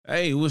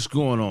Hey, what's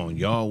going on,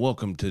 y'all?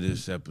 Welcome to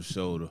this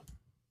episode of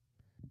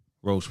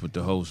Roast with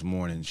the Host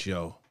Morning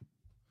Show.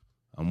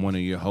 I'm one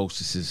of your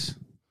hostesses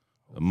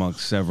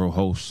amongst several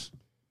hosts.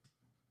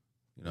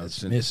 You know,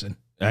 That's missing.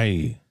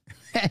 Hey,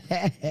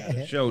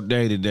 show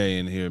day today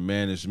in here,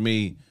 man. It's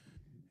me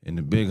and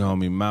the big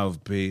homie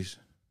Mouthpiece.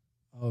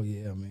 Oh,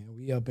 yeah, man.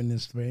 We up in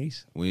this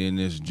space. We in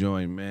this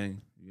joint,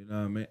 man. You know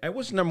what I mean? Hey,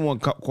 what's the number one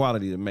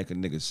quality to make a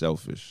nigga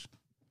selfish?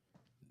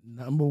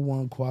 Number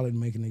one quality to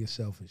make a nigga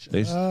selfish.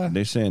 They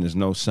saying there's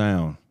no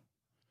sound.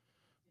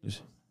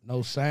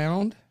 No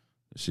sound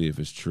Let's see if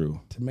it's true.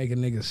 to make a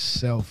nigga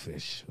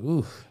selfish.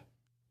 Ooh.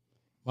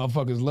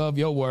 Motherfuckers love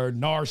your word,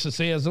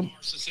 narcissism.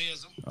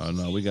 Oh,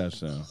 no, we got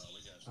sound.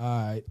 All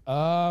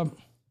right.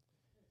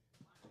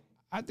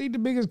 I think the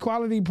biggest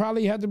quality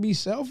probably had to be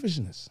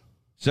selfishness.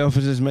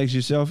 Selfishness makes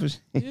you selfish?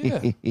 Yeah.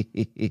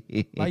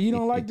 Like you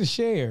don't like to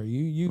share.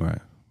 You Right.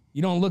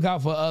 you don't look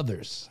out for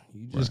others.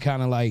 You just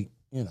kind of like,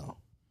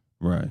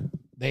 Right.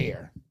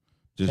 there.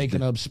 Just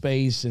Taking up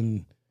space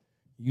and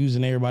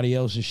using everybody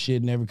else's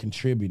shit, never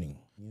contributing.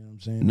 You know what I'm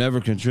saying? never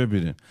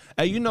contributing.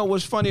 Hey, you know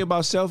what's funny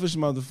about selfish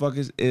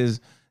motherfuckers is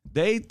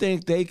they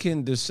think they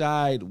can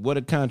decide what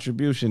a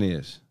contribution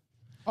is.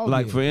 Oh,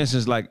 Like yeah. for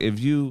instance, like if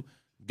you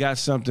got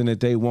something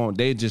that they want,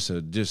 they'll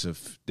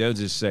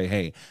just say,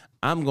 "Hey,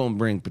 I'm gonna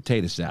bring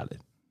potato salad."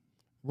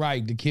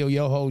 Right, to kill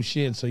your whole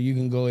shit so you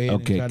can go ahead Okay,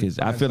 and try to because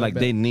I find feel like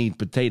something they need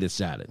potato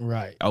salad.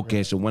 Right. Okay,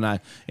 right. so when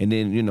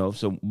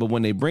but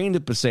when they bring the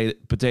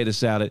potato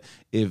salad,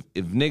 if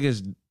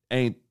niggas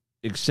ain't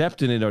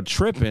accepting it or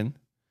tripping,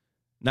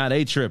 now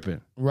they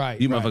tripping.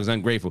 Right. You right. motherfuckers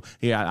ungrateful.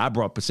 Here, I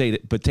brought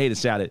potato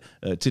salad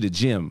to the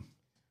gym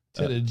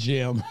To the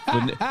gym. for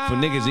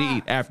niggas to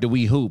eat after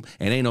we hoop,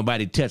 and ain't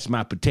nobody touch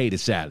my potato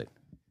salad.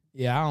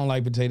 Yeah, I don't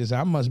like potato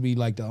salad. I must be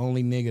like the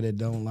only nigga that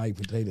don't like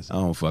potato I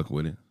salad. don't fuck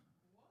with it.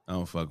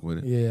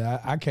 Yeah,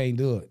 I can't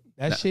do it.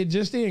 That shit,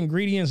 just the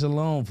ingredients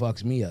alone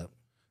fucks me up.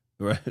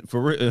 Right,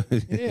 for real.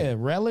 Yeah,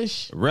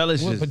 relish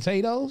Relish with is,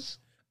 potatoes.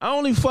 I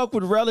only fuck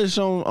with relish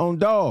on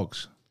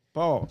dogs.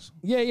 Pause.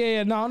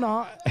 Yeah.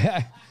 No.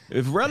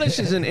 If relish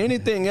is in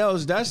anything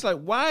else, that's like,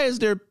 why is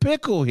there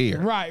pickle here?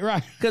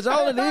 right. Because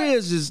all it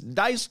is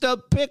diced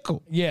up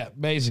pickle. Yeah,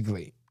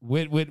 basically.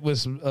 With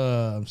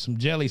some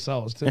jelly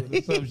sauce too,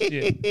 or some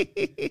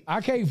shit. I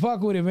can't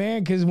fuck with it,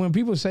 man, because when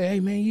people say, "Hey,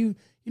 man, you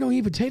don't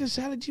eat potato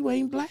salad, you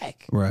ain't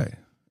black." Right.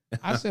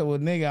 I said, "Well,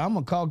 nigga, I'm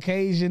a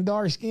Caucasian,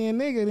 dark skinned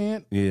nigga."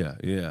 Then Yeah.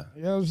 you know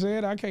what I'm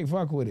saying? I can't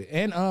fuck with it.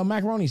 And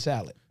macaroni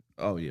salad.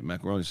 Oh yeah,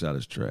 macaroni salad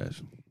is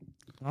trash.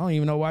 I don't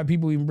even know why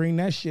people even bring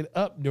that shit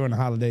up during the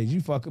holidays. You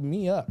fucking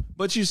me up.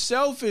 But you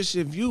selfish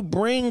if you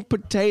bring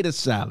potato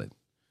salad.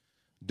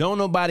 Don't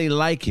nobody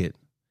like it,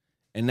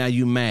 and now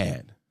you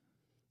mad.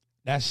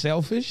 That's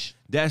selfish.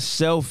 That's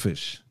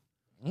selfish.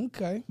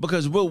 Okay.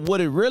 Because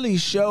what it really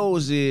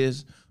shows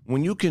is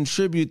when you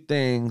contribute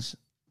things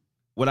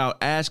without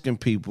asking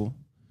people,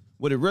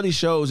 what it really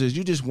shows is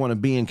you just want to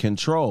be in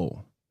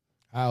control.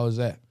 How is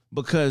that?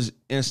 Because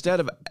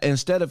instead of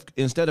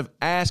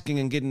asking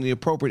and getting the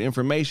appropriate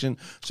information,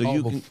 so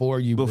you can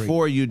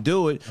before you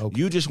do it, Okay.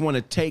 you just want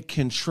to take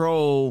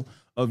control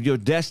of your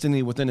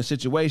destiny within a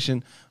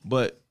situation,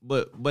 but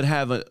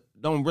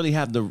don't really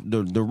have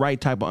the right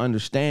type of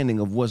understanding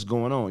of what's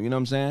going on. You know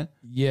what I'm saying?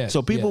 Yes.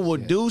 So people yes, will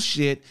yes. do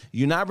shit.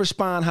 You not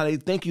respond how they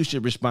think you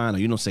should respond, or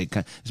you don't say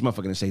this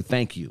motherfucker didn't say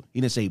thank you.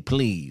 He didn't say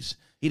please.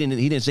 He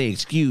didn't say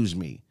excuse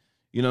me.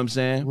 You know what I'm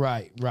saying?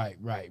 Right.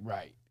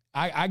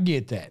 I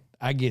get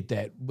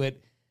that. But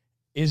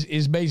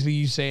it's basically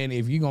you saying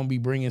if you're going to be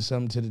bringing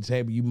something to the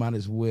table, you might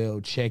as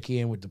well check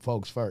in with the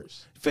folks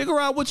first. Figure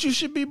out what you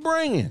should be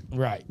bringing.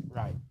 Right.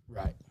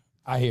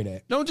 I hear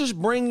that. Don't just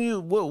bring me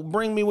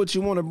what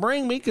you want to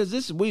bring me,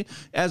 because we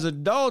as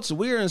adults,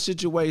 we're in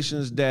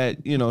situations that,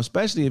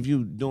 especially if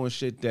you doing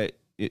shit that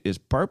is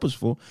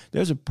purposeful,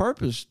 there's a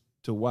purpose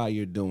to why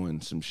you're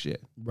doing some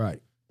shit. Right.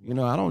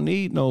 I don't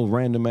need no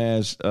random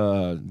ass,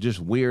 just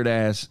weird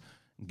ass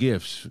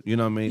gifts. You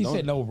know what I mean? He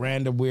said no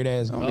random weird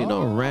ass. I don't need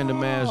no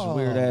random ass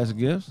weird ass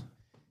gifts.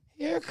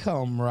 Here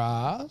come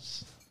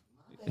Ross.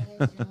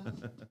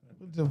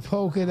 With the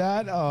polka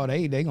dot. Oh,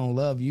 they gonna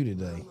love you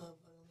today.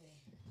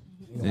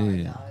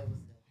 Yeah.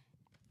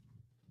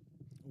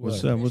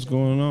 What's What? up? What's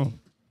going on?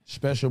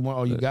 Special one.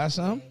 Oh, you got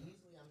some?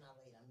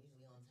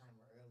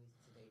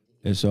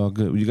 It's all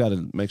good. You got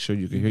to make sure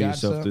you can You hear got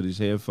yourself some? through these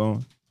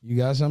headphones. You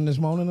got something this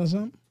morning or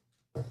something?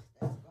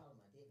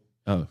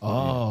 Oh,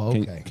 Oh,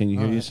 yeah. okay. Can you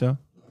hear All right. yourself?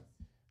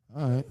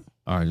 All right.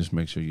 All right, just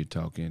make sure you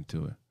talk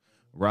into it.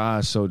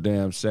 Rod's so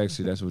damn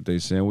sexy. That's what they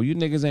saying. Well, you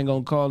niggas ain't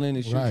gonna call in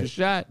and shoot your Right.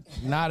 shot.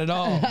 Not at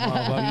all.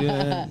 motherfucker.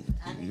 Yeah,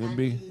 you'll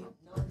be.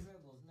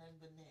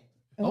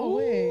 Oh,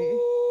 wait.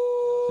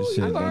 Just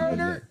said I that,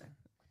 heard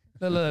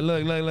but her.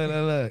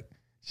 Look.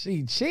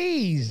 She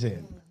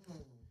cheesing.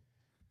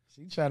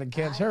 She trying to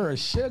catch her a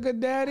sugar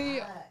daddy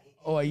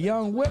or a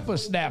young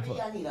whippersnapper.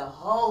 I need a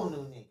whole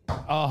new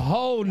nigga. A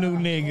whole new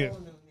nigga.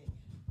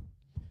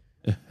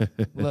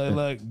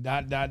 Look,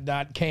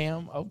 dot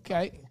cam.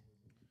 Okay.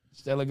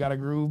 Stella got a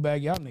groove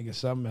back. Y'all niggas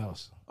something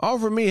else.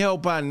 Offer me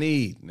help I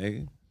need,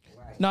 nigga.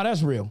 No,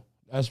 that's real.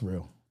 That's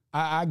real.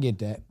 I get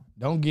that.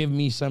 Don't give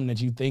me something that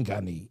you think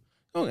I need.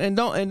 And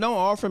don't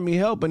offer me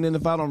help. And then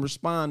if I don't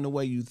respond the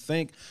way you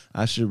think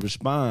I should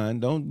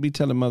respond, don't be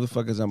telling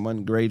motherfuckers I'm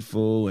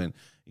ungrateful and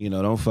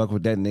don't fuck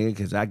with that nigga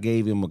because I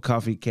gave him a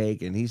coffee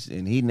cake and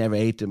he never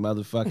ate the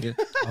motherfucker.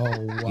 Oh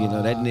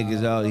wow. That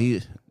nigga's all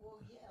he. Well,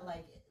 yeah,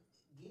 like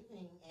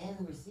giving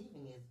and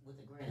receiving is with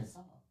a grain of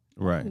salt.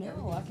 Right.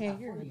 No, I can't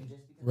hear For you. you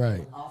just because Right.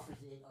 someone offers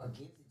it or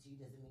gives it to you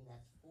doesn't mean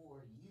that's for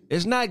you.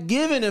 It's not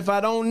given if I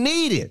don't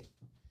need it.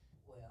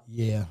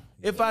 Yeah.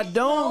 If I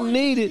don't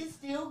need it, It's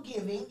still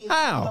giving. If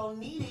How? you don't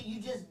need it,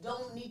 you just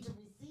don't need to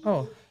receive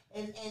Oh.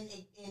 it.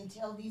 And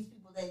tell these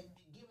people that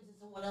give it to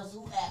someone else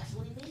who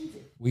actually needs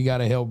it. We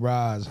gotta help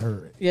Roz.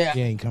 Her Yeah.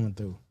 she ain't coming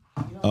through.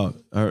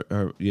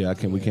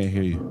 we can't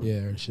hear you. Yeah,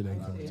 her shit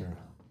ain't coming through.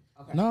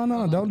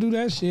 No, don't do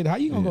that shit. How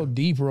you gonna go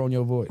deeper on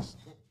your voice?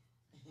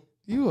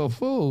 You a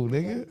fool,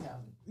 nigga.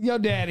 Your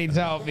daddy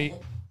taught me.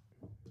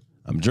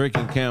 I'm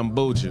drinking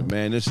kombucha,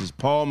 man. This is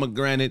Paul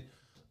McGranite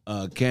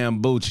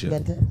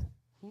kombucha.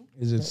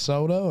 Is it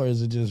soda or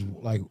is it just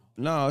like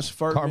No, it's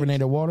fermented.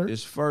 carbonated water?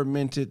 It's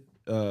fermented.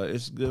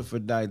 It's good for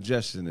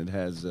digestion. It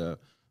has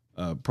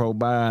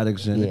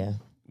probiotics in Yeah. it.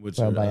 Which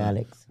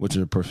Probiotics. which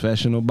are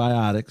professional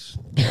biotics.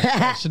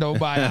 Professional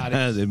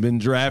biotics. They've been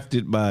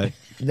drafted by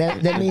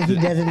That means he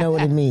doesn't know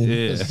what it means.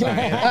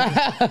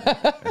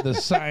 The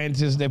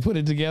scientists that put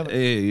it together.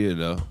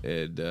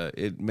 and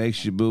it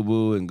makes you boo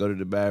boo and go to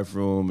the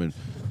bathroom and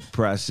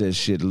process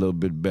shit a little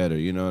bit better.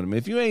 You know what I mean?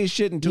 If you ain't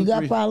shitting You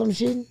got problems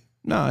shitting?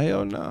 no,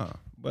 hell no.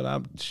 But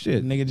I'm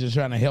shit. Nigga just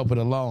trying to help it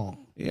along.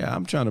 Yeah,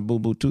 I'm trying to boo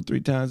boo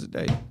 2-3 times a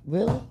day.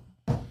 Really?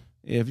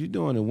 Yeah, if you're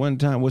doing it one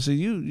time, well, so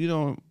you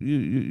don't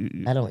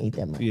you I don't eat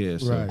that much. yeah.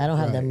 So Right. I don't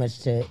have that much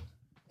to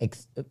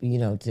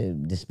to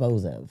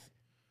dispose of.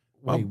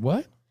 Wait,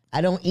 what?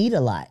 I don't eat a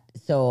lot,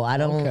 so I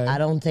don't. Okay. I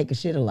don't take a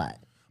shit a lot.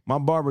 my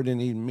barber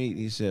didn't eat meat.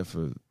 He said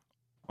for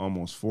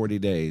almost 40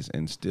 days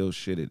and still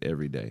shit it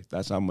every day.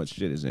 That's how much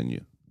shit is in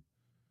you.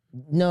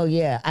 No,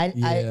 yeah,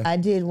 Yeah. I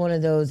did one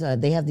of those.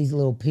 They have these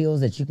little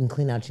pills that you can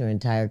clean out your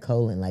entire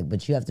colon,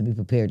 but you have to be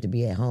prepared to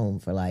be at home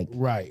for Right.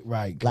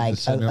 'Cause like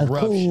it's an a eruption.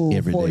 cool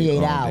Every day, 48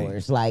 all day.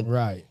 hours,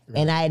 Right.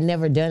 And I had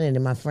never done it,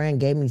 and my friend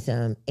gave me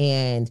some,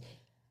 and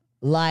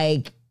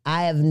I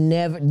have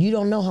never. You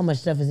don't know how much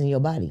stuff is in your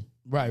body.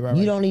 Right.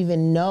 You don't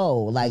even know.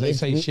 Like They it's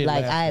say shit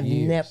like lasts I have for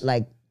years.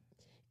 never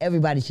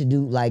everybody should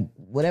do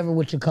whatever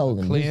with your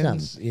colon. Do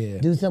Cleanse, something. yeah.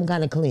 Do some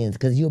kind of cleanse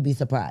because you'll be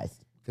surprised.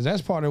 Because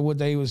that's part of what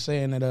they was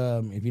saying that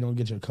if you don't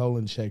get your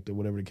colon checked or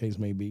whatever the case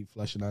may be,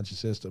 flushing out your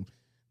system,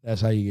 that's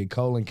how you get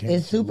colon cancer.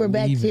 It's super Leave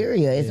it.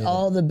 bacteria. It's Yeah.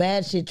 all the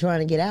bad shit trying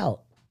to get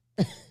out.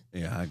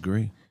 Yeah, I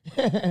agree.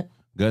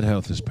 Gut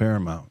health is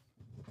paramount.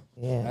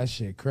 Yeah. That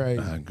shit crazy.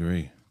 I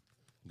agree.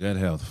 Gut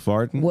health.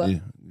 Farting, What?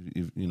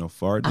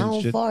 farting I and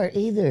don't shit. fart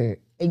either.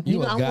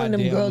 You a I'm one of them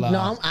goddamn girls. lie.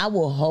 No, I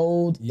will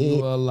hold You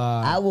it. a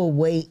lie. I will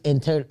wait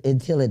until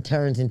it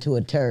turns into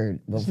a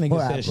turd This before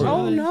nigga I said she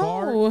fart. don't Oh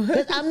fart. no.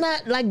 'Cause I'm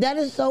not that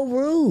is so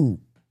rude.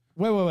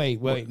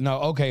 Wait. No,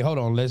 okay, hold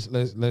on.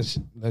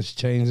 Let's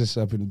change this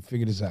up and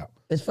figure this out.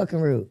 It's fucking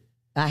rude.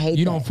 I hate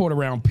You that. don't fart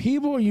around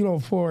people, or you don't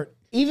fart.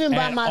 Even by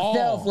at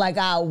myself, all.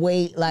 I'll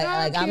wait.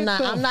 I'm get not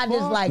the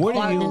just fuck- What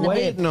are farting you in the bed.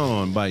 waiting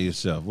on by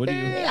yourself? What do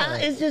you?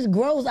 It's just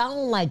gross. I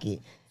don't like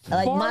it.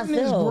 Like Farting is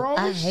myself, gross?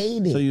 I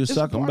hate it. So you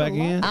suck them part back of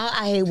life. in?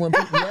 I hate when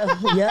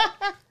people. Yeah.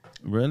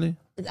 Really?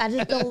 I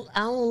just don't. I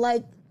don't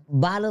like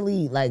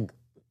bodily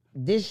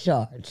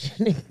discharge.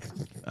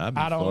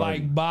 I don't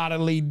like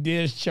bodily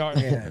discharge.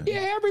 Yeah,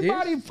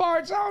 everybody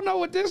farts. I don't know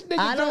what this nigga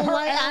I don't do.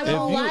 like. I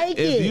don't If you- like if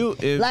it. you-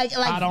 if-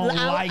 I don't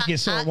like it,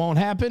 so it won't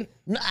happen.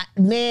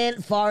 Man,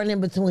 farting in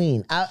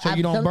between. So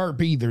you don't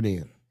burp either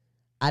then.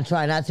 I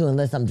try not to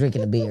unless I'm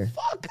drinking a beer.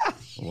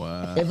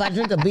 Wow. If I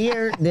drink a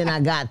beer, then I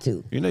got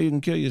to. You know you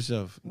can kill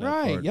yourself. not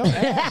Right. farting. Your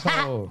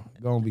asshole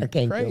gonna be I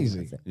can't kill crazy.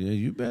 myself. Yeah,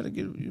 you better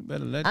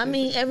let. I that-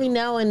 mean, every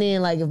now and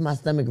then, if my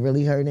stomach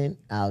really hurting,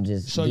 I'll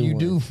just. So do you one.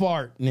 do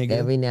fart, nigga.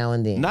 every now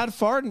and then. not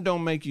farting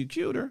don't make you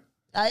cuter.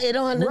 It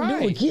don't have nothing to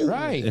do with cute.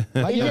 Right. It's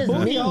Like your just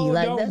booty me. hole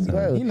don't- That's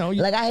gross. You know,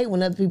 I hate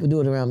when other people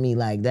do it around me.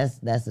 That's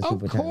a of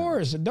super turn on.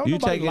 course. Don't You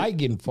nobody take it- like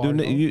getting Do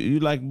farted. on.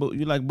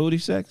 you like booty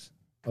sex?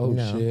 Oh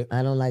No, shit.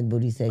 I don't like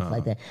booty sex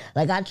like that.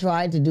 I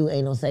tried to do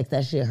anal sex.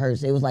 That shit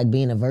hurts. It was like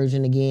being a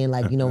virgin again.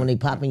 When they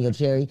pop in your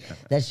cherry.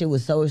 That shit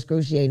was so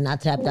excruciating. I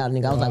tapped out,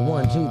 nigga. I was like,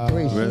 1, 2,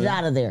 3. She's Really?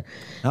 out of there.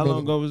 How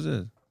long ago was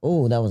this?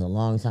 Oh, that was a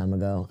long time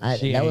ago.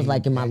 She That was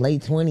ain't- in my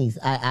late 20s.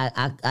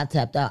 I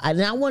tapped out.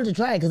 I wanted to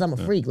try it because I'm a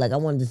freak. I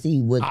wanted to see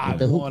what I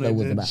the hoop wanted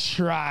was to about.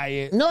 try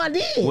it. No, I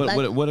did.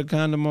 What a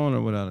condom on or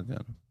without a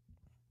condom?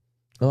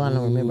 I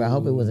don't remember. I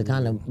hope it was a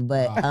condom.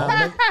 But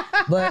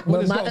What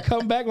but is my, gonna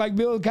come back like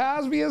Bill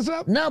Cosby or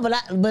something? no, but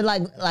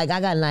I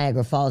got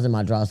Niagara Falls in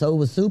my draw, so it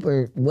was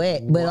super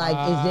wet. But it's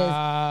just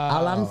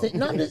all I'm saying.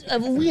 No, I'm just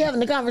we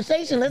having a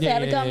conversation. Let's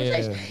have a Yeah,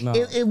 conversation. no.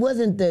 It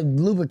wasn't the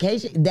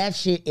lubrication. That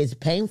shit is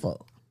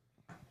painful.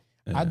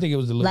 I think it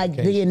was the Like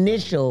lubrication. the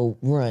initial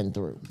run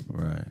through.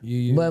 Right.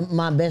 You- But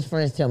my best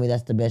friends tell me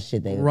that's the best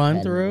shit they Run had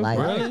in through? life.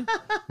 Really?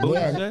 Booty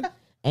Yeah. sex?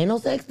 Anal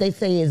sex, they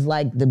say, is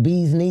like the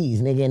bee's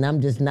knees, nigga, and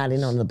I'm just not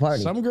in on the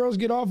party. Some girls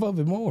get off of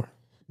it more.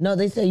 No,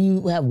 they say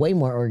you have way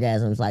more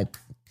orgasms, like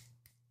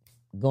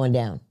going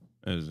down.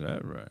 Is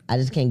that right? I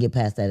just can't get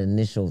past that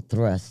initial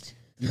thrust.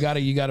 You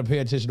gotta pay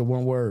attention to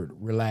one word: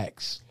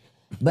 relax.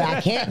 But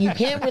I can't. You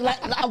can't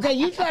relax. Okay,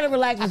 you try to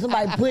relax with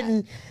somebody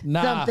putting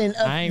something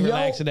up. I ain't your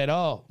relaxing at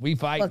all. We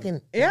fighting.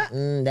 Fucking Yeah.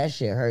 that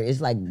shit hurt.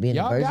 It's like being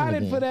a Y'all virgin got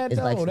again. it for that It's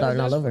though. like starting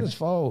That's all over. what it's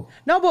for.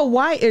 No, but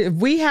why? If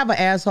we have an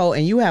asshole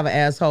and you have an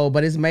asshole,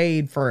 but it's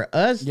made for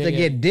us Yeah, to yeah.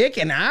 get dick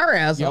in our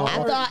asshole,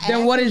 I thought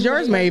then what is yours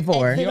asses made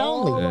for? exit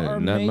Y'all only. are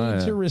not made mine.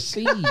 to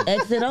receive.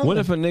 Exit only. What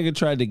if a nigga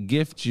tried to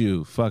gift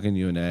you fucking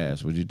you in the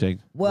ass? Would you take?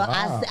 Well,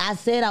 I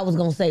said I was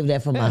gonna save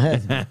that for my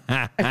husband.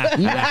 I gotta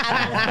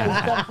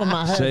save stuff for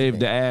my husband.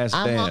 Save the ass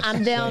dance.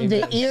 I'm down Save to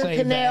that- ear save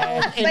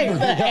canals the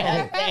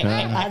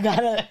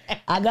and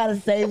I gotta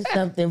save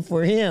something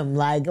for him.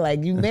 Like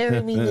you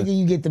marry me, nigga,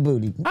 you get the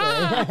booty.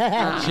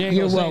 She ain't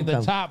You're gonna save the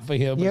welcome. top for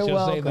him, but You're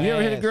she'll save the welcome. You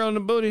ever hit a ass. girl in the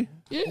booty?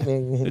 Yeah.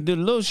 The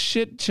little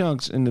shit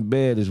chunks in the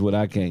bed is what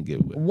I can't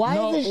get with. Why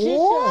No, is it shit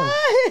chunks?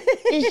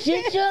 It's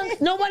shit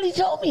chunks? Nobody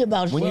told me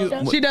about shit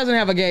chunks. She doesn't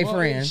have a gay Well,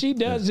 friend. she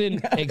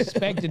doesn't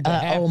expect it to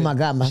happen. oh my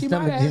God, my she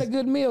stomach might have had just- a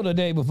good meal the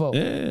day before.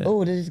 Yeah.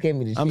 Oh, they just gave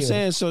me the shit. I'm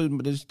saying so.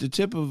 The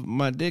tip of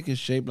my dick is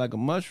shaped like a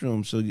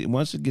mushroom. So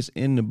once it gets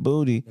in the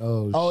booty,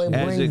 Oh, it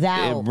as brings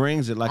out. it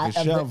brings it like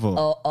a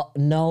shovel.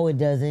 No, it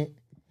doesn't.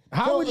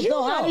 How would you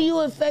know? How do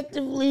you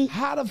effectively?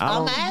 How the fuck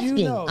I'm would asking.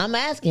 you know? I'm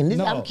asking. This,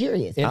 No, I'm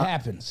curious. It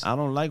happens. I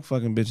don't like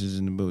fucking bitches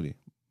in the booty.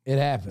 It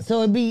happens.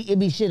 So it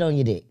be shit on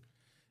your dick.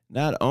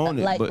 Not on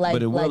it, Like- but like-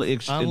 it will.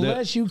 like-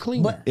 Unless you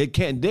clean it. it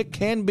can. Dick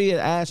can be an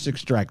ass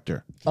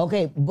extractor.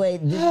 Okay,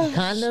 but this is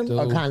condom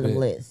or Stupid.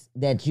 condomless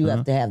that you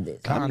have to have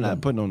this. I'm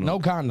not putting on No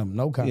condom.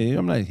 No condom. Yeah,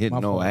 I'm not hitting My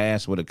no fault.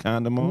 ass with a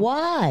condom on.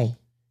 Why?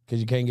 Because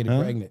you can't get it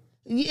pregnant.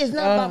 It's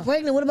not about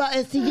pregnant. What about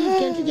STDs?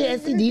 Can't you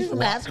get STDs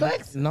from ass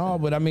cracks? No,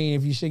 but I mean,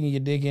 if you're sticking your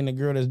dick in a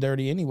girl that's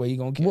dirty anyway, you're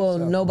going to catch Well,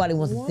 something. nobody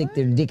wants to stick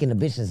their dick in a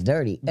bitch that's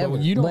dirty. Ever.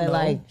 you don't but know.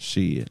 like,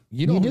 Shit.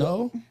 You don't do?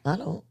 know. I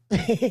don't.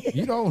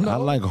 You don't know. I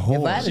like If I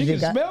whores. had She a can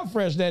dick, I- smell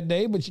fresh that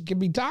day, but she can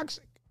be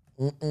toxic.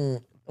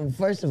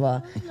 First of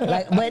all,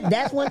 but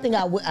that's one thing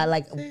I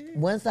like.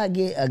 Once I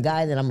get a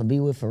guy that I'm gonna be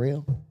with for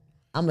real,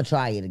 I'm gonna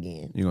try it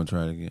again. You gonna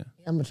try it again?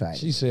 I'm gonna try it.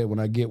 She said, when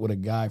I get with a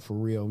guy for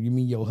real, you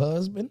mean your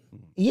husband?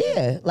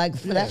 Yeah, like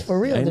that's for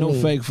real Ain't to no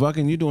me. fake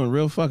fucking. You doing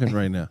real fucking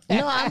right now.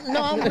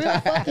 I'm real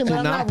fucking, but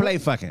I'm Now not. play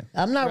fucking.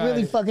 I'm not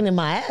really fucking in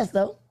my ass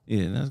though.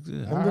 Yeah, that's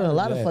good. I'm doing a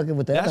lot of that. fucking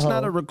with the That's other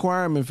not a hoe.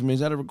 requirement for me.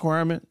 Is that a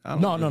requirement? I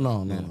don't No.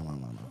 know.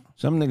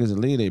 Some niggas will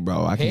leave they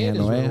bro. I can't Head have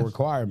is no a ass.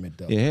 requirement,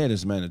 though. Yeah, head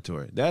is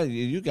mandatory. That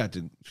you got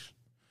to.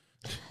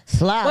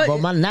 Slob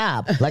on my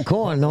knob like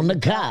corn on the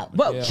cob.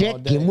 But- Yeah, check all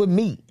day. in with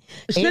me.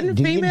 Shouldn't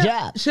Do your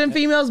job.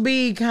 females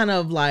be kind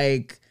of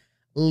like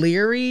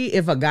leery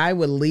if a guy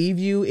would leave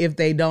you if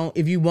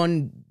you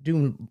want to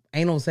do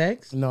anal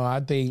sex? No,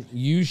 I think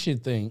you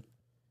should think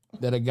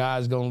that a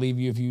guy's going to leave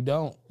you if you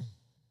don't.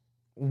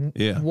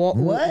 Yeah. What?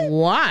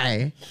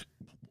 Why?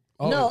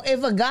 No,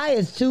 if a guy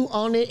is too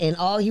on it and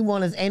all he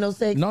wants is anal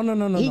sex. No.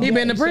 He He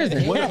been to She said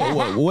prison.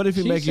 head. What if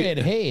he She make said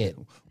you? head.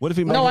 What if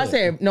he make? No, you,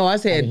 I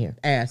said hear.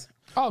 ass.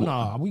 Oh,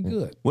 no, we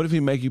good. What if he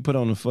make you put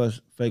on the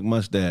fake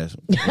mustache?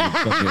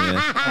 Fucking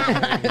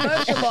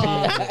ass. First of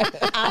all,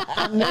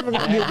 I'm never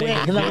gonna get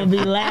wet because I'm gonna be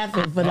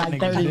laughing for like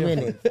 30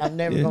 minutes. I'm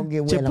never gonna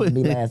get wet. I'm gonna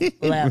be laughing.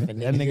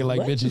 That nigga like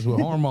What? bitches with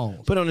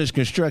hormones. Put on this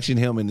construction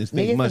helmet and this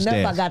fake Nigga, it's enough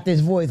I mustache. got this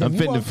voice. I'm If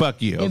you finna want-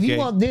 fuck you, If you okay?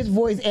 want this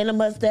voice and a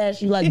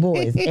mustache, you like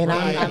boys. And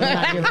I'm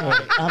not here for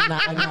it. I'm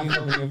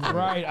not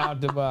Right out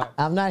the box.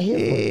 I'm not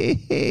here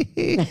for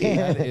it.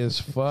 That is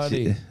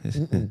funny.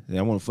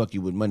 I want to fuck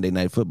you with Monday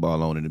Night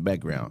Football on in the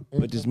background.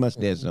 Put this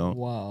mustache on.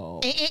 Wow.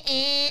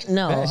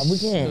 No, That's we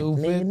can't.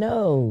 stupid. Nigga,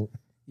 no.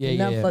 Yeah,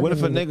 Not yeah. fucking What if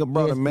a with nigga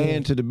brought a ESPN.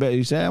 man to the bed?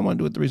 He said, I want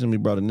to do a threesome. He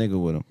brought a nigga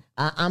with him.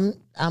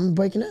 I'm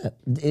breaking up.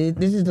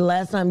 This is the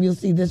last time you'll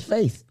see this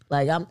face.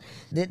 Like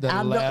The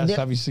last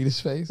time you see this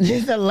face? This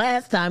is the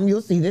last time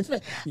you'll see this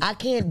face. I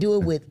can't do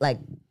it with like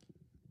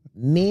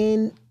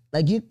men.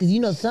 Like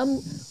because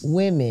some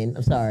women.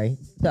 I'm sorry,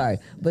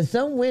 but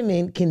some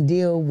women can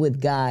deal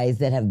with guys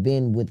that have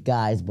been with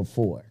guys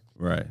before.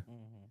 Right.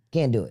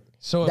 Can't do it.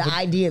 So The if it-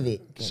 idea of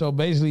it. So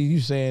basically, you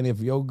saying if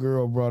your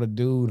girl brought a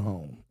dude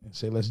home and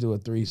said, let's do a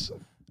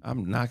threesome.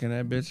 I'm knocking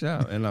that bitch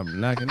out, and I'm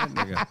knocking that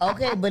nigga out.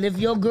 Okay, but if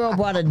your girl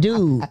brought a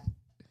dude,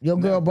 to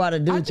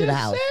the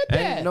house.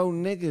 Ain't no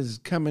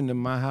niggas coming to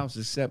my house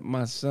except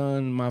my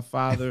son, my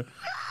father,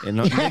 and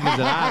the niggas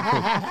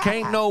that I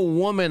can't no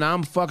woman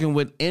I'm fucking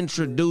with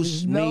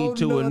introduce me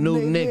to a new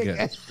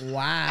nigga.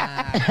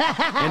 Wow.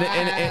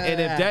 And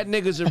if that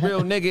nigga's a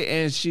real nigga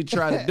and she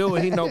try to do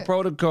it, he know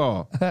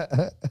protocol.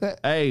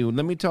 Hey,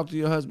 let me talk to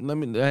your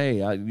husband.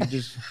 You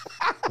just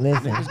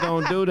Listen, Niggas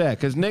don't do that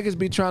because niggas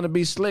be trying to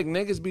be slick.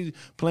 Niggas be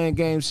playing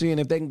games, seeing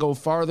if they can go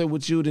farther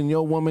with you than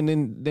your woman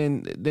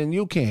than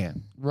you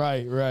can.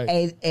 Right.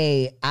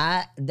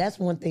 that's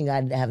one thing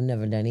I have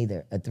never done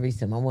either. A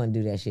threesome. I want to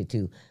do that shit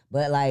too.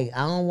 But like,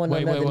 I don't want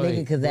Wait, another wait. nigga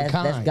because What that's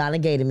kind? kinda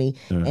gay to me.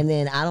 And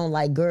then I don't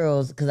like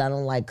girls because I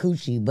don't like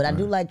coochie. But I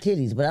do like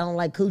titties, but I don't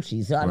like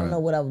coochie. So I don't know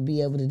what I would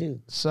be able to do.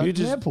 Suck You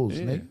just- nipples,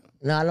 yeah. nigga.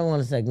 No, I don't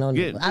want to suck no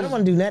Yeah, nipple. I don't just-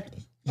 want to do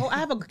nothing. Oh, I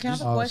have a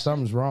question.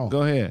 Something's wrong.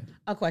 Go ahead.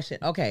 A question.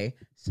 Okay.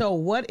 So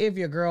what if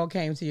your girl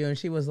came to you and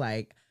she was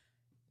like,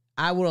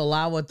 I would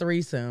allow a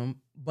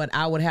threesome, but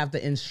I would have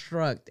to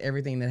instruct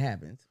everything that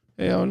happens?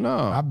 Hell no.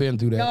 I've been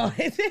through that.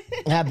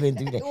 No. I've been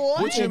through that.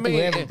 What you Been through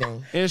mean?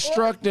 everything.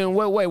 Instructing?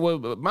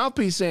 Wait.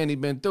 Mouthpiece saying he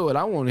been through it.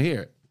 I want to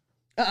hear it.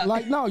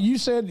 Like, no, you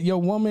said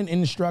your woman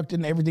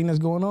instructing everything that's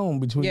going on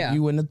between Yeah.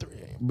 you and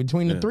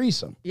the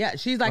threesome. Yeah,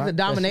 she's like the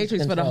But she's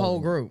dominatrix for the whole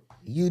controlling. group.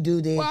 You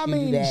do this, Well, I you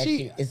mean, do that.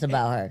 she- It's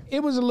about her.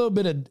 It was a little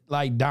bit of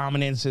like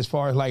dominance as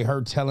far as like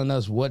her telling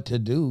us what to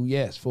do.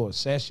 Yes, for a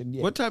session.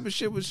 Yeah. What type of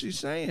shit was she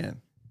saying?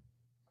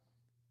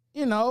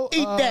 You know,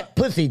 Eat that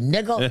pussy,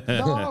 nigga.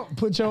 no,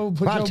 put your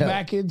Pronto.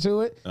 back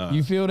into it.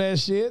 You feel that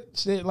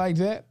shit like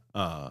that.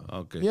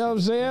 Okay. You know what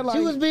I'm saying? Like,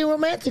 She was being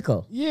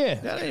romantical. yeah.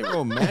 That ain't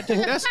romantic.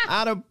 That's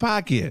out of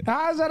pocket.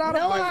 How is that out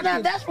of No, it's pocket?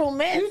 not. That's You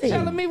romantic.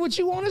 telling me what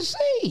you want to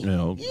see? You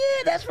know, Yeah,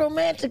 that's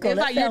romantical. It's That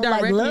like you're sound like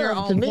directing love your to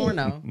own me.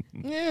 porno.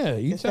 Yeah,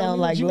 you It telling sound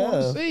me like what you want to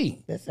love.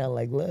 see. That sound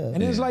like love.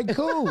 And it's like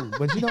cool,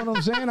 but you know what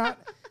I'm saying?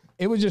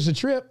 It was just a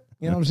trip.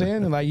 You know what I'm saying?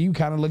 And like you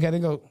kind of look at it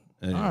and go,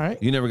 all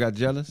right. You never got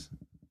jealous?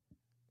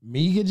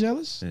 Me get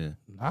jealous? Yeah.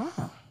 Nah.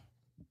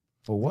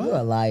 For what? You're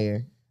a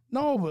liar.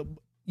 No, but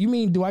you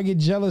mean do I get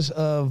jealous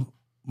of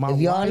my If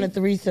y'all in a wife?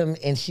 threesome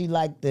and she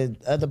liked the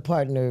other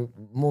partner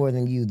more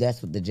than you,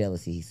 that's what the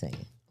jealousy he's saying.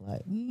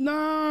 Like,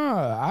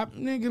 Nah,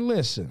 nigga,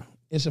 listen.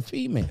 It's a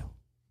female.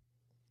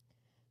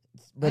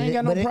 but ain't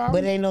got no but problem.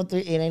 But it ain't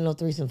no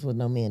threesomes with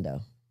no men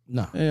though.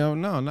 No. Hell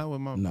no, not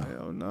with my. No.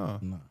 Hell no.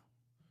 No.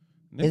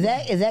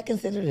 Is that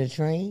considered a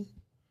train?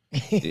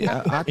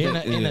 Yeah, I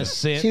think, In a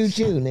sense. Choo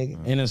choo,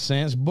 nigga. In a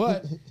sense.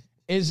 But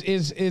it's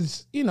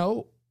you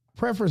know,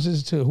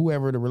 preferences to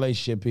whoever the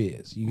relationship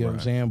is. You get what I'm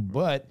saying?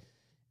 But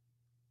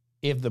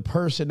if the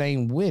person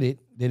ain't with it,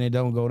 then it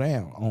don't go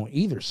down on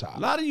either side. A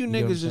lot of you get what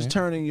I'm niggas is saying?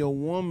 turning your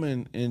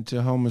woman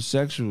into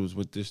homosexuals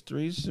with this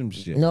threesome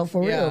shit. No,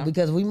 for real, Yeah.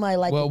 because we might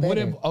like Well, it what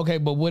better.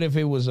 but what if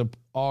it was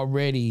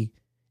already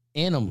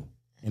in them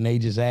and they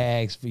just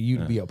asked for you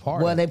to be a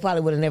part Well, of they it?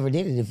 probably would have never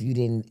did it if you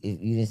didn't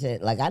say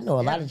it. Like I know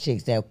a lot of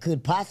chicks that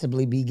could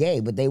possibly be gay,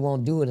 but they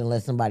won't do it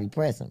unless somebody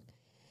press them.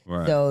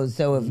 Right.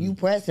 So if you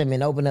press them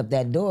and open up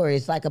that door,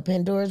 it's like a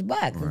Pandora's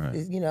box. Right.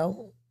 It's, you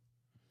know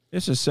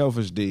It's a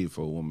selfish deed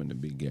for a woman to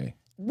be gay.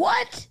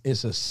 what?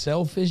 It's a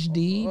selfish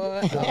deed.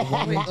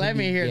 Let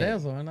me hear gay.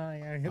 this one.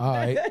 All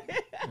right.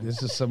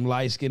 This is some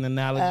light skin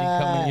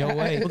analogy coming your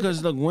way.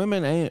 Because look,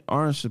 women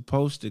aren't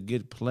supposed to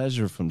get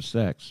pleasure from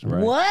sex,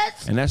 right?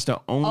 What? And that's the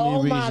only Oh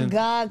reason. my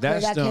God,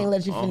 Craig, I can't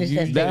let you finish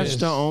that That's sentence.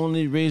 the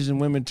only reason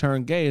women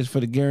turn gay is for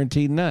the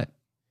guaranteed nut.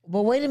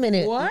 But wait a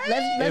minute. What?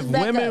 Let's If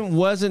back women up.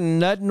 wasn't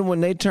nutting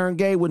when they turn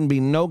gay, wouldn't be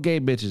no gay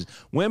bitches.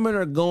 Women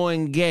are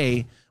going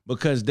gay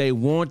because they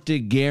want the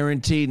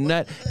guaranteed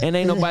nut, and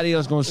ain't nobody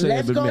else gonna say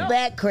Let's it but go me.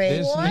 back, Craig.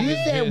 This You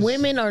nigga said just-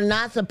 women are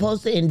not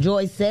supposed to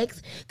enjoy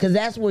sex because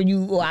that's where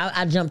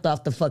I jumped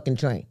off the fucking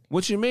train.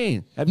 What you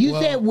mean? Have You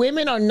said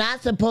women are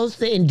not supposed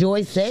to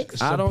enjoy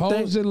sex? I don't think-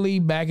 Supposedly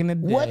back in the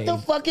day. What the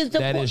fuck is the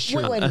That point? is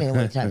true. Wait a minute,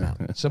 wait, time out.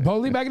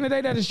 Supposedly back in the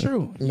day, that is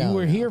true. No, you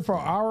were no. here for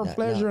our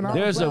pleasure and our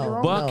There's a pleasure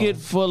only. bucket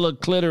full of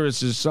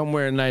clitorises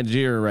somewhere in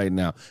Nigeria right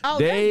now. Oh,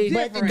 they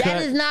that's But different.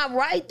 that is not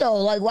right, though.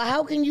 Like, well,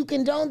 how can you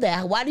condone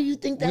that? Why do you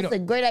think that's a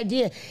great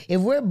idea?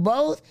 If we're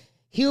both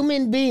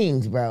human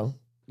beings, bro,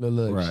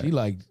 Look, Right. she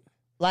like,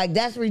 like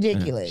that's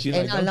ridiculous. She's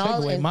like, "Don't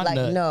take away my like,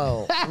 nut."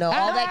 no,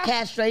 all that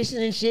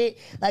castration and shit,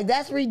 like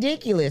that's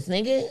ridiculous,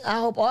 nigga. I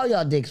hope all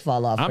y'all dicks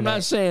fall off. I'm for not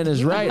that. saying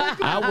it's right.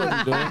 I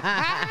wouldn't do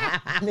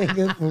it.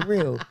 nigga, for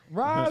real.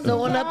 rise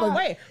Throwing up a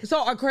Wait,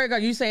 so Craig, are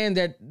you saying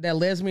that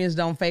lesbians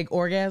don't fake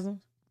orgasms?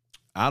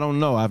 I don't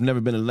know. I've never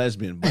been a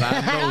lesbian, but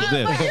I know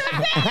this.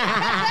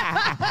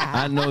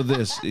 I know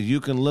this. You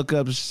can look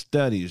up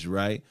studies,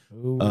 right?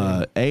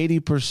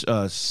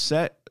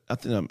 80%. I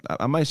think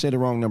I might say the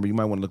wrong number. You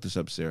might want to look this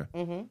up, Sarah.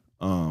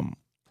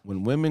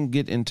 When women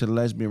get into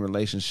lesbian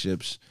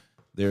relationships,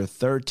 they're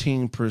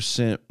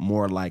 13%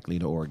 more likely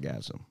to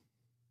orgasm.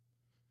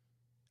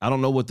 I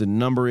don't know what the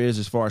number is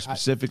as far as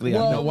specifically. You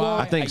I know know. why?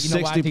 I think You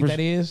know why I think that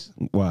 60%. is?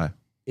 Why?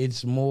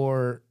 It's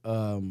more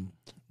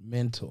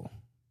mental.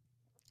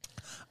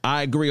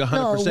 I agree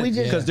 100% No, we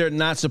just- because they're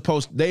not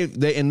supposed. They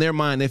in their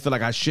mind they feel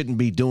like I shouldn't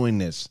be doing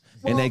this,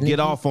 and they get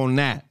off on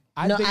that.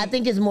 I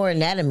think it's more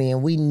anatomy,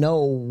 and we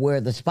know where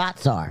the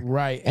spots are,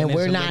 Right, And, and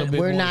we're it's a not little bit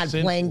we're more not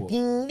playing sensual.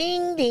 ding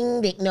ding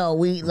ding ding. No,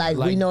 we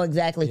we know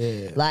exactly,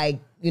 yeah. like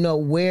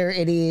where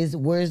it is,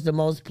 where's the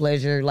most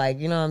pleasure, like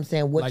you know what I'm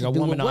saying. What Like to a do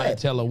woman with ought to what?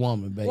 tell a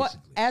woman, basically.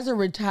 Well, as a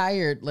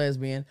retired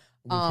lesbian,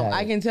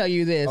 I can tell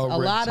you this: a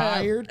lot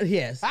retired? of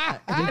yes.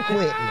 He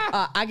quit.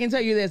 I can tell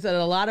you this: that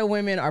a lot of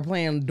women are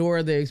playing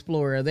Dora the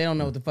Explorer. They don't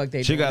know what the fuck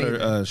they. She got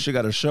her she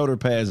got her shoulder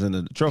pads in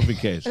the trophy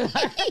case.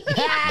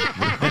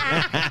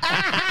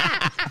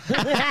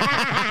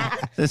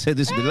 They said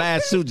this is the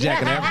last suit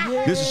jacket I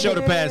ever. This is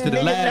shoulder pads to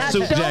the last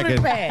suit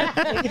jacket.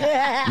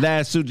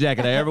 Last suit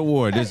jacket I ever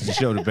wore. This is the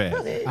shoulder pad.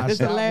 It's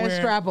the last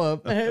strap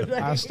up.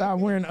 I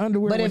stopped wearing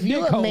underwear But with if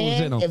you're dick a holes in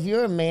man, them. if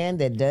you're a man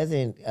that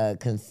doesn't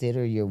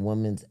consider your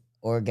woman's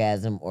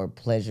orgasm or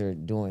pleasure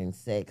during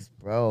sex,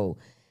 bro,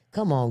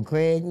 come on,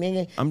 Craig,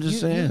 nigga. I'm just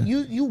saying.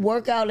 You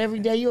work out every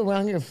day. You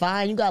around here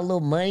fine. You got a little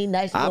money,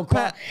 nice little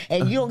car,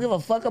 and you don't give a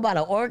fuck about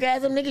an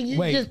orgasm, nigga. You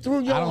Wait, just threw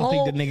your I don't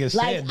whole. think the nigga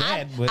said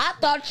that, but- I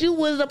thought you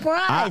was a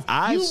prize.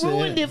 I You said-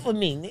 ruined it for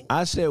me. Nigga.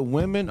 I said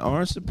women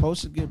aren't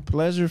supposed to get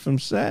pleasure from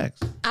sex.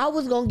 I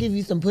was gonna give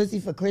you some pussy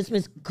for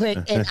Christmas, Craig,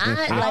 and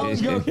I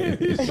was gonna.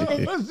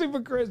 Pussy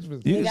for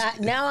Christmas.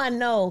 Now I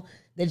know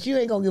that you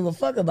ain't gonna give a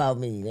fuck about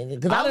me, nigga.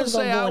 Because I I didn't was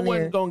say gonna go I in there.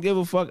 wasn't gonna give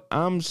a fuck.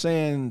 I'm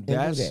saying do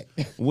that's that.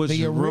 what's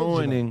The original.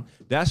 ruining.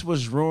 That's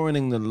what's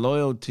ruining the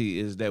loyalty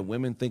is that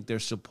women think they're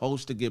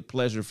supposed to get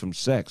pleasure from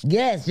sex.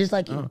 Yes, just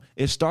like you.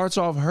 It starts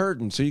off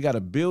hurting, so you got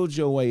to build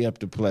your way up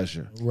to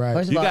pleasure. Right.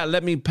 First of You all, got to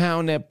let me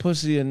pound that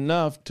pussy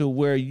enough to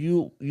where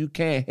you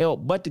can't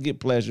help but to get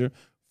pleasure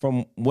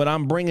from what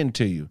I'm bringing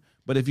to you.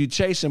 But if you're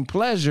chasing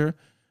pleasure,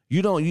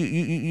 you're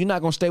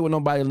not gonna stay with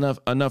nobody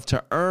enough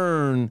to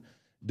earn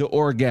the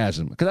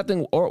orgasm. Because I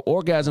think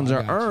orgasms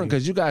are earned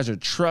because you guys are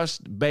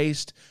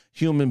trust-based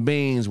human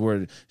beings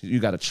where you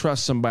got to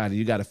trust somebody,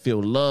 you got to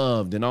feel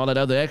loved and all that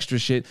other extra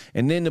shit.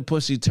 And then the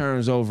pussy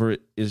turns over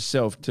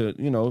itself to,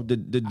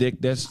 the dick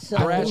that's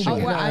thrashing. Oh,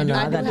 it. well, I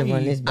got to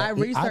run this I back.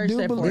 researched do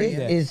that for believe you.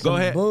 that. It's Go some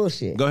ahead.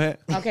 bullshit. Go ahead.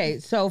 Okay,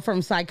 so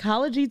from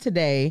Psychology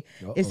Today,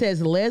 it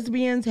says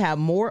lesbians have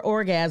more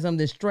orgasm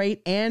than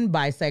straight and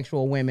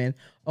bisexual women,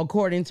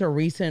 according to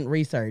recent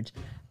research.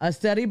 A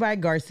study by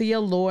Garcia,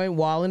 Lloyd,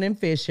 Wallen, and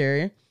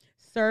Fisher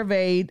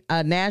surveyed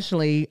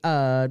nationally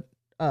a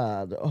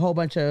whole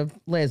bunch of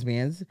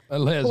lesbians. A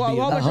lesbian.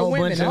 Well, a whole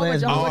bunch of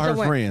women. All her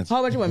friends.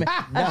 Whole bunch of women.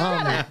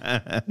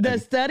 The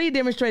study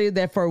demonstrated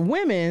that for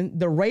women,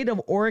 the rate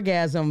of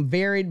orgasm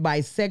varied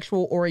by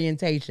sexual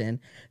orientation.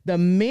 The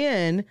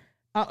mean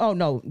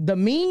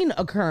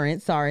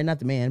occurrence, sorry, not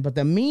the men, but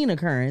the mean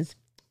occurrence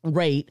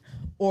rate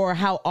or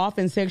how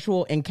often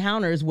sexual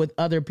encounters with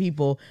other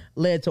people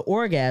led to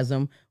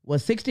orgasm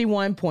was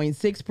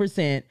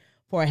 61.6%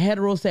 for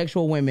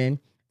heterosexual women,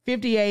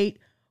 58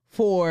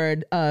 for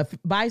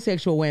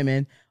bisexual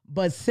women,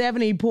 but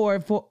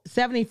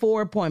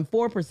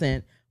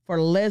 74.4%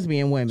 for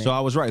lesbian women. So I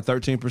was right,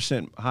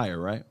 13% higher,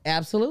 right?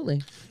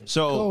 Absolutely.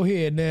 So Go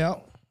ahead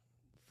now.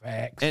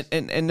 Facts.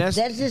 and that's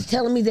just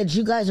telling me that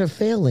you guys are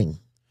failing.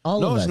 All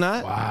no, of it's us.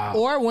 not. Wow.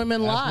 Or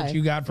women That's lie. what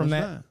you got from It's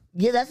that? not.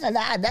 Yeah,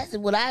 that's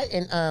what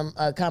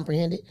I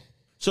comprehended.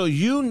 So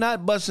you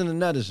not busting a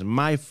nut is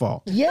my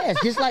fault. Yes,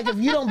 just like if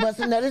you don't bust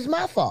a nut, it's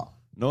my fault.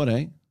 No, it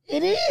ain't.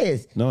 It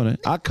is. No, it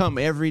ain't. I come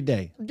every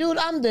day. Dude,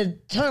 I'm the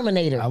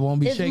Terminator. I won't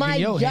be it's shaking my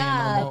your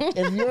hand job.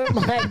 If you're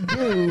my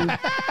dude,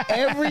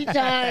 every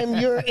time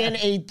you're in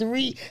a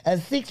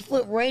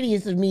 6-foot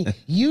radius of me,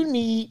 you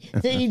need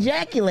to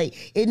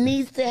ejaculate. It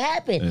needs to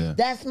happen. Yeah.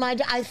 That's my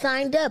job. I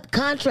signed up.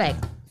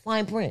 Contract.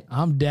 Fine print.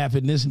 I'm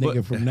dapping this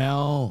nigga from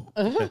now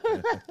on.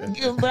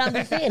 But I'm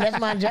just saying, that's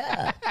my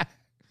job.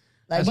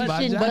 Like That's you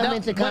my shouldn't job. come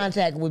into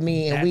contact with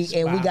me and we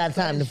That's my got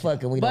time to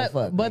fuck and we don't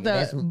fuck. But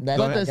nigga. That's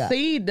my the job.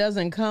 seed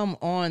doesn't come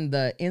on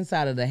the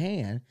inside of the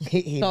hand.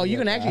 So you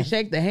can Yeah. actually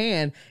shake the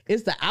hand.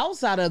 It's the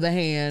outside of the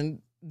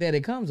hand that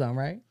it comes on,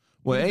 right?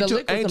 Well, The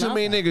liquid's ain't too on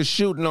many outside. nings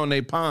shooting on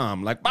their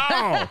palm like,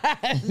 bow.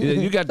 Yeah,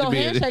 you got So to be.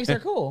 handshakes are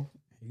cool.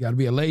 You got to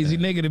be a lazy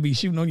nigga to be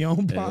shooting on your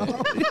own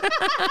palm.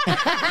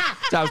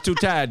 I was too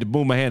tired to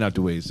boom my hand out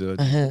the way. So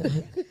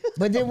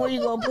But then where you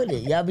gonna put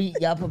it?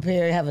 Y'all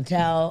prepare, have a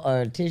towel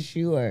or a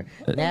tissue or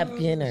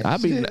napkin or I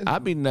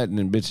be nutting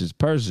in bitches'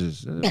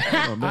 purses.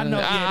 I know.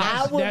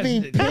 Yeah, I would be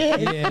that's-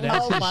 pissed. yeah,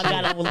 that's Oh some my shit.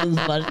 god, I would lose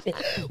my shit.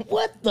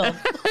 What the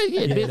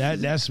Yeah,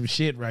 that's some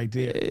shit right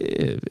there.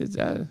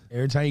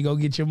 Every time you go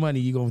get your money,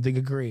 you gonna think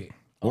of Craig.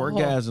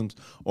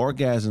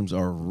 Orgasms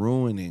are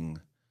ruining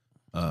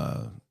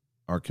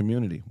our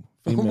community.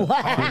 Female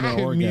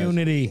orgasms.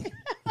 Community.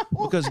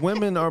 Because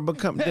women are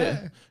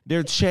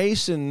they're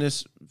chasing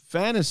this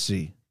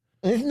fantasy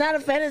It's not a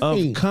of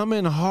fantasy.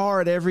 coming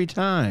hard every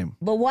time.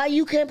 But why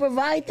you can't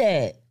provide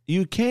that?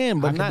 You can,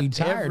 but I could not be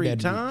tired every that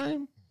week.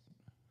 time.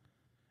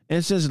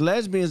 And since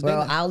lesbians,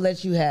 Well, I'll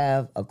let you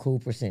have a cool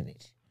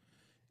percentage.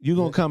 you're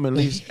gonna come at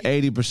least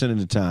 80% of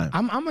the time.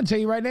 I'm gonna tell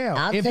you right now.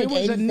 I'll if take it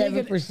was a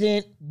nigga,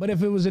 87%. but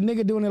if it was a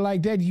nigga doing it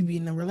like that, you be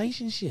in a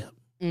relationship.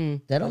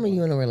 That don't mean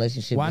you in a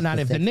relationship. Why just not?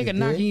 'cause If the sex is nigga good.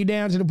 knocking you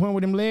down to the point where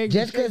them legs,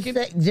 Just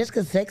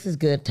because sex is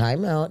good,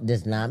 time out,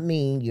 does not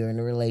mean you're in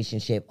a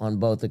relationship on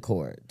both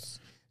accords.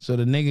 so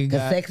the nigga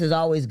Because got sex is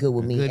always good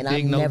with me, good and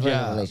dick, I'm no never in a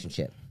job.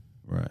 relationship.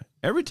 Right.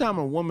 Every time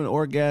a woman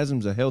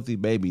orgasms, a healthy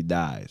baby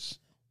dies.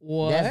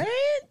 What? That's-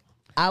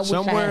 I wish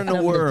Somewhere I had in the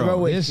something to world,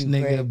 throw at This you,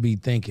 nigga Craig. be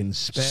thinking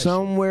special.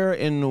 Somewhere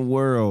in the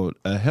world,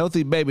 a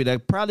healthy baby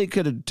that probably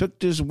could have took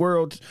this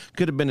world,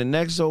 could have been the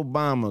next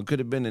Obama, could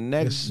have been the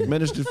next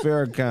Minister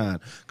Farrakhan,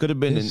 could have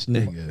been This the,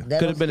 nigga. That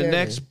could have don't been the scare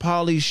next me.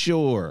 Pauly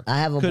Shore. I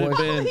have Could have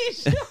abortion.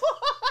 been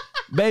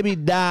baby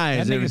That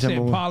dies every nigga said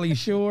time. Pauly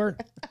Shore.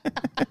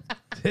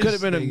 Could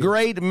have been a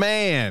great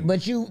man.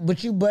 But you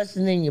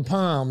busting in your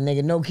palm,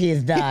 nigga. No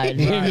kids died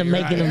in the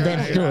making of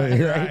that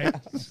story,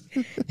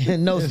 right?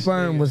 No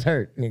sperm was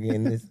hurt, nigga.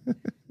 In this.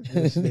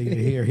 This nigga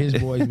here, his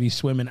boys be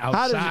swimming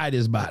outside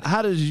his body.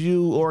 How does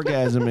you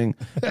orgasming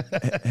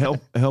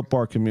help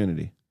our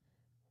community?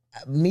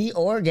 Me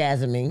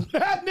orgasming,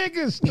 That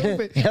nigga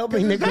stupid.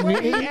 helping the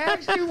community. He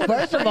asked you with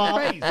First a of all,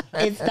 straight face.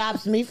 it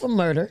stops me from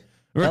murder.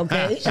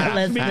 Okay,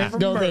 let's me from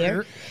go there.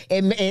 murder.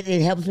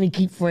 It helps me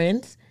keep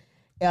friends.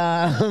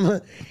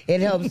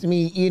 It helps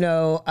me,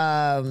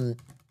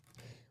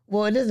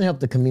 well, it doesn't help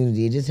the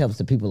community. It just helps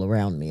the people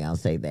around me. I'll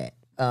say that.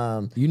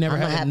 You never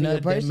I'm a had a happier nut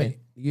that person. made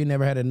you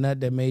never had a nut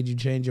that made you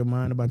change your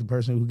mind about the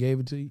person who gave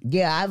it to you.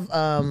 Yeah,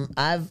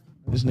 I've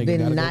This nigga gotta been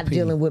go not pee.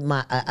 dealing with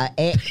my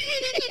ex.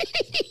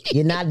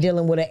 You're not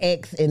dealing with an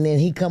ex, and then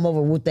he come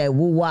over with that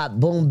woo wop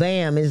boom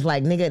bam. It's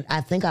like, nigga,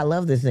 I think I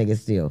love this nigga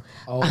still.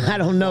 Oh, I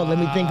don't know. Let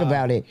me think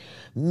about it.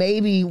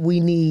 Maybe we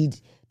need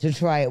to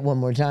try it one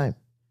more time.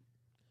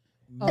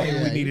 Maybe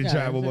we need you to try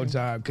gotta one more see.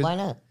 time. Why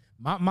Cause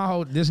not? my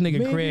whole this nigga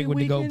Maybe Craig went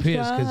to we go can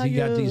piss because he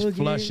try got these again.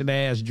 flushing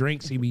ass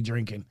drinks he be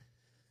drinking.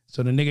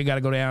 So the nigga got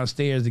to go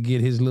downstairs to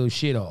get his little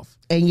shit off.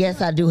 And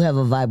yes, I do have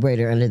a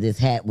vibrator under this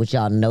hat with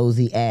y'all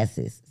nosy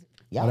asses.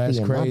 Y'all Oh, that's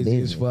be in my crazy as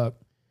business. fuck.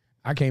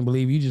 I can't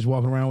believe you just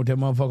walking around with that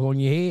motherfucker on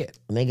your head.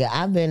 Nigga,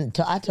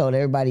 I told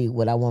everybody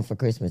what I want for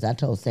Christmas. I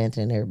told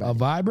Santa and everybody. A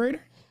vibrator?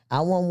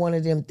 I want one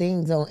of them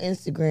things on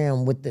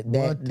Instagram with the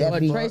What that the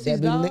be, fuck?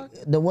 Tracy's that be dog?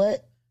 the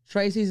what?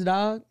 Tracy's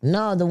dog.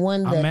 No, the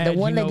one I'm that mad the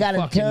one you that know got a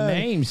fucking tongue.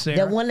 name, Sarah.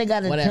 The one that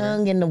got a Whatever.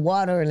 tongue in the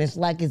water and it's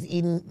like it's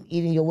eating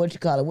your what you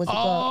call it? What's it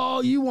called?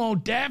 Oh, you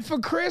want that for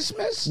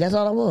Christmas? That's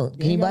all I want.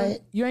 Can you ain't buy got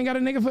it? You ain't got a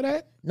nigga for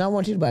that? No, I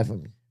want you to buy it for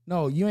me.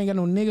 No, you ain't got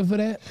no nigga for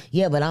that?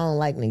 Yeah, but I don't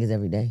like niggas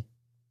every day.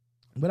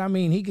 But I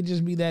mean, he could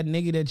just be that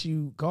nigga that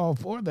you call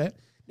for that.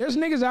 There's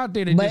niggas out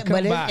there that just But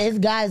come by it's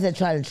guys that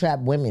try to trap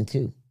women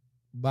too.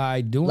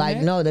 by doing Like,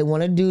 that. no, they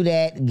want to do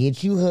that,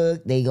 get you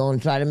hooked. They gonna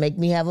try to make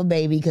me have a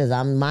baby because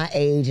I'm my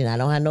age and I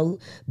don't have no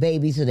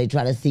baby. So they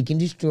try to seek and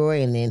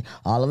destroy, and then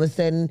all of a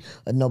sudden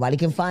nobody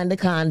can find the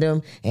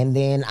condom, and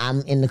then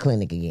I'm in the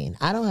clinic again.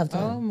 I don't have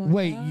time.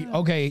 Wait,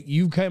 okay,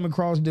 you came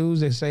across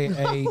dudes that say,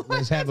 "Hey,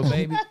 let's have a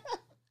baby."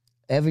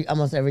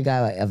 Almost every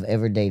guy I've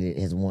ever dated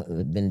has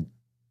been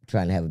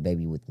trying to have a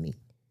baby with me.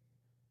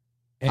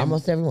 And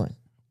Almost everyone.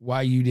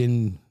 why you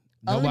didn't?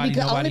 Nobody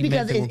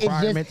met the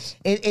requirements.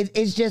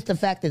 It's just the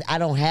fact that I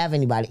don't have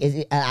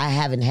anybody. I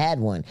haven't had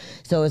one,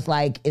 so it's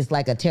like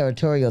a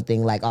territorial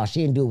thing. Like, oh,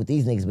 she didn't do it with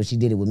these niggas, but she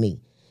did it with me.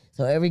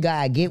 So every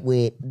guy I get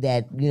with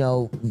that,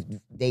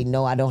 they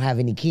know I don't have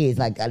any kids.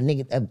 Like a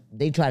nigga,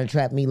 they try to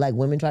trap me like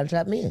women try to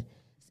trap men.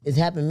 It's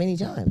happened many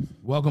times.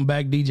 Welcome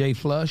back, DJ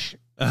Flush.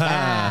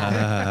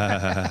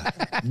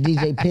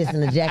 DJ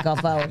pissing the jack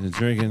off out.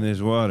 Drinking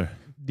this water.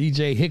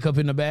 DJ Hiccup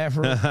in the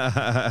bathroom.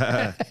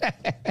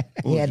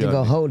 He had to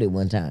go hold it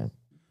one time.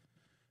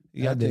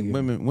 Yeah, I think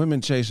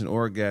women chasing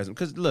orgasm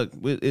because look,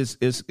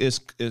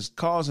 it's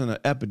causing an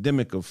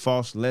epidemic of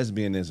false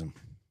lesbianism.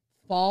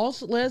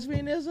 False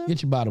lesbianism.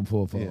 Get your bottom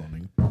full,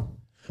 nigga.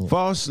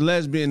 False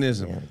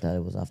lesbianism. Yeah, I thought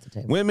it was off the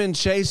table. Women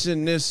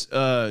chasing this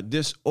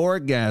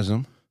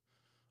orgasm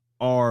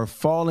are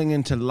falling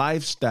into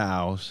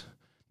lifestyles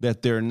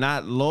that they're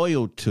not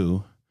loyal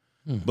to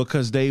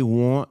because they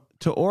want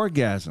to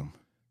orgasm,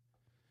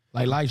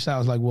 Like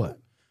lifestyles, like what?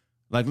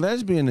 like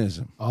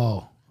lesbianism.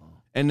 Oh,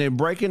 And they're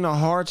breaking the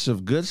hearts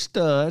of good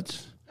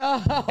studs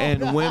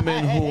and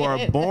women who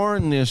are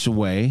born this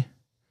way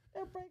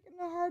They're breaking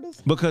the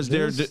hardest. because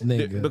This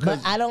nigga.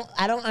 because But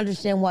I don't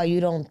understand why you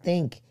don't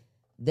think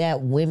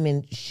that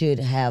women should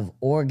have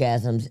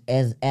orgasms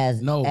as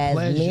No, as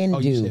pleasure. men Oh,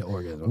 you do. said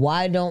orgasm.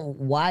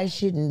 Why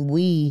shouldn't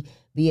we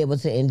be able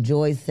to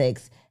enjoy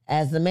sex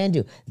as the men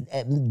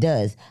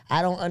does?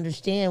 I don't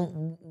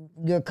understand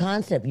your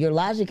concept, your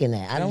logic in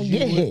that. I don't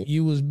get it.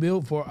 You was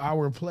built for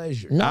our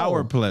pleasure. No.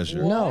 our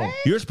pleasure. No.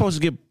 You're supposed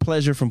to get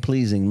pleasure from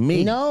pleasing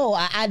me. No,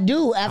 I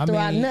do after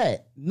I mean,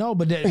 nut. No,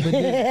 but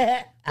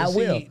I see,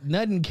 will.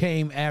 Nothing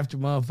came after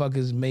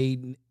motherfuckers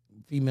made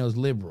females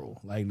liberal.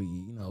 Like,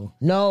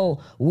 No,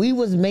 we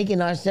was making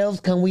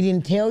ourselves come. We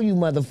didn't tell you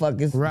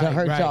motherfuckers to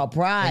hurt y'all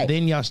pride. And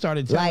then y'all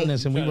started telling Like-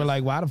 us, and we were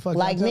like, why the fuck?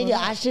 Like, y'all telling nigga,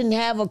 us? I shouldn't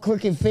have a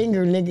crooked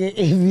finger, nigga,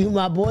 if you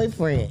my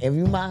boyfriend, if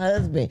you my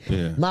husband.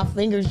 Yeah. My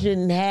finger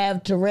shouldn't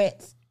have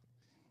Tourette's.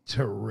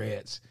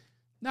 Tourette's.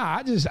 No,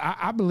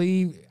 I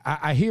believe,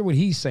 I hear what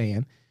he's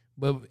saying,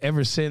 but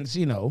ever since,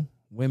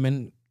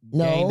 women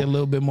No. gained a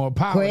little bit more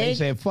power, they Craig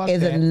said, fuck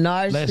is that. a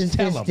Let's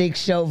tell 'em. narcissistic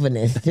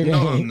chauvinist today.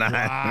 No, I'm not.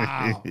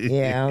 Wow.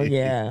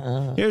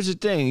 Yeah. Here's the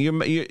thing: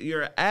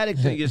 you're an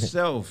addict to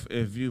yourself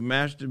if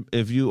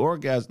you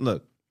orgasm.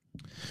 Look,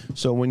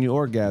 So when you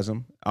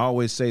orgasm, I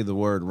always say the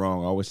word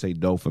wrong. I always say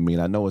dopamine.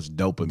 I know it's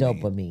dopamine.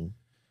 Dopamine.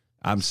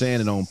 I'm saying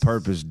it on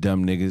purpose,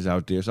 dumb niggas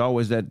out there. It's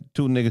always that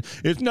two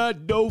niggas. It's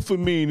not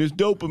dopamine. It's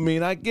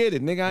dopamine. I get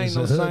it, nigga. I ain't It's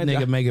no a hood scientist.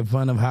 nigga making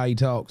fun of how he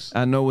talks.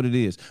 I know what it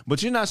is.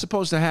 But you're not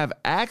supposed to have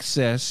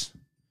access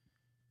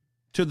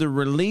to the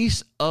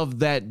release of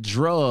that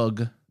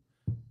drug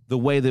the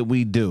way that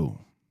we do.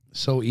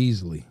 So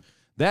easily.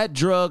 That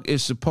drug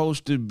is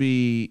supposed to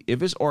be,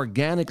 if it's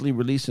organically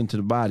released into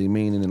the body,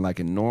 meaning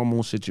in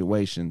normal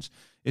situations,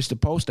 it's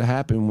supposed to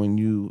happen when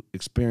you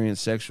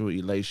experience sexual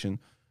elation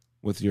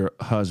with your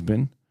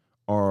husband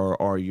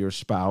or your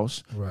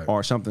spouse, Right.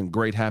 or something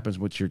great happens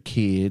with your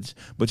kids.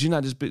 But you're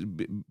not just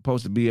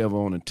supposed to be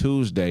able on a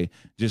Tuesday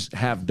just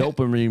have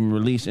dopamine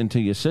released into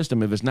your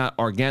system if it's not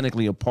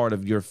organically a part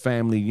of your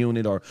family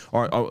unit or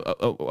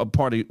a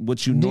part of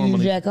what you Do you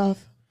normally jack off?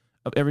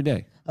 every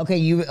day. Okay,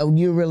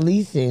 you're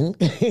releasing,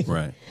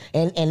 Right.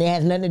 and it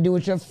has nothing to do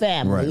with your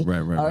family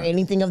Right, or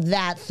anything of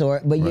that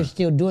sort. But you're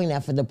still doing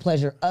that for the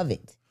pleasure of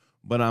it.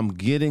 But I'm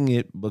getting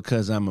it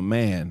because I'm a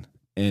man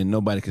and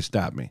nobody can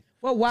stop me.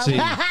 Well, why? See-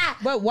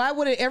 But why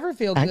would it ever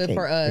feel I good can't-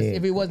 for us yeah.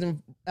 if it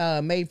wasn't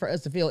made for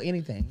us to feel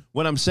anything?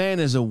 What I'm saying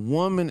is a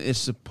woman is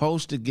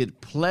supposed to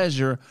get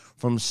pleasure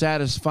from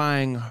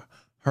satisfying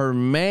her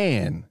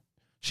man.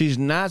 She's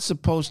not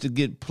supposed to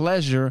get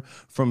pleasure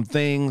from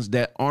things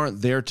that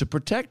aren't there to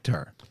protect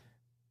her.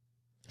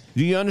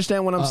 Do you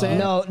understand what I'm saying?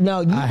 No,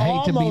 you I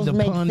hate to be almost the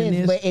make pun in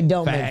sense, this. but it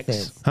don't Facts. make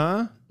sense.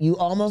 Huh? You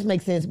almost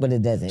make sense, but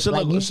it doesn't. So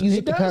like look, you hit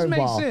It the does make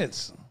curveball.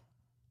 sense.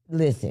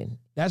 Listen,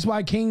 That's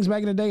why kings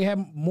back in the day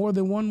had more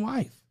than one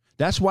wife.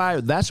 That's why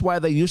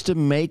they used to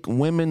make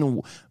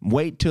women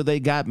wait till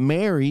they got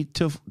married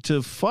to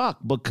fuck,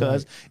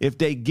 because if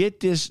they get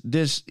this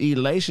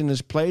elation,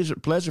 this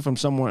pleasure from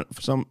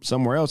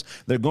somewhere else,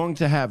 they're going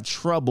to have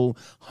trouble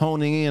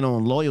honing in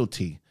on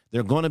loyalty.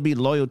 They're going to be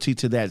loyalty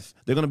to that.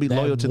 They're going to be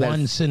loyal to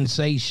one that,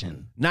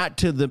 sensation. not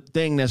to the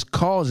thing that's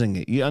causing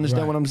it. You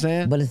understand what I'm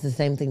saying? but it's the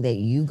same thing that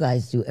you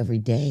guys do every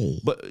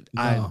day. But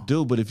I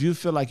do. But if you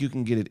feel like you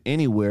can get it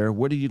anywhere,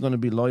 what are you going to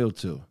be loyal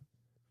to?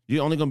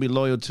 You're only going to be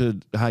loyal to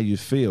how you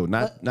feel,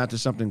 not to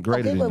something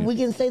greater Okay, than but you. we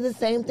can say the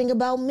same thing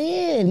about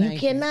men. You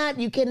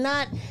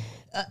cannot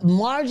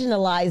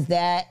marginalize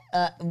that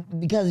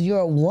because you're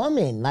a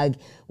woman. Like,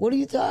 what are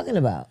you talking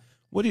about?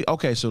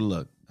 Okay, so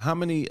look, how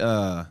many?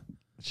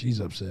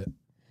 She's upset.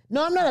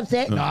 No, I'm not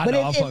upset. I but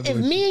know, I'm if fucking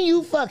with me and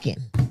you fucking,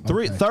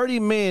 30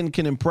 men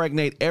can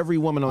impregnate every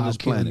woman on I'll this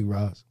kill planet. you,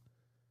 Ross.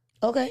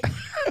 okay,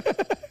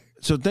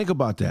 So think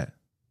about that.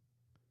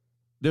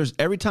 There's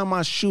every time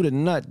I shoot a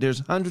nut, there's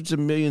hundreds of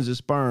millions of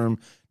sperm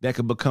that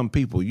could become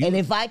people. and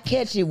if I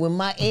catch it when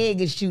my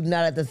egg is shooting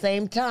out at the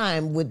same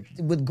time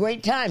with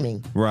great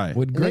timing, right.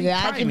 With great nigga,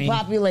 I can timing.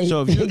 populate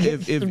So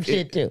if you- some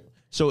shit too.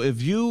 So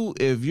if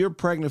you're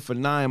pregnant for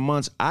 9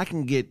 months, I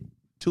can get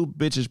 2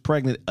 bitches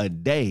pregnant a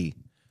day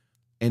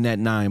in that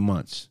 9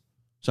 months.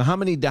 So how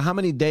many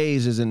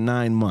days is in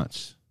 9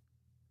 months?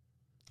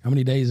 How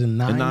many days in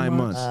 9 In 9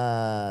 months.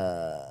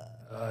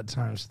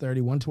 Times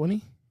 30,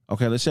 120?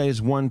 Okay, let's say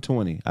it's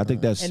 120. I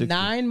think that's In 60.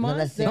 9 months?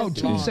 that's it. No,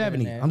 That's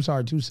 270. longer than I'm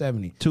sorry,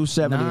 270.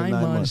 270 in 9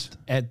 9 months months.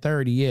 at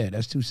 30, yeah,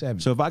 that's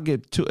 270. So if I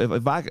get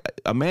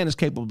a man is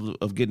capable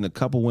of getting a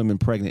couple women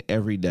pregnant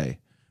every day.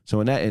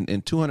 So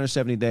in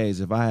 270 days,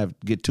 if I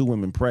get 2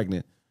 women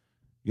pregnant,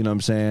 you know what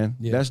I'm saying?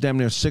 Yeah. That's damn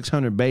near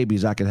 600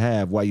 babies I could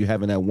have while you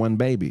having that one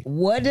baby.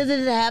 What does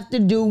it have to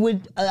do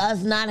with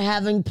us not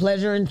having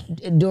pleasure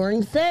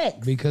during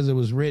sex? Because it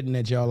was written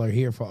that y'all are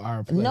here for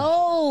our pleasure.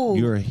 No.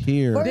 You're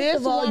here. First This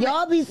of all, woman-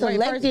 y'all be Wait, first-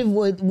 selective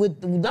with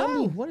don't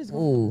Oh, be, what is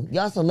going ooh,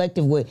 y'all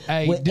selective with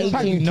Hey, this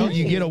how you know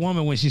you get a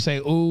woman when she say,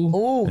 ooh.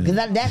 Ooh, because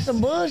that's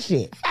some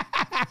bullshit.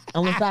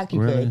 I'm gonna sock you,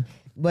 Craig.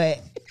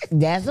 But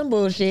that's some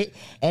bullshit.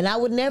 And I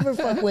would never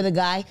fuck with a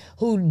guy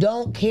who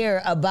don't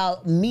care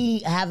about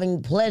me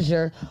having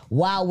pleasure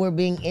while we're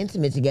being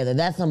intimate together.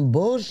 That's some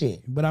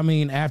bullshit. But I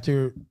mean,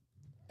 after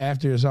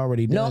it's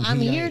already No, done. I'm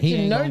he here ain't- he to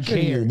ain't gonna nurture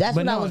care. you. That's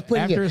But what I no, was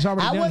putting after here. it's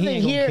already I done, he wasn't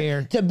ain't gonna here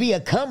care. to be a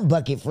cum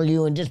bucket for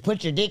you and just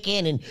put your dick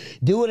in and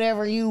do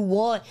whatever you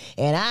want.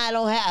 And I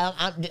don't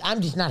have.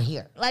 I'm just not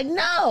here. Like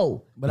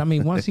no. But I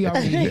mean, once he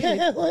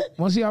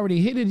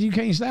already hit it, you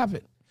can't stop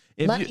it.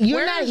 If You're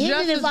Where not is hitting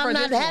justice if I'm for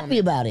not this happy woman?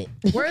 about it.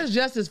 Where is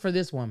justice for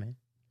this woman?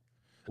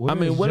 I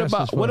mean, what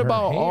about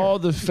all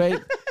the fake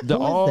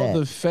that?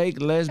 the fake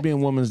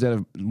lesbian women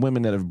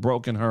that have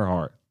broken her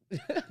heart?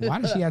 Why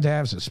does she have to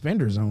have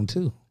suspenders on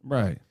too?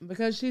 Right.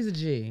 Because she's a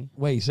G.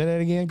 Wait, say that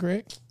again,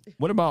 Craig.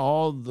 What about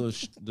all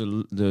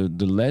the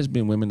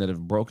lesbian women that have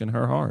broken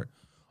her heart?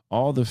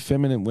 All the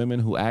feminine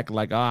women who act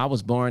like, oh, I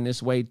was born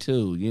this way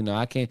too. You know,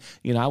 I can't.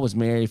 You know, I was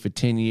married for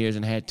 10 years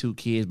and had 2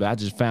 kids, but I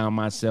just found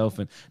myself,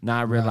 and now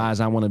I realize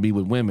I want to be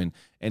with women.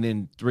 And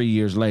then 3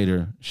 years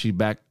later, she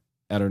back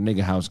at her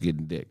nigga house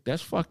getting dick.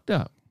 That's fucked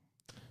up.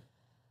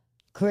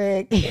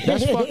 Craig.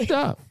 That's fucked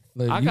up.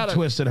 Look, I you gotta-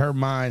 twisted her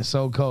mind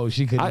so cold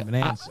she couldn't even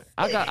answer.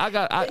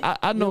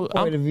 I know.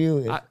 Point of view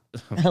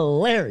is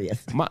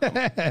hilarious.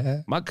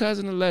 My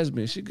cousin a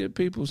lesbian. She good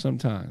people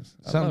sometimes.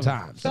 I love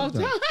her.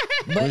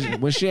 Sometimes.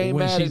 When she ain't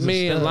When mad at she's a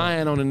me and stud.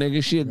 lying on a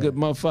nigga, she a good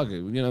motherfucker.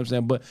 You know what I'm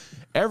saying? But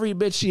every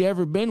bitch she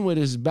ever been with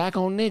is back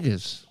on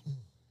niggas.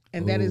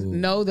 And that is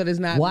that is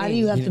not. Why me. do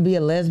you have to be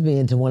a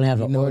lesbian to want to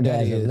have an know what that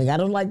orgasm? is. Like, I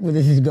don't like where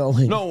this is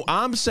going. No,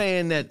 I'm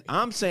saying that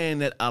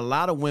a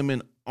lot of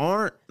women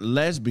aren't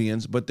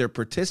lesbians, but they're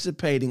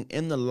participating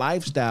in the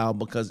lifestyle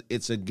because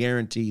it's a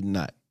guaranteed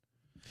nut.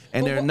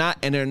 And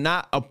they're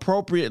not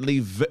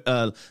appropriately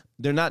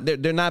they're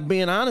not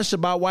being honest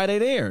about why they're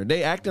there.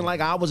 They acting like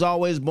I was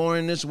always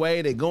born this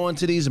way. They going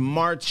to these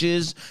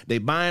marches. They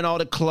buying all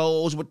the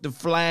clothes with the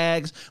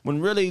flags. When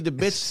really the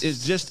bitch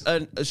is just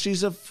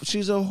she's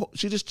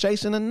just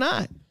chasing a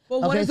nut.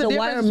 Well, what Okay, is the so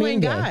why difference are between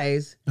men gay?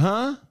 guys?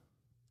 Huh?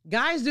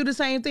 Guys do the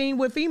same thing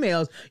with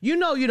females. You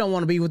know you don't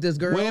want to be with this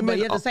girl, Women but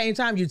at the are- same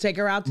time you take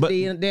her out to But-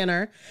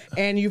 dinner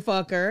and you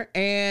fuck her,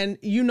 and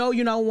you know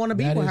you don't want to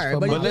be That with is her. for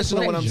But, my you listen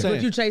to what I'm but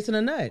saying. you chasing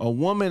a nut. A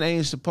woman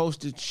ain't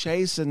supposed to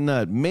chase a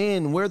nut.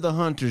 Men, we're the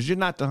hunters. You're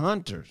not the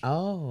hunters.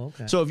 Oh,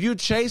 okay. So if you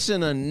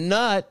chasing a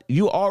nut,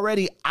 you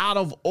already out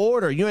of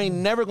order. You ain't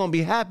never gonna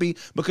be happy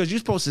because you're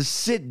supposed to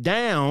sit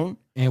down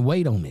And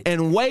wait on it.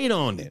 and wait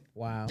on it.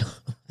 Wow.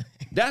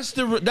 That's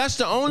the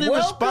only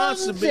Welcome to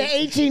responsibility.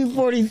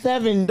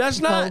 1847.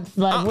 That's not- folks.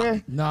 Like,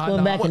 we're No, going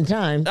no. back in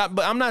time. But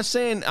I'm not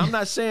saying.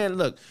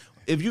 Look,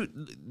 if you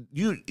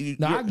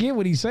No, I get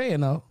what he's saying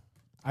though.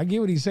 I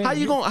get what he's saying. How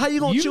you gonna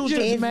you choose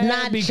just to- It's mad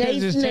not because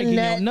it's chasing a taking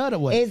your nut. nut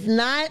away. It's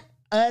not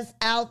us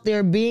out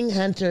there being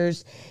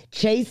hunters,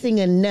 chasing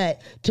a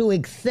nut to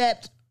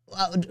accept.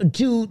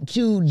 To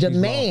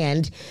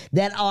demand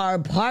that our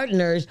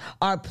partners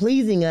are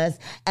pleasing us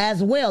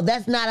as well.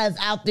 That's not us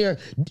out there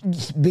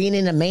being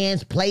in a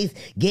man's place,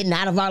 getting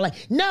out of our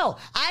life. No,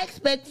 I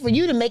expect for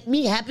you to make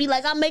me happy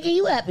like I'm making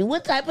you happy.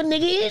 What type of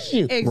nigga is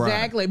you?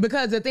 Exactly.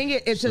 Because the thing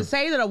is to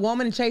say that a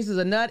woman chases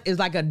a nut is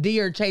like a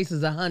deer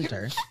chases a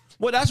hunter.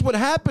 Well, that's what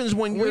happens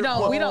when you're. We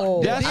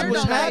don't. That's deer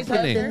what's don't chase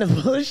happening. In the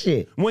hunters.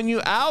 bullshit. When you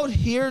out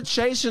here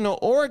chasing an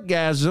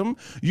orgasm,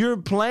 you're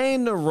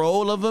playing the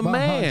role of a My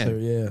man. hunter,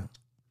 yeah.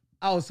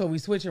 Oh, so we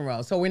switching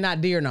roles. So we're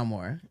not deer no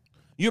more.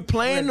 You're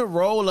playing the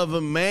role of a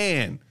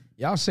man.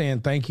 Y'all saying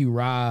thank you,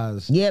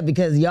 Roz. Yeah,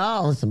 because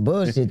y'all on some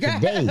bullshit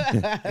today.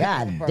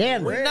 God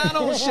damn We're it. not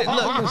on shit. All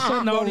of a Look,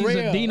 sudden, all these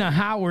real. Adina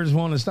Howards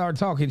want to start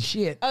talking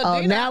shit.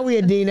 Oh, Dina. now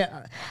we're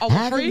Dina. Oh,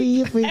 Have to free?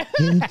 be a freak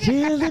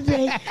until the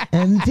day,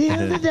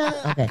 until the dawn.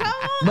 Okay.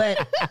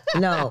 But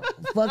no,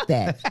 fuck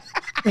that.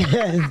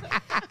 Because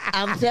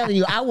I'm telling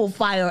you, I will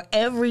fire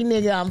every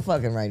nigga I'm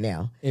fucking right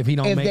now. If he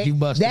don't make you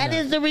bust it That out.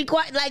 is the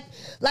required,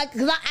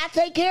 cause I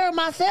take care of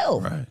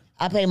myself. Right.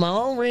 I pay my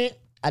own rent.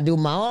 I do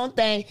my own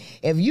thing.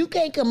 If you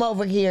can't come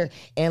over here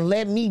and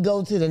let me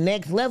go to the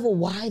next level,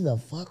 why the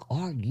fuck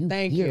are you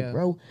Thank here, you.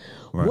 bro?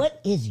 Right. What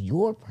is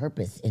your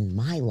purpose in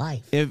my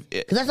life? if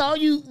Because that's all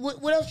you.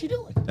 What else you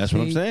doing? that's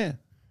what I'm saying.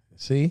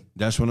 See?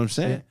 That's what I'm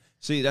saying.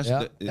 See, that's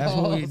Yeah, the, that's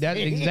what we. That's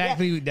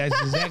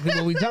exactly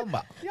what we talking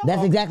about.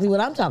 That's exactly what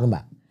I'm talking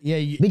about.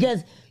 Yeah,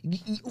 Because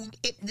it's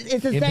the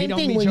if he same don't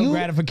thing meet when your you.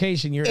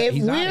 gratification, he's out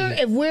of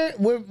If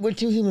here. we're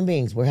two human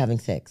beings, we're having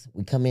sex.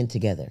 We come in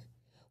together.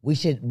 We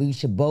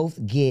should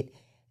both get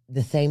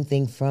the same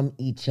thing from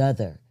each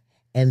other.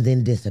 And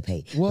then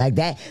dissipate Well- like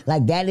that.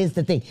 Like that is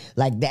the thing.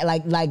 Like that.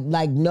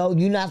 Like no,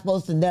 you're not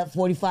supposed to nut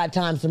 45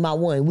 times to my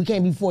one. We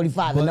can't be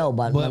 45 and no,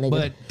 my nigga.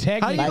 But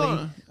technically, How you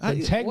gonna- how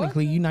you-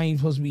 technically, you're not even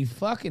supposed to be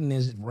fucking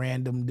this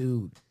random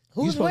dude.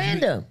 You Who's supposed to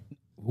be- random?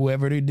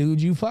 whoever the dude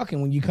you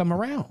fucking when you come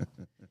around.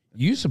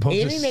 You supposed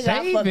Any to nigga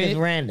I save fuck it. is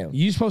random.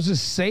 You supposed to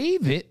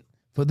save it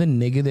for the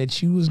nigga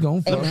that you was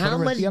gonna fuck And for how the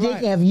rest much of your dick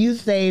life. have you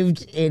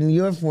saved in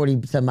your 40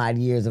 some odd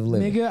years of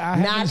living? Nigga,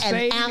 I Not haven't an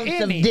saved ounce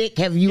any. of dick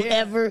have you Yeah,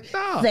 ever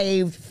no.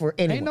 saved for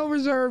anyone. Ain't no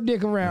reserve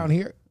dick around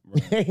here.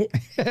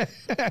 I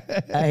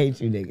hate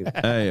you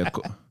niggas. hey,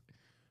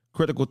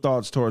 critical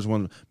thoughts towards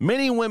one.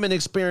 Many women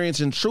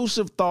experience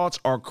intrusive thoughts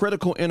or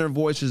critical inner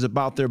voices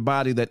about their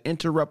body that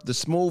interrupt the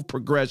smooth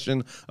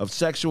progression of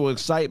sexual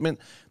excitement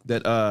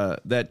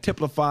that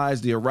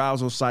typifies the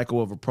arousal cycle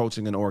of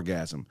approaching an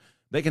orgasm.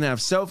 They can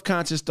have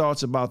self-conscious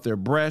thoughts about their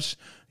breasts.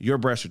 Your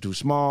breasts are too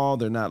small.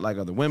 They're not like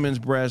other women's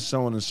breasts,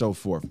 so on and so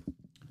forth.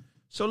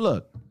 So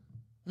look,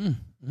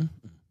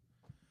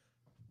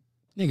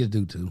 Niggas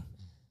do too.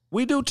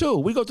 we do too.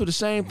 We go through the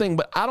same thing,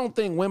 but I don't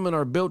think women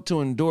are built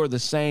to endure the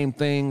same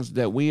things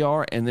that we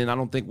are, and then I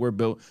don't think we're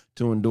built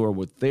to endure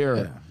what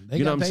they're. They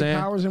You know got what I'm their saying?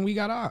 powers and we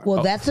got ours.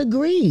 Well, that's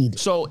agreed.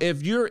 So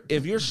if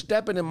you're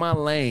stepping in my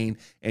lane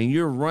and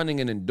you're running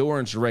an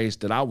endurance race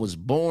that I was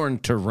born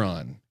to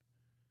run,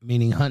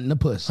 Meaning hunting the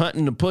pussy.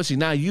 hunting the pussy,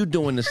 now you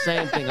doing the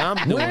same thing I'm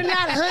We're doing.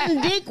 not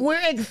hunting dick. We're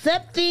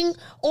accepting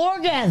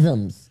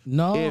orgasms.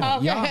 No, Yeah.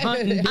 y'all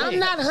hunting dick. I'm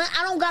not.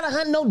 I don't gotta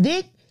hunt no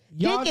dick.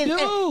 Y'all dick is,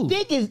 do.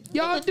 Dick is.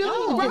 Y'all do,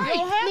 No, right.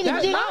 nigga,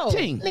 That's dick,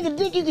 hunting. Nigga,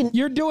 dick. You can.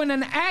 You're doing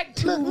an act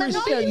to Look, let me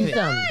tell receive you it.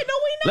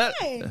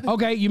 something. Let-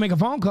 Okay, you make a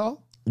phone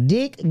call.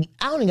 Dick.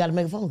 I don't even gotta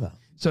make a phone call.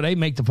 So they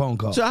make the phone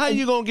call. So how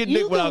you gonna get You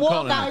dick can without walk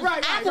calling? out. her?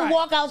 Right, I can right.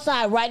 walk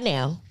outside right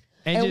now,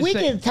 And and just we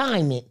say- can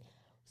time it.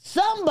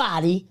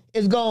 Somebody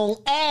is gonna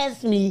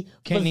ask me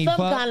Can for he some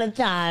fuck? kind of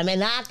time,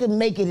 and I can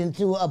make it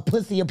into a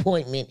pussy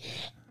appointment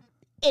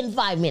in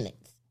 5 minutes.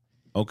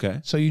 Okay,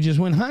 So you just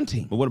went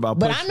hunting. but what about?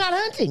 But pussy? I'm not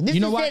hunting. This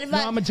You know is what? if No,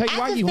 I'ma tell you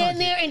why I can you stand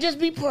hunting. there and just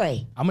be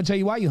prey. I'm gonna tell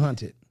you why you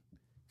hunted.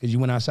 Because you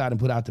went outside and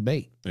put out the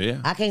bait. Yeah.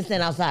 I can't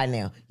stand outside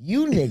now.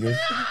 You niggas,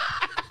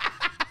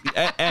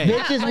 Hey,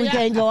 bitches, we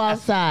can't go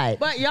outside.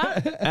 But y'all,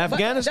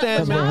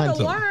 Afghanistan's but been y'all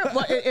the hunting. worm.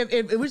 Well,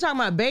 if we're talking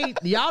about bait,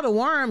 y'all the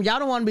worm. Y'all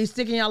don't want to be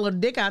sticking y'all little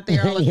dick out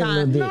there all the Your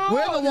time. little dick.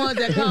 We're the ones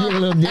that Your come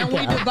little dick and we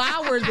out.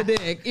 devour the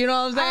dick. You know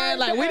what I'm saying?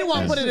 Like we the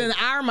one put it in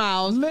our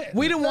mouths.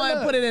 We the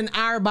one put it in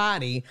our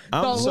body.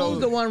 I'm So so- who's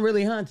the one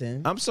really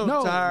hunting? I'm so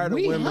No, tired of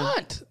we women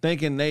hunt.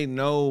 thinking they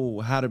know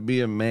how to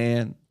be a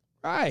man.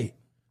 Right.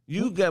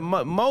 You got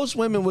most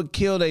women would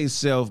kill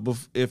themselves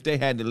if they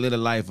had to live the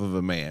life of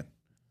a man.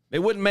 They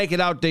wouldn't make it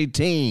out their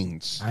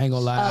teens. I ain't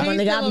gonna lie. My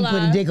She's nigga, I still be putting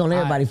alive. dick on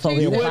everybody's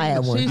forehead if I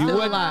had one. She's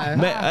still alive.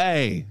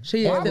 Hey,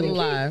 She is still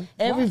alive.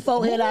 Every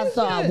forehead I is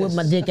saw, I whipped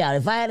my this? dick out.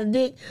 If I had a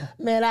dick,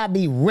 man, I'd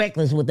be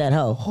reckless with that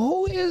hoe.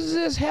 Who is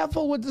this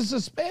heifer with the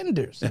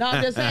suspenders? No,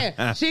 I'm just saying.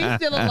 She's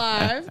still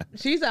alive.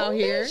 She's out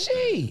here.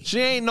 She. she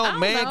ain't no don't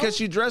man know. because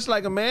she dressed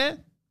like a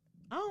man.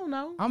 I don't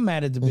know. I'm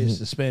mad at the bitch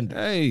suspenders.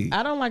 Hey,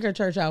 I don't like her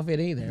church outfit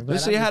either. But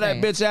let's I'm see how just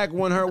that saying. bitch act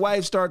when her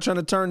wife start trying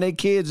to turn their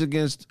kids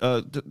against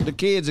the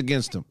kids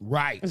against them.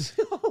 Right.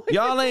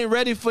 Y'all ain't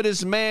ready for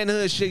this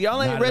manhood shit.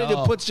 Y'all ain't Not ready at to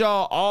all. put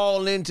y'all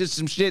all into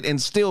some shit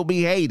and still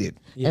be hated.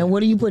 And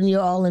what are you putting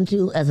your all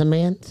into as a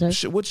man,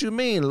 sir? What you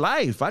mean,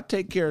 life? I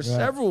take care of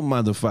several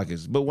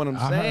motherfuckers. But what I'm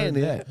I saying heard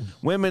is, that.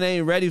 women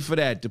ain't ready for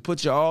that, to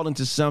put you all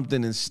into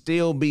something and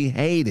still be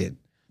hated.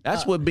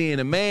 That's what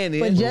being a man is.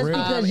 But just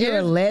because you're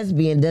a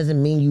lesbian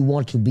doesn't mean you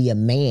want to be a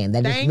man.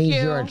 That just Thank means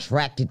you. you're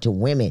attracted to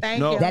women.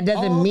 Thank No. you. That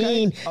doesn't Oh, okay.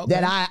 mean Okay.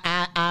 that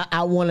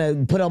I want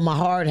to put on my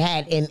hard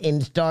hat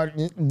and start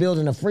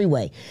building a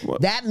freeway.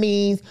 That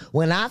means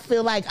when I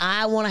feel like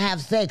I want to have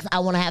sex, I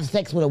want to have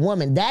sex with a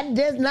woman. That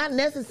does not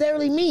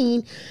necessarily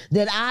mean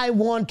that I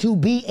want to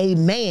be a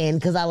man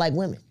because I like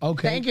women.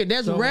 Okay. Thank you.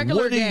 There's So,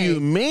 regular what do gay. you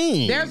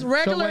mean? There's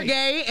regular wait.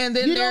 gay, and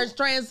then You there's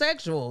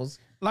transsexuals.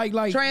 Like,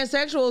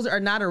 Transsexuals are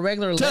not a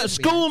regular lesbian.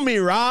 School me,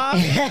 Rob.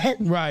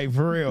 right,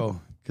 for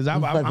real. Because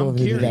I'm Fuck with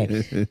me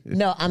curious. today.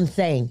 No, I'm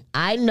saying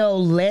I know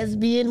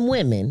lesbian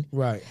women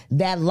Right.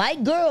 that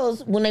like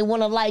girls when they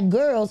want to like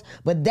girls,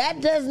 but that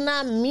does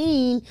not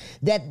mean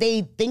that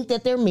they think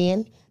that they're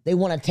men. They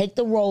want to take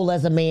the role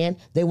as a man.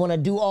 They want to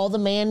do all the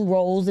man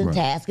roles and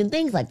tasks and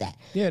things like that.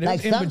 Yeah,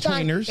 there's like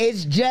sometimes in-betweeners.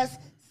 it's just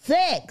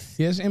sex.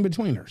 Yes, in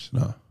betweeners.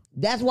 No.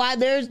 That's why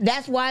there's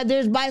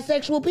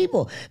bisexual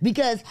people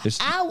because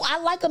I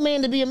like a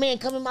man to be a man,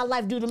 come in my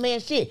life, do the man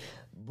shit,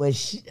 but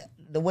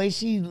the way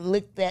she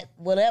licked that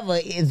whatever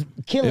is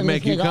killing It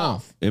make this you nigga come.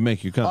 off. It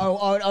make you come.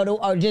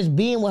 Or just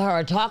being with her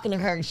or talking to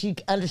her, she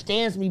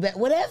understands me better.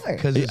 Whatever.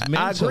 Because it's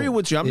mental. I agree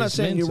with you. I'm not It's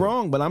saying you're mental.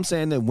 wrong, but I'm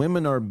saying that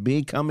women are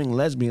becoming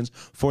lesbians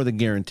for the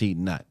guaranteed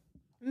nut.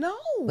 No.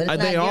 But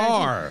it's They not guaranteed.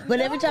 are. But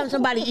every time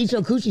somebody eats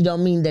your coochie,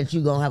 don't mean that you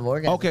gonna have an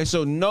orgasm. Okay,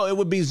 so no, it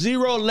would be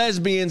 0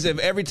 lesbians if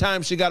every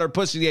time she got her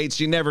pussy ate,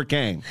 she never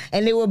came.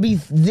 And there will be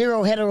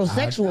 0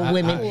 heterosexual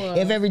women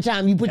if every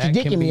time you put your That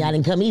dick can in me, be- I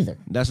didn't come either.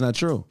 That's not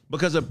true.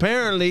 Because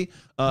apparently,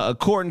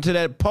 according to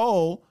that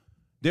poll,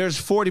 there's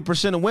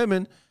 40% of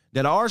women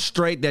that are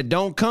straight that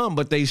don't come,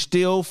 but they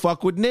still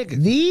fuck with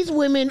niggas. These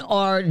women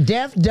are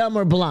deaf, dumb,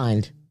 or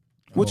blind.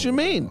 What you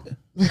mean?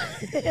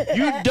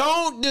 You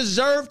don't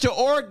deserve to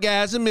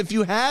orgasm if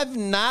you have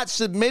not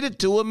submitted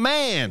to a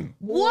man.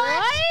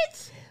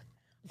 What?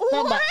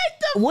 Somebody-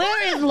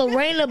 Where is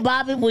Lorena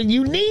Bobbitt when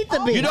you need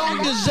to be? You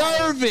don't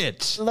deserve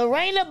it.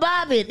 Lorena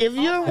Bobbitt, if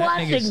you're That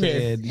watching nigga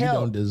said this, you help.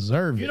 don't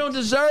deserve it. You don't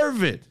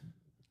deserve it.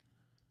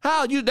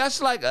 How you?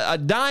 That's like a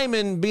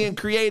diamond being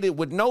created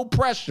with no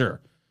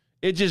pressure.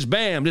 It just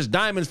bam, this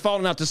diamond's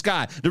falling out the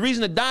sky. The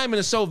reason the diamond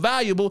is so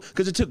valuable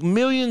because it took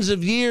millions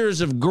of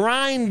years of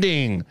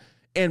grinding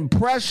and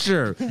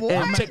pressure and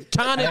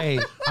tectonic. Hey,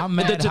 I'm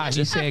mad how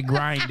he said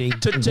grinding.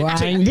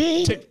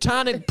 Grinding?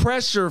 Tectonic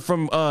pressure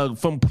from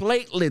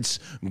platelets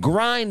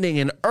grinding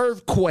and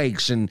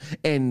earthquakes and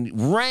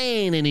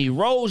rain and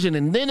erosion,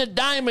 and then a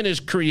diamond is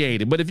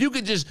created. But if you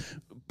could just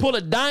pull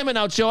a diamond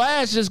out your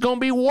ass, it's gonna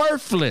be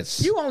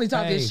worthless. You only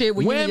talk this Hey, shit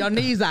when you when- get your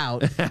knees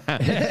out.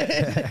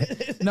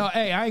 No,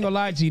 hey, I ain't gonna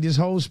lie to you. This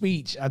whole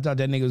speech, I thought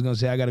that nigga was gonna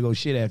say I gotta go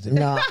shit after.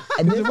 No,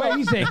 The way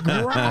he said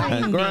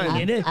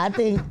grinding. I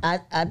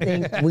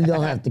think we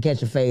gonna have to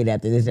catch a fade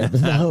after this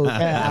episode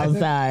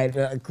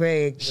outside.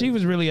 Craig, She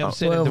was really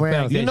upset at 12 the fact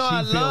rounds. that You know, she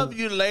I feel- love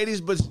you,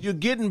 ladies, but you're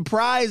getting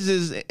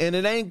prizes and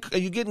it ain't.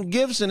 You're getting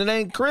gifts and it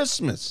ain't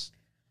Christmas.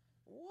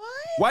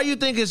 Why you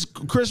think it's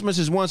Christmas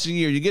is once a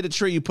year? You get a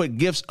tree, you put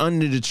gifts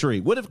under the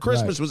tree. What if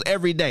Christmas was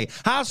every day?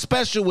 How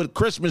special would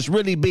Christmas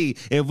really be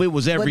if it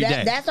was every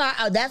day? That's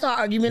our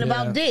argument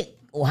about dick.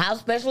 Well, how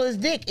special is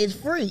dick? It's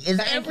free. It's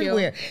Thank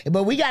everywhere.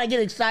 But we gotta get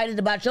excited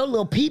about your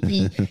little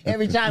pee-pee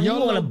every time you Your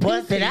want to little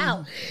bust it pee-pee.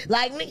 out.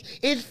 Like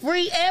it's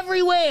free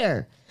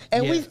everywhere.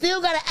 And we Yeah.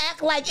 still gotta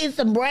act like it's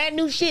some brand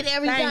new shit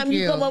every Thank time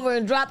you you. come over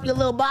and drop your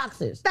little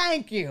boxers.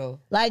 Thank you.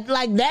 Like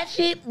that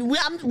shit.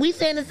 We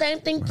saying the same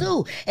thing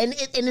too, and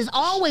it's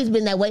always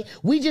been that way.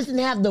 We just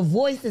didn't have the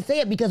voice to say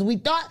it because we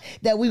thought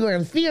that we were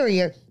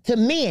inferior to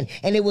men,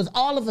 and it was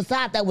all a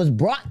facade that was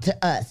brought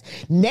to us.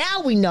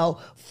 Now we know.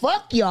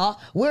 Fuck y'all.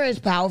 We're as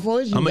powerful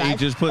as you I'ma guys, eat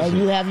this pussy. and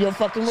you have your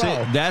fucking See,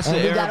 role. that's and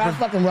the we got era- our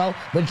fucking role,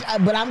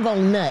 but I'm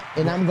gonna nut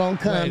and I'm gonna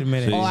come, Wait a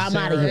minute. or I'm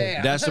out of Sarah. here.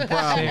 That's the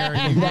problem.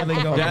 Sarah, you really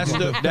gonna That's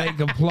the- fake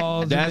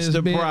applause. in That's this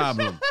the bitch?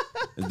 problem.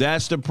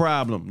 That's the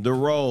problem. The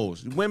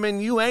roles. Women,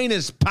 you ain't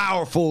as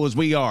powerful as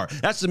we are.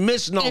 That's a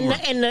misnomer.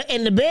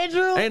 In the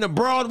bedroom. Ain't a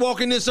broad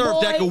walking this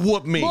earth that could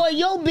whoop me. Boy,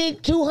 your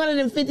big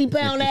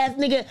 250-pound ass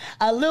nigga,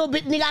 a little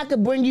bit nigga, I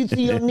could bring you to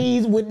your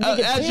knees with nigga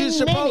As 10 you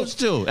supposed minutes.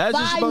 to. As you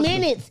 5 supposed to.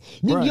 minutes.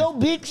 Nigga, Right. your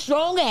big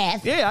strong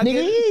ass. Yeah, I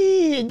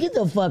nigga, get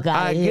the fuck out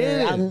I of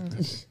here. get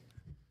it.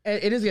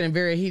 It is getting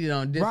very heated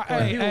on Discord.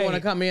 Right, People hey, want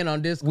to come in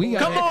on Discord. we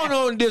got- Come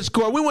on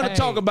Discord. We want to Hey,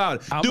 talk about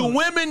it. I'm Do a-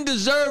 women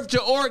deserve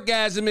to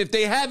orgasm if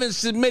they haven't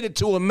submitted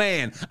to a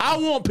man? I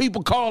want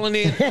people calling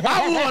in.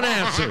 I want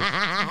answers.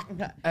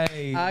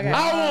 Hey, Okay.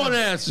 I want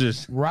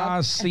answers.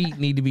 Ra's seat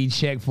need to be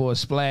checked for a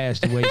splash.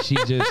 The way she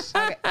just.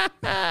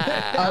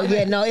 Oh,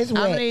 yeah, no, it's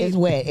wet. many It's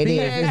wet. It is.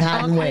 BX It's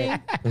hot and Unc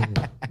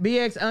wet.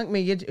 BX Unc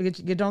me,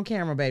 get on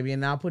camera, baby,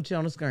 and I'll put you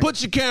on the screen.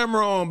 Put your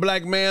camera on,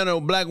 black man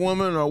or black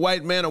woman or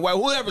white man or white,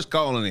 whoever's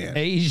calling in.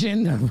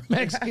 Asian,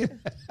 Mexican.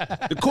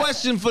 The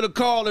question for the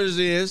callers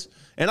is,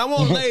 and I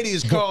want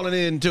ladies calling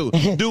in too.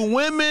 Do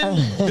women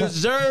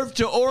deserve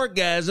to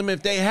orgasm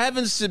if they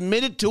haven't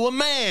submitted to a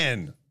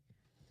man?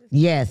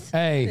 Yes.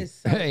 Hey, is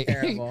so hey,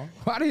 terrible.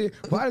 why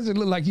does it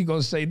look like you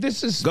gonna say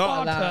this is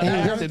God. Sparta?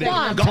 after this?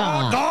 Sparta.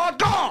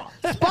 God.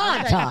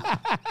 Sparta.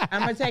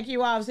 I'm gonna take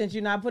you off since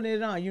you're not putting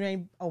it on. You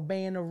ain't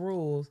obeying the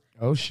rules.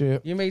 Oh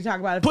shit! You may talk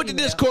about it. Put the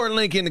Discord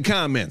link in the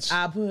comments.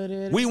 I put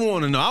it. We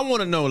want to know. I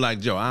want to know like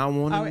Joe. I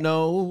want to All right.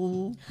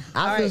 know.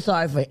 I feel right.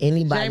 sorry for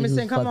anybody Jameson,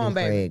 who's come fucking on,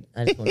 baby.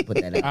 Fred. I just want to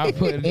put that I'll out.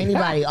 put it-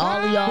 Anybody,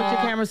 all of y'all. Put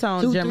your cameras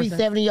on, 2, Jameson. 3,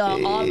 7 of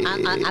y'all. All,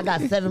 I got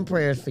 7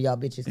 prayers for y'all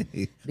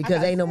bitches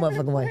because ain't no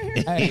motherfucking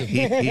way.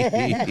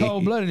 Hey,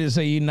 cold blooded to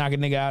say you knock a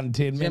nigga out in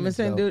 10 minutes.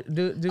 Jameson,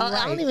 though. do I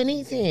right. don't even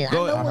need 10. I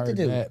Go know ahead. what to Heard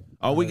do. that.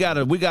 Oh, we got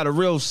a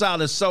real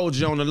solid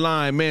soldier on the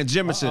line, man.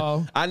 Jimison.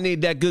 Uh-oh. I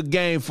need that good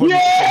game for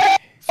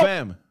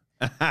fam.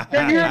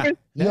 Can you hear me?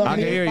 You know what I I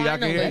can mean? hear you. I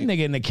can hear That you. nigga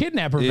in the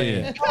kidnapper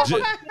Yeah. van.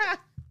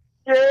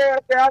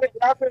 Yeah,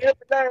 I've been here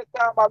the last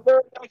time. I love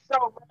your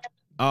show, man.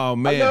 Oh I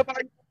man, love how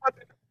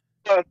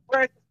you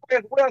Francis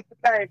Chris Wilson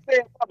name. Say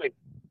it for me.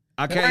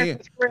 I can't hear.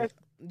 Francis Chris.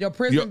 Your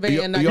prison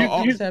van, not your,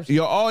 your interception.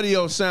 your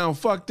audio sound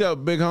fucked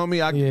up, big homie.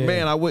 Yeah.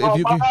 Man, I would if Oh,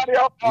 you my could.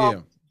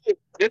 audio.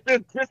 Yeah.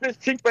 This is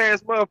cheap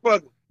ass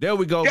motherfucker. There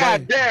we go.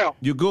 God baby. damn.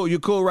 You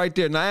cool right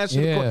there. Now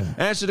Yeah.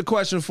 answer the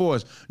question for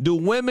us. Do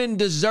women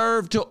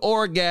deserve to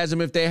orgasm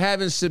if they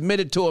haven't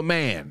submitted to a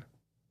man?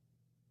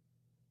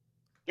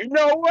 You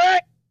know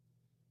what?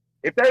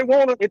 If they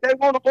want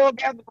to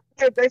orgasm,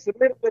 if they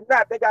submit it or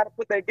not, they got to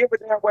put their give it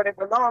down where they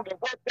belong and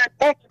work that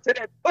function till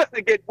that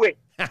pussy get wet.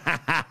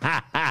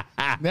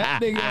 That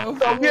nigga.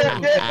 So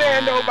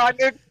yeah, though, my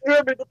nigga, you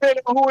hear me,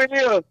 depending on who it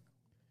is.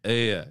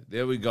 Yeah,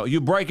 there we go.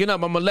 You breaking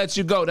up. I'm gonna let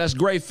you go. That's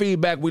great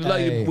feedback. We love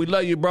you. Hey. We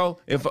love you, bro.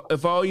 If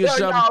I owe you Yeah,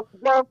 something, y'all,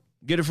 bro.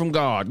 get it from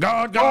God.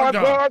 God. Hey,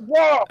 Well,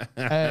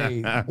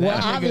 that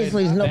nigga-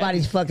 obviously,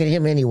 nobody's fucking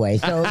him anyway.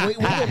 So we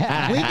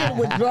can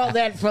withdraw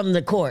that from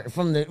the court,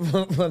 from the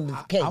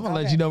case. I'm gonna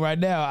let you know right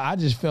now. I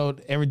just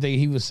felt everything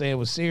he was saying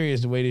was serious.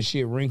 The way this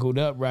shit wrinkled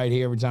up right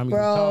here every time he Bro.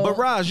 was talking. But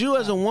Raj, you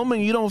as a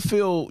woman, you don't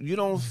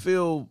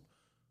feel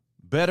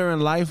better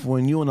in life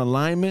when you in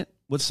alignment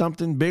with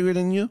something bigger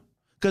than you?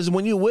 Because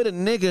when you with a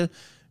nigga,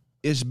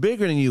 it's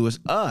bigger than you. It's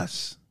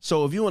us.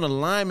 So if you in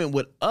alignment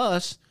with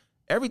us,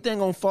 everything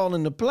gonna fall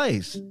into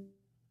place.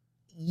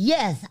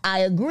 Yes, I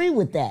agree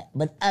with that.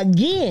 But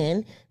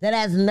again, that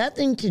has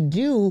nothing to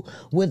do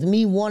with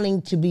me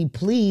wanting to be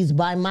pleased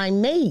by my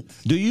mate.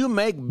 Do you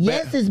make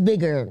Yes, it's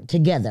bigger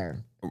together.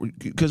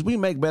 because we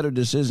make better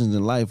decisions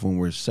in life when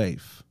we're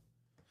safe.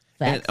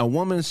 And Facts. a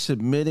woman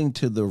submitting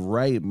to the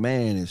right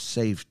man is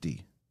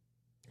safety.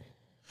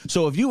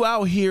 So if you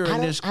out here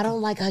in this, I don't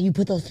like how you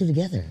put those two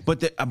together.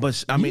 but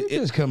I mean, you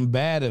just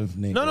combative,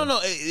 nigga. no.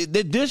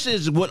 This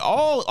is what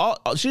all.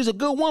 She's a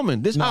good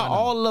woman. This is how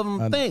all of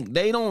them think.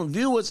 They don't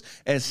view us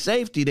as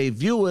safety. They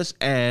view us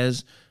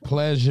as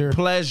Pleasure.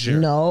 pleasure.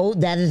 No,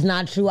 that is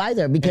not true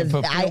either. Because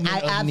And I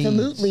fulfillment of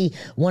absolutely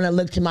want to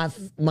look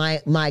to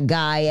my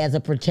guy as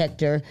a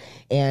protector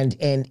and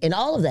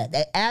all of that.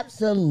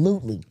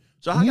 Absolutely.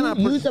 So how can I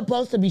you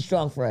supposed to be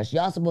strong for us.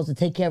 Y'all supposed to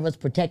take care of us,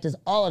 protect us,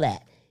 all of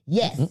that.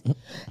 Yes.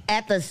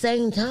 At the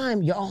same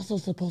time, you're also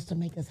supposed to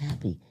make us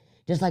happy,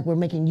 just like we're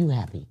making you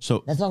happy.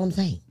 So- that's all I'm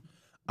saying.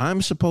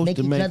 I'm supposed Make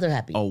to each make other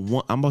happy. I'm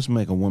supposed to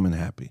make a woman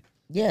happy.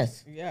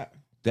 Yes. Yeah.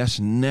 That's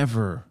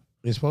never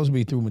It's supposed to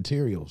be through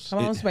materials.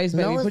 Come on, Space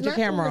Baby. No, it's Put your not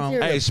camera on.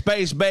 material. Hey,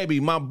 Space Baby,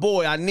 my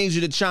boy, I need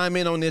you to chime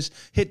in on this.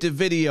 Hit the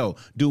video.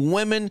 Do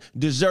women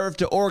deserve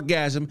to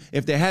orgasm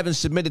if they haven't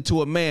submitted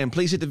to a man?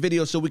 Please hit the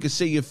video so we can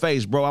see your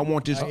face, bro. I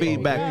want this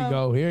feedback. Here you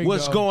go. Here you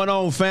What's go. going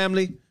on,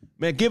 family?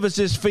 Man, give us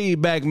this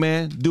feedback,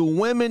 man. Do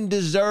women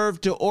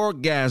deserve to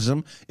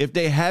orgasm if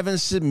they haven't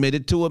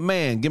submitted to a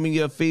man? Give me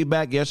your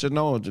feedback, yes or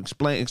no.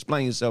 Explain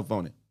yourself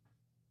on it.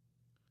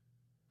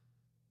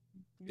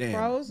 Damn.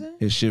 Frozen?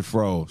 His shit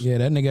froze. Yeah,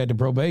 that nigga had the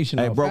probation.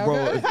 Hey, off. bro,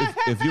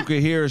 if you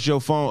could hear us,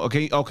 your phone.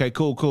 Okay,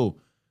 cool.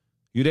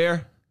 You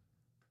there?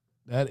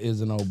 That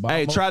is an Obama.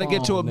 Hey, try to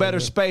get to a phone, better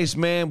nigga. space,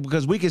 man,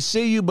 because we can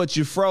see you, but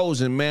you're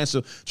frozen, man.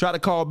 So try to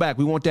call back.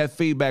 We want that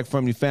feedback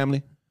from you,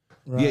 family.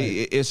 Right.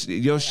 Yeah, it's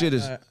your shit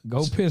is.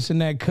 Go piss in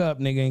that cup,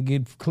 nigga, and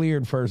get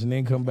cleared first, and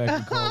then come back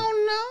and call.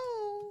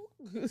 Oh,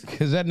 no.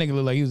 Because that nigga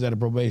looked like he was at a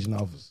probation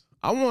office.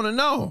 I want to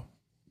know.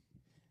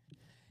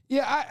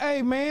 Yeah,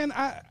 hey man,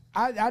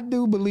 I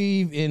do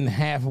believe in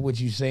half of what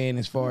you're saying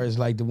as far as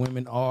like the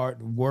women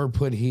were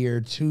put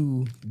here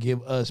to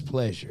give us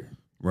pleasure.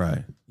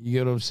 Right. You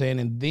get what I'm saying?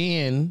 And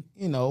then,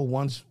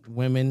 once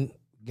women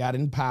got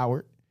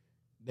empowered,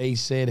 they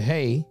said,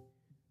 hey,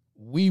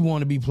 we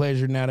want to be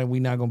pleasured now that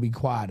we're not going to be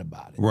quiet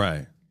about it.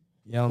 Right.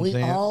 You know what I'm We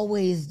saying?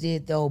 always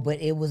did though,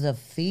 but it was a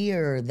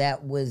fear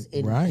that was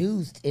Right.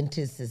 induced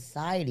into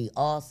society,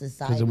 all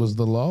society. Because it was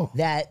the law.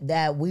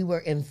 that we were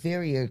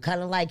inferior.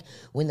 Kind of like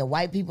when the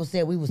white people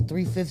said we was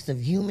 3/5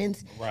 of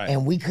humans, Right.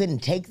 and we couldn't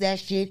take that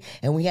shit,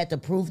 and we had to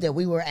prove that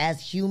we were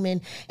as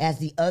human as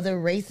the other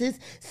races.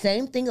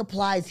 Same thing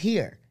applies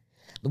here.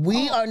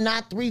 We are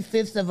not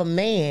 3/5 of a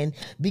man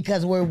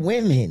because we're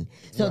women.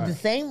 So the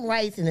same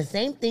rights and the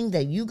same thing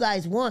that you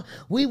guys want,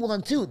 we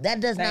want too.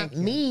 That does Thank not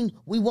you. mean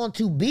we want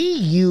to be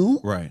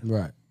you Right.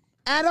 Right.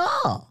 at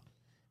all.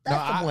 No,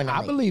 That's the point I I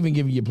make. believe in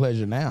giving you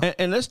pleasure now.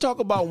 And let's talk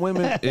about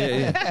women.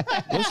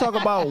 Let's talk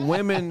about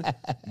women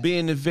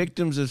being the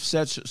victims of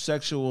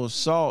sexual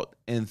assault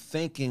and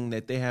thinking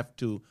that they have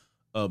to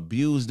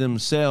abuse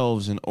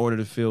themselves in order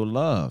to feel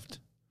loved.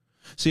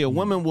 See, a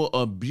woman will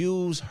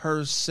abuse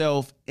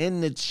herself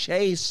in the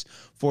chase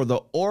for the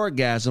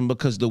orgasm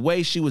because the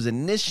way she was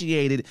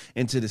initiated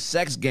into the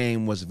sex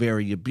game was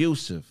very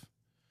abusive.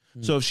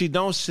 So if she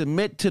don't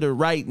submit to the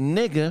right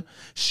nigga,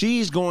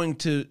 she's going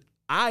to,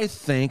 I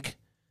think,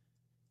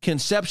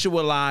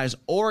 conceptualize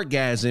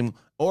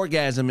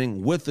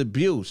orgasming with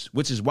abuse,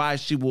 which is why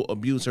she will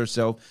abuse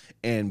herself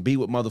and be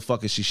with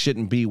motherfuckers she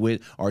shouldn't be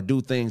with or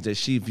do things that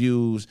she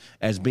views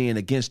as being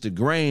against the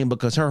grain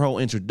because her whole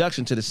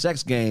introduction to the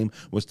sex game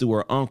was through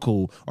her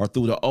uncle or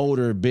through the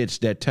older bitch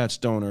that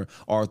touched on her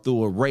or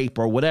through a rape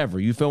or whatever.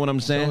 You feel what I'm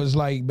saying? So it's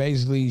like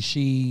basically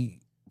she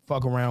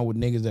fuck around with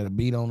niggas that'll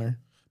beat on her.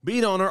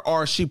 Beat on her,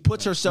 or she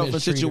puts herself in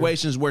Mistreat her.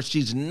 situations where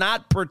she's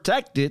not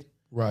protected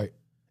Right.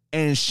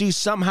 and she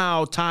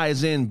somehow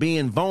ties in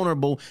being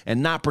vulnerable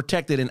and not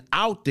protected and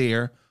out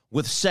there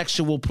with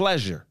sexual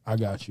pleasure. I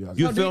got you.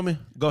 You feel me?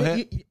 Go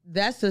ahead.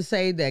 That's to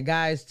say that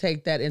guys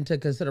take that into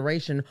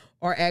consideration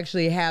or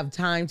actually have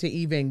time to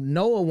even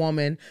know a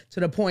woman to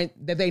the point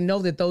that they know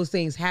that those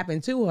things happen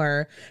to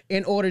her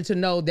in order to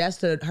know that's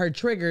her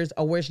triggers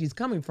or where she's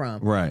coming from.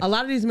 Right. A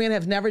lot of these men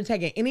have never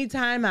taken any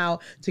time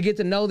out to get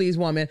to know these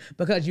women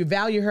because you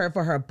value her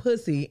for her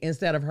pussy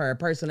instead of her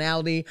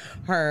personality,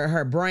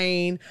 her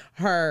brain,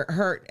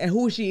 her and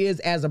who she is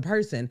as a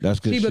person. That's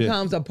good She shit.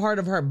 becomes a part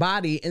of her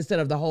body instead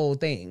of the whole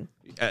thing.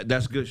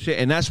 That's good shit.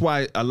 And that's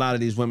why a lot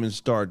of these women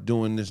start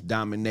doing this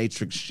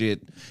dominatrix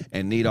shit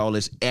and need all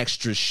this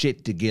extra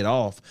shit to get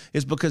off.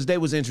 It's because they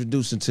was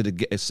introduced into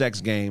the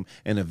sex game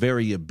in a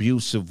very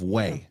abusive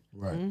way.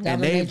 Right. And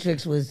they-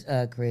 Dominatrix was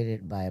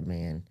created by a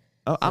man.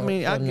 I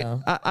mean,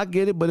 so I no.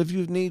 get it, but if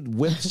you need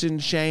whips and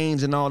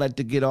chains and all that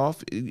to get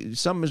off,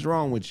 something is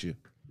wrong with you.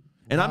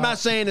 And I'm not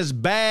saying it's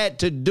bad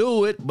to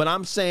do it, but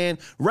I'm saying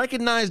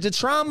recognize the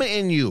trauma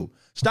in you.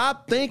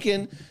 Stop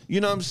thinking,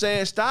 you know what I'm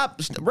saying?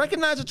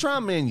 Recognize the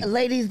trauma in you.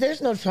 Ladies,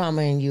 there's no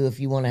trauma in you if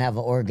you want to have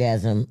an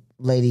orgasm.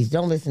 Ladies,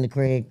 don't listen to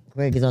Craig.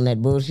 Craig is on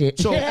that bullshit.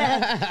 So-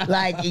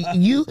 like,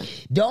 you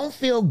don't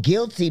feel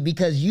guilty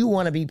because you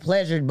want to be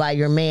pleasured by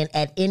your man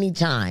at any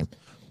time.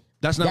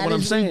 That's not That what I'm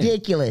is saying.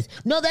 ridiculous.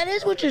 No, that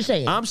is what you're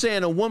saying. I'm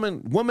saying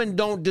women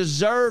don't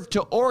deserve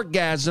to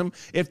orgasm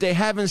if they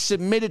haven't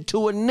submitted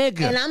to a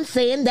nigga. And I'm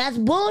saying that's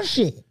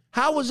bullshit.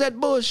 How was that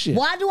bullshit?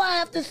 Why do I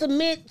have to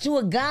submit to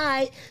a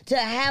guy to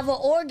have an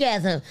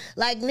orgasm?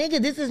 Like,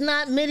 nigga, this is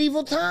not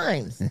medieval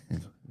times.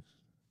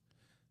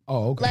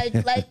 Oh, okay.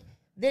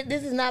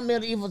 This is not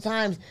medieval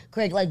times,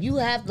 Craig.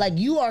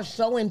 You are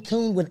so in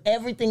tune with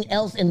everything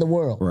else in the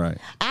world. Right.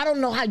 I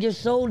don't know how you're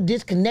so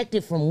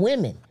disconnected from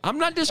women. I'm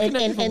not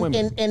disconnected from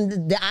women.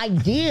 And the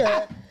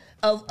idea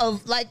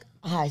of like,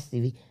 hi,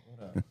 Stevie.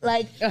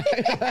 Like,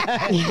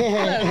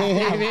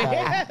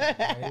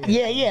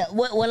 yeah.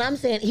 What I'm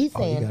saying, he's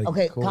saying, gotta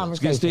okay, get cool.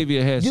 conversation. Get Stevie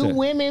a headset. Do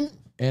women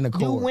And a do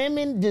cord.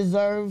 women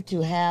deserve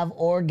to have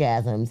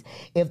orgasms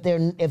if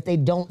they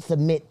don't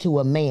submit to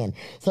a man?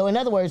 So in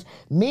other words,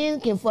 men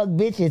can fuck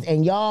bitches,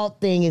 and y'all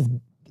thing is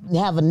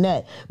have a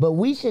nut, but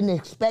we shouldn't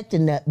expect a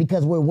nut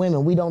because we're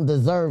women. We don't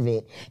deserve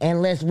it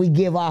unless we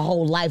give our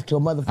whole life to a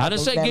motherfucker. I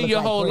didn't say that give look your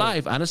like whole Fred.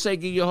 life. I didn't say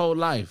give your whole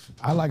life.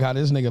 I like how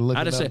this nigga I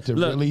looking just up said, to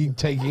look. really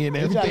take in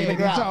everything figure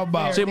he out. talking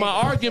about. See, my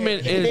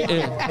argument is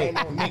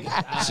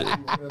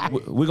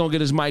we're gonna get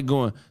this mic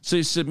going.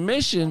 See,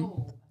 submission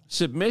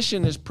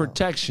is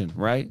protection,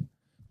 right?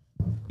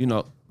 You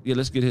know, yeah.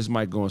 Let's get his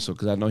mic going, so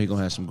because I know he's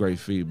gonna have some great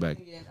feedback.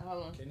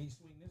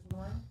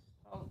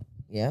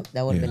 Yeah,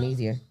 that would have been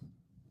easier.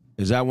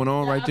 Is that one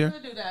on right there?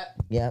 do that.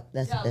 Yeah,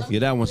 that's Yeah,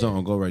 that one's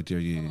on. Go right there.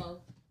 Yeah. I'm gonna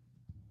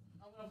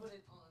put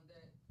it on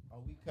that.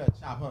 Oh, we cut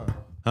chop, huh?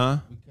 Huh?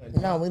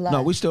 no, we lied.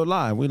 No, we still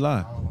live. We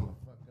live.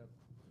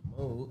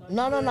 no.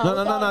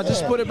 No.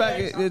 Just put it back.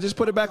 Yeah, just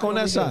put it back on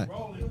that side.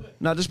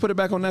 No, just put it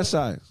back on that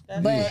side.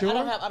 But I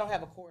don't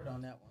have a cord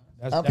on that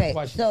one. okay,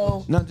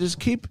 so No, just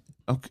keep.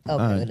 Okay. All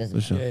right, it doesn't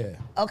for sure. Yeah.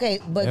 okay,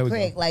 but There we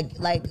Craig,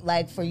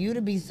 like for you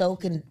to be so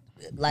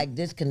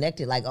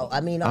disconnected, like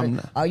I mean, I'm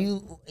not. are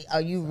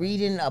you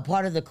reading a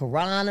part of the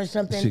Quran or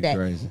something She that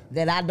crazy.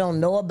 that I don't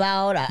know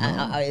about?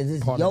 Is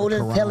this Part of the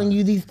Yoda Quran. telling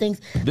you these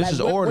things? This is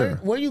order.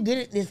 Where you get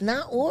it? It's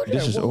not order.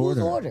 This is Whose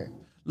order. order?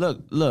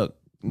 Look.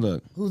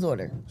 Whose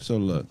order? So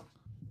look.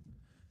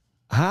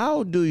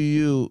 How do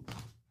you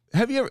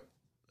have you ever?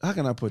 How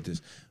can I put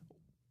this?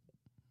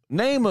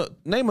 Name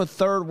a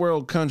third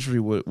world country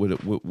with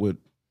a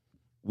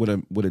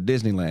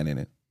Disneyland in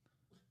it.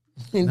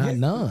 Not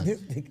none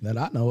that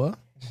I know of.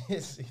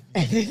 This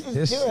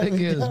nigga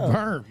is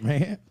burnt,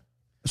 man.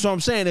 So I'm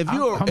saying if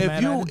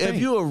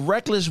you're a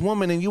reckless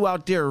woman and you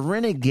out there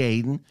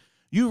renegading,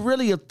 you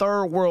really a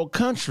third world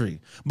country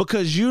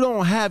because you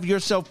don't have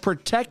yourself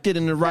protected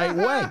in the right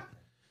way.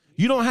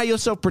 You don't have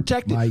yourself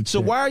protected. Mic So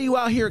check. why are you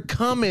out here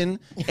coming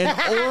and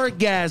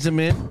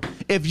orgasming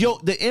if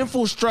the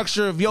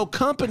infrastructure of your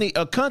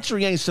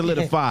country ain't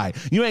solidified?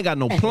 You ain't got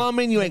no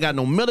plumbing, you ain't got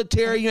no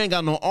military, you ain't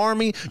got no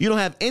army, you don't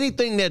have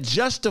anything that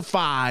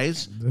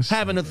justifies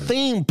having a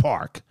theme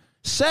park.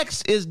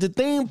 Sex is the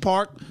theme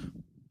park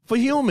for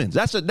humans.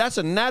 That's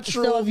a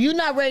natural. So if you're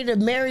not ready to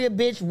marry a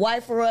bitch,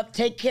 wife her up,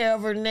 take care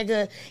of her,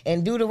 nigga,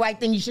 and do the right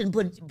thing, you shouldn't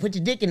put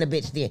your dick in the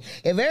bitch then.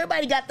 If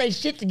everybody got their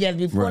shit together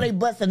before Right. they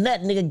bust a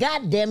nut, nigga,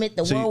 god damn it,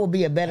 the world will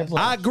be a better place.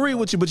 I agree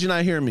with you, but you're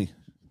not hearing me.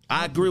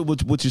 I agree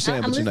with what you're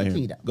saying, I'm but you're not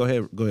listening hearing to me.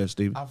 you, Go ahead,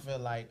 Steve. I feel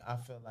like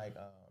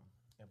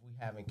if we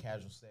having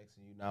casual sex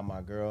and you not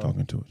my girl.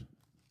 Talking to it.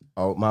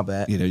 Oh, my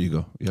bad. Yeah, there you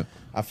go. Yeah.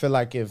 I feel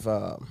like if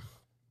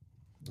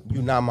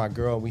you not my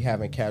girl, we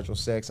having casual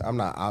sex, I'm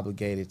not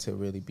obligated to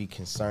really be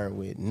concerned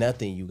with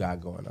nothing you got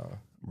going on.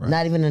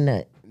 Not even a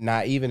nut.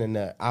 Not even a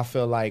nut. I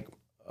feel like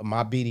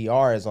my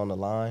BDR is on the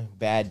line.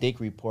 Bad dick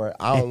report.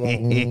 I don't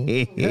want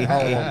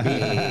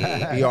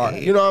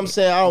BDR. You know what I'm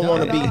saying? I don't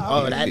want to be,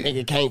 oh, that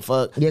nigga can't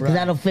fuck. Yeah, because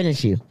that'll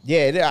finish you.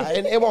 Yeah,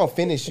 it won't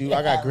finish you.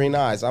 I got green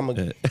eyes. I'm a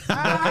It's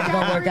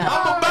gonna work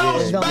out.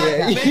 It's gonna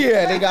work out.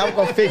 yeah, nigga, I'm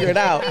gonna figure it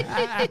out.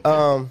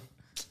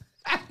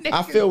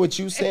 I feel what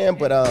you saying,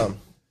 but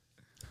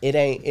it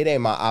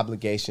ain't my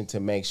obligation to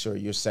make sure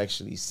you're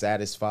sexually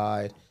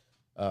satisfied.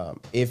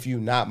 If you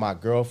not my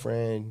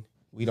girlfriend,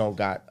 we don't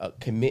got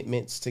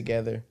commitments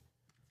together.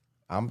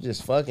 I'm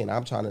just fucking.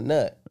 I'm trying to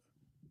nut.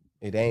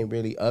 It ain't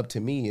really up to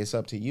me. It's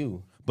up to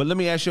you. But let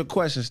me ask you a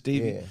question,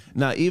 Stevie. Yeah.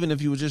 Now, even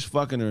if you were just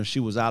fucking her and she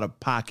was out of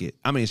pocket,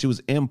 I mean, she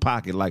was in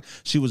pocket, like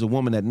she was a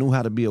woman that knew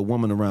how to be a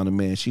woman around a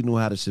man, she knew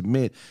how to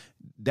submit,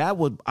 that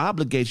would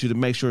obligate you to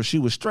make sure she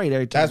was straight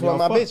every time. That's one of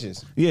y'all my fuck.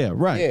 bitches. Yeah,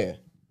 right. Yeah.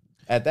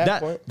 At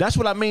that point. That's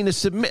what I mean to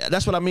submit.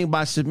 That's what I mean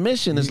by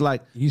submission. It's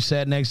like You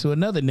sat next to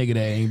another nigga that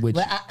ain't with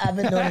you. But I've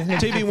been doing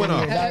this. TV went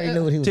off. I already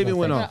knew what he was TV gonna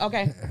went say. off.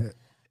 Okay.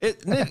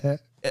 Nick,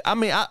 I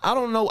mean, I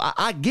don't know.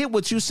 I get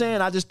what you're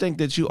saying. I just think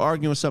that you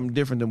arguing something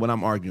different than what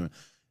I'm arguing.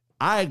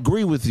 I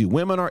agree with you.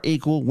 Women are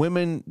equal.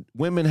 Women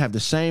have the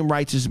same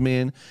rights as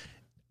men.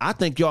 I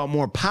think y'all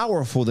more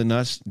powerful than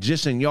us,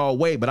 just in y'all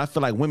way. But I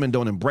feel like women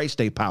don't embrace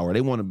their power. They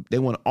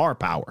want our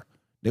power.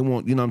 They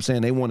want, you know what I'm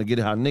saying? They want to get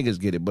it how niggas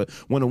get it. But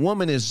when a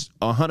woman is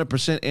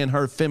 100% in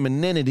her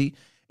femininity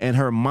and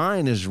her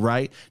mind is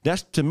right,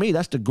 to me,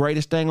 that's the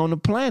greatest thing on the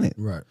planet.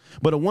 Right.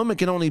 But a woman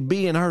can only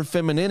be in her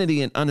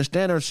femininity and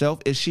understand herself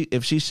if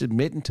she's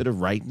submitting to the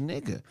right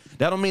nigga.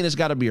 That don't mean it's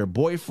got to be her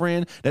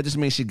boyfriend. That just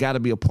means she got to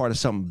be a part of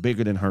something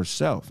bigger than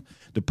herself.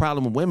 The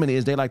problem with women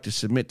is they like to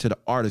submit to the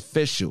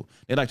artificial.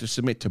 They like to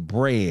submit to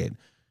bread,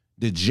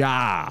 the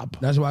job.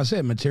 That's why I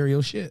said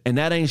material shit. And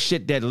that ain't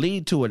shit that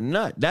lead to a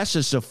nut. That's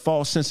just a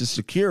false sense of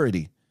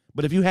security.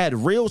 But if you had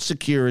real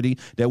security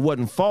that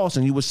wasn't false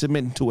and you were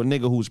submitting to a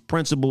nigga whose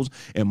principles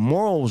and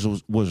morals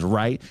was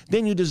right,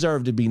 then you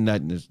deserve to be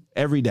nutting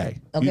every day.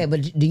 Okay,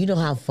 but do you know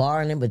how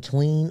far in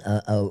between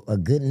a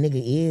good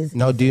nigga is?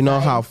 No, do you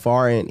know how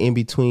far in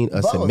between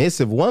a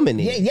submissive woman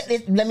is? Yeah,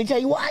 let me tell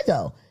you why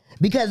though.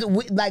 Because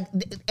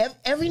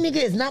every nigga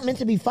is not meant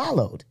to be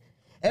followed.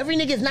 Every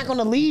nigga is not going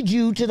to lead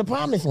you to the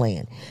promised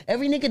land.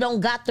 Every nigga don't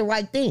got the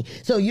right thing.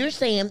 So you're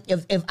saying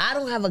if I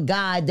don't have a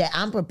guy that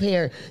I'm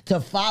prepared to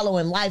follow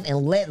in life and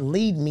let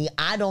lead me,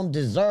 I don't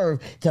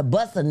deserve to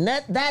bust a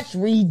nut? That's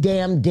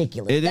damn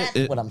ridiculous.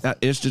 That's what I'm saying.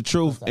 It's the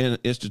truth, and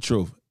it's the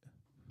truth.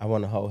 I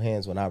want to hold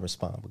hands when I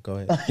respond, but go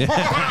ahead.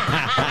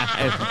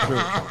 That's true.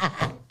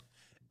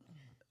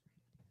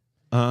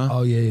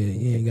 Oh yeah,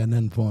 you ain't got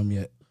nothing for him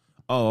yet.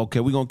 Oh, okay.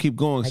 We're gonna keep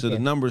going so the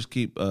Okay. numbers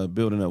keep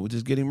building up. We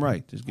just get him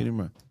right. Just get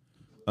him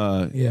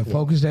right. Yeah,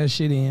 focus that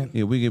shit in.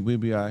 Yeah, we'll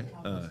be all right.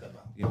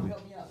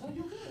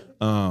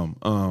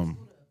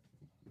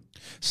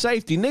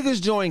 Safety.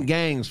 Niggas join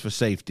gangs for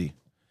safety.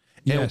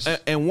 Yes.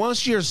 And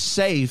once you're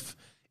safe,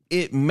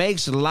 it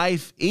makes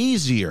life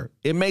easier.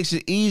 It makes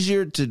it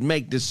easier to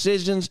make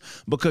decisions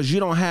because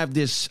you don't have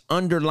this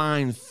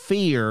underlying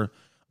fear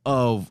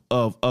of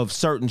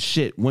certain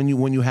shit when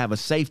you have a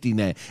safety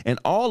net. And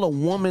all a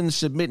woman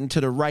submitting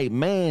to the right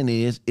man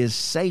is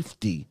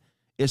safety.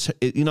 You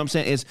know what I'm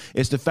saying?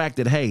 It's the fact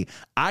that, hey,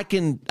 I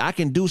can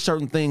do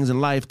certain things in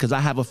life because I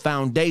have a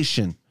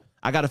foundation.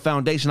 I got a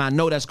foundation. I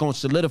know that's going to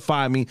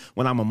solidify me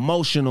when I'm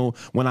emotional,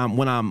 when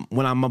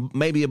I'm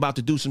maybe about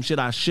to do some shit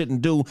I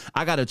shouldn't do.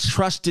 I got a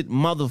trusted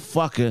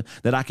motherfucker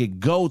that I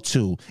could go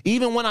to,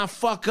 even when I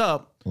fuck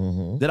up,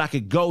 that I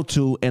could go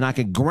to and I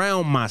could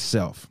ground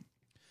myself.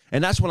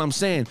 And that's what I'm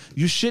saying.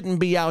 You shouldn't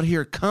be out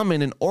here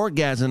coming and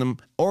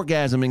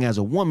orgasming as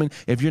a woman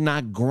if you're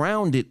not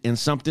grounded in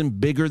something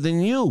bigger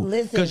than you.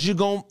 Listen. Because you're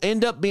going to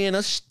end up being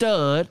a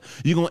stud.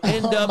 You're going to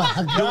end up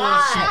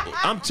doing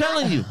I'm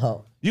telling you.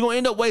 You're going to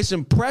end up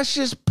wasting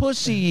precious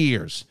pussy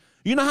years.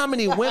 You know how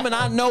many women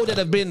I know that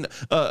have been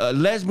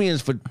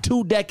lesbians for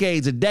 2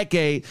 decades, a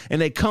decade, and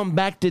they come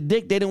back to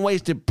dick? They done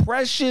wasted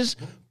precious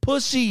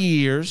pussy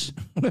years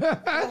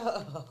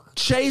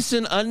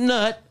chasing a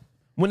nut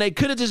when they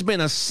could have just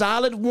been a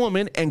solid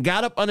woman and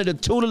got up under the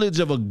tutelage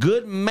of a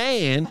good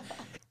man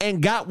and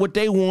got what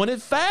they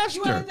wanted faster.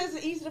 You know, this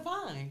is easy to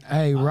find.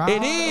 Hey, Roz.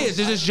 It is.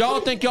 It's just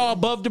y'all think y'all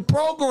above the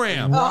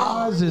program.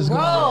 Roz is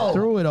going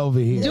through it over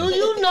here. Do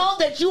you know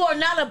that you are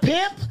not a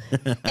pimp?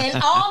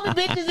 And all the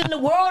bitches in the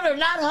world are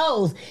not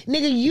hoes.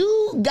 Nigga,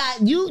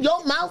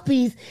 your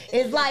mouthpiece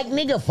is like,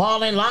 nigga,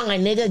 fall in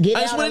line, nigga, get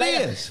That's out what of it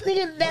there. is.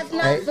 Nigga, that's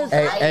not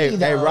society, Hey,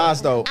 though.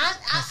 Roz, though, I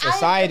am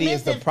society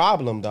is the submissive-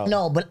 problem, though.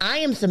 No, but I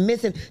am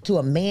submissive to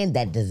a man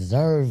that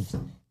deserves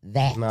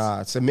that.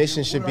 Nah,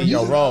 submission should be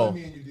your role.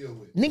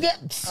 Nigga,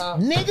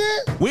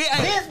 We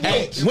this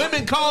hey, bitch.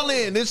 women call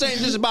in. This ain't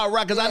just about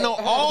rock, because I know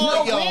all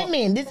No, of y'all.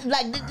 women. This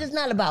is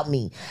not about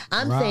me.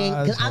 I'm Roz saying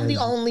because I'm the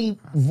has- only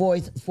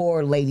voice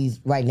for ladies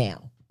right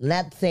now.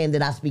 Not saying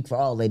that I speak for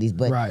all ladies,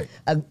 but Right.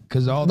 a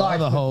Because all the large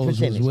other hoes was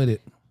percentage. with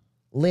it.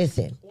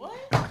 Listen,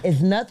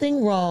 it's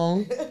nothing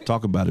wrong.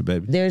 Talk about it,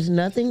 baby. There's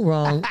nothing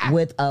wrong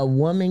with a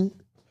woman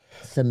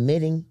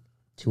submitting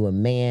to a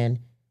man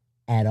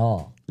at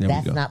all. There we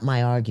That's go. not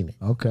my argument.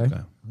 Okay.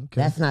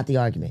 That's not the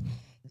argument.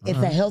 It's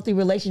a healthy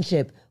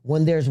relationship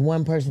when there's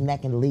one person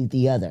that can lead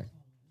the other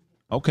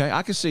Okay,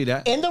 I can see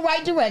that. in the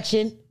right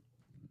direction.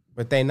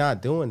 But they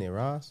not doing it,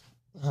 Ross.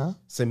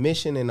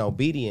 Submission and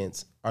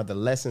obedience are the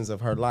lessons of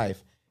her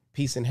life.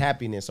 Peace and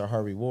happiness are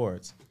her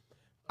rewards.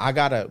 I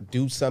gotta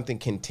do something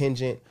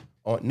contingent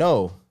on.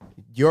 No,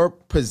 your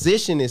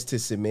position is to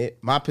submit.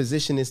 My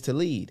position is to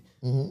lead.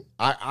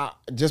 I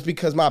just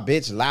because my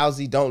bitch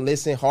lousy, don't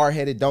listen, hard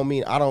headed, don't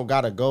mean I don't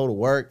gotta go to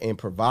work and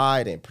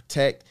provide and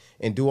protect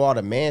and do all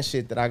the man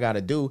shit that I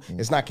gotta do.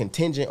 It's not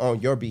contingent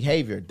on your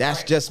behavior.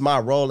 That's just my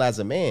role as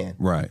a man.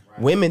 Right.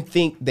 Women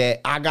think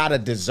that I gotta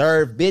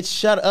deserve, bitch,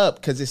 shut up,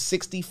 because it's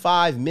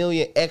 65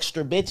 million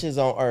extra bitches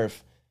on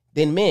earth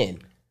than men.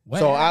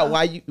 So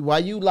why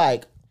you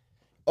like,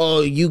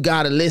 oh, you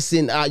gotta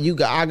listen, you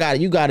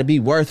gotta be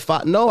worth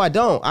five. No, I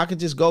don't. I could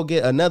just go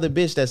get another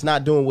bitch that's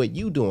not doing what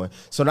you doing.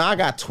 So now I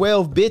got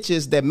 12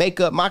 bitches that make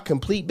up my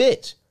complete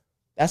bitch.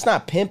 That's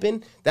not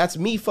pimping. That's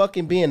me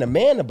fucking being a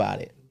man about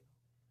it.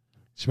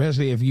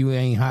 Especially if you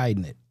ain't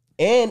hiding it.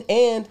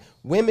 And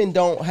women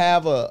don't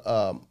have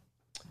a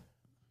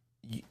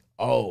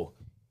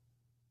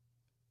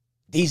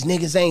these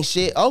niggas ain't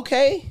shit.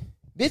 Okay,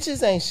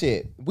 bitches ain't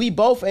shit. We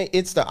both ain't.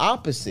 It's the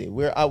opposite.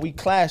 We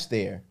clash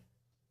there.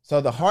 So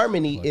the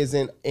harmony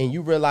isn't, and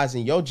you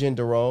realizing your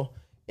gender role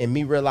and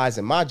me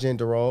realizing my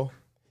gender role,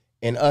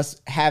 and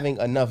us having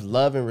enough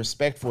love and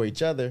respect for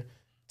each other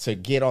to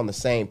get on the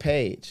same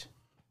page.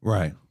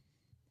 Right.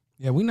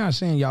 Yeah, we not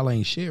saying y'all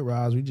ain't shit,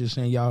 Roz. We just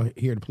saying y'all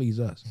here to please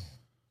us.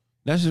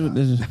 That's just,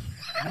 this is.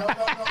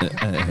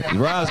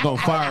 Rod's gonna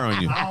fire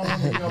on you. I don't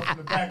want to yell from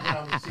the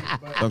background and shit,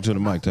 but Talk to the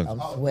mic. Talk.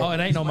 Oh, it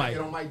ain't no mic.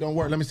 Mic don't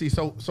work. Let me see.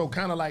 So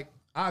kind of like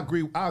I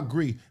agree,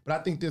 but I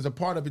think there's a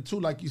part of it too,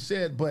 like you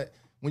said. But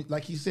when,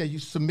 like he said, you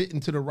submitting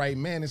to the right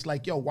man. It's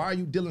like, yo, why are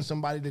you dealing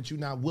somebody that you're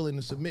not willing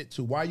to submit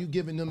to? Why are you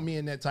giving them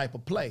men that type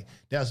of play?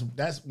 That's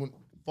when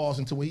falls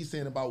into what he's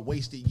saying about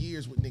wasted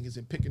years with niggas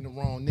and picking the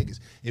wrong niggas.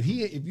 If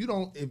you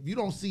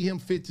don't see him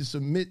fit to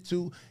submit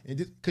to, and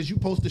because you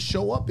supposed to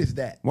show up as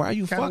that. Why are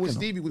you Kinda fucking with him?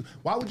 Stevie?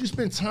 Why would you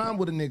spend time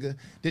with a nigga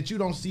that you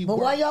don't see? But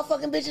work? why y'all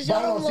fucking bitches? Y'all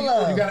Hold don't on,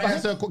 love. you gotta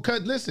answer.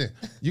 Cause listen,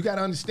 you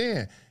gotta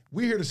understand.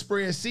 We're here to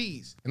spread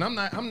seeds, and I'm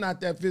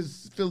not that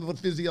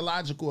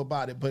physiological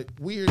about it. But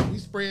we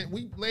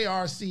lay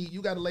our seed.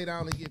 You gotta lay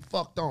down and get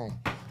fucked on.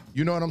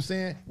 You know what I'm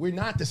saying? We're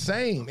not the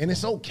same, and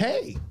it's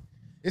okay.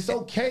 It's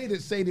okay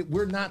to say that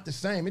we're not the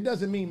same. It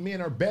doesn't mean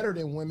men are better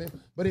than women,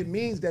 but it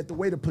means that the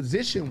way the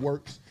position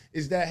works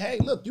is that, hey,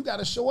 look, you got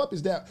to show up.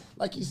 Is that,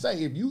 like you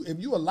say, if you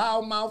a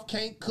loudmouth,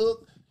 can't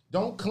cook,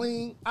 don't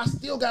clean, I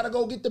still got to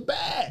go get the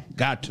bag.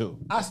 Got to.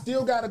 I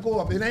still got to go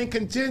up. It ain't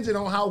contingent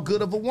on how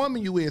good of a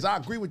woman you is. I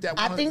agree with that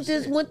 100%. I think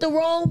this went the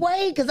wrong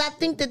way because I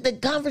think that the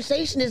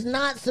conversation is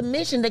not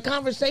submission. The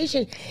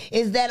conversation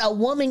is that a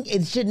woman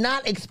should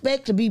not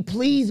expect to be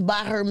pleased by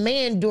her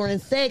man during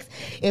sex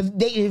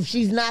if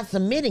she's not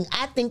submitting.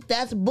 I think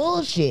that's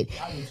bullshit.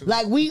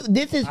 Like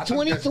this is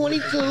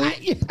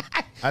 2022.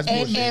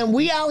 And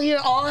we out here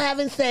all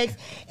having sex,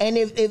 and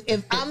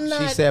if I'm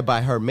not, She said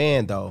by her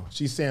man though.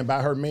 She's saying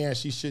by her man,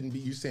 she shouldn't be.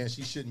 You saying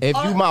she shouldn't? If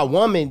you my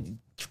woman,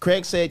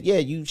 Craig said, yeah,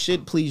 you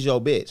should please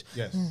your bitch.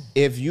 Yes.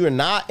 If you're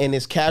not and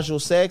it's casual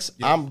sex,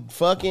 I'm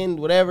fucking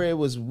whatever it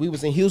was. We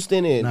was in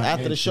Houston and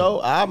after the show,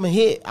 I'm a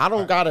hit. I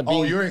don't gotta be.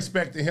 Oh, you're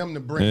expecting him to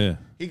bring. Yeah.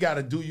 He got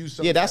to do you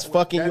something. Yeah, that's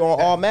fucking you on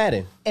all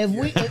Madden. no,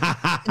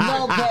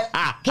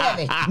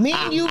 Kevin, me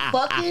and you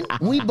fucking,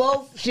 we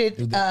both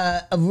should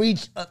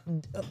reach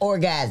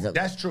orgasm.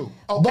 That's true.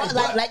 Okay, but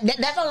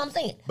that's all I'm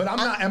saying. But I'm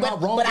not. Am I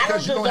wrong? But I don't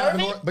because you don't have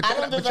deserve it. I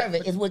don't deserve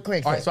it. It's what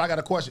Craig All right, said. so I got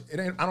a question.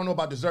 I don't know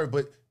about deserve,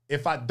 but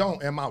if I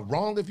don't, am I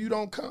wrong if you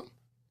don't come?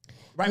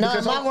 Right? No,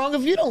 Because am I wrong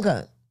if you don't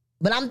come?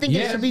 But I'm thinking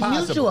it should be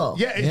mutual.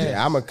 Yeah,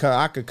 Yeah,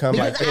 I could come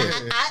Because like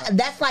this.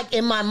 that's like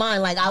in my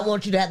mind, like I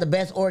want you to have the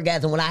best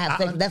orgasm when I have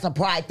sex. That's a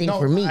pride thing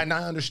for me. And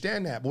I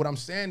understand that. But what I'm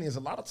saying is a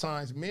lot of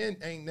times men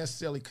ain't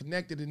necessarily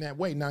connected in that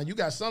way. Now, you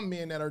got some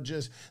men that are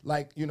just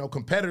like,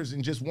 competitors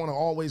and just want to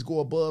always go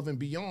above and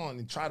beyond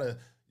and try to,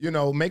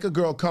 make a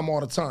girl come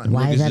all the time.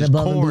 Why is that is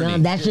above and corny.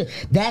 beyond?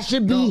 That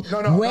should be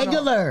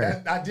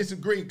regular. I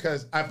disagree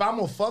because if I'm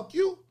going to fuck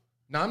you,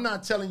 now, I'm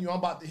not telling you I'm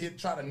about to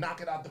try to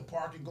knock it out the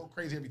park and go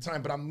crazy every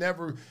time, but I'm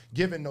never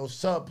giving no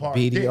subpar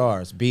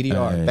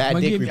BDR, bad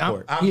dick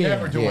report. I'm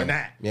never doing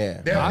that. Yeah.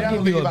 They'll I'll never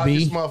give be you a about B.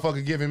 this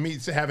motherfucker giving me,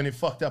 having it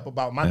fucked up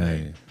about my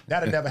name.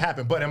 That'll never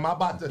happen. But am I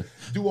about to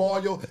do I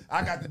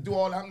got to do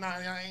all, I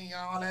ain't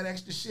all that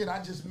extra shit.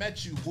 I just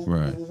met you.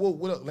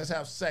 Look, let's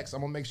have sex. I'm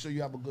going to make sure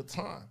you have a good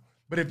time.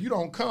 But if you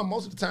don't come,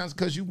 most of the times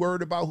because you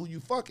worried about who you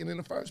fucking in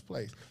the first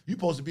place. You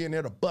supposed to be in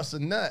there to bust a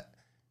nut,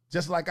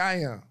 just like I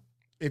am.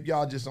 If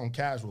y'all just on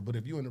casual, but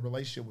if you in a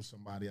relationship with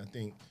somebody, I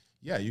think,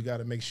 yeah, you got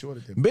to make sure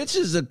that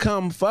Bitches will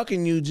come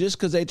fucking you just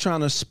because they trying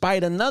to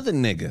spite another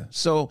nigga.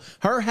 So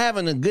her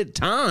having a good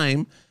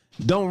time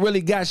don't really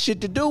got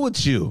shit to do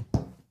with you.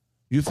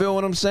 You feel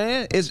what I'm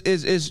saying?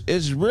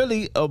 It's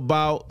really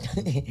about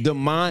the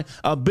mind.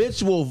 A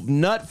bitch will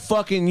nut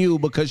fucking you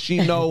because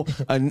she know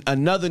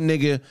another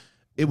nigga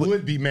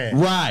would be mad.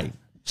 Right.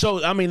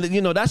 So, I mean,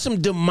 that's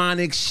some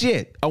demonic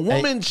shit. A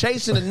woman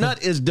chasing a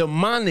nut is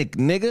demonic,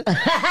 nigga.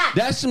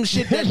 That's some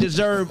shit that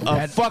deserve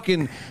a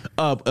fucking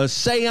a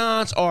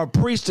seance or a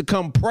priest to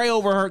come pray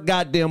over her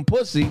goddamn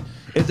pussy,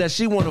 is that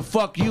she want to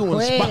fuck you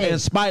in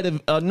spite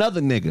of another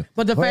nigga.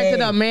 But the fact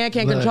that a man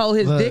can't control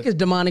his dick is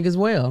demonic as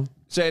well.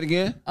 Say it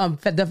again.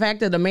 The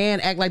fact that a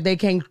man act like they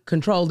can't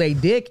control their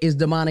dick is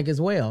demonic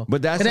as well.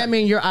 But does that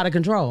mean you're out of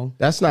control?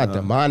 That's not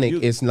demonic.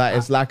 It's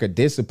like a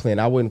discipline.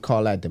 I wouldn't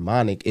call that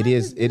demonic. It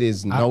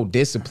is no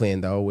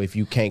discipline though if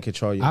you can't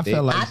control your dick.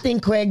 I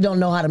think Craig don't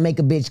know how to make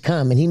a bitch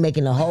come, and he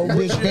making a whole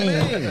big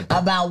thing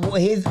about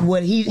his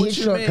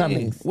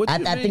shortcomings.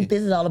 I think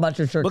this is all about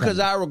your shortcomings. Because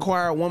I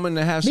require a woman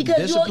to have some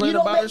discipline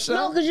about herself.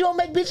 No, because you don't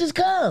make bitches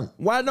come.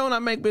 Why don't I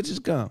make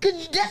bitches come?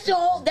 Because that's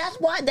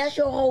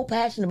your whole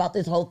passion about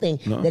this whole thing.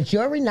 No. That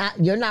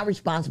you're not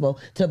responsible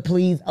to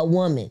please a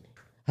woman.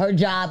 Her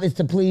job is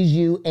to please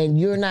you, and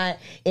you're not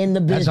in the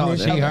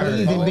business of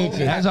pleasing bitches.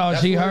 That's all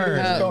she heard.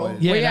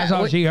 That's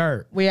all she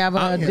heard. We have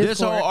a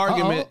this whole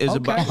argument is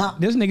about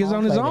this nigga's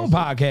on his own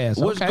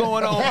podcast. What's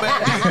going on,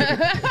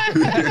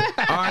 man?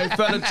 All right,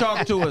 fella,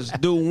 talk to us.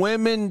 Do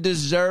women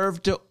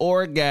deserve to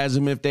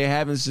orgasm if they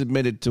haven't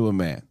submitted to a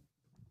man?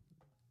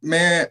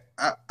 Man,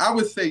 I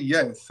would say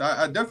yes.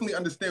 I definitely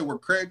understand where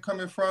Craig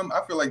coming from.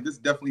 I feel like this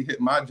definitely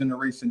hit my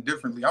generation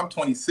differently. I'm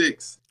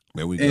 26.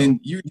 There we go. And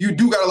you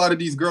do got a lot of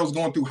these girls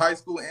going through high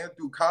school and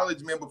through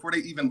college, man, before they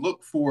even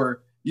look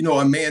for,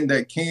 a man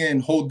that can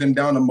hold them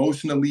down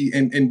emotionally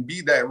and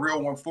be that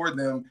real one for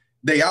them.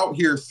 They out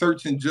here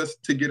searching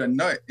just to get a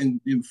nut and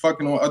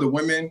fucking on other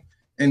women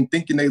and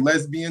thinking they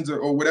lesbians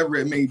or whatever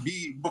it may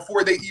be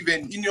before they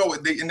even,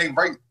 they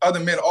write other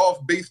men off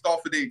based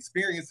off of their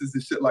experiences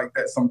and shit like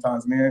that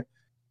sometimes, man.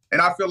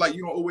 And I feel like they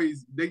don't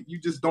always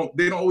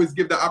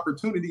give the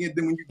opportunity. And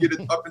then when you get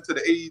it up into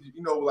the age,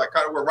 like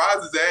kind of where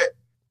Roz is at,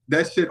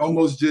 that shit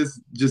almost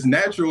just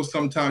natural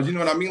sometimes. You know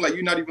what I mean? Like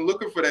you're not even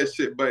looking for that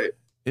shit, but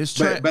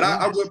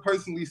I would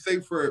personally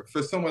say for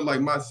someone like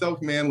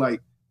myself, man,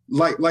 like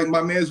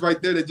my man's right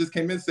there that just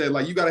came in and said,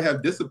 like, you got to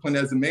have discipline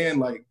as a man.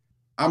 Like,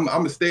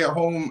 I'm a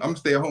stay-at-home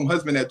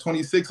husband at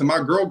 26, and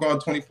my girl gone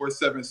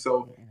 24/7.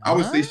 So I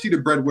would say she the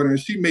breadwinner, and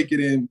she make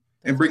it in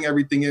and bring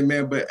everything in,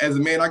 man. But as a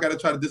man, I got to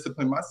try to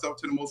discipline myself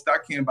to the most I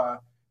can by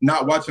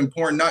not watching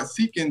porn, not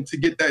seeking to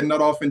get that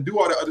nut off and do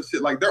all the other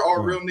shit. Like there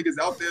are real niggas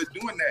out there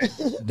doing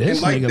that. This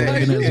and like nigga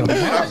that. looking And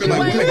at I feel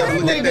like women gotta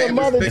look at that and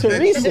Mother respect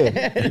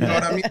that. Teresa. You know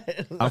what I mean?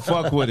 I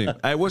fuck with him.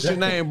 Hey, what's your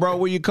name, bro?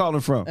 Where you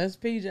calling from? That's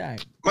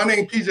PJ. My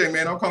name PJ,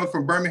 man. I'm calling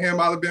from Birmingham,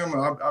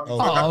 Alabama.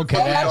 Oh, okay,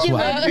 that's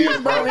why.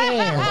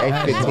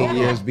 They 15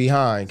 years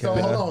behind. So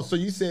hold on. So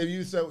you say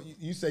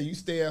you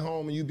stay at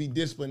home and you be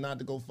disciplined not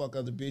to go fuck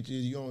other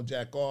bitches. You don't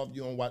jack off.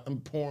 You don't watch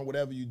porn,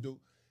 whatever you do.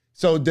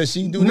 So does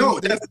she do? No,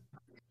 anything? that's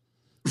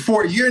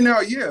for a year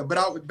now, yeah. But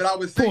I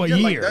would say For a yeah,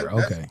 year,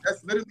 like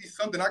that's literally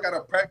something I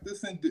gotta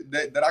practice and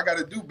that I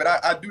gotta do. But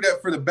I do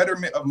that for the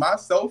betterment of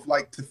myself,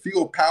 like to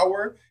feel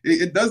power.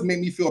 It does make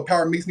me feel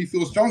power. It makes me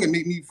feel strong.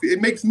 It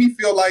makes me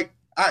feel like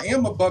I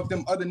am above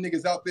them other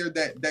niggas out there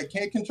that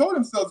can't control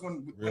themselves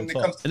when it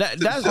comes to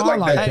That's shit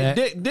like that.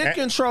 Hey, dick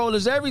control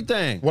is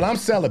everything. Well, I'm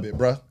celibate,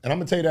 bro, and I'm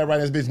gonna tell you that right.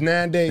 It's been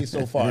 9 days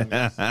so far.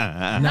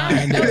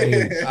 9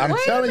 days. I'm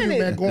Wait a telling you, minute.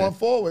 man. Going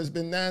forward, it's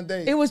been 9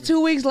 days. It was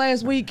 2 weeks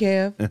last week,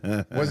 Kev.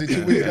 Was it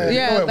 2 weeks?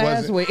 Yeah, no, it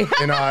last wasn't. week.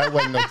 You know, it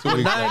wasn't no 2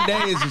 weeks. 9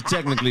 days is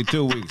technically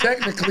 2 weeks.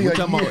 Technically, We're a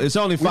talking about, year. it's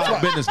only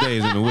 5 business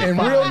days in a week. In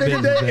Five real nigga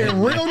business days, days.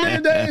 in real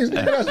nigga days,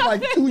 nigga, that's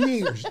like 2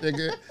 years,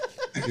 nigga.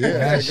 Yeah,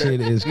 That nigga. shit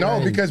is no,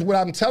 crazy. because what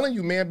I'm telling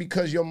you, man,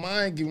 because your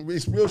mind,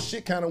 it's real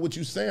shit. Kind of what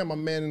you saying, my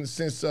man, in the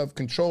sense of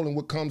controlling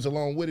what comes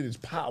along with it is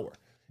power,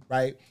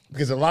 right?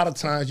 Because a lot of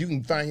times you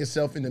can find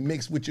yourself in the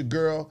mix with your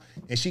girl,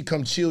 and she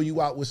come chill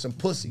you out with some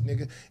pussy,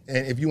 nigga.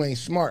 And if you ain't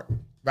smart,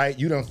 right,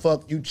 you done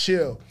fuck, you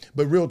chill.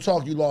 But real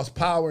talk, you lost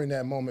power in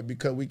that moment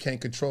because we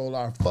can't control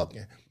our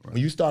fucking. When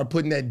you start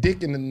putting that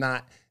dick in the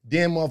knot,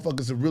 then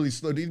motherfuckers are really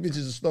slow. These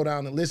bitches will slow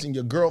down and listen.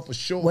 Your girl for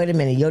sure. Wait a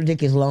minute, your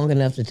dick is long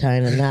enough to tie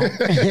in a knot.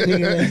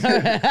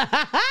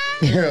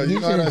 Yeah, you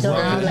know what I'm should've told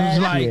me saying? last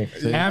It's like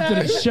year. after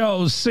the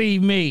show, see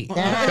me. I'm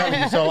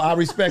telling you, so I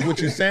respect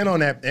what you're saying on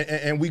that,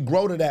 and we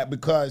grow to that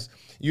because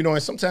you know,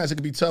 and sometimes it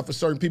can be tough for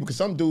certain people because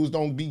some dudes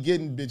don't be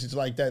getting bitches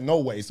like that no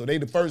way. So they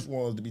the first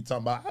ones to be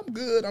talking about, I'm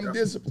good, I'm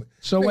disciplined.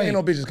 So Nigga, wait. ain't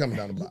no bitches coming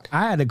down the block.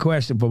 I had a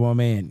question for my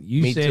man.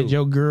 You Me said too.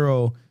 your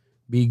girl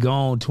be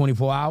gone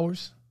 24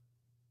 hours?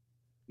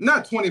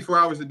 Not 24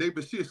 hours a day,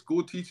 but she a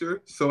school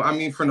teacher. So I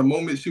mean, from the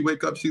moment she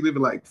wake up, she leave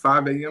at like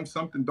 5 a.m.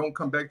 something. Don't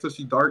come back till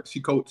she dark.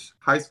 She coach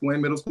high school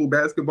and middle school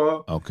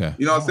basketball. Okay.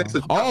 You know what I'm saying?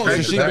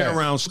 So she been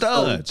around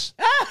studs.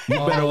 You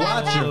better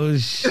watch her. Oh,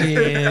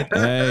 shit.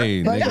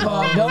 Hey, First of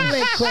all, nigga. don't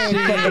let Craig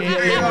fuck up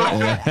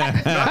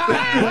your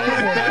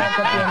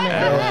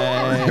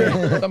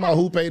Talking about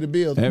who paid the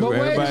bills. But wait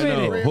a Everybody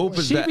know. minute. Hoop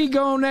is She that. be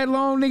gone that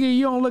long, nigga.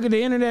 You don't look at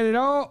the internet at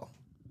all?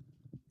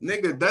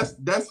 Nigga,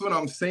 that's what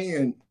I'm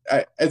saying.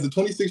 As a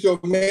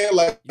 26-year-old man,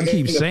 like You keep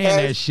in the saying past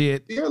that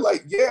shit. year,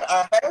 like, yeah,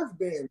 I have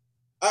been.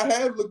 I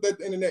have looked at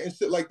the internet and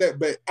shit like that,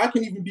 but I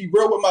can even be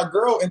real with my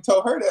girl and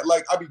tell her that,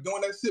 like, I be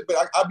doing that shit, but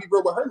I'll be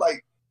real with her,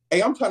 like,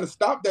 hey, I'm trying to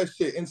stop that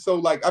shit. And so,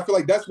 like, I feel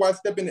like that's why I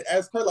step in and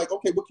ask her, like,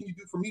 okay, what can you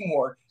do for me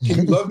more? Can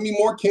you love me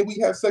more? Can we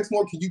have sex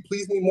more? Can you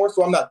please me more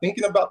so I'm not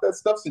thinking about that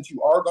stuff since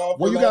you are gone for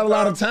Well, you a got a long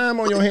lot of time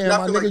on your hand, I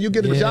my feel nigga. like- You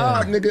get a Yeah.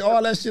 job, nigga.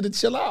 All that shit to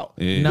chill out.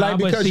 Yeah. Nah, Like,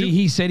 but because see, you-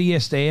 he said he a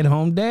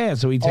stay-at-home dad,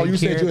 so he take Oh, you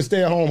care. said you a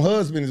stay-at-home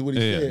husband is what he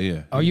Yeah, said.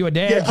 yeah. Are you a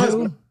dad Yeah, too?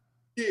 husband.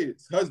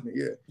 Kids, husband,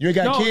 yeah. You ain't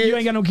got No, kids? you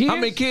ain't got no kids. How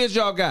many kids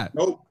y'all got?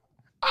 Nope.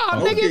 Oh, No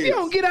nigga, if kids. you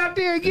don't get out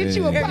there and get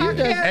you a Yeah.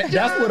 podcast And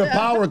that's where the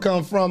power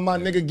comes from, my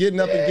nigga, getting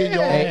up and getting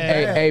your own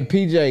bag. Hey,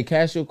 PJ, can I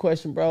ask you a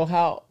question, bro?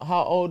 How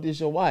old is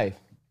your wife?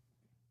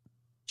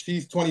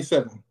 She's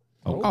 27.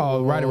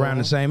 Oh, right around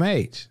the same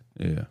age.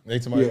 Yeah. Hey,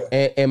 somebody-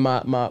 Yeah. And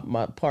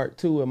my part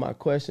two of my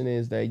question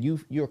is that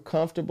you're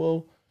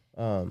comfortable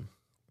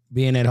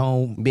Being at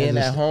home. being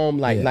as a- at home.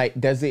 Like yeah. like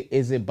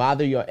is it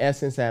bother your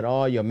essence at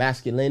all? Your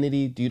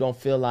masculinity? Do you don't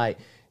feel like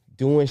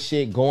doing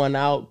shit, going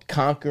out,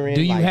 conquering?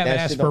 Do you like, have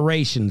that shit don't-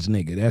 aspirations,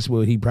 nigga? That's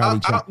what he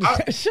probably tried.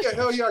 Yeah,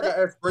 hell yeah, I got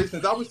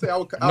aspirations. I would say I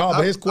would. No,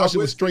 but his question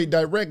would- was straight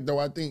direct, though.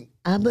 I think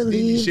I Stevie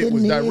believe shit the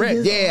was niggas. direct.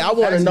 Yeah, I want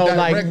to That's know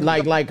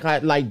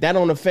direct. like that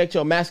don't affect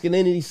your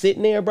masculinity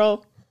sitting there,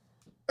 bro.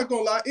 I'm not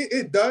gonna lie,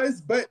 it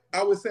does, but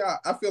I would say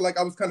I feel like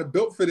I was kind of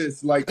built for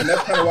this, like, and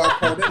that's kind of why I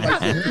called in,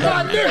 like,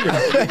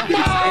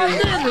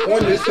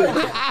 on this shit.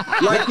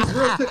 Like, it's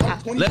real shit.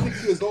 I'm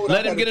 26 years old.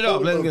 let I him got get a it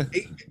off, let him total of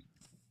get- 8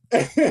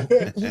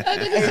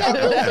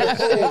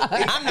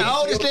 I'm the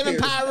oldest living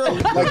pyro.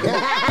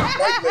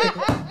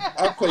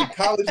 I played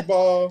college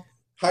ball,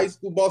 high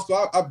school ball,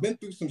 so I've been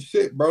through some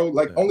shit, bro.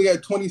 Like, only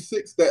at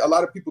 26 that a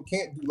lot of people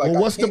can't do. Like,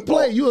 Well, what's the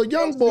play? You a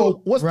young boy.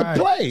 What's Right,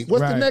 the play?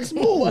 What's the right. next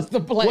move? What's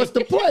the play? What's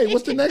the play?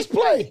 What's the next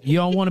play? You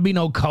don't want to be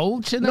no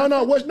coach? And No,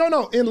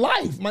 in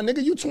life, my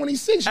nigga, you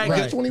 26, you Hey,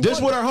 right. 21.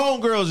 this what our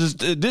homegirls is.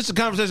 This is a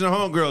conversation our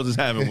homegirls is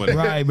having with her.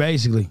 Right,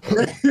 basically.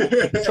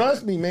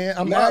 Trust me, man.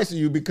 I'm asking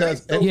you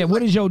because Yeah,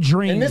 what is your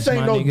dream? and this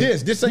ain't no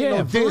diss. This ain't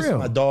no for diss, real.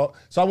 my dog.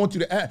 So I want you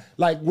to act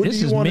like, what This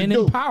do you is want to men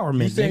do?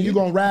 empowerment, You saying nigga. you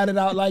gonna ride it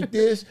out like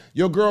this?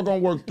 Your girl gonna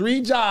work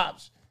 3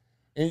 jobs,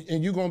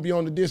 and you gonna be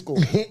on the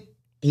Discord.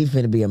 He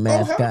finna be a Oh,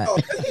 hell mascot.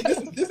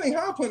 no. This ain't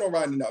how I plan on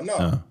riding it out.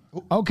 No.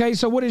 Okay,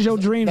 so what is your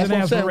dreams That's and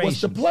what I'm saying.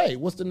 aspirations? What's the play?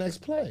 What's the next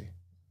play?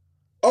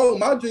 Oh,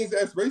 my dreams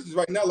and aspirations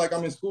right now, like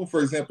I'm in school,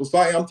 for example. So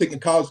I'm taking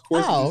college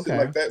courses and shit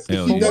like that. So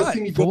Hell she yeah. does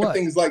see me For doing what?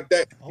 things like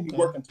that. And me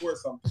working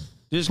towards something.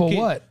 Just For keep,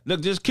 what?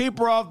 Look, just keep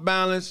her off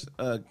balance.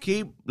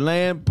 Keep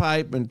laying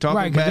pipe and talking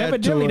Right, because bad to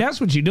evidently her. that's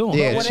what you're doing.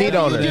 Yeah, cheat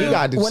on her. You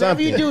gotta do Whatever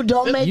something. you do,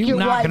 don't make You your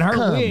wife knocking her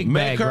come. wig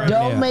Make back her- right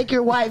Don't now. make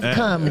your wife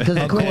come because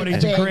According Craig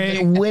to said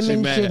Craig.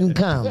 women She shouldn't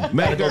come.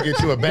 Make Go her,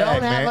 get you a bag,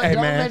 Don't man. have a- Hey,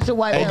 don't man. let your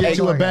wife Go have get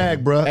you a orgasm.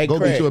 bag, bro. Hey, Go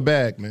Craig. get you a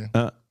bag, man.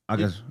 I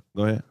guess,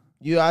 go ahead.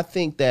 I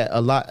think that a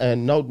lot,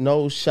 and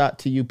no shot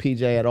to you,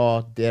 PJ, at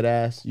all, dead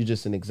ass. You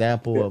just an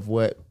example of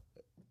what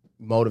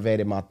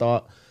motivated my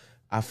thought.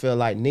 I feel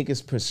like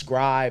niggas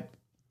prescribe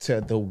to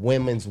the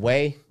women's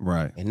way,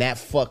 Right. and that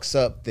fucks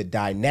up the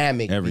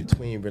dynamic Everything.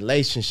 between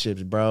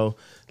relationships, bro.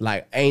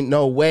 Like, ain't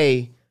no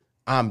way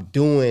I'm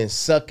doing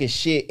sucker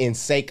shit in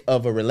sake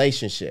of a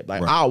relationship.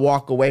 Like, Right. I'll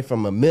walk away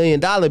from $1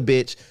 million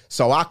bitch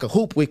so I could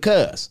hoop with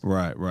cuz.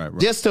 Right.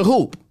 Just to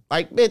hoop.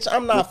 Like, bitch,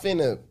 I'm not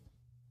finna,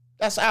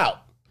 that's out.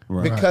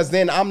 Right. Because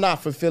then I'm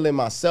not fulfilling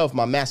myself,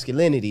 my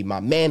masculinity,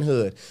 my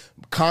manhood,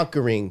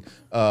 conquering,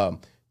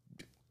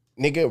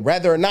 nigga,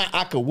 whether or not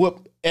I could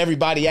whoop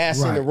everybody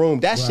ass in the room.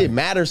 That shit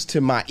matters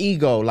to my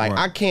ego. Like,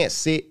 I can't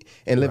sit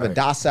and live a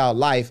docile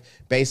life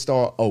based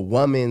on a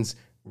woman's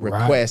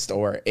request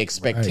or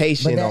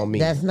expectation But on me.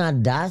 that's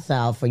not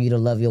docile for you to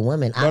love your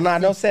woman. No, I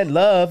don't said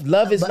love.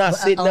 Love is But- not but,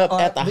 sitting up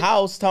at the but-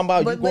 house talking about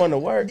you But- going but to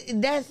work.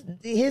 That's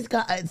his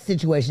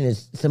situation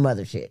is some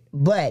other shit.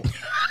 But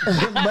but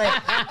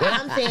what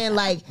I'm saying,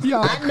 like,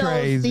 Y'all I know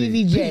crazy.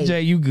 Stevie J,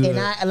 PJ, you good. and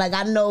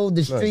I know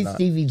the street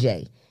Stevie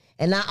J,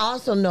 and I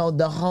also know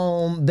the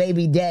home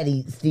baby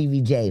daddy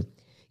Stevie J.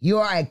 You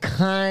are a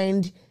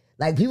kind.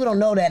 Like, people don't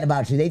know that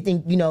about you. They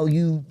think,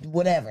 you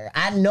whatever.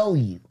 I know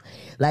you.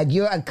 Like,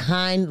 you're a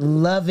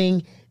kind,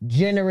 loving,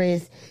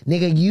 generous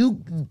nigga.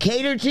 You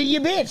cater to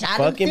your bitch. I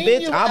done Fucking seen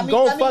bitch. you. I'm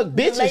gonna fuck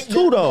bitches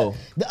too, though.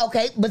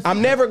 Okay, but I'm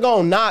never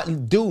gonna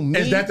not do me.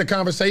 Is that the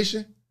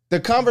conversation? The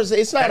conversation?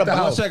 It's not At the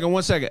about. house.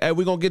 One second. Hey,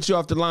 we're going to get you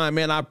off the line,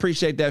 man. I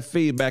appreciate that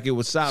feedback. It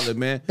was solid,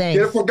 man. thanks.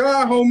 Get it for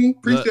God, homie.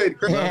 Appreciate it.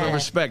 Chris. Love and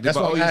respect. That's If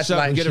I what owe I'm you asking.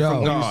 something, Like, get it from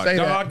when you God. say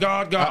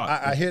God.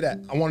 I hear that.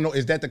 I want to know,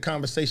 is that the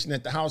conversation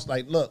at the house?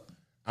 Like, look,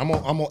 I'm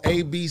on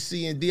A, B,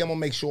 C, and D. I'm gonna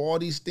make sure all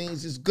these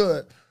things is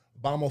good,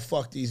 but I'm gonna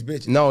fuck these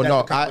bitches. No, That's no,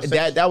 the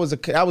conversation.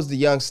 that was the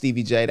young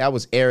Stevie J. That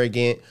was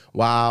arrogant,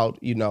 wild,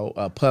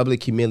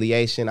 public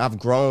humiliation. I've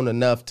grown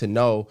enough to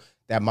know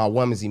that my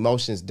woman's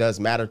emotions does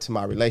matter to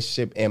my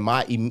relationship and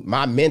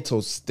my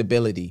mental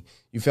stability.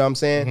 You feel what I'm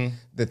saying? Mm-hmm.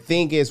 The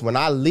thing is, when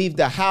I leave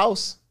the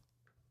house,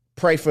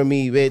 pray for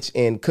me, bitch,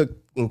 and cook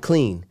and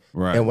clean.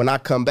 Right. And when I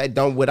come back,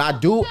 what I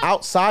do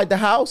outside the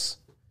house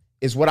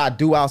is what I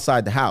do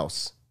outside the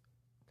house.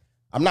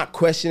 I'm not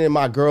questioning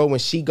my girl when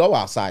she go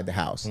outside the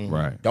house.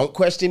 Right. Don't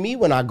question me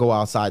when I go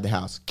outside the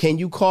house. Can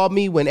you call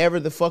me whenever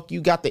the fuck you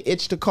got the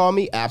itch to call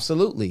me?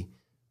 Absolutely.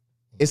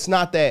 It's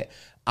not that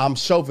I'm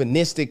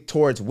chauvinistic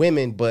towards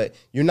women, but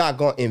you're not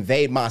going to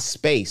invade my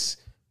space.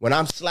 When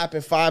I'm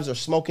slapping fives or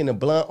smoking a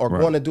blunt or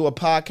going to do a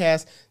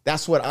podcast,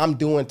 that's what I'm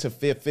doing to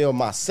fulfill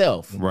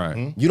myself.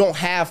 Right. You don't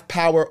have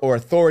power or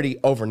authority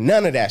over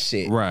none of that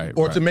shit. Right.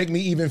 or to make me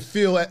even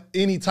feel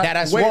any type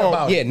That's of way wrong.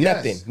 about Yeah, it.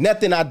 nothing. Yes.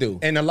 Nothing I do.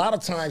 And a lot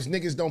of times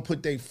niggas don't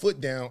put their foot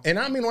down. And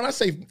I mean, when I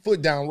say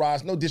foot down,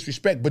 Ross, no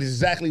disrespect, but it's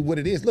exactly what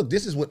it is. Look,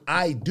 this is what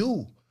I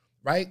do,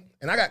 right?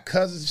 And I got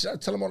cousins, I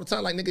tell them all the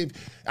time, like, nigga,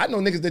 I know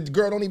niggas that the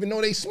girl don't even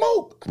know they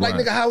smoke. Like,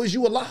 Right. nigga, how is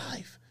you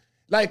alive?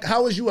 Like,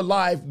 how is you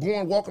alive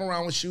walking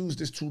around with shoes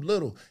that's too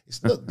little?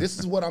 Look, this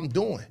is what I'm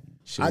doing.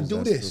 I do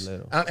that's this. too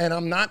little. And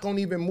I'm not going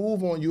to even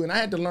move on you. And I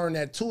had to learn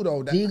that too,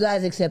 though. Do you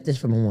guys accept this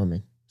from a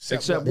woman?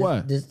 Except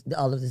what?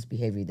 All of this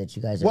behavior that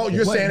you guys are Well,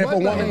 you're What- saying if a what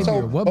woman behavior?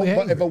 told What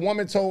behavior? if a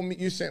woman told me,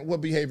 you're saying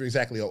what behavior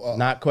exactly?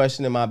 Not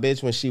questioning my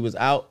bitch when she was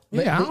out.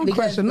 Yeah, I don't because,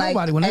 question like,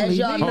 nobody when they as leave.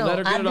 y'all me. know, Let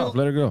her I get it do- off.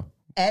 Let her go.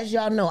 As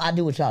y'all know, I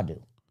do what y'all do.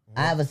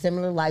 I have a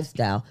similar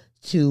lifestyle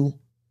to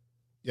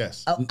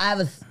Yes. I have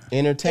a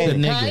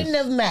Entertaining. The kind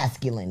niggas. of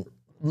masculine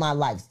my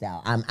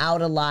lifestyle. I'm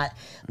out a lot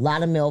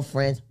of male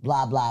friends,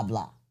 blah blah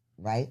blah.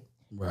 Right?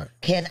 Right.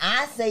 Can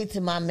I say to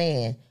my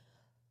man,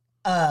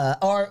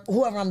 or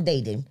whoever I'm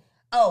dating,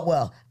 oh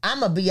well, I'm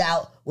gonna be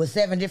out with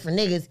 7 different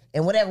niggas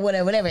and whatever. Deal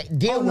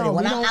Oh, with no, it.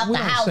 When we I'm don't- out we the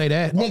don't house, say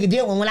that. nigga,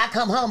 deal with it. When I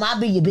come home, I'll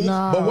be your bitch.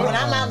 Nah. But when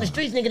I'm out in the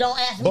streets, nigga, don't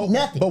ask me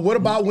nothing. But what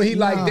about when he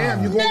like,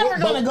 damn, you going? Never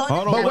gonna go.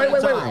 Hold on. But One wait, at a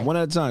wait. time. One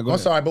at a time. Go I'm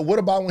ahead. sorry, but what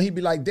about when he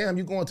be like, damn,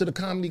 you going to the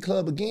comedy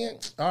club again?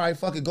 All right,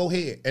 fuck it, go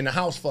ahead. And the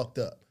house fucked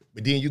up.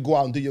 But then you go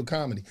out and do your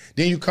comedy.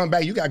 Then you come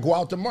back, you got to go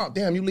out tomorrow.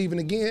 Damn, you leaving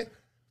again?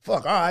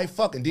 Fuck, all right,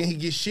 fuck. And then he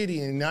gets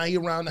shitty and now he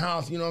around the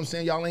house, you know what I'm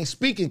saying? Y'all ain't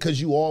speaking because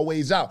you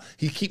always out.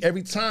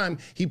 Every time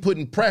he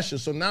putting pressure.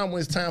 So now when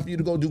it's time for you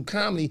to go do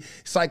comedy,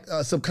 it's like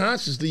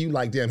subconsciously you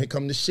like, damn, here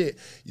come the shit.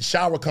 Your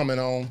shower coming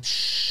on.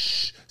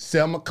 Shh,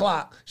 7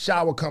 o'clock,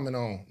 shower coming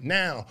on.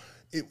 Now,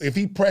 if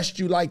he pressed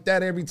you like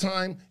that every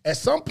time, at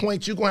some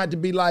point you're going to have to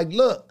be like,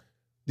 look,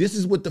 this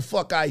is what the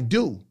fuck I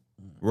do.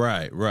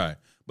 Right.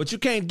 But you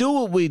can't do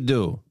what we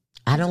do.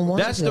 I don't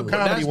want That's to. the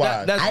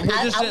Comedy-wise. that's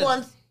I just it.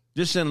 want.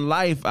 just in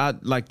life, I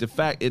like the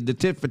fact the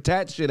tit for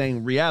tat shit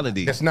ain't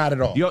reality. That's not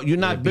at all. You're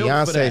not built for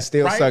Beyonce that.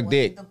 still Right? suck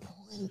dick.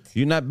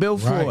 You're not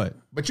built for Right. it.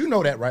 But you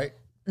know that, right?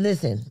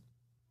 Listen.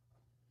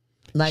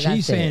 Like I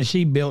She's said, saying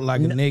she built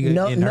like a nigga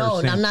no, in her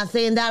no, sense. I'm not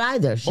saying that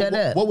either. Shut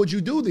up. What would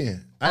you do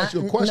then? I asked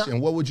you a no.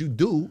 question. What would you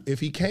do if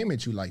he came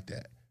at you like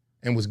that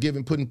and was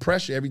putting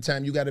pressure every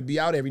time you got to be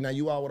out every night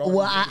you out with all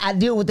Well, these I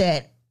deal with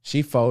that.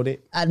 She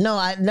folded. I deal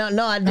with that.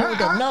 No,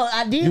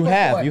 I did You before.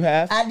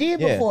 have. I did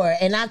Yeah. before,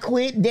 and I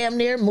quit. Damn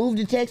near moved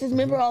to Texas.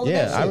 Remember all of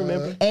Yeah, that shit? I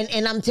remember.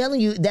 And I'm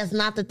telling you, that's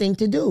not the thing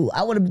to do.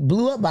 I would have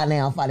blew up by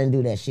now if I didn't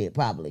do that shit.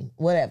 Probably,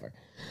 whatever.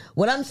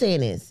 What I'm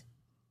saying is,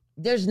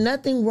 there's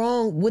nothing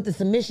wrong with the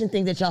submission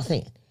thing that y'all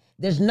saying.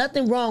 There's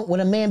nothing wrong with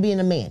a man being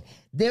a man.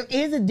 There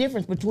is a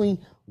difference between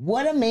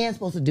what a man's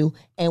supposed to do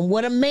and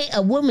what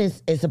a woman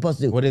is supposed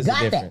to do. What is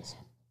Got the that? difference?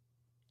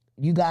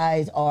 You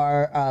guys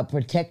are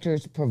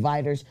protectors,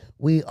 providers.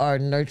 We are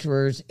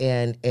nurturers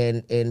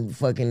and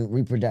fucking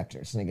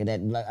reproductors, nigga.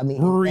 That I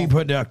mean,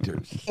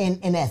 Reproductors. in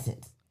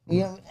essence, you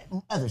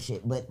know, other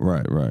shit, but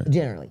Right.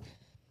 generally,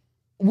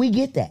 we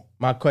get that.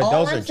 My question.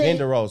 All Those I'm are saying-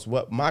 gender roles.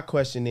 What my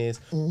question is,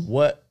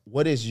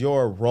 what is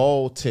your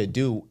role to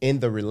do in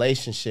the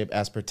relationship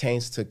as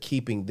pertains to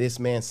keeping this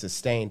man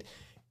sustained?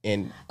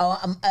 And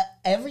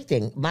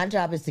Everything. My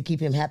job is to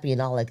keep him happy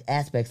in all like,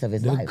 aspects of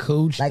his life.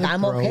 coach, like the I'm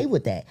throat. okay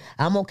with that.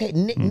 I'm okay,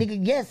 nigga.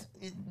 Yes,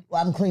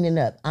 I'm cleaning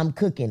up. I'm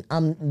cooking.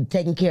 I'm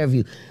taking care of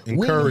you. We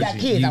got Encouraging.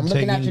 kids. You I'm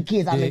looking out taking your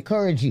kids. I'm dick.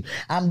 encouraging you.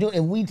 I'm doing.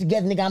 And we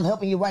together, nigga. I'm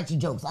helping you write your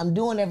jokes. I'm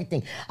doing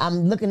everything.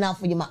 I'm looking out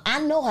for your mom.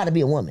 I know how to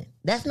be a woman.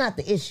 That's not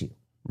the issue.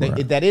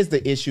 that is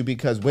the issue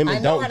because I women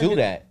know don't how to do do-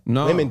 that.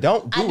 No. Women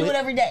don't I do do it. it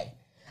every day.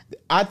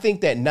 I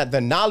think that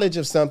the knowledge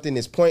of something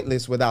is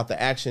pointless without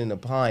the action and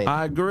applying.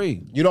 I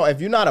agree. You know,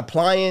 if you're not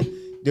applying,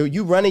 dude,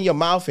 you running your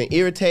mouth and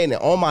irritating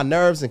and on my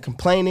nerves and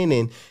complaining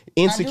and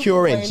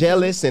insecure and complain.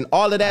 jealous and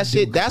all of that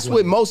shit. That's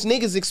what most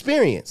niggas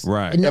experience.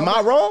 Right. Am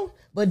I wrong?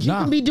 But you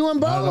Nah, can be doing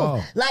not at all.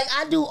 both. Like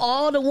I do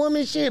all the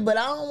woman shit, but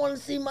I don't want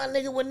to see my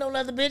nigga with no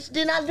other bitch.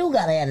 Then I do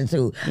got an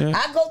attitude.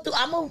 I go through.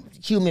 I'm a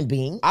human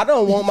being. I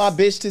don't want my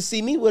bitch to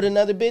see me with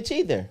another bitch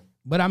either.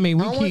 But I mean,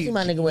 we I don't want to keep. see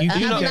my nigga with. you I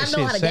keep mean, that I know shit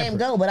how the game separate.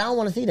 go, but I don't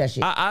want to see that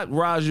shit.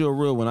 Raj, you a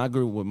real one. I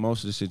agree with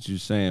most of the shit you're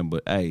saying,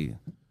 but hey,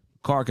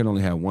 car can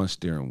only have one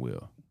steering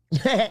wheel.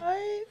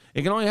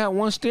 It can only have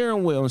one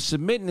steering wheel, and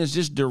submitting is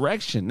just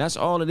direction. That's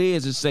all it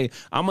is. Is say,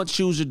 I'm gonna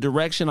choose a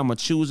direction, I'm gonna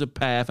choose a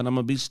path, and I'm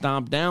gonna be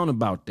stomped down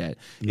about that.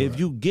 If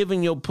you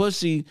giving your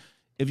pussy,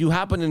 if you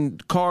hopping in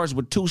cars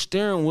with two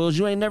steering wheels,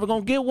 you ain't never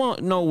gonna get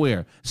one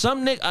nowhere.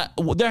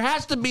 There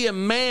has to be a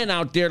man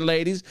out there,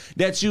 ladies,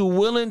 that you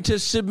willing to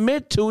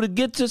submit to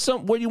get to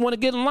where you want to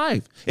get in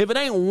life. If it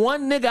ain't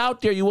one nigga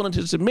out there you willing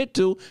to submit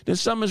to, then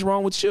something's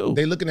wrong with you.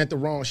 They looking at the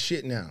wrong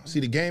shit now.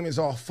 See, the game is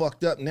all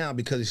fucked up now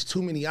because it's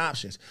too many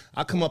options.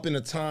 I come up in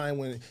a time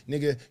when,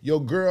 nigga,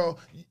 your girl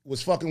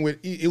was fucking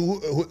with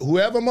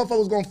whoever motherfucker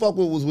was gonna fuck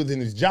with was within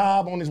his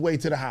job on his way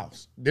to the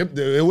house.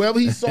 Whoever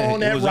he saw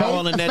on It that was route,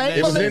 all in that-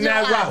 it was in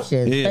that route.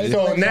 Yeah.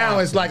 So now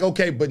it's like,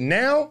 okay, but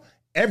now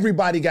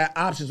everybody got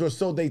options, or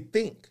so they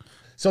think.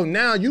 So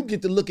now you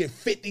get to look at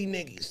 50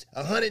 niggas,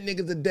 100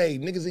 niggas a day,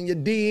 niggas in your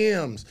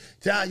DMs,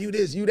 tell you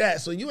this, you that.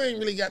 So you ain't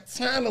really got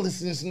time to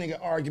listen to this nigga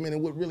argument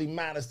and what really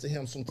matters to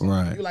him sometimes.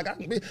 Right. You're like,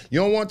 you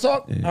don't want to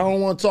talk? I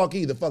don't want to talk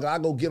either. Fuck it, I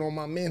go get on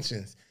my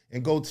mentions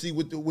and go see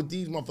what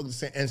these motherfuckers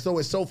say. And so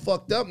it's so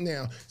fucked up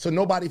now. So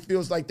nobody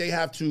feels like they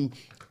have to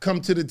come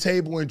to the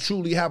table and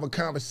truly have a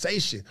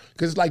conversation.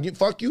 Because it's like,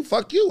 fuck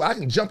you. I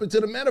can jump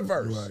into the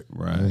metaverse.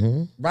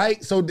 Right.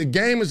 Right? So the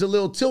game is a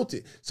little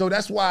tilted. So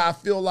that's why I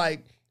feel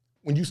like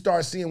when you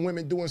start seeing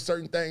women doing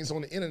certain things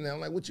on the internet, I'm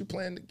like, what you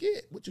plan to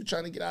get? What you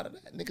trying to get out of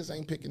that? Niggas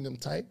ain't picking them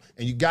type.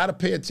 And you gotta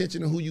pay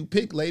attention to who you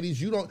pick,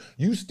 ladies.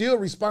 You still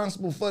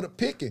responsible for the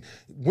picking.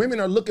 Women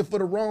are looking for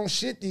the wrong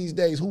shit these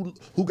days. Who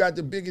got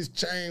the biggest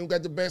chain, who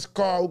got the best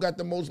car, who got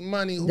the most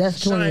money, who That's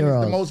shines the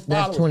 20-year-olds. most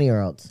That's followers.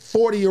 20-year-olds.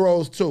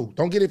 40-year-olds too.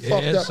 Don't get it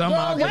fucked up. some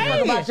out Don't there.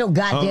 talk about your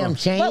goddamn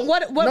chain.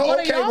 What No, are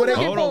okay, y'all well, they-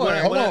 looking Hold on, for?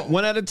 Hold on.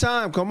 one at a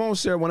time. Come on,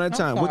 Sarah, one at a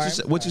time.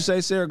 What you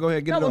say, Sarah? Go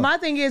ahead, get No, it but off. my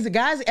thing is, the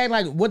guys act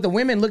like what the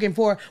women looking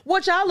for.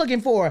 What y'all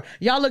looking for?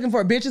 Y'all looking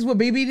for bitches with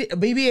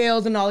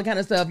BBLs and all that kind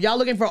of stuff. Y'all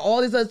looking for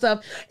all this other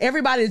stuff.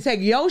 Everybody to take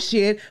your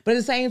shit, but at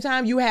the same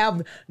time, you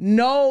have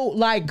no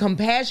like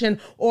compassion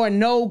or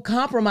no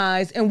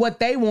compromise in what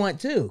they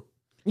want too.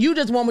 You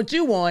just want what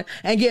you want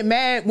and get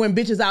mad when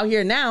bitches out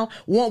here now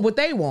want what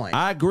they want.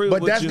 I agree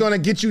But with that's you. gonna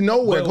get you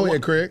nowhere. But Go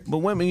ahead, Craig. But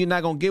women, you're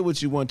not gonna get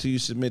what you want till you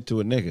submit to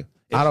a nigga.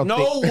 I There's don't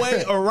no think-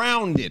 way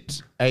around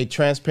it. A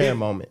transparent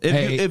moment.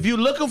 If you're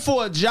looking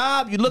for a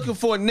job, you're looking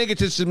for a nigga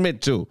to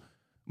submit to.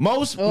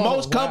 Most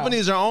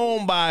companies are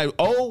owned by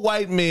old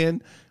white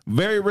men,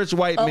 very rich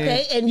white men.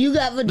 Okay, and you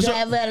have a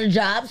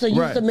job, so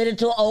you Right. submitted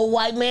to an old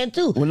white man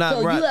too. Well, not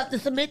so right. you have to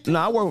submit to. No,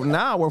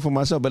 I work for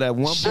myself, but at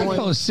one Shut point,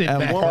 your sit at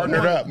back. one Partnered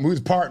point- up. We was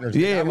partners.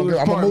 Yeah, we was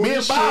partners. Me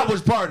and Bob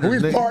was partners, We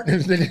was nigga.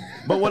 partners, nigga.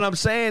 But what I'm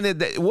saying is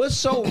that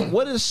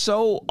what is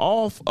so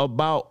off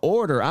about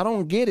order? I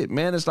don't get it,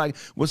 man. It's like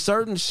with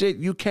certain shit,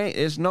 you can't.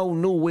 There's no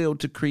new will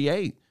to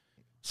create.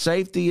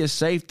 Safety is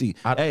safety.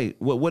 Hey,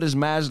 what is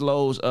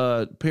Maslow's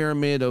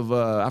pyramid of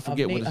I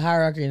forget what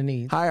hierarchy of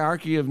needs.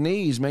 Hierarchy of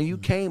needs, man. You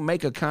can't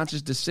make a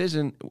conscious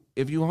decision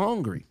if you're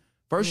hungry.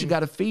 First, you got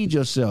to feed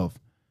yourself.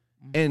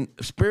 And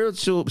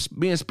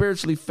being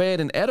spiritually fed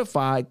and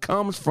edified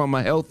comes from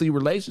a healthy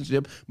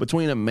relationship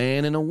between a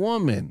man and a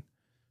woman.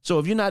 So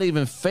if you're not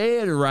even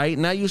fed right,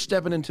 now you're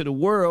stepping into the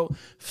world,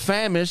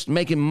 famished,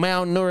 making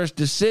malnourished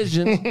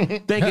decisions,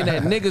 thinking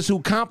that niggas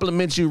who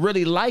compliment you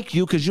really like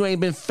you because you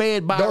ain't been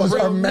fed by Those a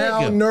real are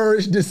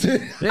malnourished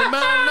decisions. They're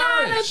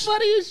malnourished. That's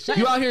funny as shit.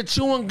 You out here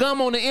chewing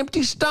gum on an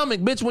empty stomach.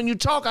 Bitch, when you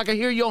talk, I can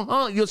hear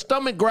your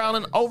stomach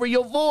growling over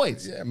your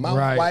voice. Yeah, mouth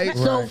Right. white.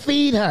 So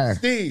feed her.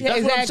 Steve,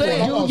 That's what I'm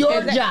saying. Do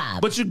your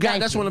job. But you got,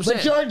 that's what I'm saying.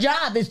 But your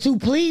job is to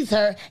please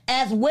her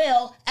as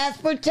well as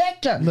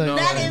protect her.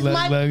 That is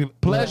my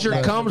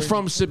Pleasure comes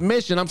from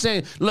submission. I'm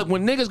saying, look,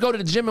 when niggas go to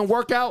the gym and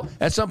work out,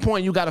 at some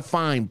point you gotta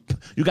find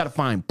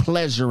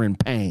pleasure in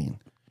pain.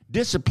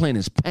 Discipline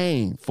is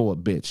pain for a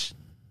bitch.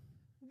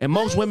 And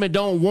most women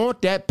don't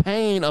want that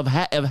pain of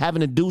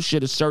having to do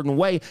shit a certain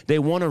way. They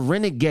want to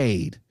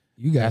renegade.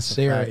 You got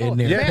Sarah in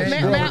there. Yeah,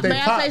 May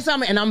I say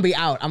something? And I'm gonna be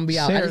out. I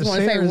just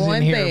want to say Sarah's one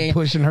in here thing.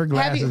 pushing her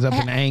glasses up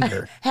in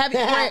anger.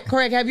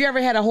 Craig, have you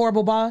ever had a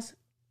horrible boss?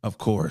 Of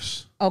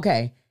course.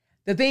 Okay.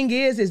 The thing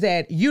is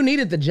that you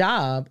needed the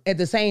job. At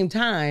the same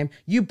time,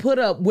 you put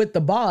up with the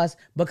boss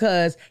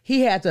because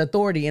he had the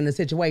authority in the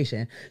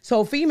situation.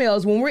 So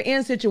females, when we're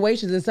in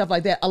situations and stuff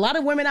like that, a lot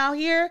of women out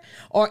here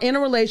are in a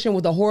relation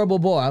with a horrible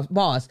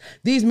boss.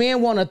 These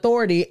men want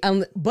authority,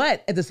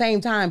 but at the same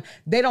time,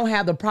 they don't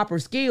have the proper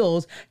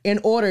skills in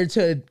order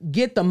to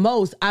get the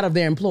most out of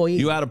their employee.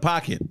 You out of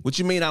pocket. What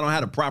you mean I don't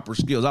have the proper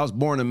skills? I was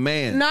born a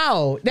man.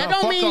 No, that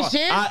don't fuck mean off.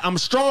 shit. I'm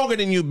stronger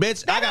than you,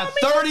 bitch. I got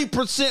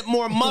 30%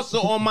 more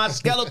muscle on my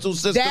skeletal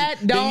system That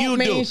than don't you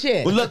mean do.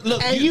 shit. But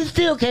look, and you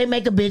still can't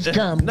make a bitch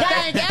come. God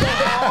damn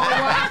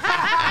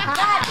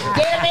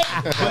it.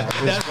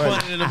 that's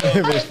funny.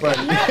 It was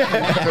funny.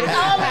 It's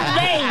all his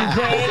name,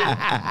 Greg.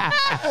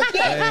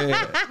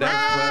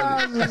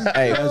 That's funny.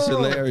 Hey, That's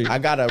hilarious. I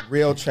got a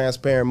real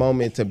transparent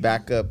moment to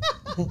back up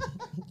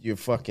your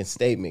fucking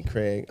statement,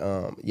 Craig.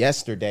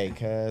 Yesterday,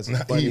 cuz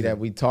it's funny that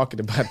we talking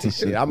about this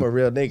shit. I'm a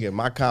real nigga.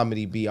 My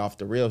comedy be off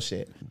the real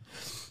shit.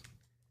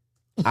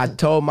 I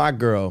told my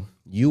girl,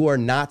 you are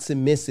not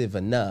submissive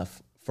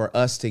enough for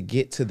us to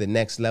get to the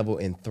next level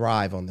and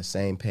thrive on the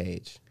same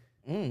page.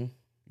 You're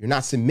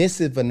not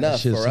submissive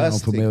enough shit for sound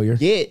us familiar. to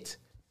get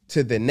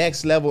to the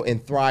next level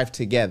and thrive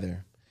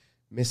together.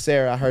 Miss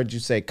Sarah, I heard you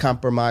say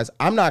compromise.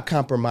 I'm not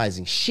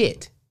compromising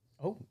shit.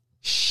 Oh.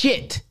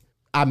 Shit.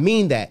 I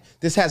mean that.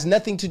 This has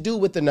nothing to do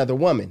with another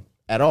woman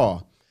at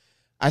all.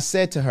 I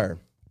said to her,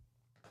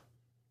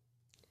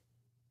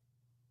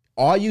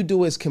 all you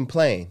do is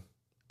complain.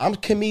 I'm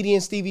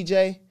comedian Stevie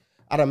J.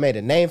 I done made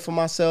a name for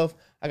myself.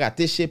 I got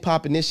this shit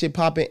popping,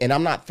 and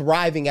I'm not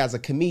thriving as a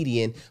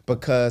comedian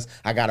because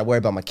I got to worry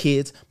about my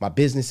kids, my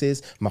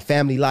businesses, my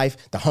family life,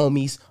 the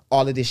homies,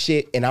 all of this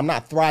shit. And I'm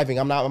not thriving.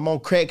 I'm on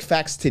Craig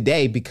Facts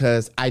today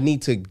because I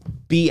need to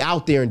be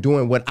out there and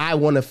doing what I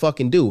want to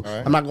fucking do.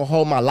 Right. I'm not going to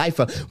hold my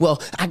life up.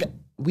 Well,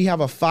 we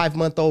have a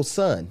 5-month-old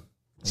son.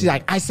 She's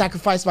like, I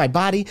sacrifice my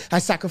body. I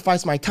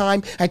sacrifice my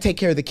time. I take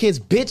care of the kids.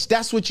 Bitch,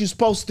 that's what you're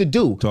supposed to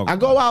do. I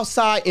go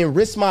outside and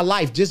risk my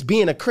life just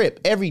being a Crip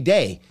every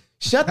day.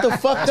 Shut the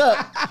fuck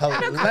up.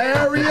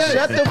 Hilarious.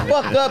 Shut the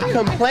fuck up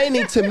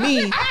complaining to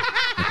me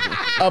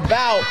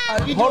about.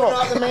 Are you doing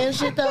all the man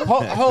shit though?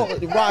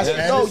 Hold, Ross.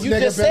 No, you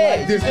just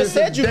said. You just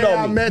said you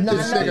know me.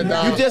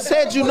 You just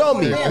said you know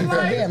me.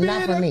 For him,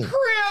 not for me.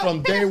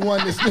 From day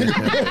one, this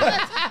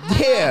nigga.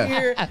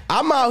 Yeah,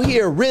 I'm out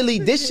here really.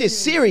 This shit's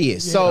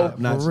serious. So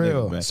For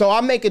real. So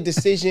I make a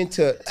decision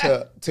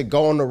to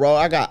go on the road.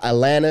 I got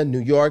Atlanta,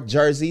 New York,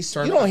 Jersey.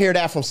 You don't hear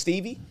that from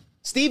Stevie.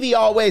 Stevie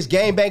always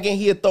gang banging.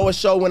 He'll throw a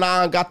show when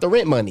I got the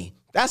rent money.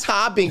 That's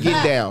how I've been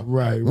getting down.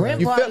 Right.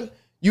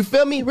 You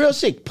feel me? Real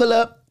shit. Pull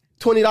up,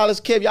 $20,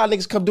 Kev. Y'all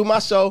niggas come do my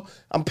show.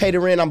 I'm pay the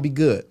rent. I'm be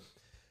good.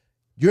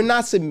 You're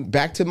not,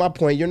 back to my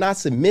point, you're not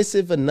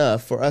submissive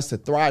enough for us to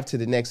thrive to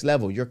the next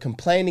level. You're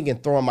complaining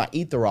and throwing my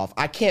ether off.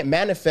 I can't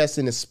manifest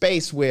in a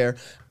space where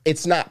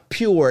it's not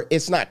pure,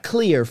 it's not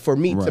clear for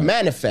me to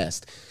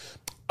manifest.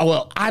 Oh,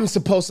 well,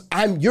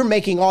 you're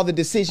making all the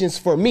decisions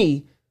for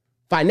me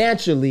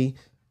financially.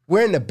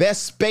 We're in the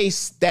best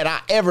space that I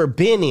ever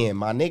been in,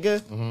 my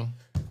nigga. Mm-hmm.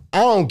 I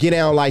don't get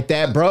down like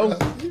that, bro.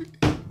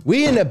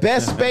 We in the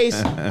best space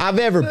I've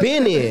ever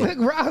been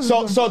in.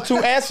 So to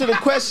answer the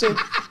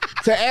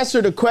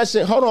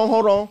question, hold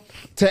on.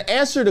 To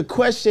answer the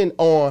question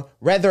on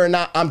whether or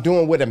not I'm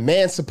doing what a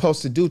man's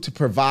supposed to do to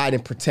provide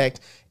and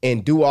protect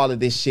and do all of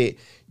this shit,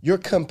 you're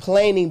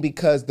complaining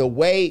because the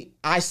way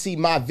I see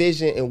my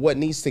vision and what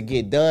needs to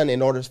get done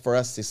in order for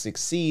us to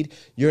succeed,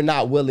 you're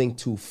not willing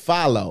to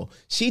follow.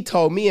 She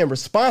told me in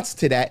response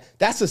to that,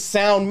 that's a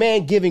sound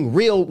man giving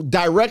real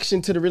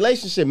direction to the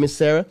relationship, Miss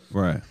Sarah.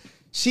 Right.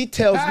 She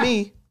tells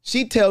me,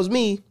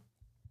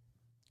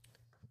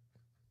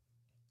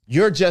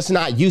 you're just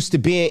not used to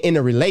being in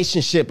a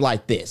relationship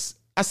like this.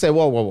 I said,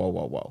 whoa.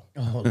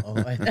 Oh,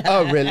 Lord.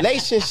 A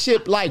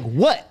relationship like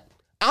what?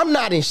 I'm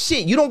not in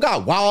shit. You don't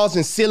got walls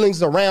and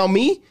ceilings around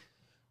me.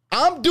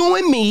 I'm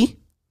doing me.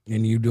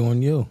 And you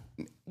doing you.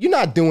 You're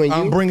not doing you.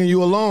 I'm bringing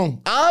you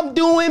along. I'm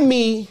doing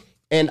me,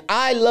 and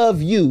I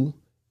love you,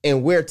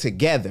 and we're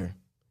together.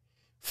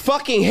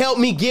 Fucking help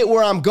me get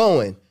where I'm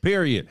going.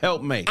 Period.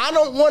 Help me. I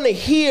don't want to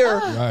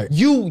hear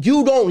you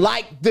don't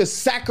like the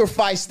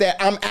sacrifice that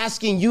I'm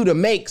asking you to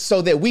make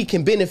so that we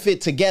can benefit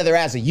together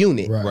as a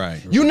unit.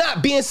 Right. You're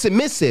not being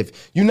submissive.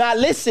 You're not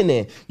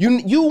listening.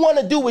 You want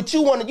to do what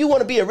you want. You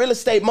want to be a real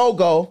estate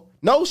mogul.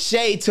 No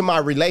shade to my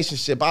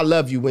relationship. I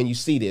love you when you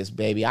see this,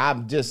 baby.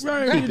 I'm just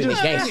keeping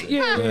it gangster.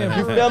 You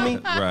feel me?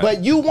 Right.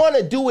 But you want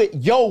to do it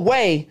your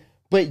way.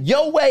 But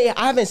your way,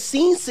 I haven't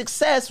seen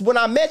success. When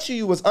I met you,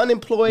 you was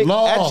unemployed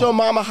at your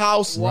mama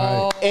house,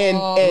 and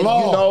you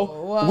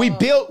know we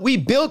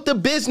built the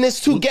business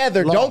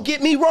together. Don't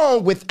get me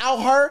wrong. Without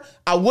her,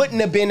 I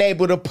wouldn't have been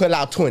able to pull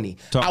out 20.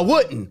 I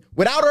wouldn't.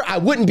 Without her, I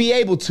wouldn't be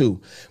able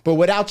to. But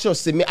without your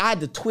submit, I had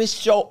to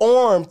twist your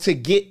arm to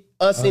get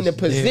us in a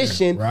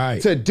position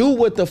to do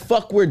what the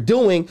fuck we're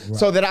doing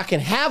so that I can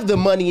have the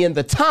money and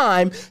the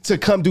time to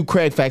come do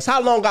Craig Facts. How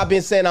long I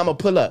been saying I'm gonna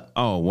pull up?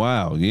 Oh,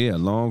 wow. Yeah,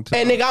 long time.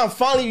 And nigga, I'm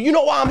following you. You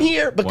know why I'm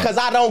here? Because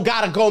I don't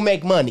gotta go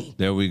make money.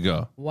 There we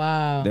go.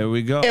 Wow. There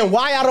we go. And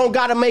why I don't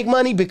gotta make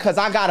money? Because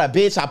I got a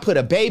bitch, I put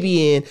a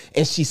baby in,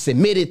 and she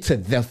submitted to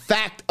the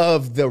fact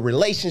of the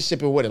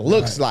relationship and what it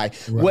looks like,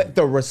 what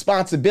the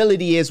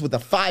responsibility is with a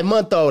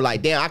 5-month-old.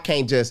 Like, damn, I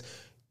can't just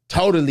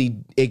totally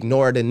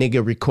ignore the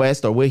nigga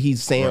request or what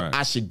he's saying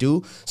I should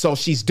do. So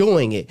she's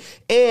doing it.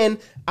 And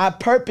I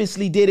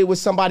purposely did it with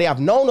somebody I've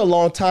known a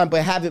long time,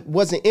 but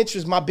wasn't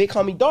interested, my big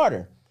homie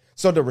daughter.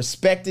 So the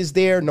respect is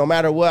there no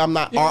matter what.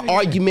 Our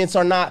arguments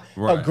are not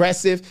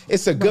aggressive.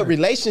 It's a good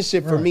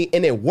relationship for me,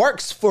 and it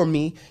works for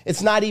me.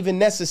 It's not even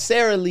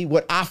necessarily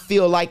what I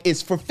feel like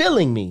is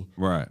fulfilling me.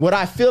 Right. What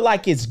I feel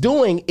like it's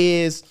doing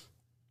is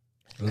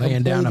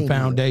laying down a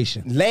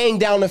foundation. Laying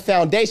down the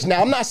foundation.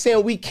 Now, I'm not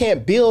saying we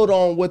can't build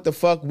on what the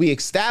fuck we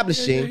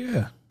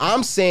establishing.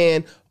 I'm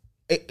saying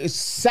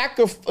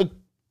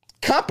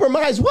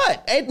compromise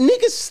what? Hey,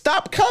 niggas,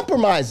 stop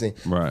compromising.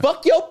 Right.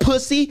 Fuck your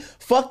pussy.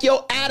 Fuck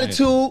your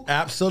attitude.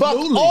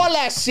 Absolutely. Fuck all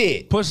that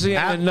shit. Pussy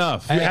ain't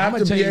enough. You have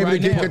to be able to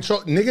get now.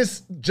 control.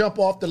 Niggas jump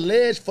off the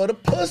ledge for the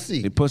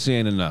pussy. The pussy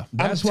ain't enough.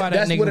 That's why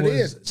That's that nigga what it was,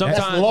 is. That's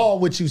Sometimes- law.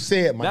 What you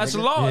said, my That's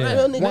nigga. law. Yeah.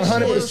 That-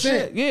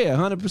 100%. Yeah,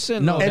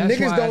 100%. No, And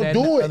that's niggas why don't that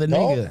do it, Other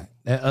dog. nigga,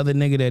 that other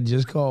nigga that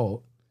just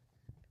called,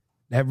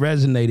 that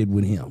resonated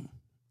with him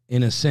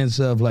in a sense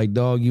of like,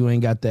 dog, you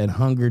ain't got that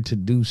hunger to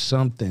do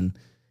something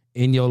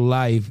in your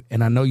life.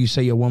 And I know you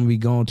say your woman be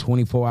gone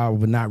 24 hours,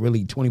 but not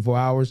really 24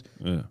 hours.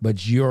 Yeah.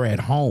 But you're at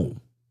home.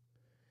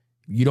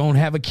 You don't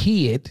have a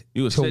kid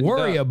You was to sitting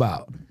worry up.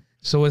 about.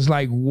 So it's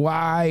like,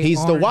 why? He's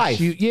the aren't wife.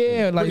 You,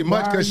 yeah, like Pretty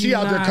much why because are she you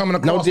out there not-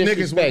 coming No across niggas.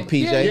 disrespect,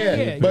 PJ.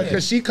 Yeah. But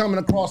because she coming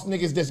across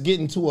niggas that's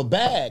getting to a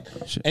bag.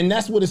 And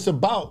that's what it's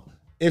about.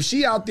 If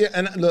she out there,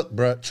 and look,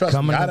 bro, trust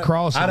Coming me,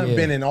 across I it, done yeah.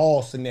 been in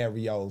all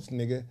scenarios,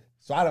 nigga.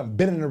 So I done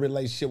been in a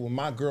relationship where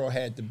my girl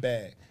had the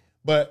bag.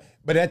 But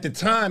at the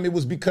time, it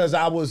was because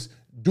I was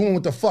doing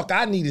what the fuck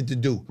I needed to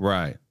do.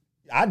 Right.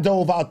 I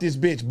dove out this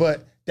bitch,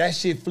 but that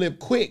shit flipped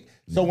quick.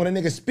 So when a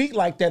nigga speak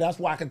like that, that's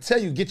why I can tell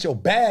you, get your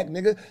bag,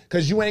 nigga,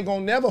 because you ain't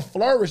gonna never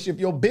flourish if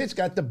your bitch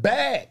got the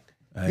bag.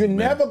 You're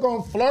never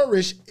gonna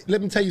flourish.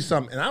 Let me tell you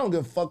something, and I don't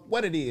give a fuck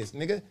what it is,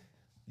 nigga.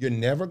 You're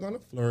never gonna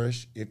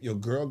flourish if your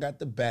girl got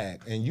the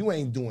bag and you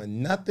ain't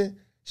doing nothing.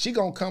 She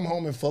gonna come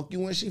home and fuck you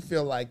when she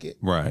feel like it.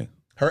 Right.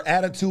 Her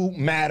attitude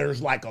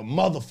matters like a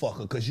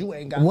motherfucker because you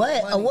ain't got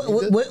What? no money,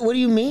 nigga. What do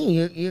you mean?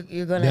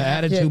 You're gonna The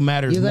have attitude to,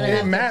 matters You're gonna more.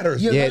 have It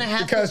matters. You're Yeah, gonna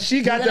have because to,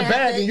 she got you're the gonna have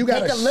bag to and you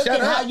gotta take a look shut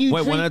at how up. you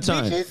Wait, treat one at a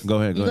time. bitches. Go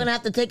ahead, go You're ahead. gonna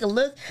have to take a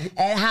look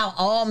at how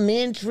all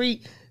men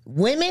treat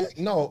women.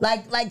 No.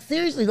 like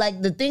seriously,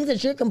 like the things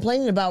that you're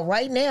complaining about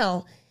right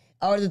now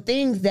are the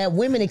things that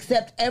women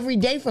accept every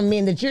day from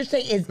men that you're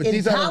saying is But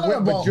these are the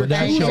intolerable. but you're But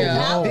that's choosing. your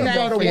role. These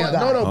are the ones.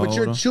 No, but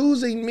you're Hold on.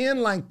 choosing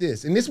men like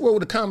this, and this is where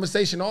the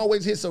conversation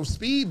always hits a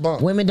speed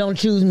bump. Women don't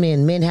choose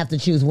men. Men have to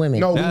choose women.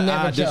 No, we I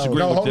never chose. disagree.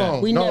 No, with hold that.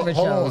 on. We no, never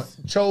hold on.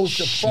 chose.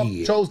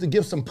 Chose to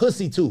give some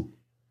pussy to.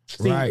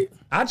 See, Right.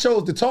 I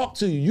chose to talk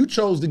to you. You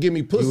chose to give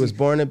me pussy. You was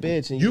born a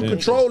bitch. And You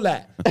control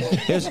that.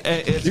 It's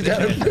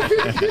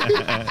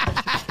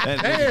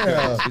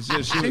Damn. It's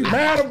just She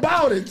mad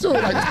about it too.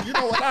 Like, you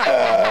know what?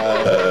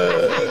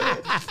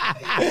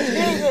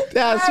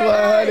 That's what,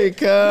 honey, cuz.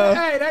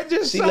 Hey, that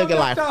just She summed looking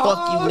up like, the fuck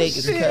you whole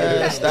niggas, shit.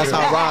 cuz. That's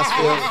how Ross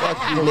feel. Fuck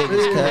you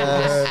niggas,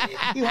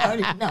 cuz. You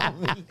already know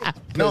me.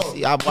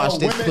 Pussy. I watch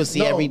this women- pussy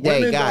no, every day.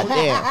 women God don't-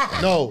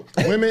 damn. No,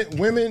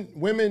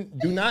 women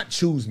do not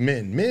choose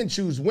men. Men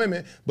choose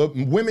women, but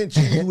women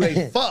choose who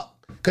they fuck.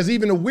 Because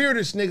even the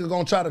weirdest nigga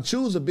gonna try to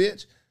choose a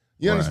bitch.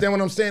 You understand what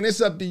I'm saying? It's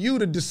up to you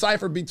to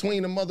decipher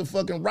between the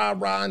motherfucking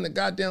rah-rah and the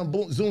goddamn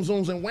zoom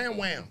zooms and wham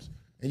whams.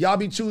 And y'all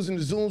be choosing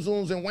the zoom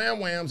zooms and wham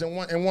whams and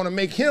want to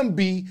make him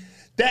be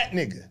that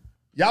nigga.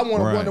 Y'all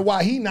want Right. to wonder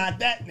why he not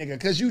that nigga,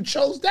 because you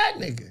chose that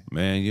nigga.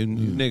 Man, you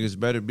niggas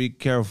better be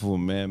careful,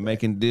 man,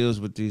 making deals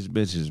with these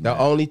bitches, The man.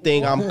 only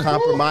thing I'm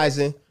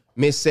compromising,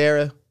 Miss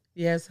Sarah,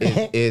 Yes.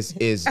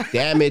 is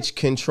damage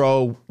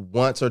control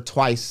once or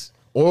twice.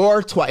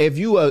 If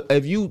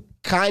you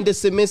kind of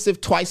submissive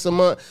twice a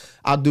month,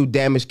 I'll do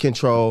damage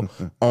control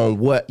on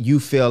what you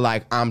feel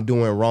like I'm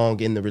doing wrong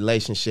in the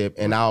relationship,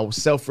 and I'll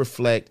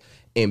self-reflect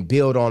and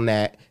build on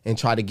that and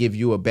try to give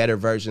you a better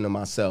version of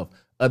myself.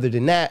 Other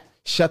than that,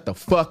 shut the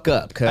fuck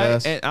up,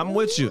 cuz. And I'm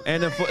with you.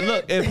 And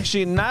if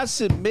she not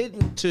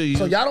submitting to you,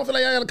 So y'all don't feel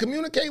like y'all gotta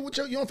communicate with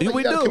you don't feel like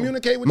We you gotta do.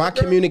 communicate with My your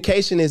girl?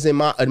 communication is in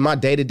my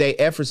day-to-day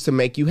efforts to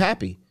make you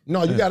happy.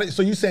 No, you got it.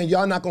 So you saying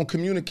y'all not gonna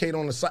communicate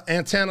on the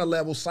antenna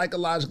level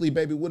psychologically,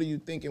 baby? What are you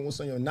thinking? What's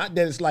on your? Not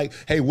that it's like,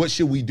 hey, what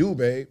should we do,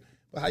 babe?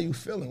 But how you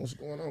feeling? What's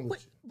going on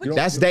with you? don't-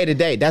 That's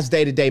day-to-day. That's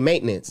day-to-day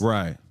maintenance.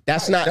 right.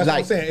 That's not That's what I'm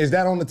like saying. Is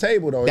that on the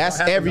table though? that's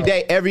Y'all have to every know.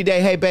 day. Every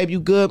day, hey babe, you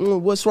good?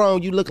 What's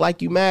wrong? You look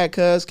like you mad,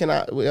 cuz. Did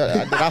I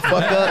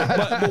fuck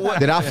up?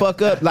 Did I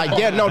fuck up? Like,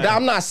 yeah, no,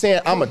 I'm not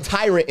saying I'm a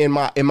tyrant in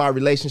my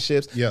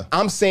relationships. Yeah.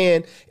 I'm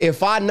saying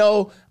if I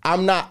know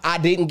I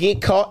didn't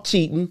get caught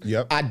cheating.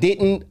 Yep.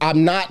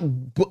 I'm not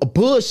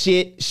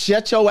bullshit.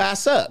 Shut your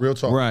ass up. Real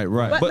talk. Right.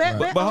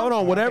 But But hold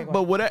on,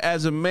 whatever.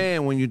 As a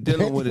man, when you're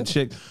dealing with a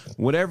chick,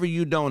 whatever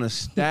you don't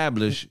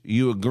establish,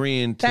 you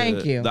agreeing to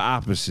Thank you. the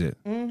opposite.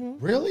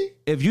 Really?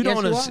 If you Yes,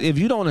 don't, you are. if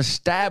you don't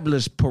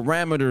establish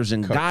parameters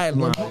and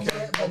guidelines,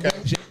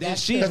 then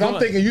she's Because I'm gonna-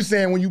 thinking you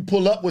saying when you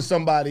pull up with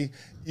somebody,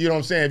 you know what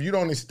I'm saying? If you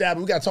don't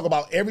establish, we got to talk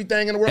about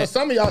everything in the world.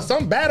 Some of y'all,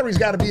 some batteries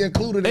got to be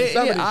included in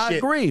some of this I shit.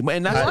 agree,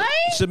 and that's What?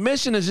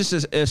 submission is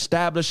just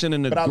establishing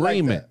an But I like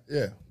agreement. that.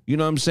 Yeah. You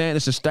know what I'm saying?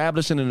 It's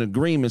establishing an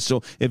agreement.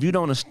 So if you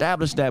don't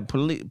establish that,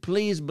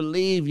 please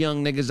believe,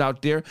 young niggas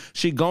out there,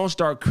 she gonna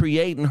start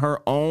creating her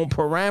own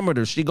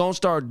parameters. She gonna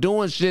start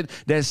doing shit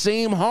that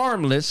seem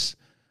harmless,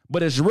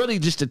 but it's really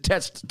just to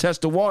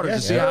test the water to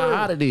see how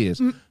hot it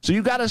is. So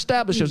you gotta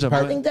establish yourself.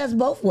 I think that's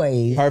both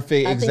ways.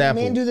 Perfect I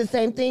example. think men do the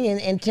same thing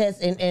and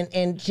test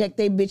and check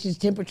their bitch's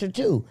temperature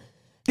too.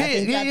 I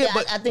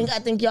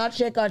think y'all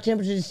check our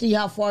temperature to see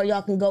how far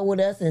y'all can go with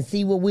us and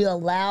see what we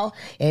allow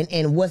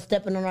and what's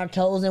stepping on our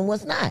toes and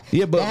what's not.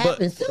 Yeah, but- that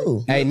happens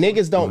too. Hey,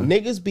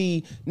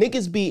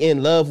 niggas be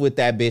in love with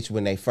that bitch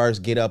when they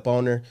first get up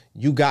on her.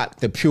 You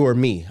got the pure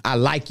me. I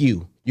like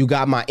you. You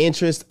got my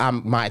interest.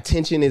 My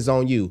attention is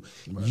on you.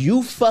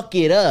 You fuck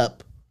it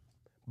up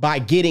by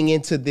getting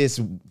into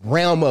this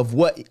realm of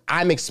what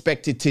I'm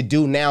expected to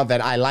do now that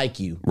I like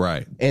you.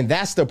 Right. And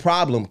that's the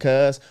problem,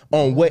 cuz,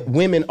 on what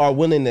women are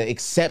willing to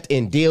accept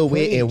and deal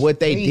with and what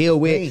they deal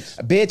with.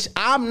 Bitch,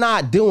 I'm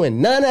not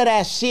doing none of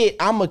that shit.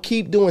 I'm going to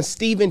keep doing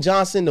Steven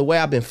Johnson the way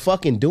I've been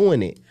fucking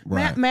doing it.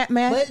 Right. May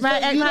I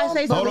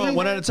say Hold something? on,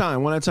 one at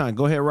a time.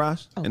 Go ahead,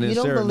 Ross. And then You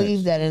don't Sarah believe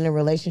next. that in a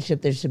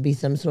relationship there should be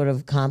some sort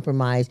of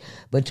compromise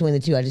between the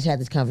two. I just had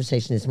this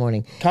conversation this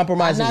morning.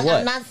 Compromising I'm what?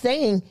 I'm not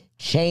saying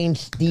change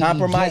Stevie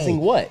Compromising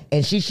J. what?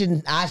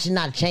 And I should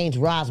not change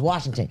Roz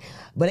Washington.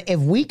 But if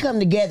we come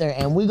together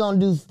and we're gonna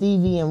do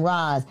Stevie and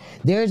Roz,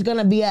 there's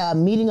gonna be a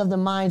meeting of the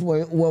minds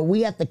where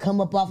we have to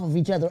come up off of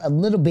each other a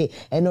little bit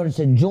in order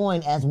to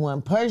join as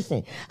one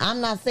person.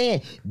 I'm not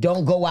saying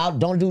don't go out,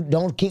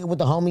 don't kick it with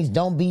the homies,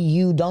 don't be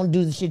you, don't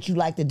do the shit you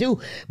like to do.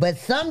 But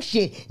some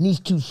shit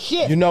needs to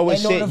shift. You know what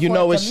in order shit? You for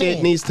know it what to shit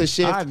mend. needs to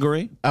shift? I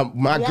agree.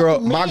 My We girl,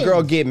 have to my mend.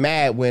 girl get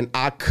mad when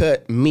I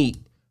cut meat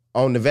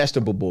on the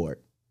vegetable board.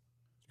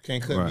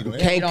 Can't cut Right. me.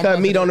 Can't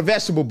cut meat on the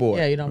vegetable board.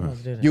 Yeah, you don't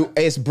supposed to do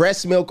that. It's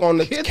breast milk on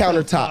the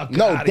countertop.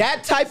 No,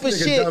 that type of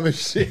shit. Dumb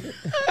as shit.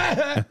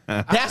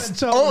 That's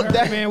told her,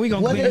 that. man, we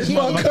gonna What clean if this she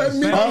motherfucker. cut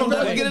meat Hold on on, the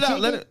Let him get it out.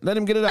 Let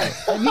him get it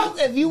out.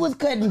 If you was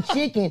cutting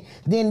chicken,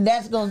 then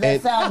that's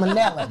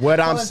salmonella.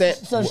 What I'm saying,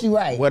 So she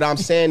right. What I'm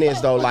saying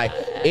is though, like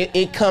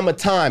it come a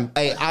time.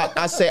 Hey,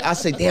 I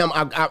say, damn,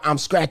 I'm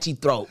scratchy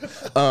throat.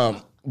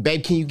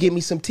 Babe, can you give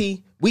me some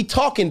tea? We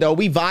talking though,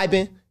 we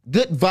vibing,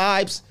 good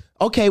vibes.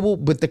 Okay, well,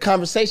 but the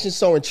conversation's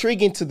so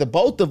intriguing to the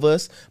both of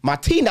us. My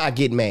tea not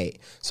getting made,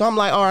 so I'm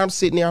like, all right, I'm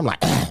sitting there. I'm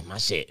like, my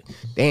shit,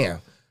 damn,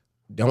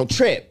 don't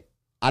trip.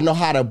 I know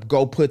how to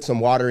go put some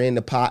water in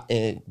the pot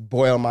and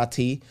boil my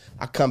tea.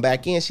 I come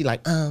back in. She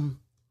like,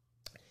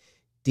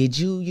 did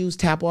you use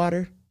tap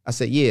water? I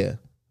said, yeah.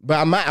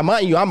 But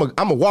mind you, I'm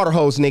a water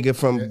hose nigga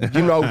from,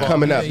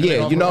 coming up.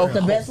 Yeah,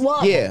 the best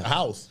water. Yeah.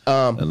 House.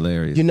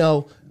 Hilarious.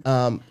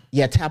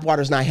 Yeah, tap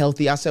water's not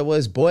healthy. I said, well,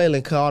 it's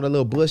boiling, cause all the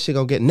little bullshit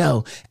gonna get.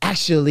 No,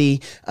 actually,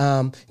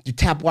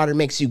 tap water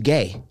makes you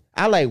gay.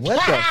 I like, what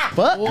the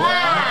fuck? No.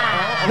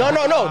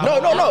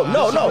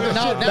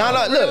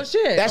 Look,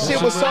 shit. that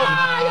shit was so.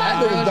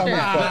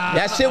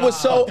 That shit was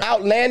so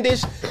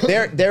outlandish.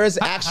 There is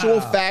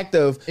actual fact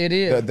of It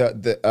is.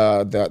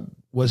 the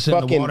What's in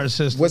the water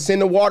system? What's in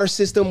the water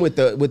system with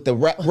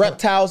the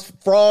reptiles,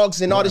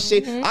 frogs, and all this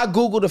shit. I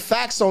Googled the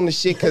facts on the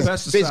shit because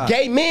Pesticide. bitch,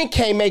 gay men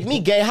can't make me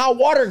gay. How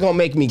water gonna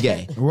make me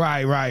gay?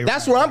 Right.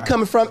 That's where I'm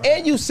coming from.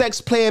 And you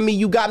sex playing me,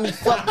 you got me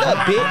fucked up,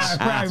 bitch.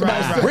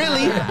 Right.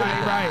 Really?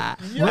 Right.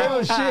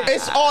 Real shit.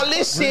 It's all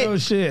this shit. Real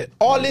shit.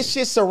 All this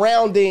shit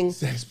surrounding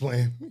Sex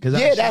playing.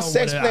 Yeah, that's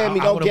sex playing me.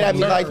 Don't get at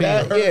me like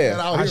that. Yeah.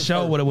 I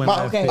sure would have went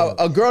left Okay. field.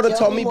 A girl that Tell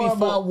told me me more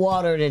before. about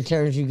water that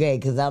turns you gay,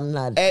 because I'm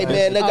not. Hey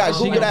man, they got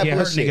She Google gonna that get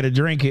her bullshit. nigga to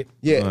drink it.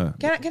 Yeah,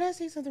 Can I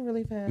say something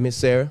really fast? Miss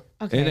Sarah.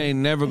 Okay. It ain't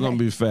never gonna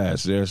be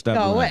fast. Sarah, stop.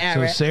 Oh, lying. So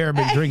whatever. Sarah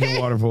been drinking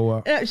water for a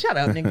while. Shut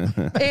up,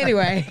 nigga.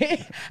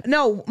 Anyway,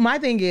 no, my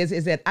thing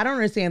is that I don't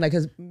understand, like,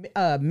 because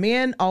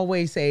men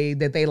always say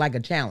that they like a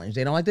challenge.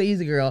 They don't like the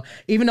easy girl,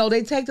 even though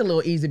they take the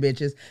little easy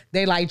bitches.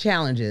 They like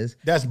challenges.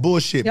 That's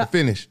bullshit. Yeah. But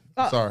finish.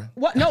 Sorry.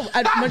 What? No,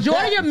 a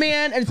majority of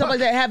men and stuff like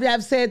that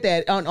have said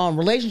that on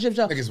relationship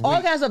shows, Niggas all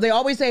weak. kinds of stuff. They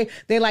always say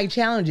they like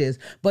challenges,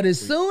 but as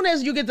soon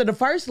as you get to the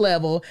first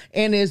level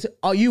and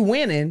are you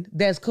winning,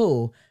 that's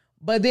cool.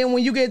 But then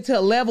when you get to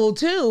level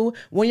 2,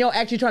 when you're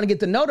actually trying to get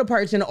to know the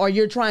person or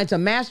you're trying to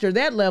master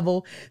that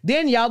level,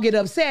 then y'all get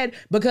upset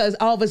because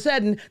all of a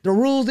sudden the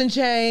rules done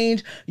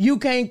change. You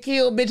can't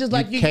kill bitches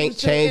like you Can't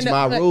used to change in the-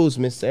 my like, rules,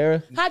 Miss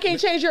Sarah. I can't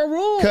change your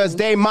rules. Cause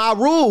they my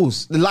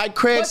rules. Like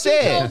Craig But you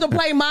said. chose to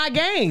play my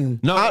game.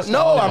 No, I'm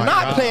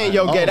not playing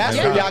your game. That's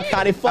where y'all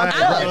got it fucked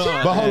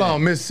up. But hold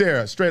on, Miss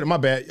Sarah, straight up, my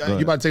bad. You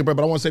about to take a break,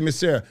 but I want to say, Miss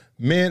Sarah,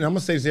 men, I'm going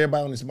to say this to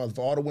everybody on this motherfucker,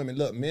 for all the women,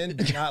 look, men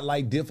do not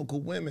like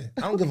difficult women.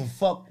 I don't give a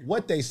fuck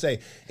what they say.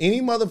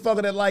 Any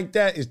motherfucker that like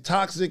that is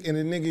toxic and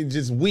the nigga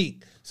just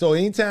weak. So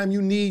anytime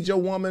you need your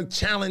woman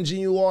challenging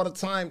you all the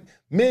time,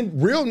 men,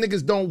 real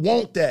niggas don't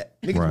want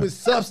that. Niggas Right. with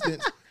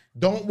substance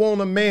don't want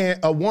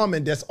a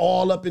woman that's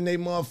all up in their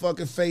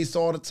motherfucking face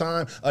all the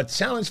time. A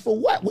challenge for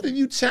what? What are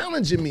you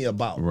challenging me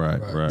about? Right.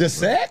 The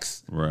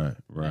sex? Right.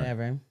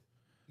 Whatever.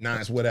 Nah,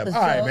 it's whatever.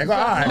 All right, man. All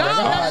right. No, man.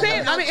 All I'm right.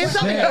 saying. I mean, it's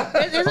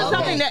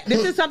something.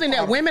 This is something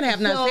that women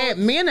have not said.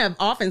 Men have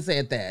often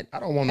said that. I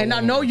don't want no And I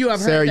woman. know you have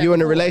heard Sarah, that you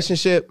in a before.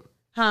 relationship?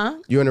 Huh?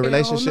 You in a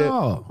relationship?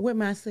 No. With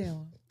myself.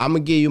 I'm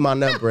gonna give you my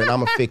number and I'm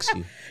gonna fix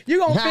you. You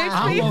gonna fix me? I'm gonna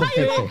How you gonna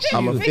fix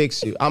I'm gonna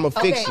fix you. I'm gonna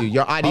fix you.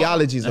 Your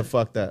ideologies are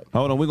fucked up.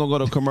 Hold on, we're gonna go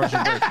to a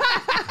commercial break.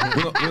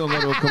 We're gonna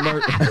go to a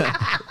commercial.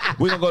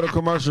 We're gonna go to a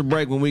commercial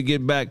break. When we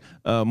get back,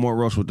 more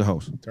roast with the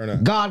host. Turn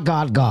up. God.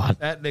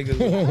 That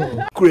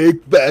nigga.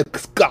 Craig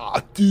Back's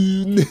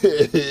cartoon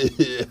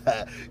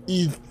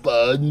is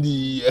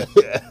funny.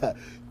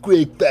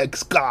 Craig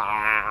Back's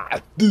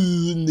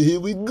cartoon. Here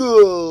we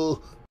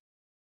go.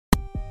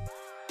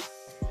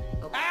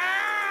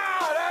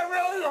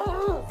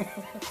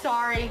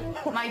 Sorry,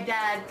 my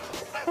dad.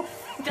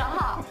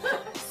 Stop.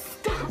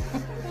 Stop.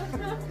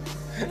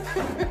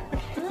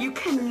 You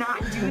cannot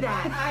do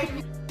that.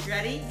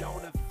 Ready?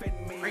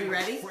 Are you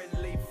ready?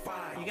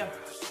 You go.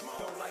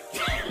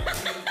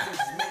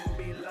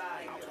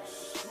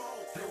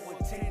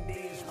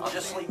 I'll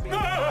just sleep.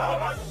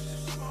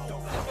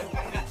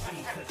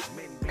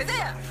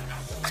 Isaiah!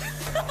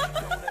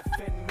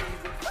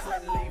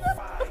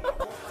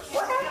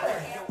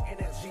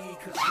 What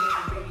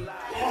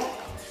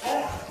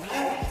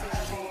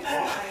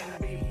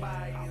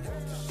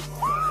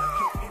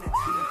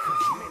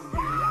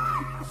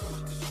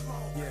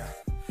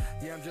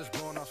Yeah, I'm just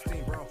blowing off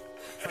steam, bro.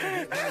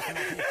 Trying to get money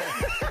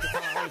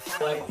from my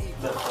people. Like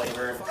the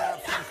flavor.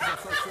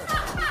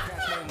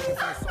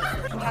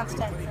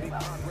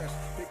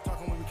 Big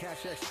talking when we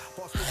cash X.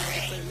 Boss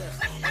nigga, say less.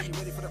 Are you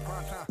ready for the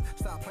prime time?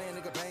 Stop playing,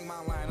 nigga, bang my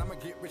line. I'ma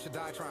get rich or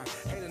die trying.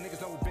 Hater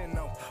niggas know we been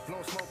no.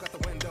 Blowing smoke out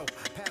the window.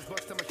 Pass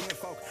bucks to my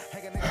kinfolk.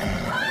 Hang a nigga.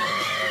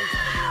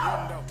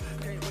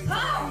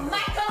 Oh,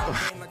 Michael!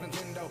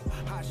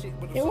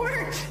 It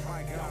worked.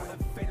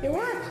 It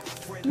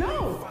worked.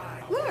 No.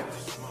 Look.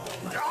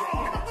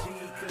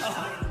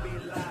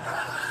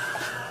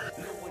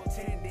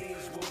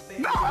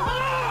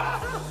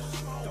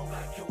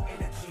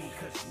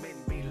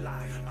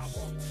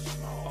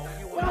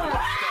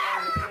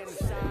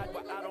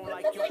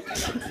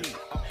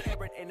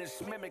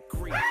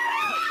 Mimicry, cut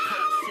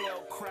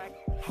shell crack,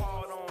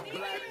 hard on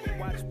black.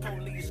 Watch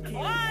police kill you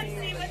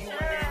ain't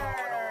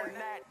hard on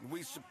that.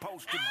 We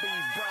supposed to be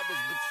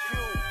brothers, but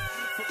you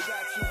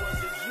forgot you was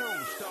a Jew.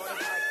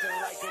 Started acting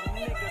like a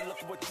nigga.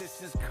 Look what this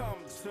has come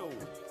to.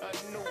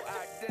 A new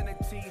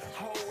identity,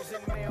 hoes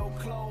in male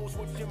clothes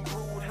with them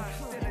rude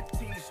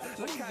hostilities.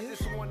 Look, I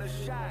just want a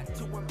shot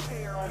to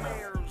impair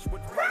nerves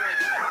with red.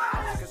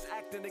 Cause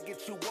acting to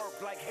get you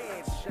work like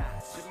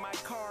headshots. In my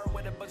car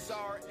with a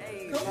bizarre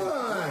age. Come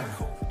on.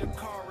 The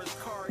car is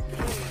car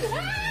gazing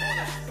on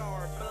a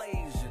star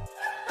blazing.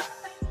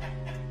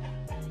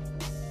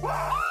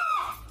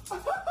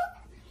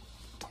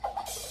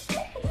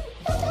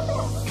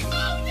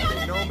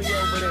 They know me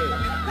over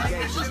there.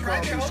 Gangsters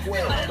call me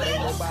square, but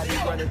ain't nobody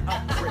running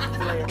up Ric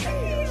Flair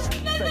airs.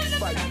 Face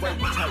fight, rape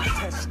type,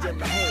 test them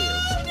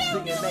hairs.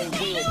 DNA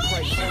will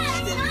pray,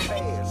 test them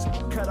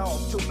fairs. Cut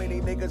off too many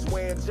niggas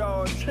wearing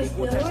Jordans.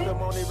 Equal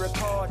testimony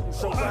recording,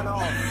 so run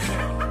off.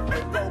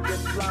 And go get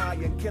fly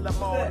and kill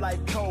them all like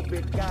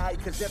COVID guy.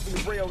 Cause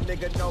every real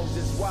nigga knows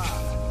it's why.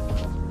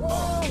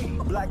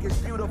 Black is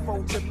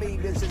beautiful to me,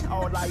 this is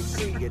all I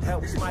see. It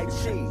helps my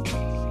cheese.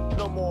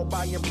 No more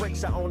buying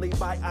bricks, I only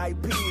buy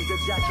IPs. The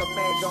jack a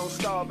man gon'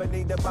 starve and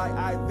need to buy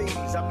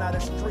IVs. I'm not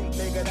a street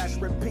nigga, that's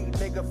repeat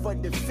nigga for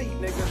defeat,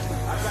 nigga.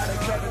 I got a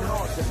Kevin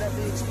Hart, So let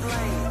me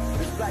explain.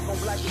 This black on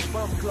black is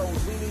bum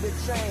clothes. We need a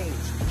change.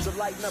 So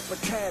lighten up a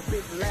tad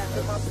bit and laugh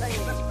at my pain.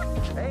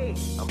 Hey,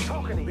 I'm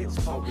talking to you. Bitch,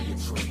 spoken your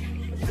truth.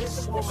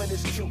 This woman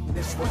is cute,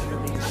 this one you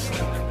need to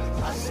sleep.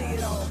 I see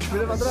it all.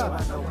 So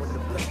I know when to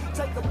blink.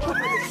 Take a look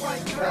at this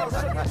white girl, so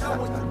you know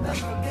what to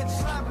think. Get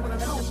slapped with a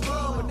loose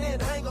glove and then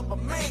hang up a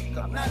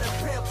makeup. Not a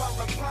pimp, I'm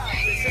a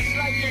private. It's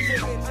like this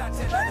bitch, I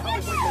tell that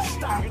hoe when you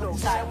stop. You know,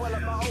 say, well,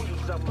 if I owe you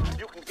something,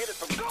 you can get it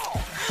from God.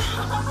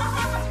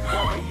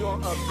 Woman, you're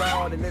a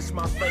god and it's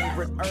my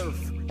favorite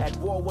earth. At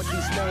war with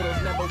these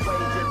mortals, never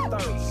wage your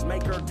thirst.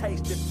 Make her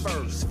taste it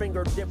first.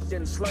 Finger dipped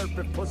and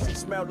slurping. Pussy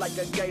smell like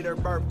a gator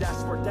burp.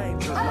 That's where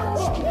danger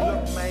lurks.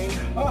 Look, man,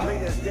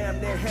 Lena's damn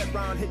near head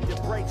round, hit the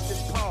brakes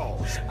and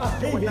pause.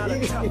 You are not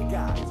a tough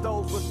guy.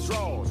 Those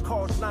withdrawals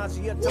cause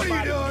nausea to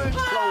body,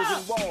 clothes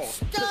and walls.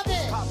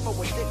 Pistols pop for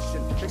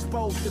addiction,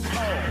 exposed to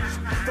cause.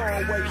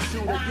 Throwaway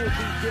shooter, you'll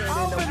be dead in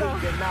a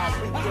week and I'll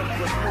be in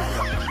with me.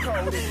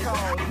 Cold is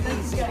cold,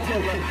 easy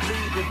killer,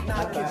 leave it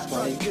not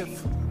constructive.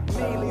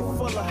 Nearly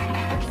full of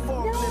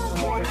forklift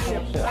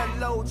courtship.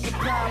 Unload your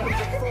power with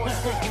force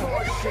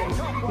contortion.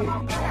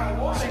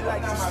 She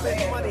likes to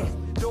spend money.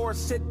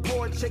 Dorset,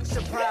 poor chick,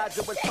 surprise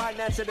her with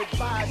financial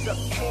advisor.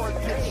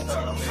 Mortgage.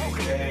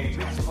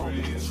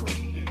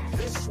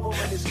 This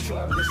woman is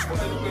cute, this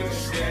woman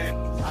is cute.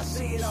 I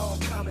see it all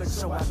coming,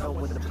 so I know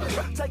when to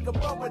play. Take a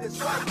bump with this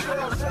white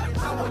girl, so you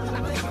know what to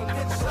think.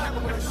 Get slapped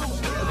with a loose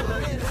girl,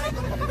 and then hang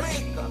up a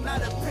ring. I'm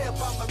not a pimp,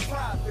 I'm a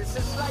private.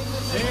 It's like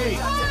this, I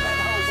tell that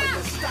hoe when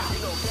to stop. You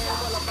know, damn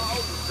well if I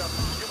owe you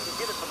something, you can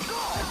get it from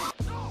God.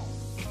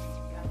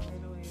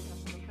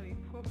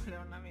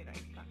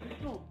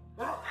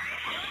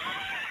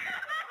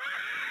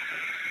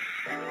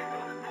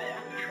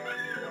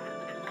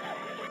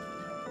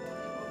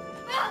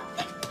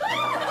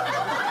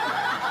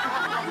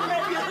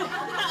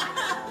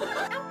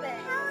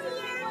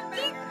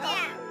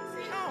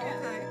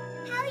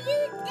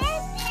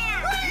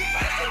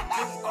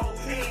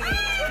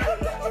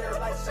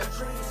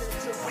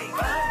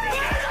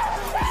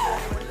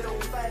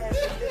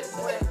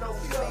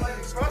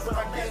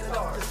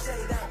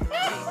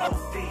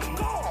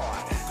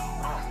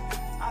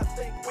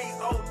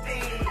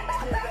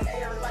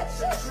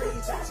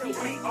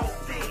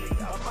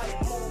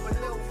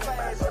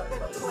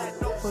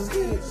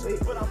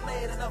 But I'm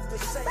man enough to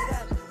say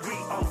that we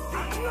OD.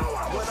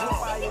 When I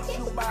buy it,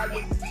 you buy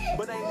it,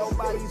 but ain't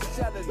nobody's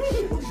jealous.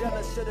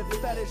 Jealous of the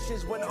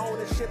fetishes when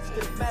ownership's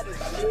the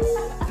medicine.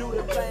 Do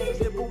the things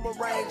that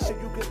boomerang so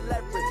you can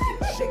leverage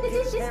it. Shit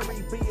gets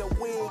hairy, be a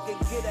wig and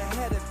get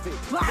ahead of it.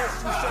 Miss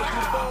you say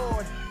you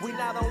bored, we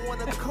not on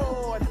one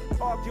accord.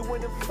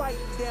 Arguing and fighting,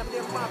 damn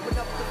near mopping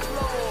up the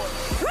floor.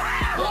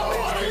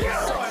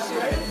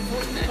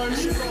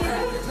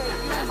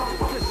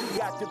 Cause you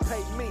got to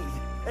pay me.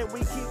 And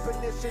we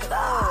keeping this in order.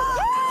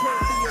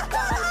 Can't be a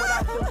dime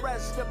without the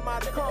rest of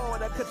my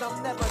corner, cause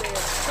I'm never there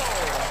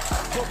sore.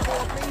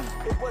 Before me,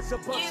 it was a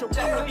bunch of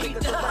real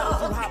niggas around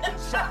who hopping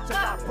shot till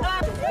I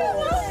broke the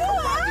wall. A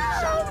body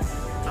shot.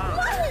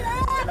 And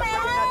I'm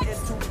really not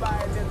into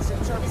violence,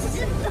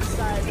 interpreting the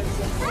silence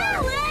and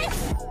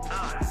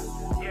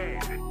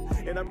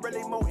yeah. And I'm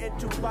really more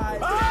into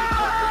violence than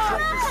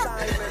interpreting the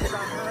silence I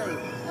heard.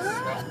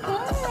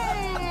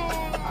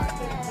 I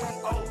think we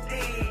OD.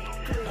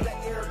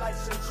 Like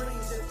some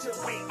trees until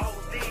we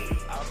OD.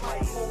 I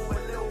might move a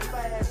little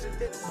fast and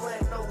didn't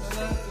plant no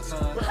seeds,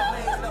 but I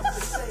ain't enough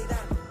to say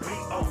that we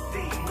OD.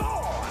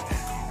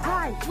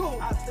 Hi,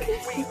 I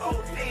think we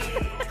OD.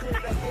 Clear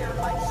the air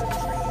like some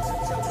trees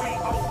until we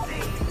OD.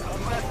 I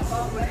might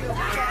move a little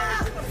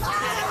fast and didn't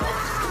plant no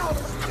seeds, but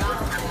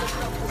I ain't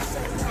enough to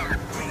say that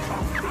we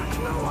OD.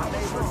 My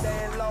neighbor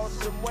Dan lost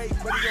some weight,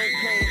 but he ain't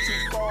came too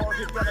far.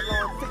 He got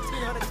along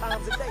 1,500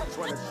 times a day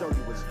trying to show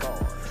you his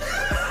scars.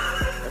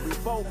 And we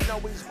both know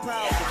he's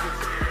proud of it.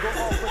 Go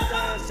off and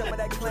dance some of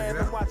that clam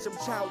and watch him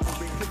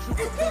chowdering. Cause you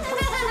can be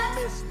with the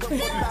miss, but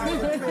without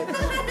the bitch.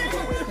 The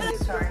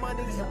with the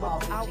money and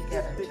without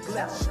the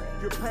glitch.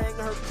 You're paying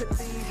her to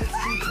leave. If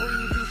she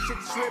breathe, you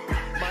should trip.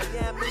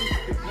 Miami,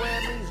 the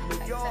Grammys,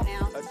 New York,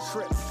 a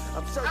trip.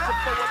 I'm searching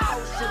for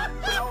emotion,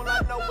 but all I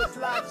know is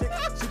logic.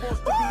 She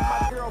wants to be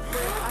my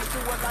girlfriend. I do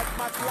her like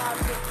my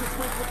closet. Cause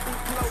we could be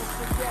close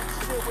and yet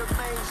still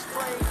remain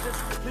strangers.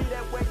 Be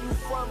that where you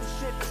from,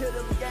 shit to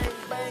them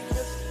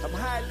gangbangers. I'm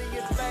highly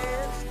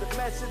advanced, the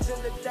message in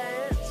the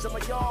dance. Some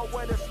of y'all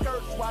wear the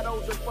skirts while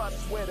those of us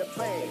wear the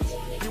pants.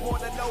 You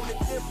wanna know the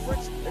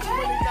difference? It's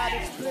really not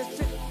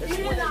explicit. It's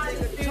when a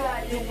nigga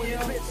talk to his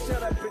bitch,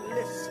 shut up and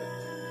listen.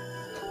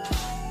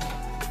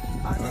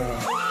 I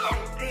think we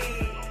OD,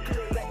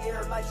 clear the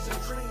air like some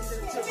trees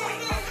until we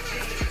OD.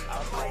 I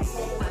might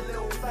move a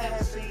little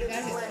fast and get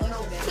plant no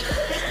shit.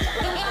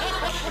 But I ain't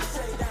have to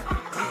say that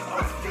we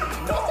OD.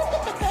 No.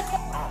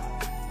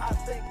 I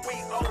think we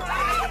OD.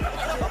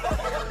 Clear the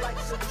air like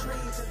some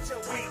trees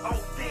until we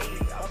OD.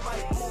 I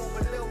might move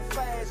a little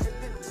fast and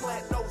didn't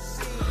plant no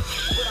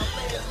seeds. But I'm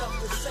man enough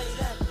to say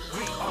that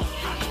we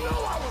OD. No,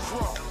 I was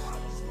wrong.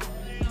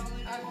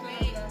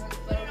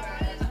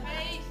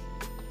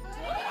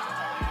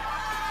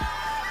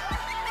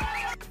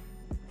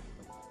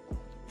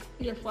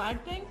 Your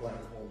flag thing?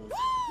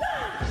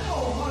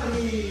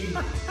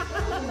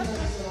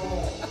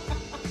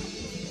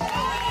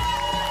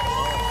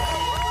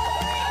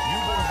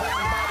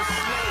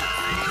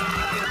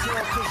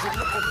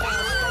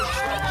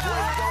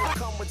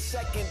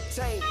 Second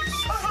takes,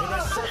 and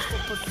that search for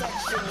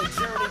perfection, the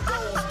journey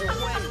goes to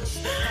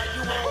waste. How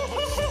you all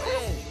but you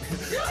ain't.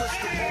 Push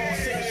the ball,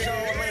 say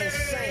y'all ain't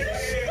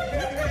saints.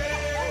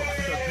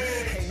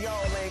 And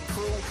y'all ain't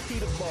crew, he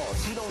the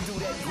boss. He don't do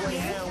that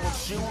greyhound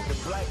with you. The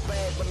black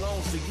bag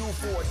belongs to you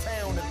for a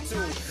town or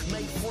two.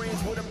 Make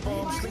friends with a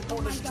bum, sleep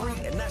on the street,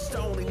 and that's the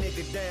only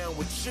nigga down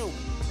with you.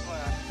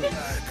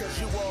 Cause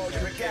you all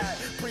you got.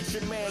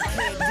 Preacher man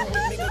can't do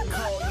it, nigga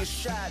call your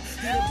shot.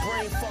 He done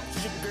brain fucked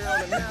your girl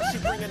and now she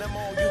bringing them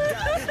all you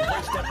got.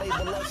 Breaks that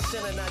label up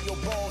sinning, now your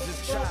balls is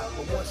chopped.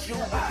 But once you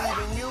believe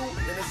in you,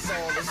 then it's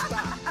all to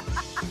stop.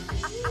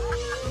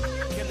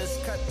 Killers,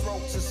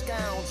 cutthroats, and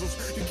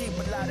scoundrels. You keep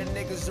a lot of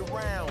niggas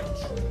around.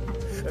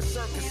 A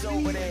circus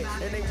over there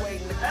and they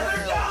waiting to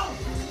crown.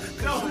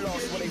 Cause you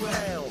lost what they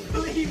found.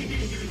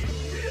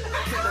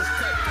 Killers,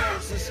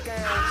 cutthroats, and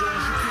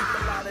scoundrels. You keep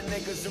a lot of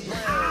niggas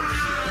around.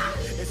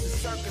 It's a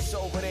circus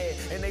over there,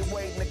 and they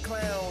waiting to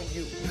clown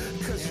you.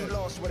 Cause you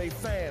lost what they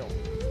found.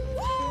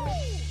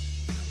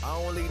 I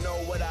only know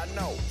what I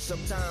know.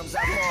 Sometimes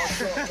I fall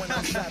short when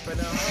I'm slapping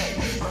a hoe.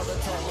 Mother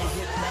told me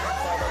hit back,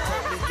 father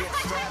told me get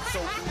strapped. So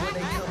when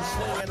they come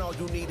swinging, all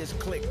you need is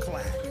click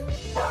clack.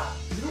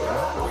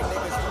 Hungry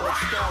niggas will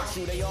extort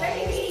you, they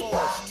almost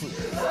forced to.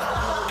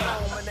 I'm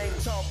alone when they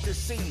talk to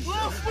Caesar.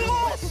 The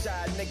west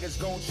side niggas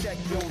gon' check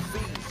your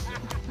visa.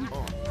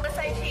 Let's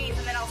say cheese,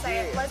 and then I'll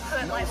say, let's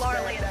put like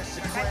Laura Lee. That's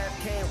the crab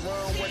can't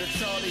run with a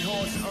Charlie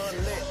horse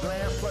unlit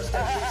glam. Plus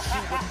that bitch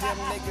shoot with them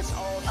niggas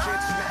all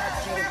shit.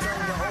 Snatch you and turn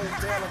your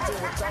hotel into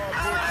a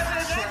target.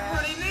 That's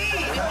pretty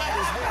neat. Might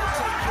as well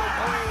take your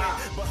bread,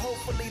 but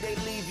hopefully they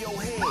leave your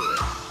head.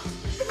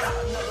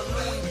 Another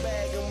Louis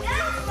bag and we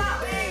left for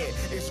dead.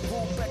 It's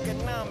group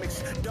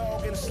economics,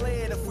 dog and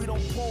sled. If we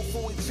don't pull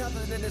for each other,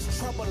 then there's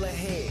trouble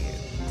ahead.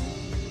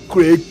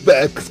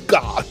 Craigback's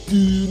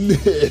cartoon.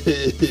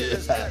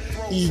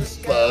 It's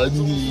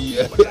funny.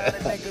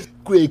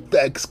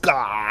 Craigback's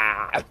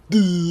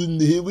cartoon.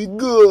 Here we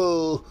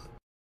go.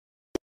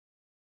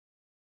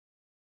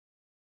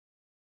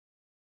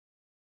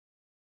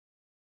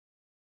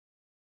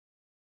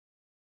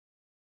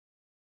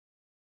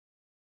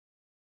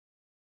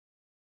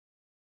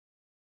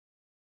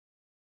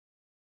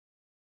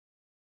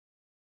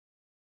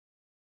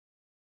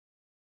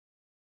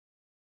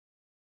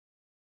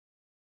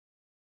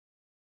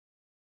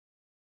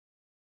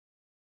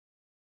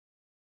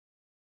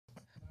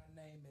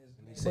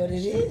 But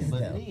it is.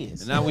 But it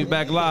is. And now we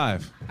back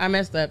live. I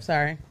messed up.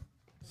 Sorry.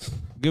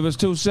 Give us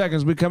 2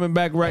 seconds. We coming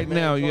back right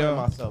now, yo.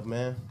 Myself,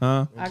 man.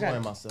 Huh?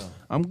 Enjoying myself.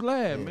 I'm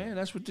glad, man.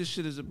 That's what this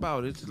shit is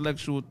about. It's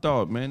intellectual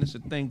thought, man. It's a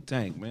think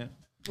tank, man.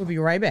 We'll be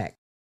right back.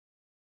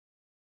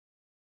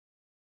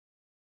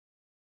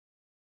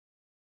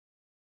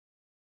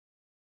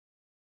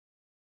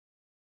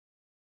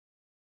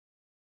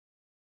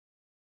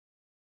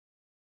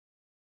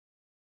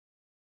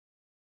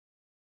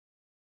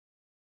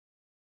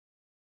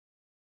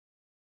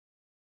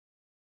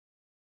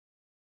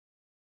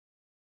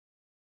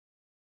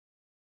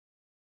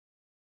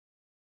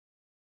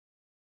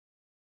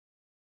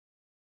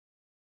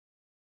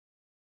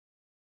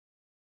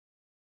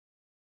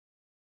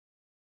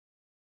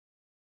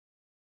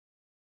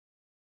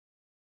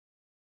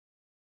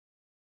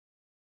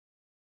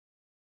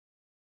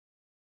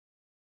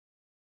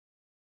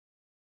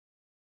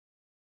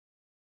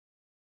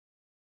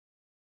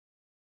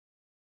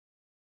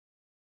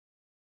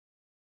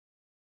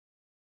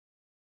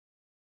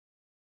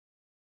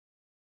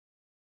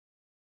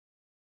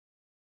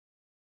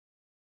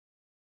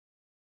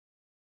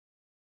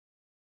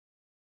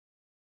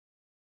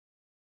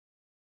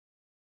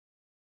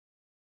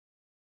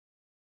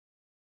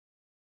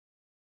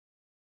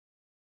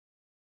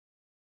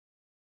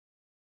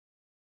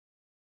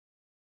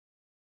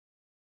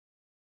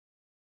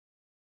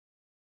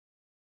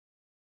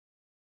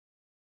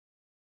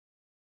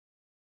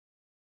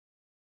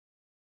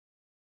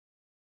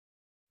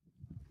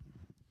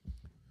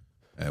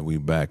 And we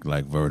back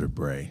like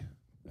vertebrae.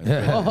 This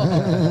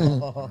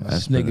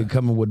nigga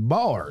coming with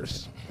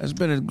bars.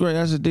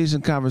 That's a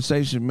decent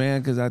conversation,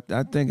 man, because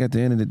I think at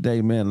the end of the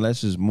day, man,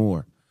 less is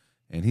more.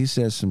 And he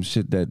says some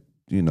shit that,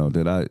 you know,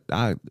 that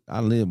I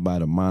live by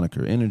the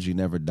moniker, energy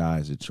never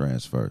dies, it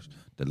transfers.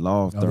 The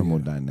law of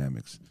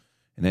thermodynamics.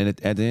 And then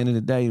at the end of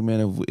the day,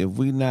 man, if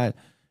we not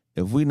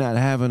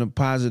having a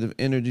positive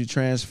energy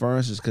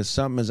transference, it's because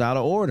something is out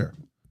of order.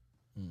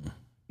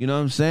 You know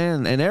what I'm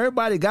saying? And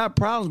everybody got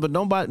problems, but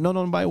nobody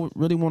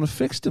really want to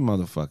fix them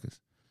motherfuckers.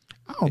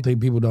 I don't think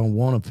people don't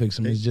want to fix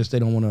them. It's just they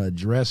don't want to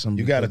address them.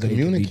 You got to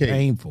communicate.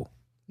 Painful.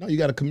 No, you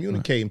got to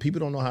communicate, and people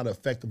don't know how to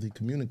effectively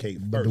communicate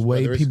first. the way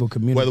Whether it's- people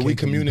communicate whether we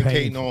can be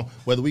communicating painful. on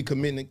whether we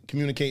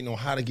communicating on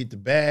how to get the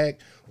bag,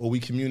 or we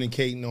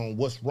communicating on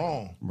what's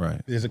wrong. Right.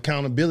 There's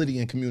accountability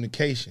in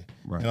communication,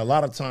 Right. and a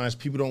lot of times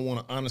people don't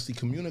want to honestly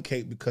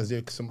communicate because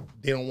they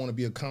don't want to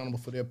be accountable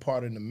for their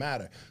part in the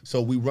matter.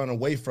 So we run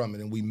away from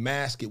it and we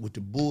mask it with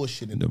the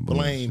bullshit and the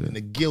blame bullshit.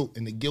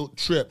 and the guilt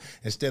trip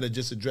instead of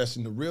just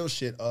addressing the real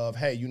shit of,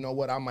 hey, you know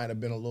what, I might have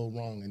been a little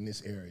wrong in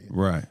this area.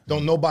 Right.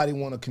 Don't nobody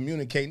want to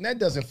communicate, and that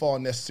doesn't fall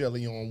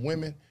necessarily on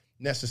women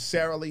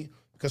necessarily,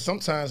 because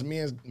sometimes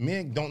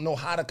men don't know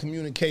how to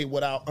communicate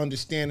without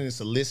understanding it's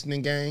a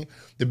listening game.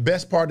 The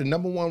best part, the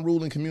number one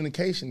rule in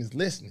communication is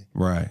listening.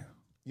 Right.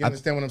 You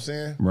understand what I'm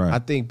saying? Right. I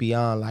think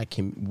beyond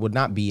well,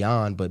 not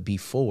beyond, but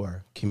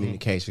before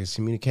communication. 'Cause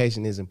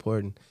communication is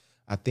important.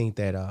 I think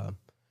that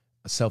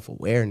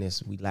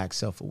self-awareness, we lack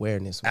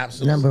self-awareness.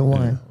 Absolutely. Number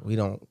one. We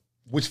don't.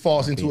 Which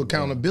falls into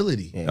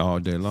accountability. Yeah. All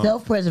day long.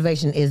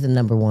 Self-preservation is the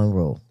number one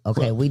rule.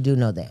 Okay, we do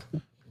know that.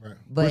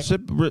 But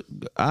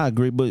I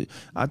agree, but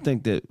I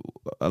think that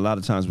a lot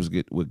of times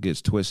what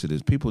gets twisted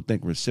is people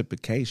think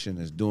reciprocation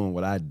is doing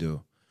what I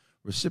do.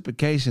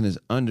 Reciprocation is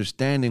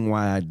understanding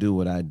why I do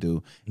what I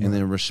do and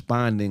then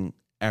responding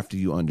after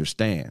you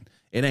understand.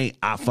 It ain't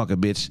I fuck a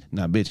bitch,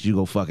 now bitch you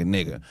go fuck a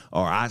nigga,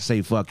 or I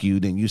say fuck you,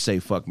 then you say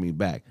fuck me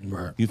back.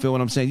 Right. You feel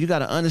what I'm saying? You got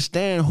to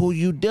understand who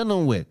you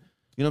dealing with.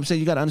 You know what I'm saying?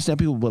 You got to understand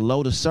people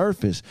below the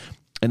surface,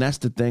 and that's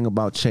the thing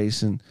about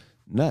chasing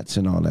nuts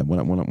and all that.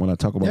 When I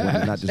talk about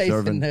women not Chasing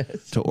deserving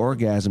nuts. to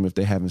orgasm if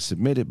they haven't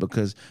submitted,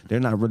 because they're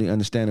not really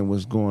understanding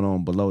what's going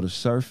on below the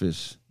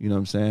surface. You know what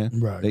I'm saying?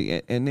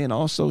 Right. And then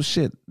also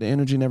shit, the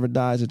energy never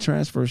dies. It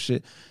transfers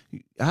shit.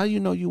 How you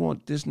know you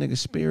want this nigga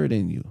spirit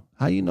in you?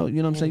 How you know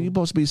what I'm saying? You're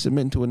supposed to be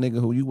submitting to a nigga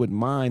who you wouldn't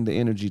mind the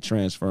energy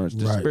transference,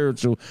 the Right.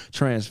 spiritual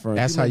transference.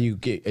 That's how you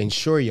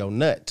ensure your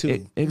nut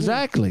too.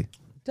 Exactly.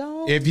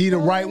 Don't. If he the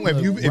right one,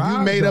 if you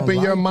Rob made up don't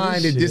in your like mind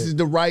this that this shit. is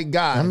the right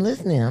guy. I'm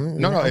listening.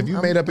 No, if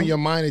you made up in your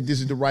mind that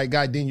this is the right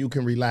guy, then you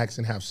can relax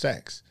and have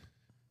sex.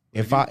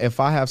 If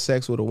I have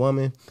sex with a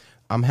woman,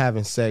 I'm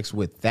having sex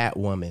with that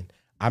woman.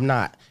 I'm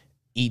not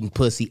eating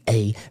pussy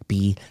A,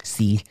 B,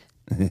 C,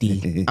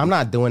 D. I'm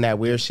not doing that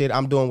weird shit.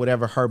 I'm doing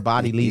whatever her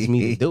body leads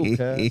me to do.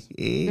 Cause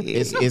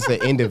it's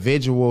an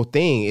individual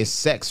thing. It's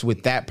sex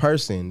with that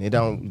person. It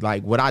don't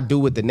like what I do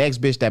with the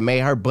next bitch that made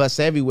her bust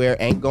everywhere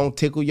ain't gonna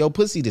tickle your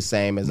pussy the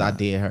same as I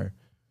did her.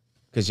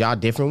 Cause y'all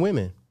different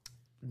women.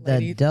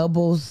 The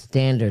double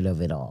standard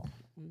of it all.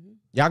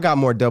 Y'all got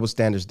more double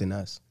standards than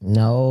us.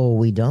 No,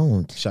 we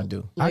don't. Sure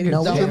do. Ladies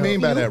No, don't. we have a mean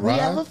by few- that, We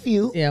have Rob? a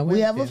few. Yeah, we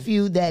have a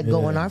few that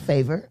go in our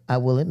favor. I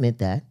will admit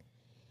that.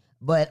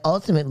 But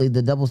ultimately,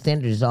 the double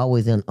standard is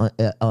always on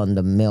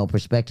the male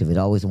perspective. It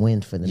always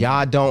wins for the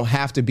Y'all don't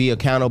have to be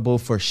accountable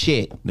for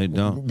shit. They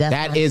don't. That's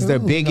That not is the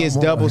true biggest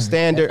no more. double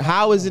standard.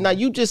 How is it not?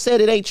 You just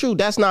said it ain't true.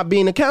 That's not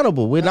being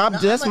accountable.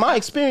 That's my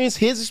experience,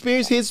 his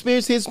experience, his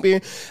experience, his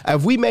experience.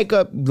 If we make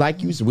up,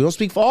 like you said, we don't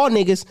speak for all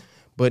niggas,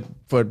 but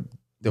for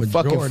the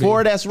fucking Majority.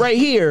 four that's right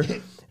here,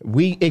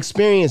 we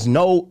experience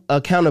no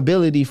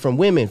accountability from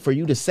women. For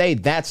you to say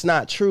that's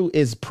not true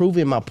is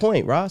proving my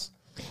point, Ross.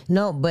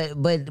 No, but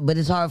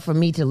it's hard for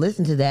me to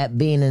listen to that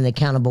being an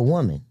accountable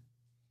woman.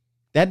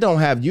 That don't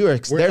have your. We're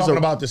There's talking a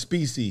about the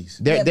species.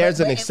 there's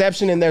an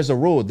exception and there's a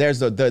rule. There's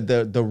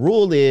the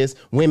rule is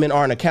women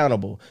aren't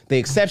accountable. The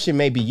exception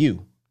may be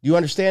you. You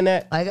understand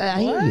that? I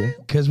hear you.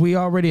 Because we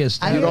already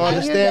established. don't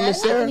understand,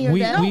 Miss Sarah?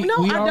 We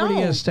No, we I already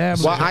don't.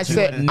 established. Well, I that you're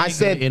a said- I nigga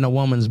said- in a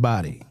woman's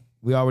body.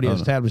 We already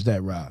established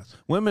that, Roz.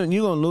 Women,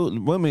 you gonna lose.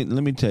 Women,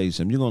 let me tell you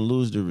something. You're gonna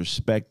lose the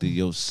respect of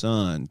your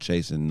son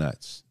chasing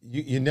nuts.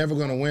 You're never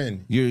gonna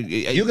win. You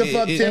can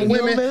fuck 10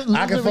 women. Lose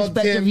I can the fuck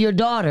respect 10. of your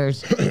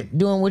daughters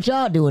doing what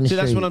y'all do in the See,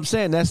 street. that's what I'm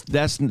saying.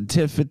 That's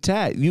tit for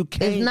tat. You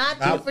can't. It's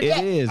not tit for It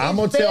tat. is. I'm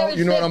gonna It's fair tell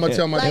you know what I'm gonna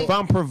tell my. like- If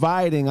I'm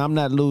providing, I'm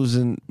not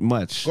losing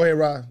much. Go ahead,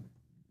 Rod.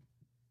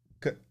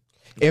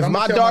 If I'ma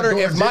my tell daughter, my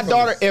if my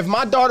daughter, if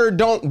my daughter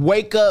don't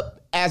wake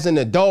up as an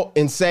adult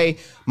and say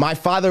my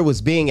father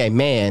was being a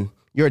man,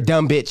 you're a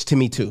dumb bitch to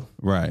me too.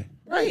 Right.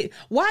 Right.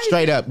 Why?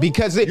 Straight up,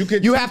 because You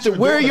could you have teach to your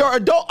wear daughter. your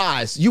adult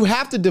eyes. You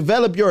have to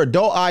develop your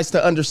adult eyes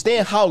to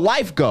understand how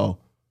life go.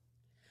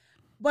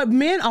 But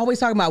men always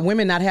talk about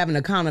women not having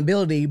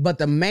accountability. But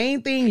the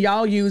main thing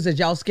y'all use as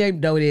y'all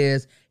scapegoat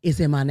is it's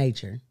in my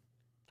nature.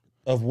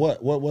 Of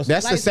what? What's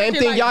That's the same especially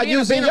thing like y'all being a-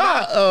 using being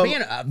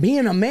a- y'all.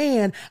 being a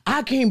man,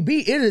 I can't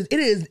be. It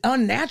is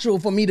unnatural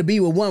for me to be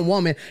with one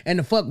woman and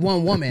to fuck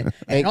one woman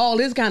and all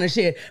this kind of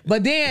shit.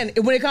 But then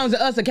when it comes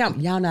to us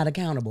y'all not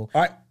accountable.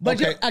 All right, But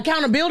okay. your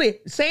accountability,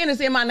 saying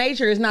it's in my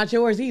nature, is not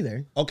yours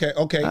either. Okay.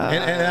 And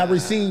I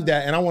received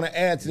that, and I want to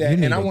add to that, You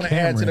need and I a want to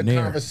add to camera the in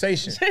there.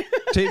 conversation.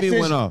 TV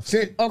went off.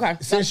 Okay.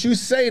 Since you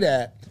say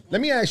that, let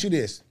me ask you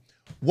this: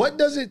 what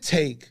does it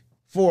take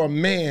for a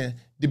man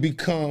to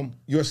become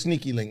your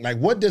sneaky link? Like,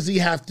 what does he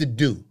have to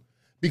do?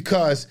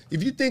 Because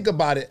if you think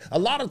about it, a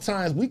lot of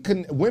times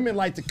women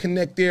like to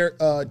connect their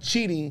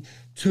cheating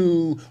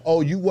to,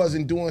 oh, you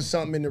wasn't doing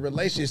something in the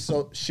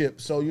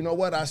relationship, so you know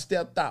what? I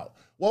stepped out.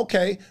 Well,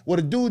 okay. Well,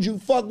 the dude you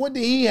fuck, what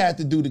did he have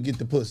to do to get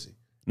the pussy?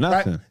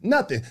 Nothing. Right?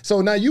 Nothing.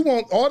 So now you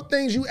want all the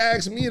things you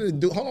asked me to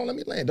do. Hold on, let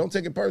me land. Don't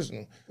take it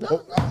personal.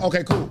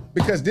 Okay, cool.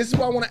 Because this is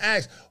what I want to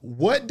ask.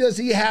 What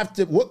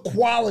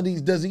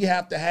qualities does he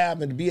have to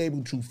have and to be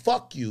able to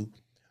fuck you?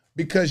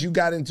 Because you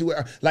got into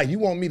it, like you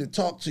want me to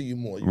talk to you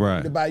more. You want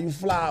me to buy you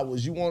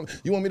flowers. You want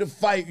me to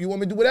fight. You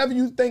want me to do whatever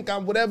you think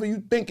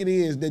it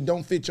is that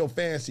don't fit your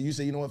fancy. You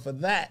say, you know what, for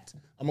that,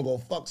 I'm gonna go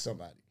fuck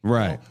somebody.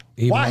 Right.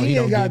 Why he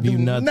ain't got to do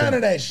none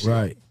of that shit?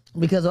 Right.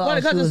 Because all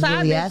she was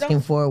really asking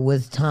for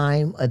was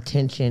time,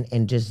 attention,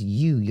 and just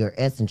your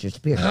essence, your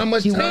spirit. How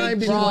much time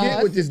did you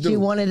get with this dude?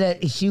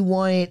 She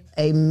wanted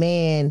a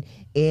man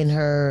in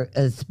her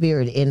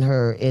spirit, in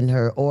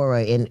her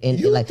aura,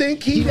 you like,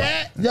 think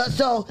that?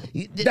 So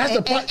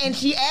that's and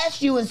she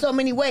asked you in so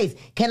many ways.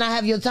 Can I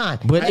have your time?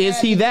 But is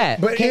he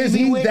that? But is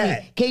he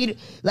that? Can you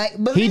like?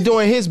 But he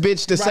doing his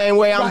bitch the same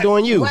way I'm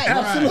doing you. Right.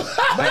 Absolutely.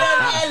 But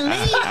at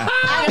least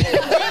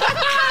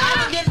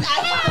I get some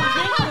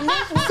dick from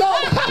this one.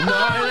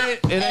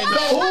 It ain't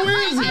So who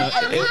is he?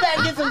 At least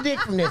I get some dick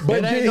from this.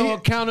 But there ain't no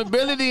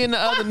accountability in the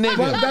other nigga.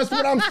 But that's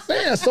what I'm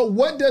saying. So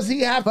what does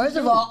he have First to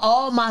of do?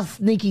 all my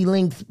sneaky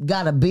links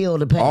got a bill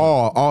to pay.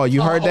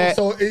 You heard that?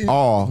 So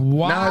Wow.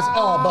 Now it's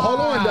all. But hold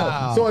on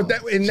though. So if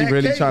that in She that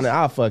really case, trying to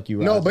I'll fuck you.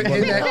 No, Ross. but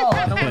in that,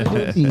 I don't want to do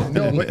it to you.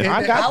 no, but in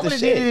I that, got I the would have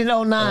shit. did it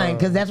in 09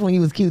 because that's when he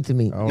was cute to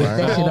me. All right.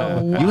 That shit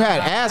on. You had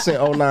ass in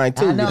 09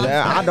 too. I know.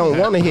 I don't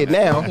want to hit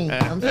now.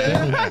 I'm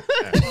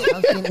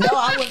skinny. No,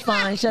 I was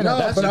fine. Shut No, up.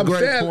 That's but a I'm great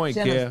saying- point,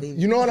 Shut up, yeah. Steve.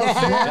 you know what I'm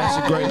saying?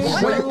 That's a great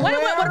point. Wait a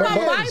minute, what about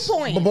my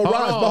point? But Roz, but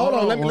hold on,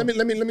 hold on.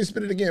 let me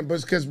spit it again.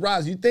 But because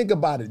Roz, you think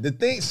about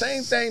it,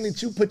 same thing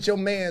that you put your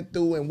man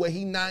through and what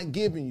he not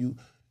giving you,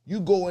 you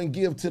go and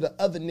give to the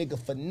other nigga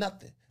for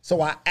nothing.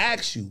 So I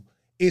ask you,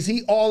 is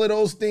he all of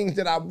those things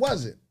that I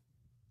wasn't?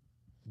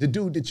 The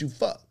dude that you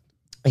fucked.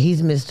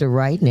 He's Mr.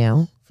 Right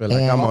now. Feel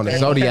like I'm on a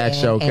Zodiac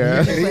show,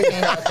 Karen.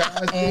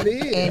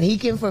 And he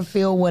can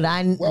fulfill what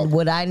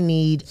I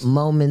need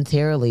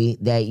momentarily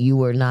that you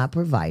were not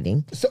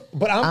providing. So,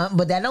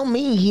 but that don't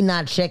mean he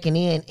not checking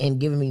in and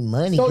giving me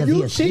money. So 'cause you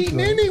he a cheating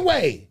secret.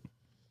 anyway.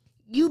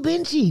 You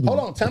been cheating. Hold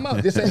on, time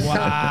out. This ain't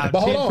time. But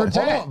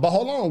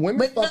hold on.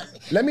 Women fuck.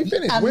 Let me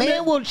finish. A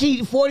man will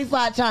cheat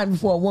 45 times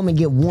before a woman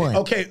get one.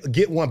 Okay,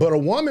 get one. But a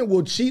woman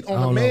will cheat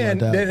on a man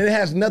that it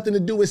has nothing to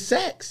do with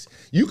sex.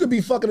 You could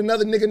be fucking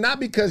another nigga not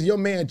because your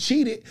man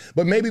cheated,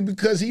 but maybe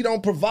because he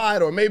don't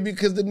provide, or maybe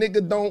because the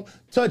nigga don't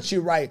touch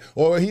you right,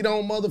 or he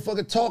don't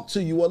motherfucking talk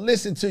to you or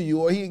listen to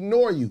you, or he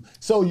ignore you.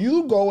 So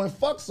you go and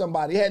fuck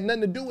somebody. It had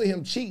nothing to do with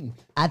him cheating.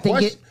 I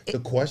think the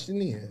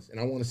question is, and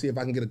I want to see if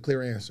I can get a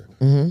clear answer.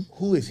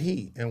 Who is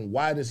he, and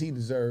why does he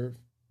deserve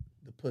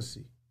the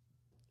pussy?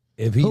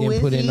 If he Who didn't is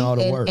put in he, all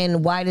the work.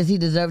 and why does he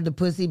deserve the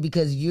pussy?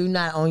 Because you're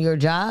not on your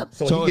job?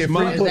 So So he it's get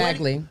free mine. pussy.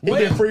 Exactly. He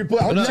get free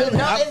pussy. I'm telling you.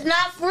 No, it's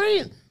not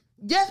free.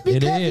 Just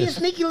because is. he's a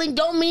sneaky link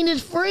don't mean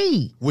it's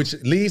free. Which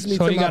leads me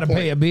So to you my gotta point.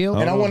 pay a bill?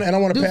 And I want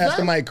to Do pass the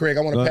something. mic, Craig.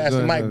 I want Go to ahead, pass go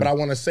the ahead, mic, go but I ahead.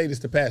 want to say this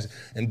to pass it.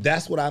 And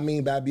that's what I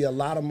mean by be a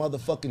lot of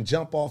motherfucking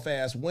jump off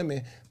ass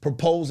women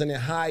proposing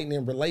and hiding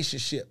in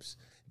relationships.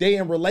 They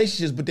in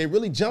relationships, but they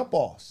really jump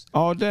offs.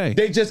 All day.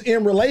 They just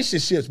in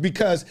relationships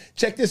because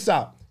check this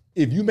out.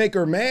 If you make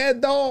her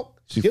mad, dog,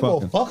 She you go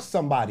fucking. fuck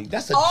somebody.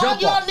 That's a All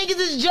jump y'all off. niggas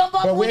is jump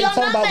off But we when ain't y'all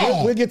talking not about.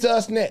 mad. We'll get to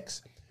us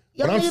next.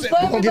 Y'all But I'm niggas saying for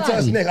we're gonna get to us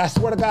everybody. next. I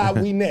swear to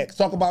God, we next.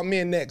 Talk about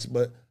men next,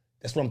 but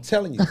that's what I'm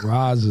telling you.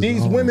 Roz is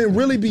These on. women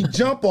really be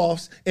jump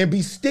offs and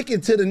be sticking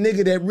to the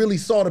nigga that really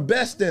saw the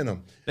best in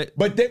them.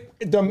 But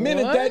the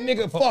minute that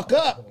nigga fuck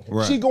up,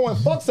 Right. she go and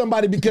fuck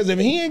somebody because if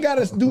he ain't got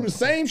to do the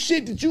same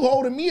shit that you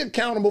holding me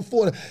accountable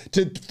for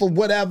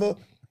whatever.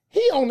 He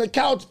on the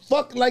couch,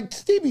 fuck like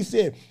Stevie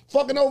said,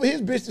 fucking over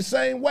his bitch the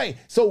same way.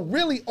 So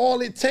really,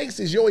 all it takes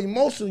is your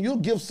emotion. You'll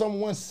give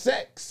someone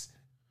sex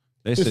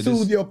They to said soothe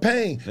this- your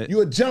pain. You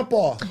a jump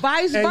off.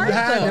 Vice and you versa.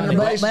 hide in a But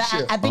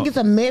relationship. I think it's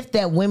a myth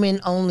that women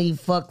only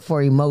fuck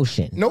for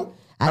emotion. Nope.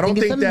 I don't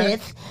think it's think a that.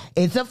 myth.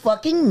 It's a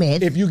fucking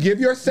myth. If you give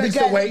your sex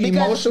away,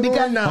 emotional or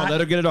Oh, not,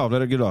 let her get it off.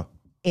 Let her get it off.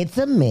 It's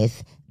a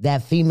myth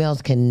that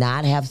females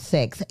cannot have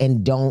sex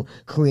and don't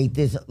create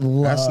this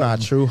love. That's not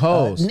true.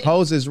 Hoes.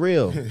 Hoes is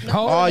real.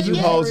 All you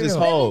Yeah, hoes is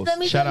let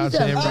me hoes. Shout out to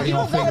tell you everybody something. on You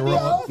don't gotta Finger be a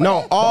Roll. hoe for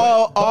No, that.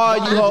 all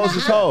you hoes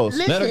is hoes.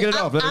 Listen, Let her get it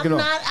off. Let her get it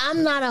off.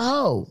 I'm not a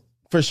hoe.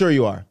 For sure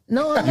you are.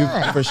 No, I'm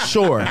not. For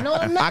sure. No,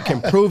 I'm not. I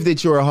can prove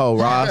that you're a hoe,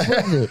 Ross.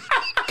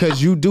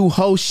 Cause you do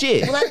hoe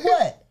shit. Like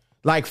what?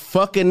 Like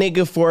fuck a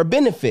nigga for a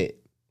benefit.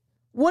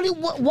 Why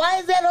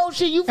is that whole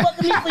shit you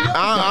fucking me for your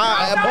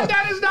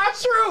That is not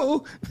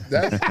true.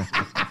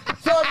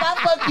 So if I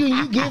fuck you and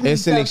you give me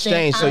It's an something,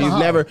 exchange. So I'm a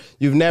hoe.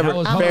 you've never That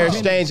was fair hoe.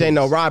 exchange ain't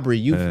no robbery.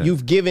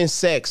 You've given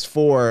sex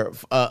for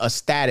a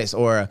status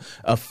or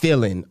a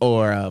feeling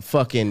or a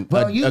fucking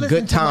Bro, you a listen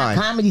good to my time.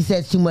 comedy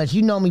sets too much.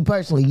 You know me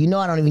personally. You know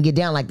I don't even get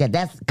down like that.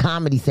 That's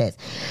comedy sets.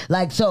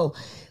 Like, so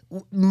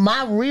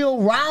my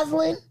real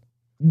Rosalind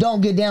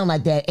don't get down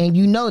like that, and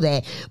you know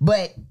that.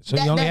 But So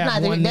you only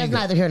have one that's nigga.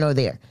 neither here nor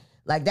there.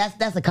 Like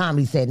that's a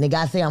comedy set, nigga.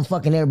 I say I'm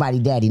fucking everybody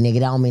daddy, nigga.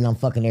 That don't mean I'm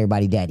fucking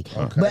everybody daddy.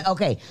 But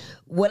okay,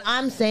 what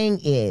I'm saying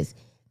is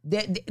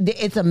that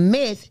it's a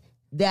myth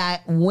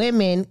that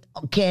women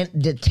can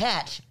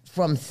detach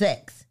from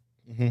sex.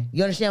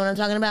 You understand what I'm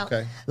talking about?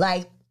 Okay.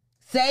 Like,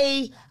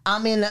 say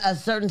I'm in a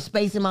certain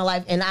space in my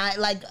life and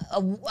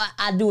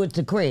I do it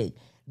to Craig.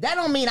 That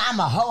don't mean I'm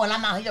a hoe and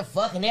I'm out here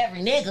fucking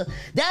every nigga.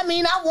 That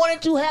mean I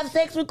wanted to have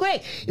sex with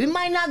Craig. It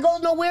might not go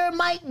nowhere. It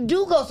might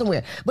do go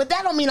somewhere. But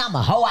that don't mean I'm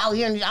a hoe out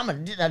here and I'm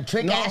a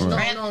trick ass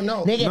tramp.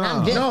 No. Nigga, and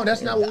I'm just, No,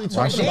 that's not what we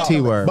talking about.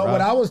 T-word, but bro.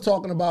 what I was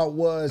talking about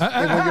was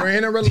when you're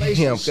in a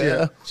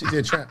relationship. She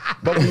did tramp.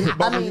 But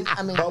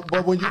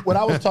when you, what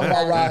I was talking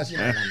about, Roz,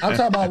 I'm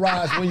talking about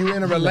Roz when you're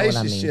in a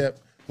relationship.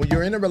 When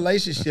you're in a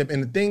relationship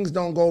and the things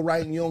don't go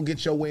right and you don't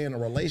get your way in a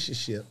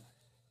relationship,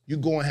 you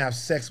go and have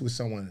sex with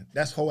someone.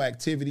 That's whole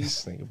activity.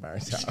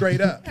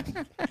 Straight up.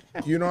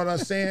 You know what I'm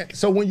saying?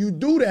 So when you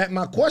do that,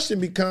 my question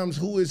becomes,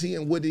 who is he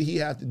and what did he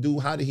have to do?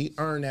 How did he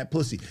earn that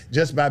pussy?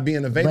 Just by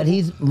being available? but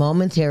he's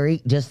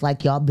momentary, just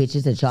like y'all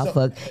bitches that y'all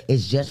fuck.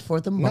 It's just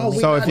for the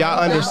moment. So if y'all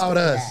about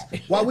us,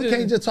 why we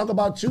can't just talk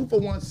about you for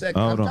 1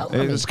 second? Hold on.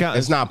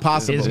 It's not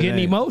possible. It's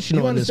getting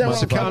emotional in this understand what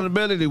It's I'm motherfucker.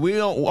 accountability. We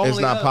don't. It's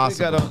only not us, we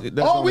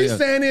possible. All we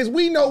saying is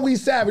we know we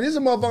savage. This is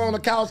a motherfucker on the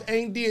couch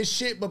ain't did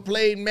shit but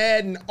played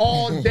Madden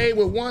all day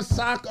with one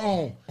sock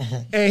on,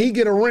 and he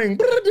get a ring.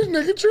 This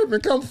nigga tripping.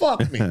 Come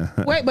fuck me.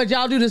 Wait, but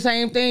y'all do the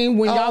same thing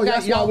when y'all got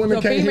that's why y'all women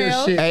the can't hear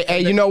females. shit. Hey,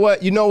 you know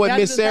what? You know what, Y'all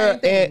Miss do the Sarah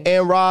same thing.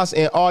 and Ross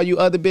and all you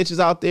other bitches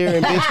out there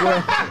in bitch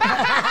world.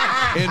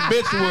 In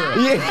bitch world.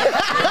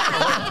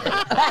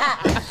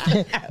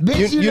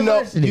 Bitch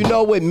University. You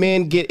know what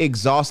men get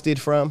exhausted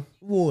from?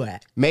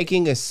 What?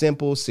 Making a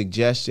simple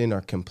suggestion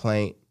or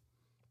complaint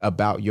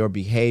about your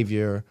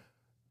behavior,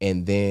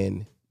 and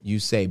then you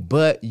say,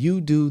 "But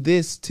you do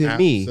this to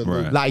me."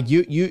 Absolutely. Right. Like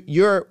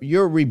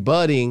you're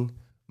rebutting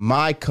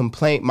my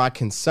complaint, my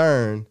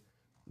concern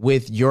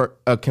with your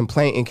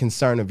complaint and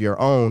concern of your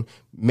own.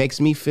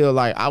 Makes me feel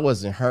like I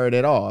wasn't heard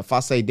at all. If I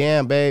say,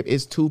 "Damn, babe,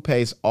 it's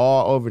toothpaste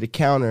all over the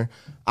counter,"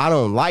 I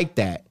don't like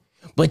that.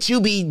 But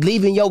you be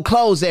leaving your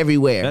clothes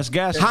everywhere. That's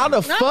gaslighting. How the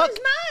No, fuck? it's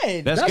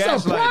not. That's That's a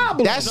gaslighting.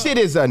 problem. That shit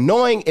is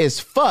annoying as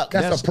fuck.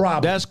 That's a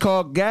problem. That's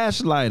called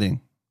gaslighting.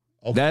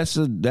 That's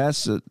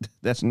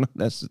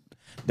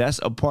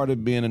a part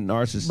of being a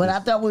narcissist. But I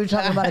thought we were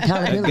talking about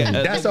accountability.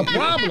 That's a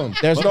problem.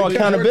 There's no But we're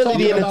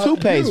accountability in talking the about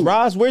toothpaste. you.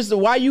 Roz,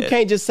 why you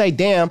can't just say,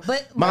 "Damn,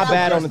 my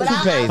bad on the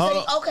toothpaste"?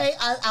 Okay,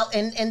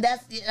 and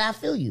that's I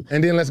feel you.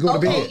 And then let's go to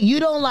Okay, bed. you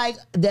don't like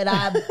that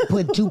I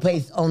put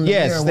toothpaste on the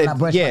Yes, mirror when I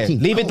brush my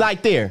teeth. leave it Cool.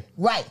 like there.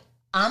 Right.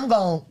 I'm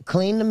gonna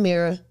clean the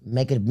mirror,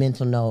 make a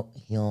mental note.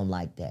 He don't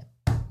like that.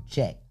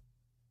 Check.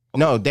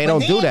 No, they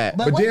don't do that.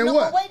 But then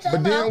what?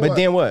 But then But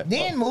then what?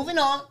 Then moving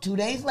on, 2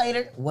 days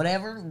later,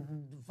 whatever,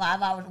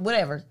 5 hours,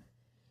 whatever,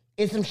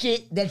 it's some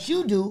shit that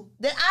you do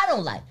that I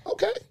don't like.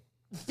 Okay.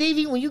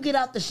 Stevie, when you get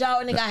out the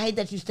shower, nigga, I hate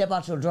that you step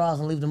out your drawers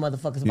and leave the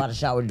motherfuckers by the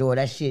shower door.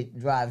 That shit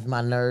drives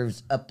my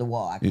nerves up the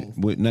wall. I can't.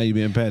 Now you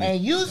being petty.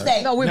 And you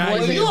say, No, we're well,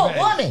 boys. you a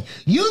woman.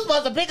 You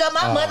supposed to pick up my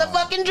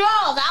motherfucking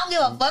drawers. I don't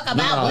give a fuck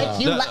about what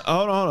you like.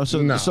 Hold on. So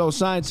See,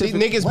 scientific.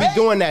 niggas be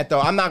doing that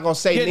though. I'm not gonna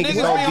say Yeah, niggas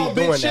niggas don't be be on bitch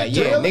doing shit, that.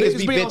 too. Yeah, niggas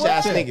be Niggas be on bitch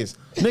ass shit. niggas.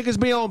 Niggas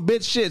be on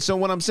bitch shit. So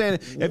what I'm saying,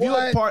 if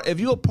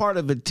you a part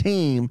of a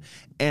team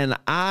and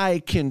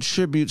I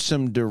contribute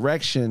some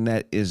direction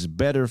that is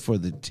better for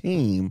the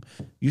team,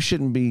 you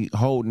shouldn't be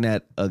holding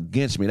that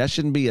against me. That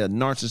shouldn't be a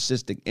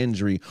narcissistic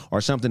injury or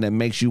something that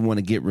makes you want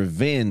to get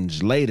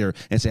revenge later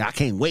and say, "I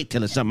can't wait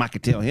till it's something I can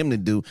tell him to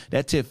do."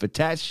 That tit for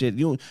tat shit.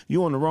 You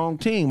on the wrong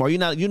team, or you're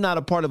not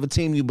a part of a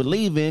team you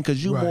believe in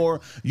because you more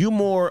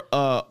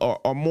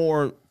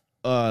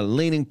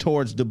leaning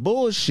towards the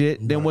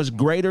bullshit than what's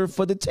greater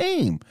for the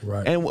team.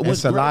 Right. And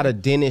There's a lot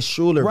of Dennis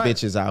Schuler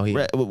bitches out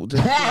here.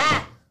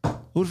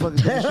 Who the fuck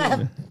is Dennis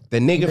Schroeder? The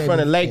nigga from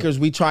the Lakers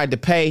we tried to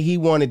pay, he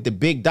wanted the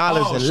big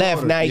dollars and left.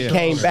 Schroeder. Now he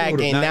came back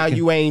and now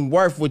you ain't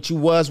worth what you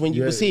was when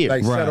you was here.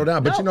 Like settle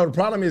down. But you know the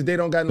problem is they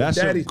don't got no That's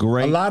a daddies.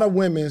 great- A lot of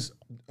women's.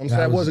 I'm saying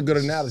that was a good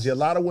analogy. A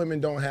lot of women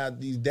don't have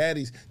these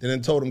daddies that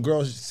then told them,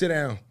 "Girls, sit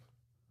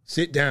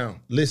down,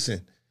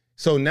 listen."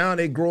 So now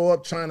they grow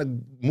up trying to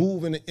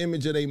move in the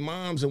image of their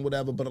moms and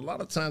whatever. But a lot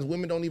of times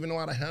women don't even know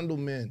how to handle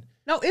men.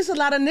 No, it's a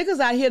lot of niggas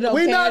out here though.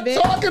 We're not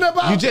Kevin. talking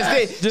about You just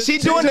that. did. She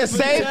doing the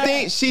same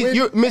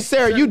thing. Miss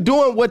Sarah, you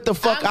doing what the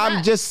fuck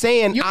I'm just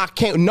saying. I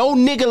can't. No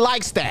nigga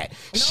likes that.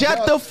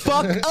 Shut the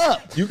fuck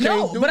up. You can't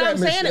No, do but that, I'm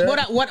Miss saying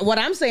Sarah. what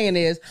I'm saying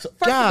is, first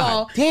God of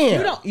all,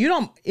 damn. you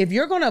don't. If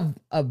you're gonna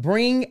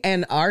bring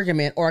an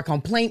argument or a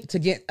complaint to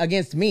get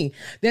against me,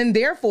 then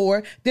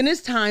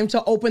it's time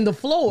to open the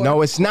floor.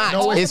 No, it's not.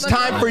 No, it's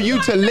time for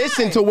you to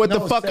listen to what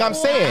the fuck I'm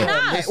saying.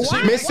 not?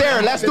 Why? Miss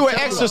Sarah, let's do an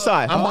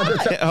exercise. I'm about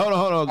to tell, Hold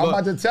on. I'm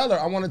about to tell her.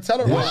 I want to tell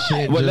her why.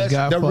 Shit Well, just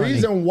got The funny.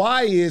 reason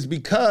why is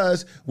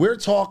because we're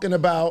talking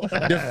about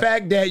the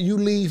fact that you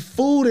leave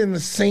food in the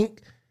sink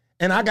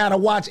and I gotta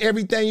watch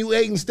everything you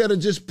ate instead of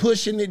just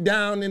pushing it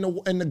down in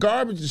the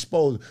garbage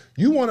disposal.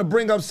 You want to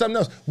bring up something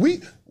else.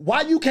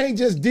 Why you can't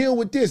just deal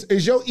with this?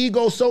 Is your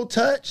ego so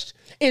touched?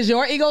 Is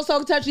your ego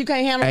so touched you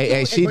can't handle?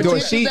 Hey, she two doing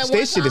issues at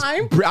this one shit is.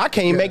 time? I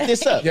can't even make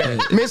this up.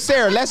 Miss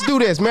Sarah, let's do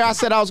this. Remember I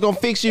said I was gonna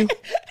fix you.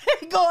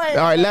 Go ahead.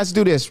 All right, let's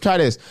do this. Try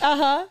this.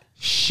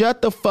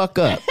 Shut the fuck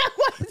up.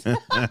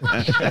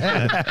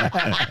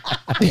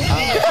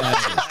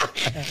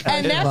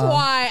 And that's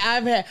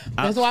why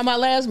that's why my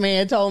last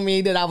man told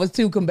me that I was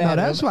too combative.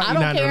 No, that's why I you're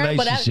don't not in a care,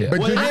 relationship.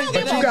 But you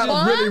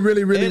gotta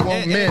really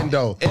want men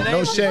though. No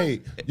ain't-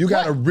 shade. You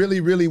gotta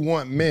really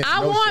want men.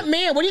 I No want shade.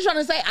 men. What are you trying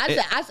to say?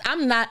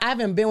 I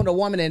haven't been with a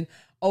woman in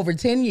over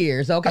 10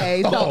 years,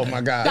 okay? So Oh, my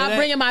God. Stop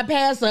bringing my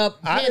past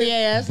up, petty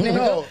ass nigga.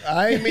 No,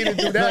 I ain't mean to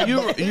do that.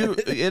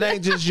 It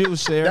ain't just you,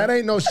 Sarah. That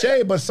ain't no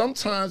shade, but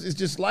sometimes it's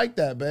just like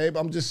that, babe.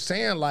 I'm just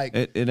saying, like,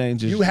 It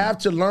ain't just you have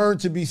to learn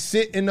to be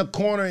sit in the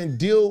corner and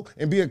deal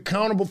and be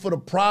accountable for the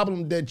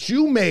problem that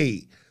you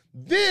made.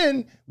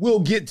 Then we'll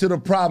get to the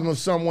problem of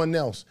someone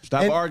else.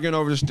 Stop And, arguing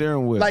over the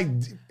steering wheel. like,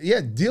 yeah,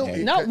 deal.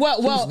 No,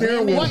 well,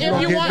 steering wheels if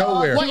don't you get want,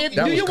 nowhere. but That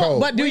do was you cold.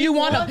 want, but do you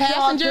want a Want y'all to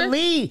passenger?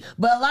 lead,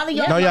 but a lot of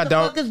y'all No, y'all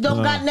don't. motherfuckers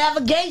don't got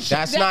navigation.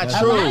 That's not A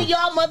true. lot of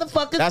y'all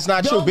motherfuckers That's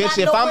not true, don't bitch. got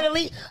If nowhere I'm- to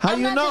lead. How I'm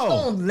you not know? just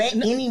gonna let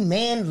any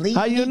man lead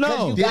How you me 'cause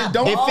know? you Yeah, got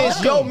don't- If it's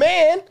balls. your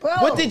man, Bro.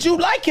 what did you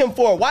like him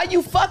for? Why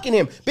you fucking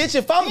him, bitch?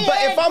 If I'm He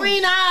had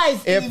green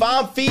eyes. if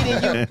I'm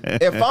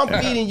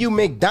feeding you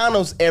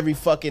McDonald's every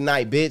fucking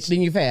night, bitch,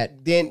 Then you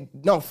fat. then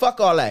no, fuck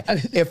all that.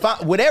 If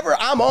whatever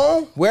I'm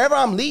on, wherever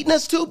I'm leading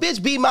us to,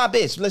 bitch, be my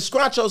bitch.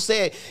 Scrancho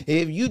said,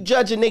 if you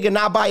judge a nigga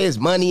not by his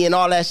money and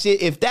all that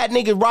shit, if that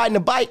nigga riding a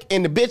bike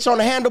and the bitch on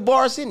the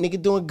handlebars, it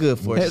nigga doing good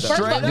for That's himself.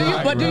 First of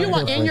all, do you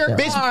want in your car?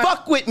 Bitch,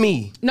 fuck with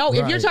me. No, if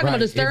you're Right, talking about the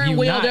right. If steering you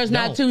wheel, not, there's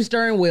not don't. two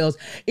steering wheels.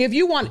 If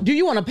you want, do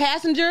you want a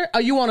passenger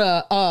or you want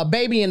a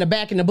baby in the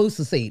back in the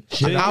booster seat?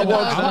 I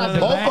want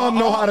both of them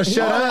know how to shut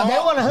They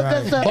up. want to hook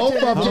us up. Both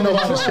to of them know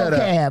how to the shut up.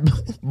 cab.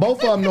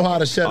 Both of them know how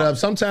to shut up.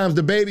 Sometimes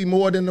the baby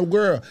more than the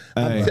girl.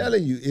 I'm Hey.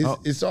 telling you,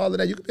 it's all of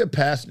that. You can be a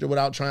passenger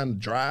without trying to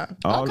drive.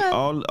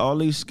 All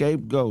these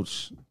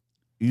scapegoats.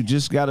 You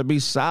just got to be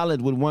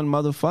solid with one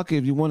motherfucker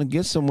if you want to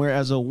get somewhere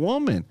as a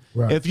woman.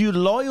 Right. If you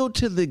loyal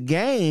to the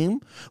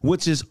game,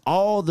 which is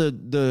all the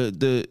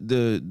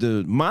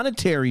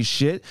monetary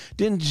shit,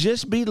 then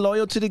just be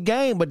loyal to the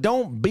game. But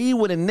don't be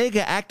with a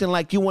nigga acting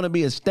like you want to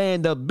be a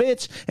stand-up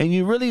bitch and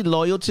you really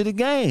loyal to the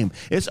game.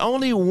 It's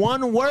only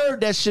one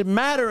word that should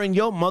matter in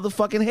your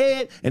motherfucking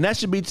head, and that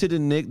should be to the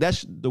nigga.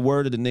 That's the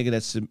word of the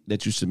nigga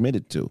that you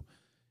submitted to.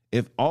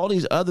 If all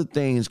these other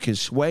things can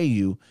sway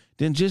you,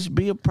 then just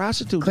be a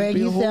prostitute. Craig, just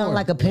be you a sound whore.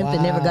 like a pimp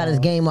that never got his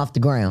game off the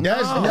ground.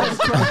 That's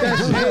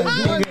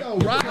A1 though,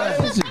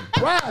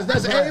 Rise,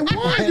 that's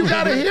A1. You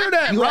gotta hear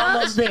that, You Rise.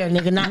 almost there,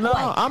 nigga. Not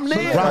quite. I'm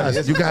there.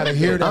 Rise, you gotta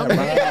hear that,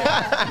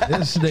 Rise.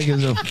 This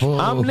nigga's a fool.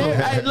 I'm there.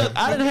 Hey, look,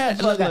 I didn't have.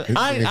 Look,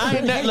 I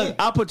ain't look.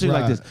 I'll put it to you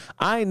like this.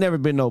 I ain't never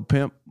been no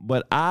pimp,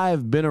 but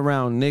I've been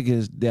around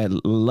niggas that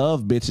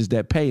love bitches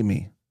that pay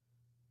me.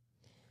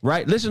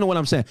 Right? Listen to what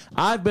I'm saying.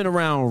 I've been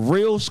around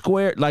real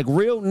square, like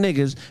real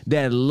niggas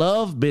that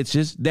love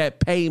bitches that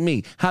pay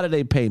me. How do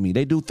they pay me?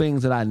 They do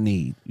things that I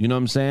need. You know what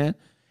I'm saying?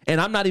 And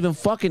I'm not even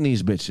fucking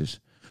these bitches.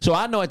 So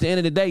I know at the end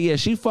of the day, yeah,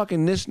 she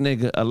fucking this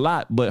nigga a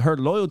lot, but her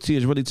loyalty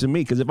is really to me.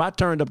 Because if I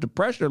turned up the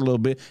pressure a little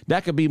bit,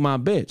 that could be my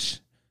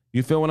bitch.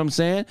 You feel what I'm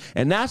saying?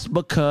 And that's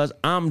because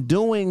I'm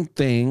doing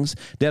things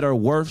that are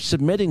worth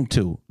submitting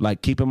to,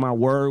 like keeping my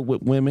word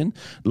with women,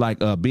 like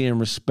being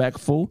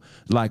respectful,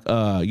 like, you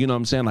know what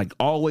I'm saying? Like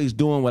always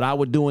doing what I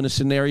would do in a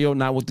scenario,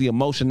 not what the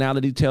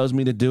emotionality tells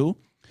me to do.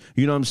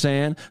 You know what I'm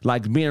saying?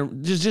 Like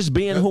being, just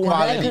being who I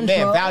Quality am.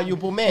 man,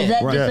 valuable man. Is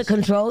that Right. just a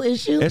control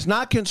issue? It's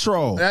not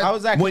control. That- How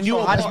is that When you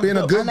control? That's being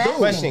a good I'm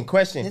dude. asking.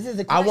 Question. This is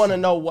a I want to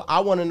question. know. I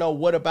want to know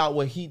what about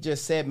what he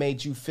just said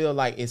made you feel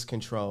like it's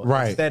control,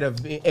 Right. Instead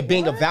of it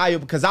being a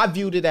valuable. Because I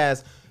viewed it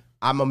as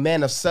I'm a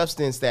man of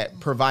substance that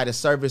provide a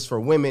service for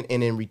women,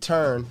 and in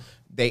return,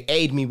 they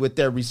aid me with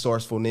their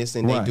resourcefulness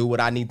and Right. they do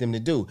what I need them to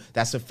do.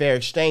 That's a fair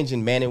exchange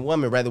in man and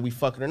woman, whether we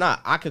fucking or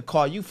not. I could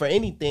call you for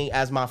anything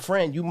as my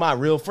friend. You my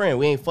real friend.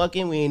 We ain't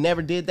fucking. We ain't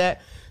never did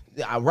that.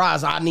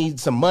 Roz, I need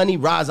some money.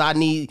 Roz, I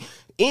need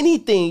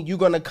anything. You're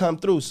gonna come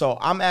through. So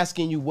I'm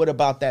asking you, what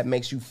about that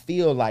makes you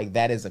feel like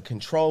that is a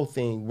control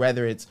thing,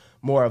 whether it's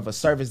more of a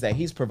service that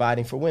he's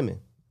providing for women?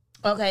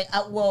 Okay,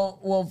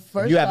 well,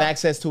 first You have off-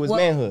 access to his well-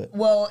 manhood.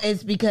 Well,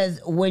 it's because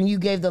when you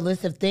gave the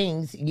list of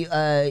things,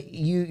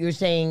 you're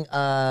saying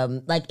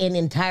like in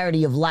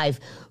entirety of life,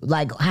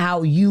 like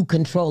how you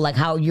control, like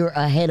how you're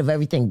ahead of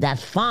everything.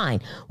 That's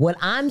fine. What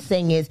I'm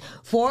saying is,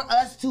 for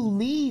us to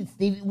lead,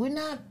 Stevie, we're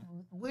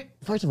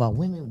first of all,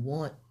 women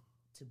want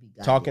to be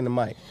guided. Talking to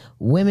Mike.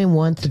 Women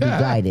want to be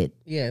guided.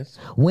 Yes.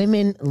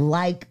 Women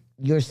like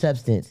your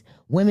substance.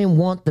 Women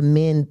want the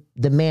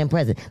man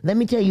present. Let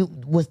me tell you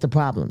what's the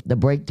problem, the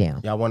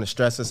breakdown. Y'all want to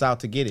stress us out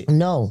to get it.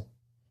 No,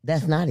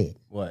 that's not it.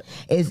 What?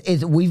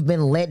 It's we've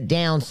been let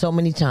down so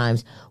many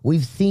times.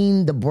 We've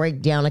seen the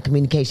breakdown of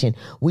communication.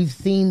 We've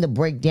seen the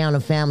breakdown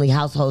of family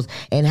households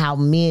and how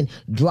men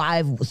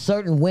drive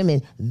certain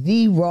women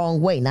the wrong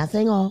way. Not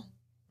saying all.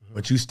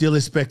 But you still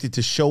expected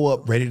to show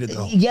up ready to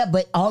go. Yeah,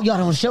 but all y'all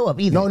don't show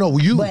up either. No,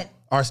 you But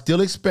are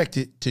still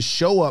expected to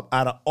show up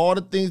out of all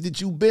the things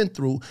that you've been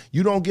through.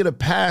 You don't get a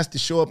pass to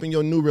show up in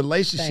your new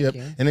relationship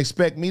Thank you. and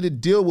expect me to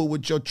deal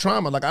with your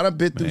trauma. Like I done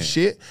been through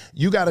shit.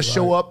 You got to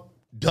show up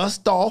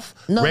dust off,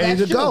 No, ready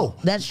that's to true. go.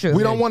 That's true.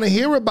 We don't want to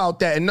hear about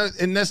that, and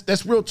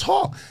that's real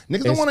talk.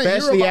 Niggas don't want to hear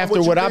about Especially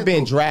after what I've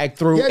been through. dragged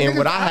through Yeah, and niggas,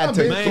 what I had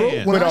to been through.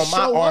 When put I on my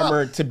show up,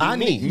 armor to be I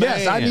me. need,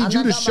 yes, I need I'm you not to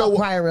talking show about up.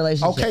 prior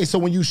relationships. Okay, so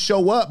when you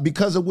show up,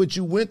 because of what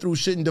you went through,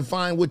 shouldn't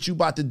define what you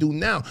about to do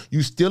now.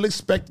 You still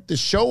expected to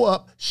show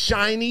up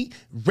shiny,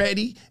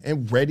 ready,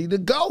 and ready to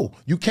go.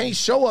 You can't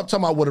show up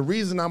talking about, well, the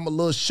reason I'm a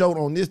little short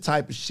on this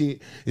type of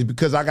shit is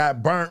because I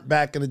got burnt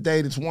back in the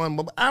day. That's one,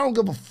 but I don't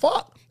give a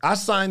fuck. I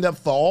signed up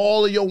for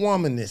all of your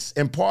womanness,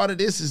 and part of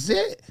this is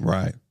it.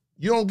 Right.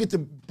 You don't get to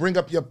bring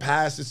up your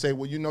past and say,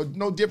 well, you know,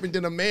 no different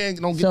than a man.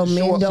 Don't get So to show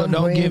men up. don't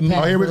don't bring give me-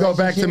 past Oh, here we go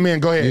back to relationships? men.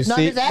 Go ahead. No,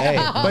 See, just asking.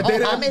 hey, but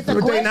they I mean, it's a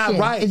but they not question.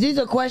 right. These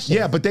are questions.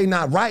 Yeah, but they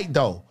not right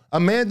though. A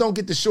man don't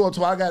get to show up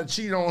to I got to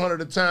cheat on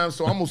 100 at a time,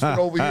 so I'm gonna sit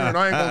over here and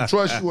I ain't gonna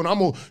trust you and I'm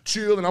gonna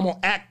chill and I'm gonna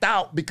act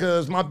out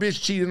because my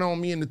bitch cheated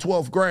on me in the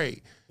 12th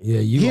grade. Yeah,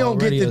 you He don't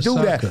get already to a do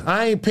sucker. that.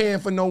 I ain't paying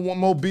for no one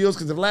more bills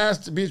because the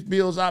last bitch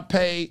bills I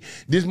paid,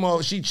 this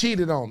mother, she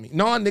cheated on me.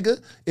 No,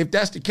 nigga, if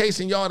that's the case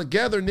and y'all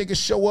together, nigga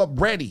show up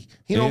ready.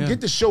 He don't Yeah.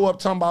 get to show up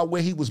talking about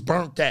where he was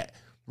burnt at,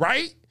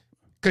 right?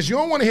 Because you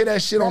don't want to hear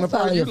that shit on the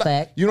That's probably first. a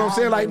fact. You know what I'm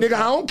saying? Like, nigga,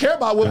 I don't care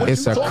about what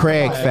It's you a talking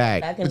Craig about. I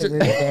fact. can agree with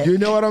that. You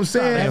know what I'm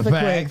saying? That's a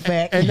Craig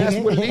fact. And that's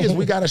what it is.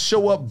 We gotta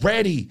show up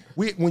ready.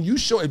 When you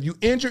show, if you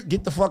injured,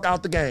 get the fuck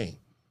out the game.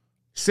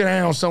 Sit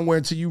down somewhere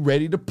until you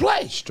ready to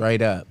play.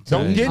 Straight up.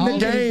 Don't get in the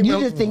game.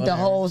 You just think the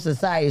whole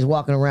society is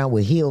walking around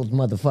with healed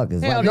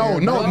motherfuckers. Hell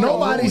Like, no,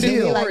 nobody's you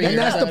healed, like and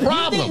that's the You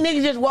problem. think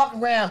niggas just walk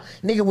around,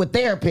 nigga, with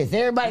therapists?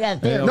 Everybody got a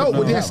therapist. No,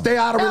 but then No. stay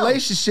out of No.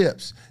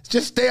 relationships.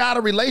 Just stay out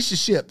of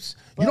relationships.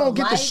 You don't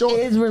get to Life show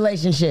is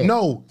relationship.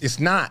 No, it's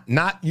not.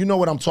 Not you know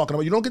what I'm talking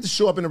about. You don't get to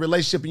show up in a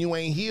relationship and you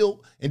ain't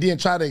healed and then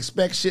try to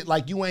expect shit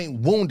like you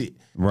ain't wounded.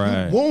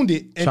 Right. You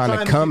wounded and Trying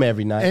to come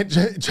every night. And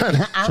trying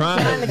to I'm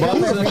trying to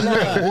come every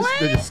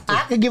night.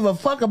 I could give a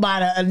fuck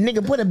about a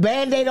nigga put a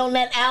band-aid on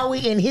that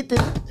owie and hit the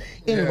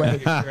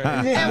anyway.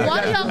 And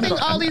why do y'all think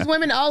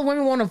all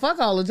women want to fuck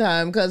all the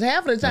time? Because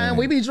half of the time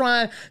we be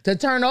trying to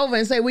turn over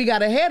and say we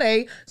got a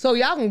headache so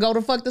y'all can go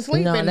to fuck to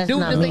sleep No, and that's do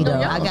not this me thing though.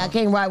 on I y'all.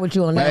 can't ride with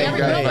you on that.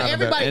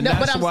 Everybody, And no, but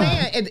that's I'm why-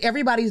 saying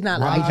everybody's not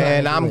like that.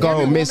 And I'm Every going,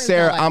 woman's Miss not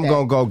Sarah, like I'm that.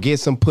 going to go get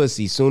some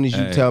pussy soon as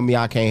you tell me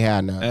I can't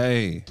have none.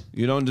 Hey,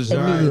 you don't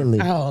deserve it. Immediately.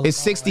 Oh, It's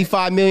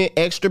 65 million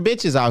extra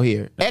bitches out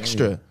here.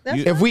 Extra. That's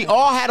If we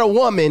all had a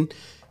woman,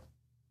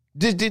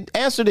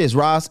 answer this,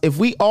 Ross. If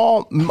we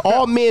all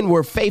men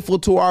were faithful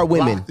to our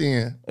women, locked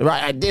in.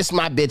 right? This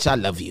my bitch, I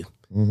love you.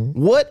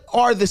 What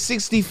are the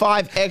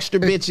 65 extra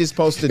bitches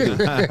supposed to do? Kill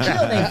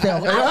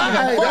themselves.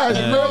 Hey, guys,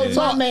 real My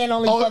talk. man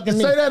only Oh, fucking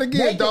me. say that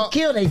again, They dog.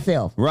 can kill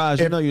themselves. Raj,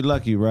 you know you're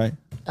lucky, right?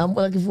 I'm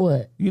looking for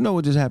it. You know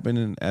what just happened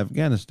in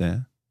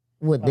Afghanistan?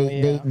 What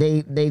they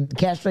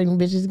castrating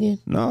bitches again?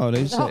 No,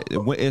 they said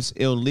it's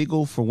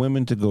illegal for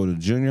women to go to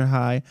junior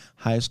high,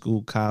 high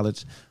school,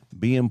 college,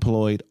 be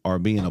employed, or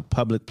be in a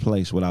public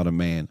place without a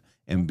man,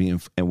 and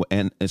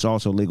it's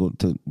also legal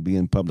to be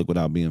in public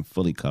without being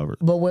fully covered.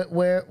 But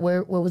where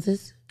was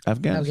this?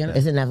 Afghanistan.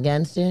 It's in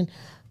Afghanistan.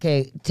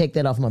 Okay, take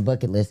that off my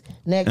bucket list.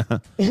 Next,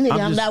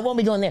 nigga, I won't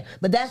be going there.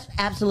 But that's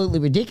absolutely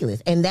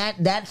ridiculous, and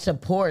that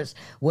supports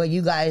what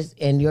you guys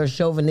and your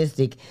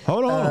chauvinistic.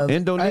 Hold on,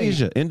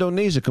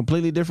 Indonesia,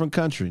 completely different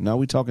country. Now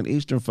we talking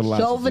Eastern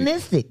philosophy.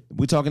 Chauvinistic.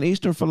 We're talking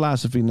Eastern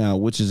philosophy now,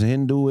 which is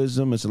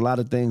Hinduism. It's a lot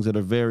of things that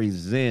are very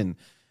Zen.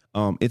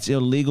 It's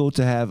illegal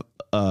to have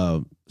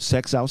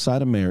sex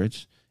outside of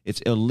marriage.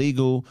 It's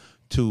illegal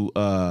to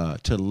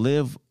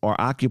live or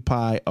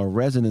occupy a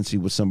residency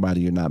with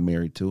somebody you're not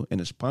married to, and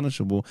it's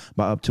punishable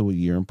by up to a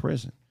year in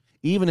prison.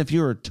 Even if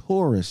you're a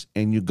tourist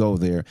and you go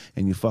there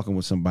and you're fucking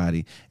with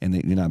somebody and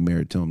you're not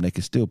married to them, they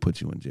can still put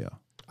you in jail.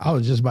 I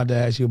was just about to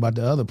ask you about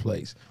the other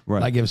place.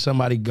 Right. Like if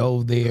somebody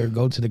go there,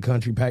 go to the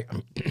country,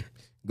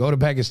 go to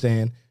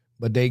Pakistan,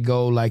 but they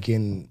go like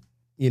in,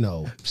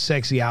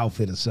 sexy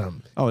outfit or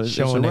something. Oh, it's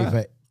showing a their wrap.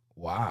 face.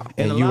 Wow.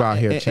 And you out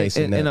here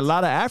chasing in a nuts.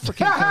 lot of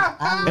African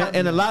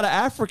in a lot of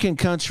African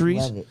countries,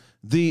 Love it.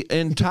 the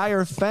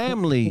entire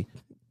family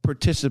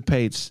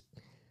participates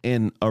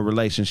in a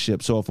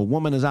relationship. So if a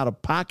woman is out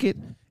of pocket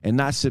and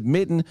not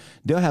submitting,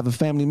 they'll have a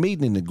family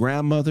meeting, and the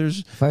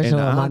grandmothers First and of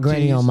the all, my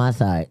granny aunties- on my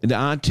side. and the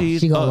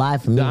aunties, She gonna lie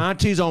for me. The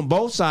aunties on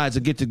both sides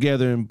will get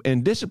together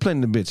and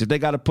discipline the bitch. If they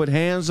got to put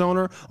hands on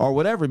her or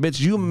whatever, bitch,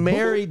 you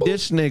married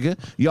this nigga.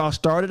 Y'all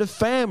started a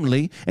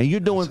family, and you're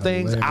doing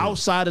things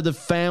outside of the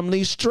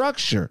family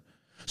structure.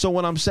 So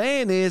what I'm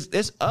saying is,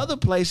 there's other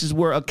places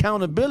where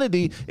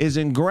accountability is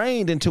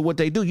ingrained into what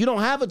they do. You don't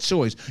have a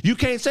choice. You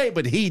can't say,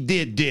 but he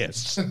did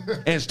this,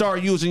 and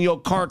start using your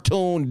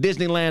cartoon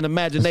Disneyland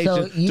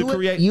imagination So you to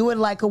create. you would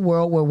like a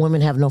world where women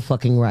have no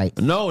fucking rights.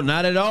 No,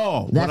 not at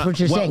all. That's what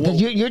you're saying.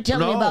 Because you're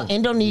telling me about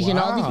Indonesia and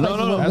all these places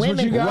No, where that's what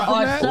women you got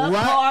are from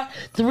subpar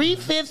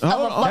 3/5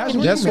 of a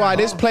fucking That's human. why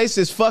this place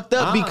is fucked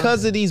up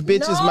because of these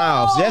bitches' No.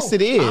 mouths. Yes,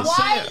 it is.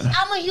 Why?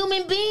 I'm a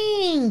human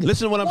being.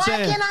 Listen to what I'm Why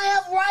saying. Why can't I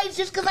have rights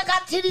just because I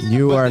got titties?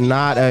 You are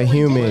not a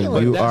human.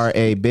 You are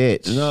a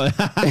bitch. No.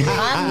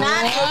 I'm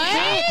not a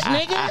bitch.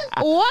 nigga.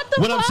 What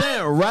the What fuck? I'm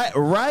saying,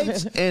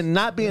 rights and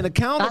not being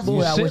accountable.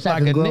 That's what I wish I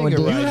like could a grow a nigga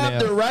dick. right You have now.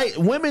 the right.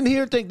 Women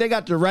here think they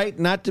got the right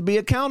not to be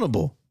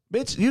accountable.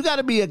 Bitch, you got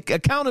to be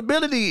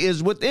accountability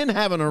is within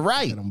having a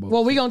right.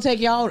 Well, we gonna take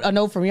y'all a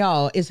note from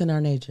y'all. It's in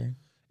our nature.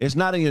 It's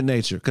not in your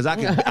nature because I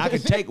can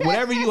take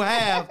whatever you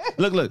have.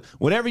 Look,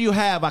 whatever you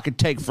have, I could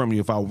take from you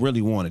if I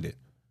really wanted it.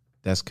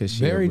 That's because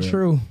Very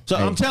true. So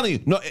I'm telling you,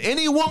 no,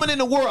 any woman in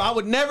the world, I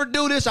would never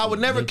do this. I would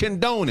never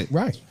condone it.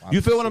 Right.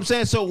 You feel what I'm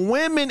saying? So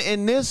women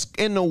in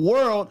the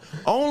world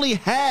only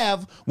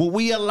have what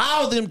we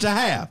allow them to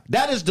have.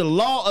 That is the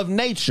law of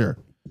nature.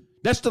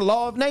 That's the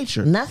law of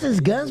nature. Not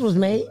since guns was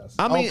made.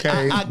 I mean,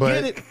 Okay, I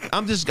but- get it.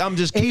 I'm just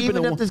keeping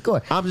even it. up the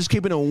score. I'm just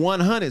keeping it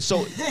 100.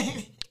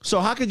 So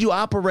how could you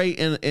operate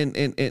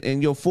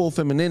in your full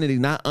femininity,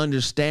 not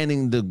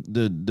understanding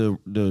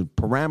the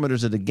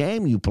parameters of the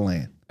game you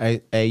playing?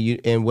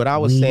 And what I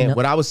was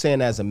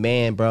saying as a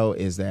man, bro,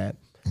 is that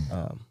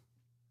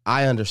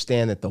I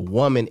understand that the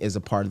woman is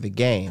a part of the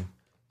game.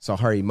 So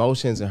her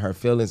emotions and her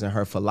feelings and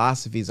her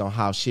philosophies on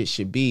how shit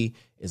should be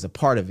is a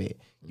part of it.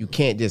 You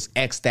can't just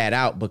X that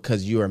out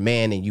because you're a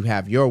man and you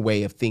have your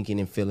way of thinking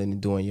and feeling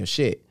and doing your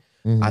shit.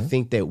 Mm-hmm. I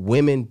think that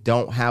women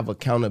don't have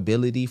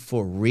accountability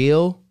for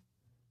real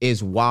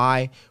is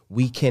why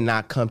we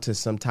cannot come to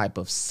some type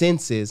of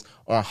senses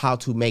on how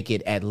to make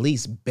it at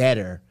least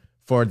better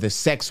for the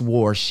sex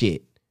war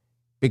shit.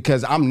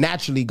 Because I'm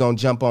naturally gonna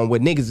jump on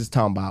what niggas is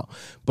talking about.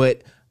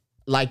 But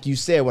like you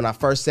said, when I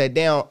first sat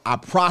down, I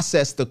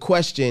processed the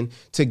question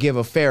to give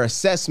a fair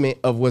assessment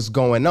of what's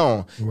going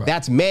on. Right.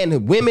 That's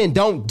manhood. Women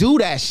don't do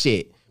that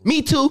shit.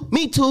 Me too.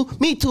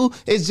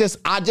 It's just,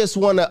 I just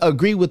want to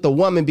agree with the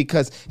woman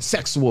because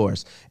sex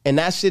wars. And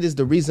that shit is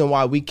the reason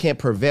why we can't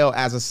prevail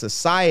as a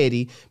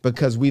society,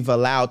 because we've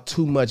allowed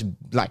too much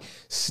like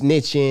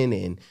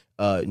snitching and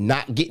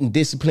not getting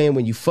disciplined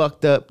when you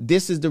fucked up.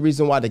 This is the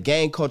reason why the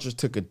gang culture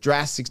took a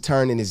drastic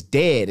turn and is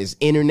dead. It's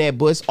internet,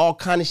 but it's all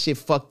kind of shit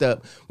fucked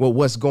up with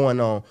what's going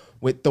on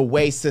with the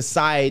way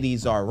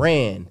societies are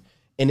ran.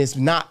 And it's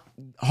not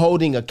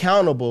holding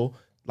accountable.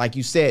 Like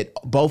you said,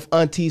 both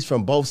aunties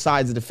from both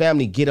sides of the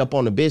family get up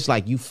on the bitch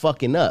like you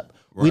fucking up.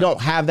 Right. We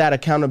don't have that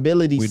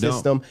accountability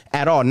system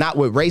at all. Not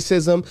with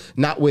racism,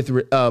 not with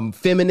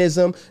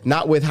feminism,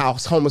 not with how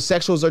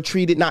homosexuals are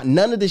treated.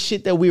 None of the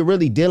shit that we're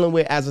really dealing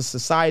with as a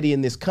society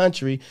in this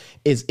country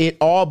is, it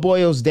all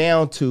boils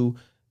down to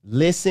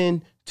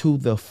listen to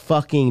the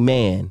fucking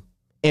man.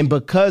 And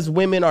because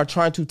women are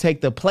trying to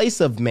take the place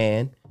of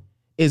man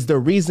is the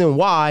reason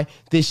why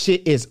this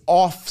shit is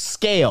off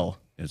scale.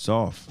 It's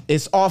off.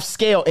 It's off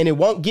scale, and it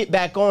won't get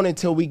back on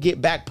until we get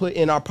back put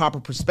in our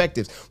proper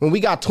perspectives. When we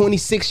got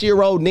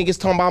 26-year-old niggas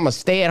talking about I'm a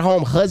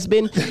stay-at-home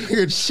husband,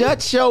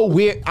 shut your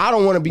weird. I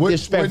don't want to be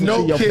disrespectful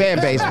to your fan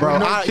base, bro.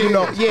 No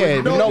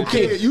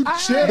kid. You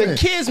the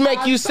kids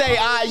make you say,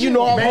 I'm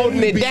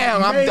holding it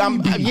down.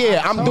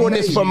 I'm doing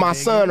this for my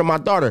son or my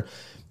daughter.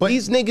 But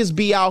these niggas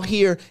be out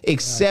here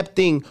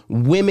accepting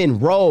women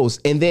roles.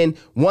 And then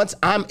once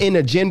I'm in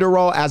a gender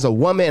role as a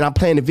woman and I'm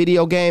playing a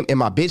video game and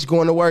my bitch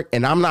going to work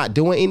and I'm not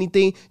doing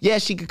anything,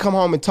 she could come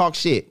home and talk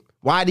shit.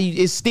 Why do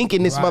you, it's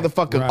stinking this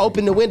motherfucker. Right.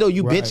 Open the window,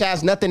 you bitch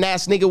ass, nothing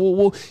ass nigga.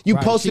 Woo. You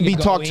supposed to be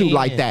talked to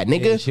like that,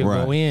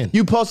 nigga.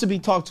 You supposed to be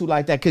talked to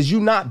like that because you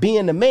not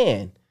being a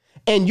man.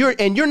 And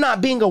you're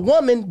not being a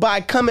woman by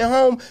coming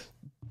home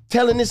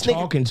telling this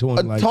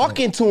nigga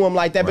talking to him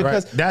like that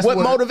because that's what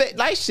motivate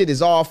like shit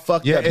is all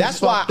fucked up.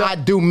 That's why I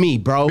do me,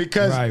 bro.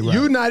 Because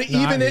you're not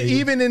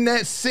even in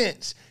that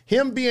sense.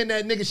 Him being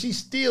that nigga, she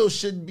still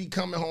shouldn't be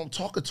coming home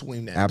talking to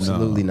him.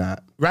 Absolutely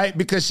not. Right?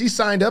 Because she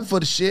signed up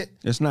for the shit.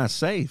 It's not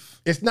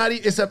safe. It's not.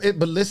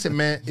 But listen,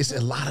 man, it's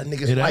a lot of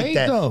niggas like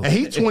that. Though. And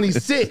he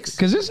 26.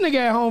 Because this nigga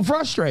at home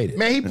frustrated.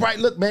 Man,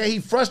 he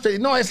frustrated.